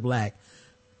areas black.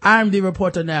 I'm the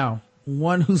reporter now.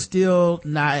 One who's still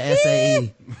not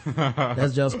SAE.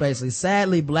 That's Joe Spacely.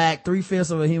 Sadly black, 3/5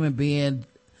 of a human being.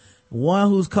 One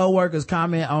whose co-workers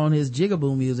comment on his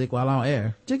jigaboo music while on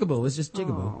air. Jigaboo, it's just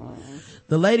jigaboo. Aww.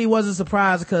 The lady wasn't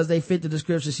surprised because they fit the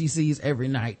description she sees every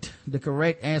night. The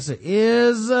correct answer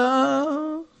is,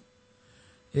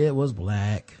 it was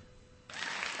black.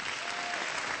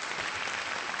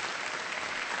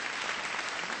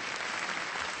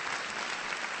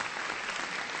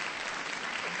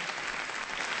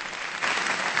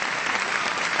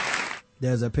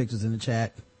 There's our pictures in the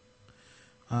chat.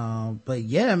 But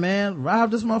yeah, man, Rob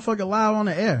this motherfucker live on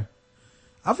the air.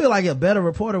 I feel like a better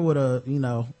reporter would have,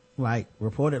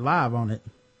 reported live on it.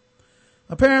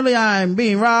 Apparently I'm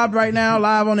being robbed right now,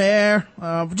 live on the air.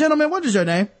 Gentlemen, what is your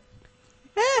name?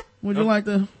 Would you like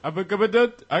to?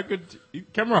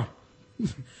 Camera.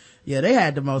 Yeah, they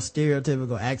had the most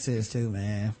stereotypical accents too,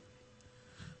 man.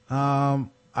 All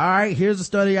right, here's a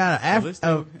study out of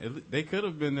Africa. They could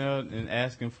have been there and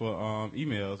asking for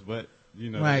emails, but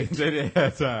right. They didn't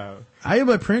have time. I am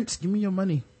a prince. Give me your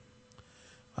money.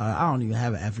 I don't even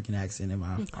have an African accent in my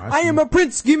arsenal. I am a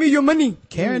prince. Give me your money.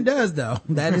 Karen does though.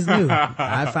 That is new.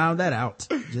 I found that out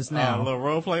just now. A little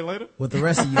role play later with the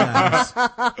rest of you guys.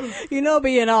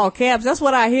 Be in all caps. That's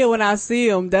what I hear when I see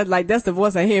him. That's the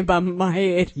voice I hear by my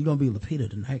head. You're gonna be Lupita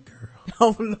tonight, girl.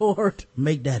 Oh Lord.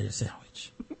 Make that a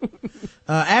sandwich.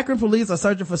 Akron police are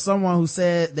searching for someone who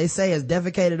they say has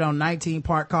defecated on 19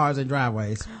 parked cars and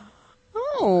driveways.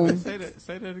 Oh. Say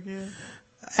that again.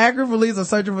 Akron police are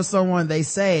searching for someone they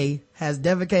say has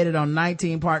defecated on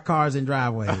 19 parked cars and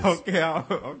driveways. Okay, I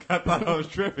thought I was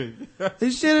tripping. He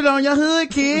shitted on your hood,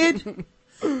 kid.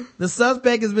 The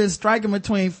suspect has been striking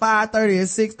between 5:30 and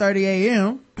 6:30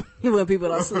 a.m. When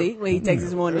people are asleep, when he takes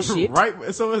his morning shit.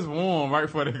 Right, so it's warm right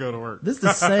before they go to work.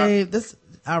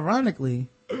 Ironically,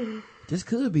 this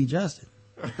could be Justin.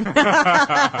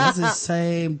 This is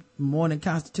same morning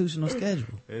constitutional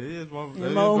schedule. It is about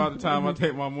the time I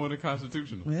take my morning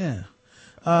constitutional. Yeah.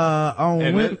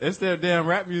 It's their damn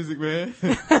rap music, man.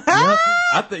 Yep.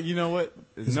 I think, you know what?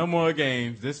 There's no more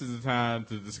games. This is the time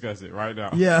to discuss it right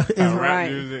now. Yeah. It's rap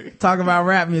music. Talk about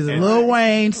rap music. Lil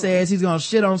Wayne says he's gonna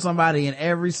shit on somebody in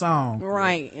every song.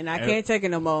 Right. And I can't take it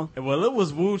no more. Well, it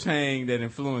was Wu-Tang that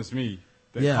influenced me.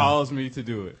 That caused me to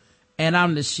do it. And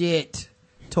I'm the shit.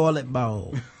 Toilet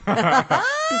bowl.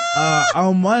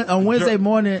 On Wednesday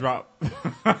morning,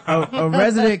 a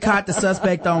resident caught the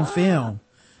suspect on film.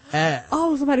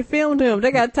 Somebody filmed him.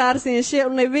 They got tired of seeing shit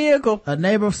on their vehicle. A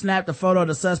neighbor snapped a photo of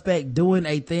the suspect doing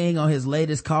a thing on his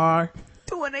latest car.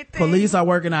 doing their thing. Police are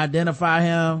working to identify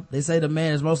him. They say the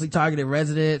man has mostly targeted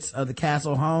residents of the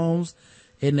Castle homes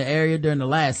in the area during the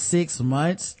last 6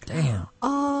 months. Damn.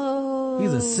 Oh.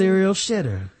 He's a serial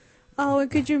shitter. Oh,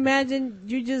 and could you imagine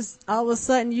you just, all of a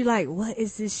sudden, you like, what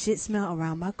is this shit smell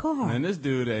around my car? Man, this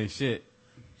dude ain't shit.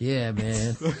 Yeah,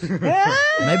 man.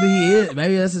 Maybe he is.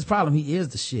 Maybe that's his problem. He is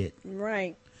the shit.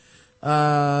 Right.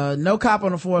 No cop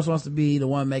on the force wants to be the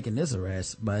one making this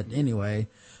arrest. But anyway,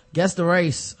 guess the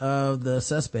race of the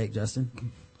suspect, Justin.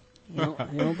 You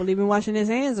don't believe in washing his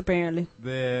hands, apparently.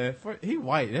 He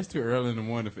white. That's too early in the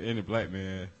morning for any black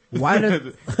man.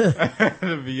 Whiter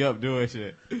to be up doing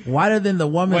shit. Whiter than the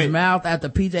woman's mouth after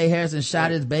PJ Harrison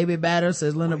shot his baby batter,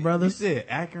 says Leonard Brothers. You said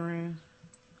Akron?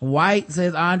 White,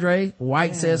 says Andre.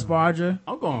 White, says Sparger.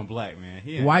 I'm going black,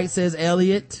 man. White, says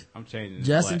Elliot. I'm changing.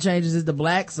 Justin changes it to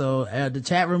black, so the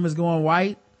chat room is going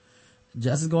white.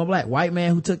 Justin's going black. White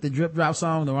man who took the drip drop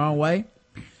song the wrong way.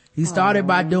 He started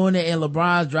by doing it in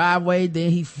LeBron's driveway.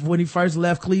 Then when he first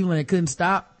left Cleveland and couldn't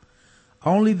stop.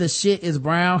 Only the shit is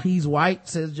brown. He's white,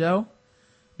 says Joe.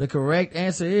 The correct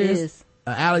answer is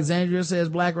Alexandria, says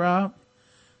Black Rob.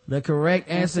 The correct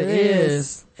answer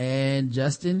is, and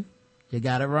Justin, you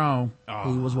got it wrong.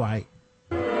 He was white.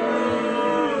 I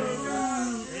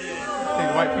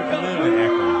think white people live in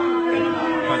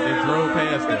Akron. But they drove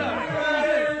past them.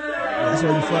 That's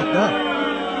where you fucked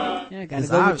up. Yeah, gotta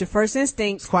go with your first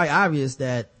instinct. It's quite obvious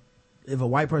that if a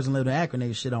white person lived in Akron, they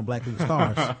would shit on black people's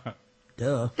cars.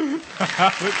 Duh. Look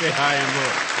at how he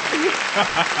look.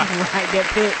 Right, that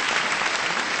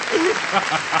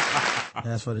pig.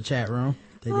 That's for the chat room.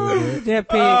 They did that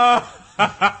pig.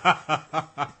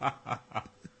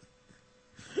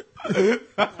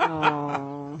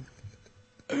 Oh.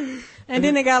 And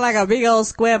then they got like a big old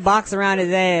square box around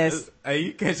his ass. Hey,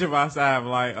 you catch him outside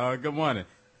like, good morning.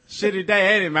 Shitty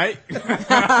day, ain't it, mate?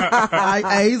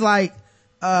 He's like,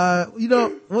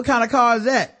 what kind of car is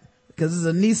that? Because it's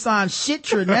a Nissan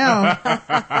Shitra now.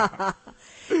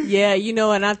 Yeah,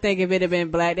 and I think if it had been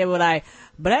black, they were like,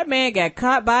 but that man got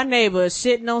caught by neighbors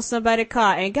shitting on somebody's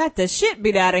car and got the shit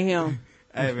beat out of him.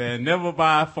 Hey man, never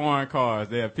buy foreign cars.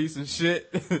 They're a piece of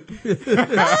shit. They're a piece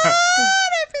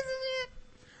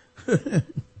of shit.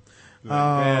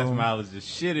 Gas mileage is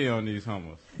shitty on these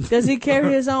Hummers. Does he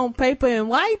carry his own paper and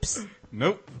wipes?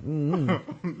 Nope.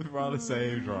 Probably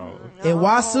same draw. In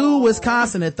Wausau,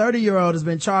 Wisconsin, a 30-year-old has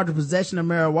been charged with possession of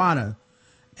marijuana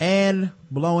and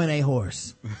blowing a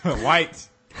horse. White.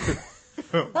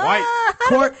 White.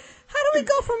 Court. How do we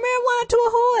go from marijuana to a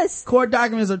horse? Court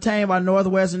documents obtained by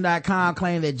Northwestern.com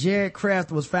claim that Jared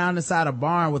Kraft was found inside a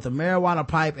barn with a marijuana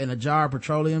pipe and a jar of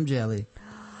petroleum jelly.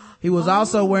 He was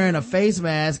also wearing a face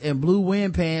mask and blue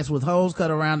wind pants with holes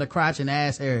cut around the crotch and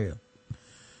ass area.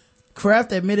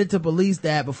 Kraft admitted to police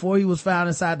that before he was found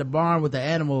inside the barn with the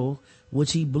animal,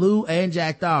 which he blew and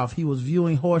jacked off, he was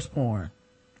viewing horse porn.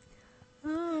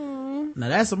 Now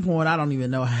that's some porn I don't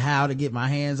even know how to get my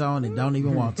hands on and don't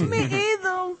even want to. Me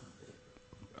either.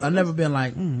 I've never been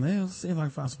like, let's see if I can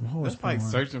find some horse porn. That's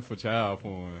like searching for child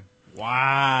porn.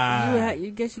 Wow.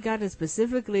 You guess you got to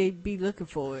specifically be looking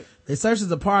for it. They searched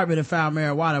his apartment and found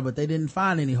marijuana, but they didn't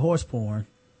find any horse porn.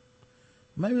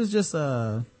 Maybe it was just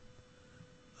the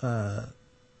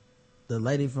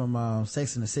lady from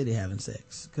Sex and the City having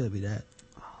sex. Could be that.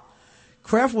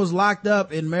 Kraft was locked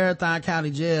up in Marathon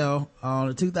County Jail on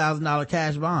a $2,000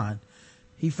 cash bond.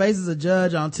 He faces a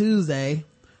judge on Tuesday,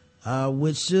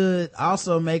 which should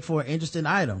also make for an interesting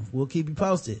item. We'll keep you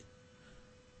posted.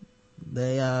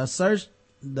 They searched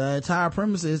the entire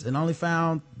premises and only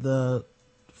found the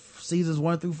seasons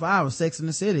 1 through 5 of Sex and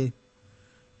the City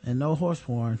and no horse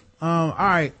porn. All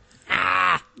right.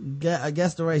 I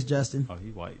guess the race, Justin. Oh,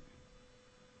 he white.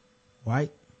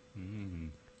 White? Mm-hmm.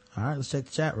 All right, let's check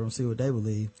the chat room, see what they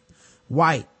believe.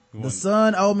 White. The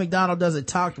son Old McDonald doesn't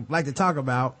like to talk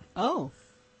about. Oh.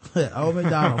 Old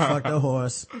McDonald fucked a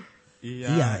horse.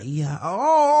 Yeah.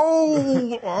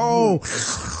 Oh.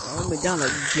 Old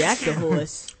McDonald jacked a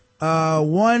horse.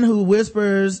 One who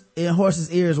whispers in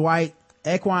horse's ears, white.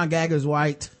 Equine Gagger's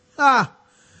white.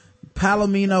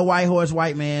 Palomino, white horse,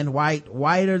 white man, white.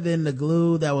 Whiter than the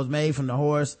glue that was made from the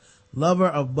horse. Lover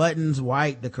of buttons,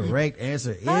 white. The correct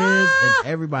answer is, and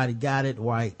everybody got it,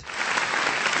 white.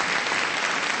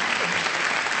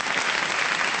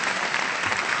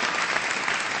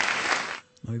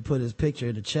 Let me put his picture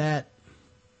in the chat.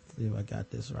 See if I got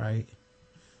this right.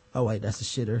 Oh wait, that's a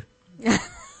shitter. Give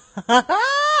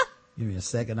me a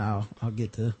second. I'll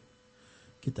get the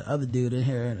other dude in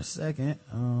here in a second.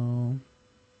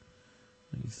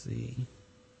 Let me see.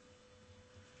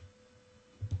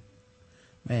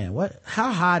 Man,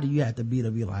 how high do you have to be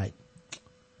like,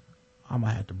 I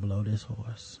might have to blow this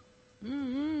horse.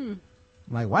 Mm-hmm.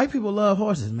 Like, white people love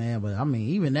horses, man, but I mean,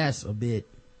 even that's a bit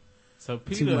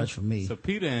too much for me. So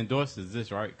PETA endorses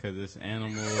this, right? Because it's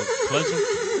animal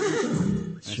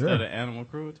pleasure instead of animal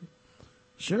cruelty.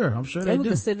 Sure, I'm sure they They would do.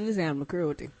 consider this animal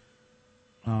cruelty.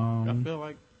 I feel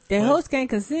like The host can't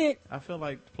consent. I feel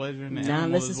like pleasure in the Nah, animal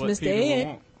unless is it's what Mr. people Ed.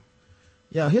 want.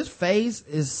 Yo, his face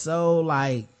is so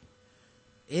like,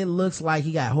 it looks like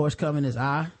he got horse cum in his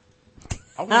eye.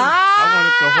 I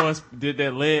wanted the horse did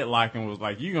that leg lock and was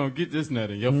like, "You gonna get this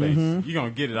nut in your face? You gonna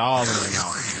get it all in your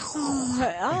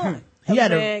mouth." He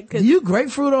had man, do you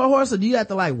grapefruit a horse or do you have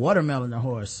to like watermelon a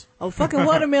horse? Oh, fucking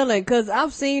watermelon, cause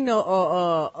I've seen a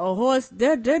horse,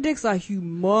 their dicks are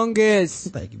humongous.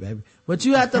 Thank you, baby. But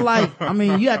you have to like, I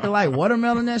mean, you have to like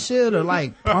watermelon that shit or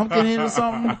like pumpkin it or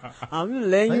something. I'm just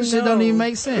letting you know. That shit don't even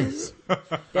make sense.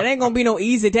 That ain't gonna be no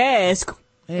easy task.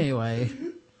 Anyway,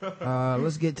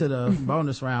 let's get to the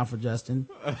bonus round for Justin.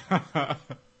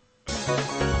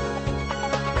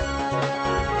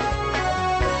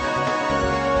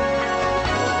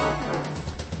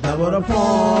 Double the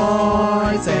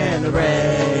points and the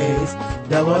race.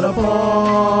 Double the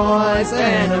points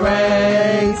and the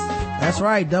race. That's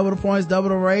right. Double the points, double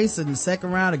the race. In the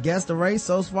second round of Guess the Race,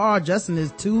 so far, Justin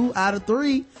is 2 out of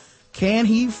 3. Can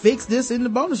he fix this in the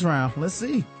bonus round? Let's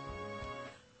see.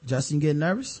 Justin, you getting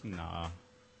nervous? Nah.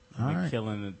 All I've right.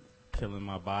 been killing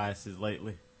my biases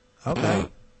lately. Okay.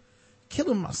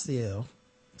 Killing myself.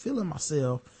 Feeling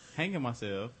myself. Hanging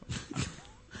myself.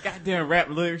 Goddamn rap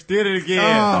lyrics. Did it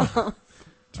again.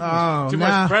 Too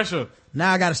much pressure.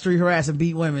 Now I got to street harass and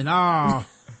beat women. Oh.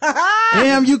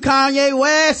 Damn you, Kanye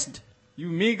West. You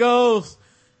Migos.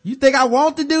 You think I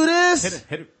want to do this?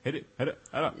 Hit it.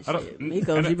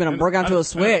 Migos, you better break out into a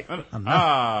sweat.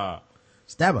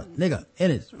 Stab a nigga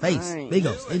in his face. Right.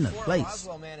 Migos in the place.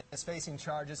 Roswell man is facing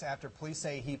charges after police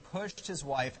say he pushed his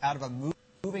wife out of a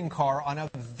moving car on a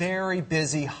very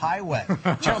busy highway.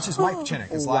 Channel 2's Mike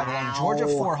Pachinik is live along Georgia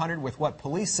 400 with what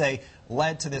police say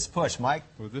led to this push. Mike?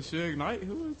 Was this shit Ignite?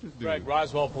 Who is this dude? Greg,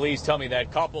 Roswell police tell me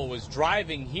that couple was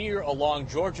driving here along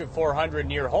Georgia 400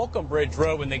 near Holcomb Bridge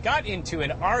Road when they got into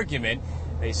an argument.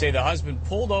 They say the husband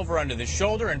pulled over under the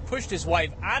shoulder and pushed his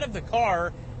wife out of the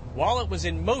car while it was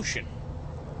in motion.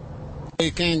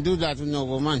 You can't do that with no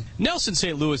woman. Nelson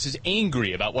St. Louis is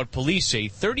angry about what police say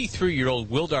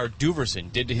 33-year-old Wildar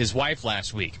Duverson did to his wife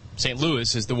last week. St.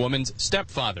 Louis is the woman's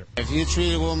stepfather. If you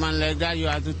treat a woman like that, you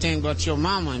have to think about your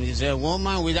mama. And you say,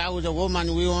 woman, without a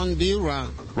woman, we won't be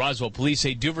around. Roswell police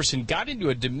say Duverson got into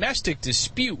a domestic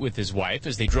dispute with his wife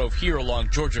as they drove here along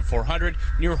Georgia 400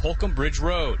 near Holcomb Bridge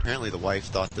Road. Apparently the wife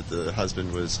thought that the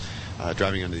husband was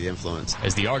driving under the influence.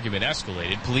 As the argument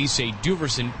escalated, police say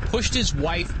Duverson pushed his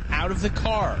wife out of the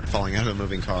car. Falling out of a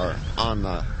moving car on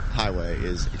the highway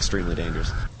is extremely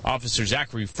dangerous. Officer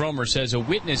Zachary Fromer says a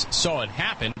witness saw it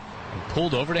happen and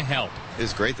pulled over to help. It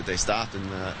was great that they stopped and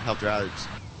helped her out. It's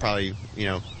probably,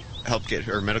 helped get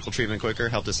her medical treatment quicker,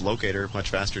 helped us locate her much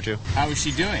faster, too. How is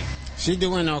she doing? She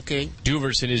doing okay.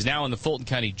 Duverson is now in the Fulton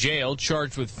County Jail,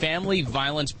 charged with family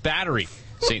violence battery.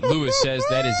 St. Louis says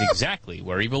that is exactly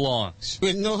where he belongs.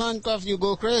 With no handcuff, you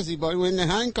go crazy, but with the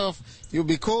handcuff, you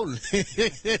be cold.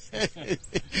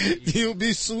 You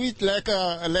be sweet like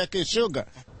a sugar.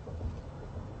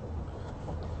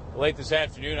 Late this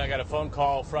afternoon, I got a phone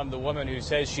call from the woman who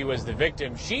says she was the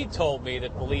victim. She told me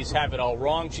that police have it all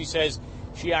wrong. She says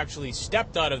she actually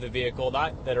stepped out of the vehicle,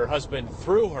 not that her husband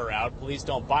threw her out. Police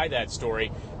don't buy that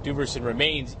story. Duverson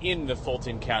remains in the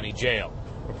Fulton County Jail.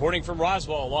 Reporting from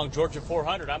Roswell along Georgia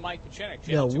 400, I'm Mike Pachinik.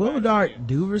 Yo, Wildart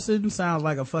Duverson sounds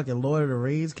like a fucking Lord of the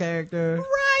Rings character.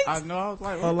 Right? I know. I was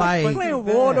like, Or like playing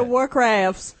World of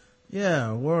Warcrafts.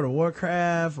 Yeah, World of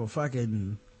Warcraft or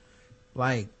fucking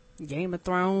like Game of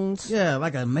Thrones. Yeah,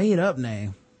 like a made up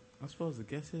name. I'm supposed to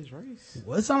guess his race.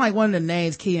 Well, it sounds like one of the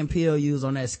names Key and Peele used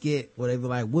on that skit where they be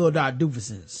like Wildart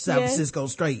Duverson, San Francisco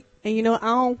straight. And I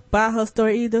don't buy her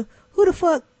story either. Who the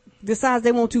fuck decides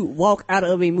they want to walk out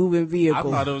of a moving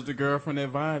vehicle? I thought it was the girl from that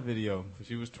Vine video.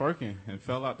 She was twerking and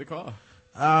fell out the car.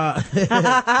 Well,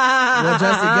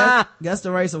 Justin, guess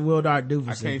the race of Wildart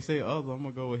Duverson. I can't say other. I'm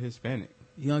gonna go with Hispanic.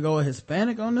 You gonna go with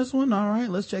Hispanic on this one? All right,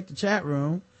 let's check the chat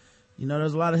room.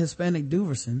 There's a lot of Hispanic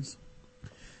Duversons.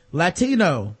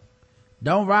 Latino.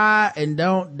 Don't ride and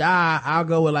don't die. I'll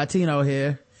go with Latino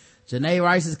here. Janae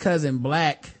Rice's cousin,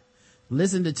 Black.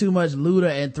 Listened to too much Luda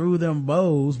and threw them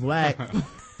bows, Black.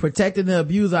 Protecting the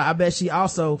abuser. I bet she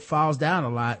also falls down a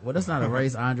lot. Well, that's not a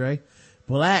race, Andre.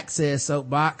 Black says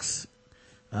Soapbox.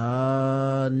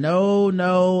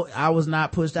 No, I was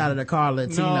not pushed out of the car,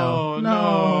 Latino.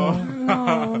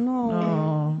 No.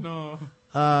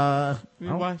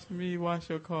 Wash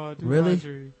your car. Do Really?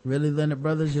 laundry. Really, Leonard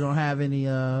Brothers? You don't have any,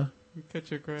 You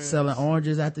cut your grass. selling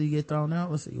oranges after you get thrown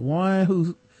out? Let's see. One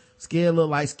who skin look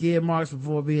like skid marks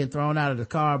before being thrown out of the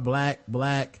car. Black.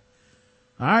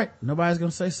 All right. Nobody's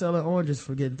going to say selling oranges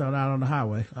for getting thrown out on the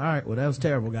highway. All right. Well, that was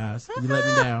terrible, guys. You let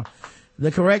me down.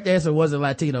 The correct answer wasn't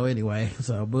Latino anyway.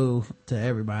 So boo to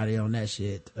everybody on that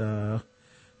shit.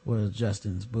 Was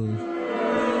Justin's boo.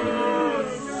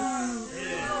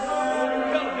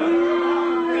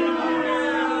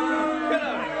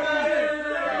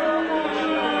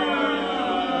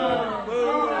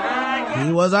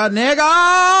 He was a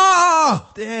nigga!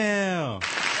 Damn.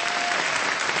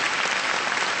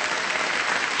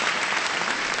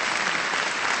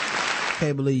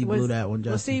 Can't believe you blew that one,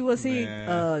 Justin. Was he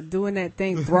doing that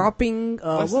thing, thropping?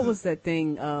 What was that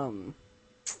thing?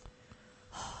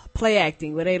 Play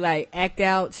acting, where they like act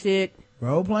out shit.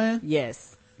 Role playing?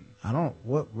 Yes.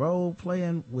 What role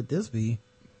playing would this be?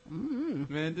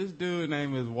 Mm-hmm. Man, this dude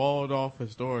name is Waldorf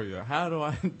Astoria.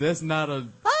 That's not a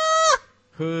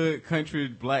hood country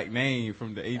black name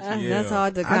from the ATL. That's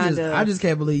hard to I just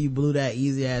can't believe you blew that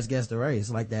easy ass guess the race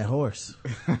like that horse.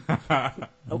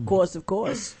 Of course.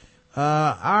 All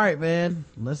right, man.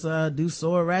 Let's do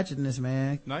sword ratchetness,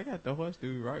 man. No, I got the horse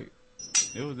dude right.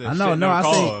 It was that I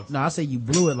know. shit I say you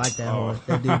blew it like that horse.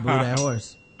 That dude blew that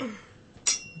horse.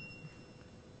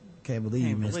 Can't believe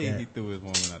you missed that. He threw his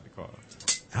woman out the car.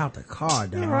 Out the car,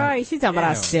 dog. Right. She's talking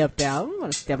about I stepped out. I don't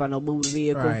want to step out no moving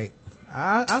vehicle. Right.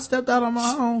 I stepped out on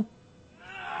my own.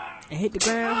 And hit the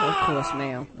ground? Of course,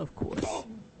 ma'am. Of course.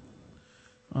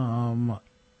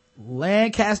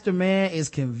 Lancaster man is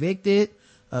convicted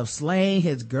of slaying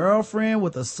his girlfriend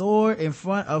with a sword in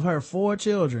front of her 4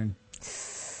 children.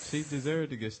 She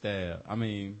deserved to get stabbed. I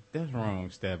mean, that's wrong,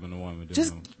 stabbing a woman.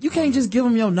 You can't just give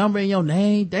him your number and your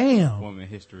name. Damn. Woman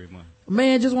History Month.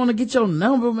 Man, just want to get your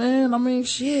number, man. I mean,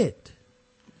 shit.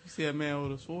 You see a man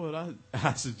with a sword,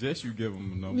 I suggest you give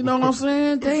him a number. You know what I'm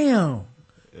saying? Damn.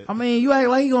 I mean, you act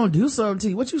like he gonna do something to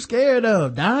you. What you scared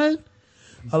of? Dying?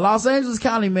 A Los Angeles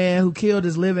County man who killed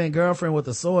his live-in girlfriend with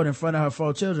a sword in front of her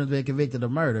 4 children has been convicted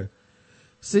of murder.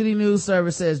 City News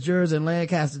Service says jurors in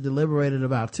Lancaster deliberated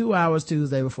about 2 hours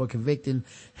Tuesday before convicting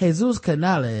Jesus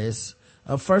Canales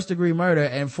of first-degree murder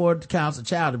and 4 counts of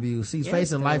child abuse. He's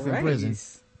facing life in prison.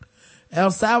 The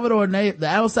El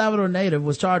Salvador native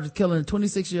was charged with killing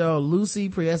 26-year-old Lucy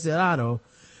Preciado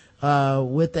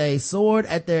with a sword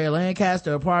at their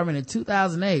Lancaster apartment in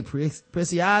 2008.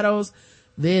 Preciado's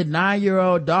then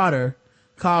 9-year-old daughter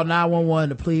called 911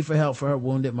 to plead for help for her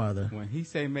wounded mother. When he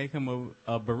say make him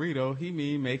a burrito, he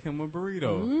mean make him a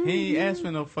burrito. Mm-hmm. He ain't asked for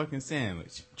no fucking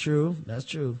sandwich. True, that's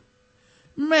true.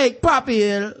 Make Poppy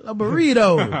a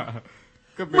burrito.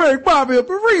 Make Poppy a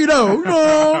burrito.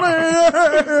 No,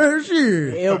 man,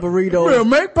 shit. El burrito. Well,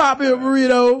 make Poppy a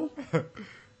burrito.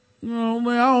 You know,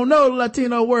 man, I don't know the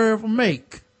Latino word for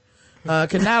make.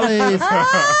 Canales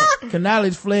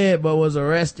fled but was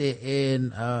arrested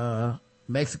in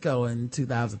Mexico in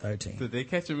 2013. Did they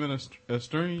catch him in a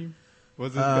stream?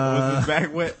 Was his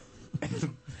back wet?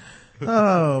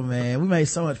 Oh man, we made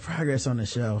so much progress on the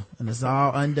show and it's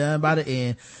all undone by the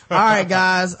end. All right,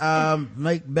 guys,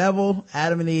 make Bevel,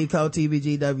 Adam and Eve, Code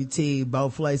TBGWT,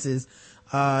 both places.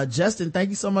 Justin, thank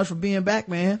you so much for being back,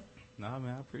 man. Nah,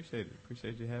 man, I appreciate it.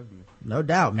 Appreciate you having me. No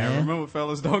doubt, man. And remember,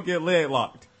 fellas, don't get leg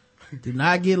locked. Do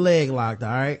not get leg locked, all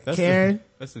right? Karen?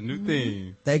 That's a new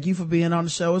thing. Thank you for being on the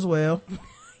show as well.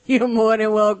 You're more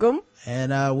than welcome.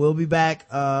 And we'll be back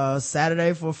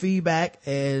Saturday for feedback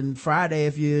and Friday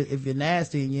if you're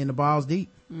nasty and you're in the balls deep.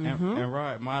 Mm-hmm. And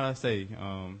right, might I say,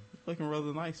 looking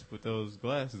rather nice with those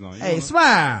glasses on.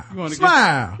 Smile. You want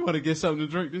to get something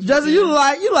to drink this Justin,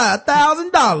 weekend? you like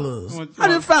 $1,000. I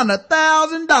just found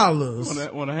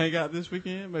 $1,000. Want to hang out this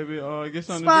weekend? Maybe get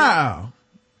something Smile. to drink?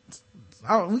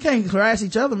 We can't harass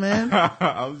each other, man.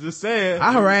 I was just saying.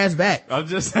 I harass back. I'm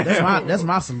just saying. That's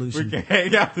my solution. We can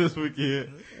hang out this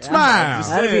weekend. Smile.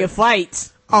 That'll be a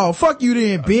fight. Oh, fuck you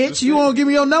then, bitch. You won't give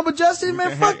me your number, Justin?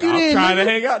 Man, fuck you then. I'm trying to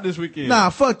hang out this weekend. Nah,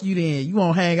 fuck you then. You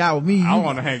won't hang out with me. I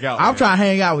want to hang out. I'm trying to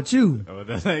hang out with you. Oh,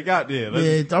 let's hang out then.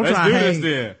 Let's do this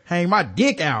then. Hang my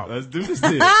dick out. Let's do this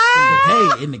then.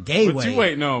 Hey, in the gay way. What you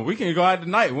waiting on? We can go out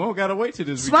tonight. We don't gotta wait till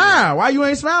this Smile. weekend. Why you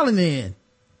ain't smiling then?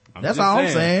 That's all I'm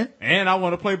saying. And I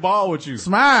want to play ball with you.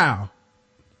 Smile.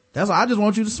 That's all. I just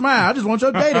want you to smile. I just want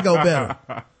your day to go better.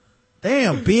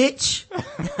 Damn, bitch.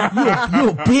 You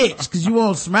a bitch because you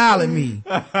won't smile at me.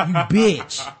 You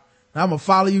bitch. I'm going to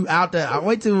follow you out there. I'll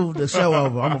wait till the show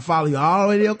over. I'm going to follow you all the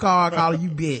way to your car, calling you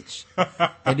bitch.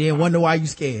 And then wonder why you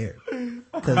scared.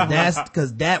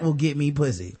 Cause that will get me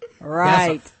pussy.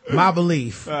 Right. That's my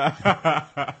belief.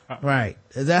 Right.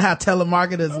 Is that how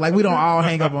telemarketers, like, we don't all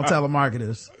hang up on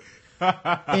telemarketers.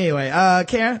 Anyway,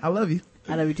 Karen, I love you.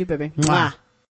 I love you too, baby. Mwah.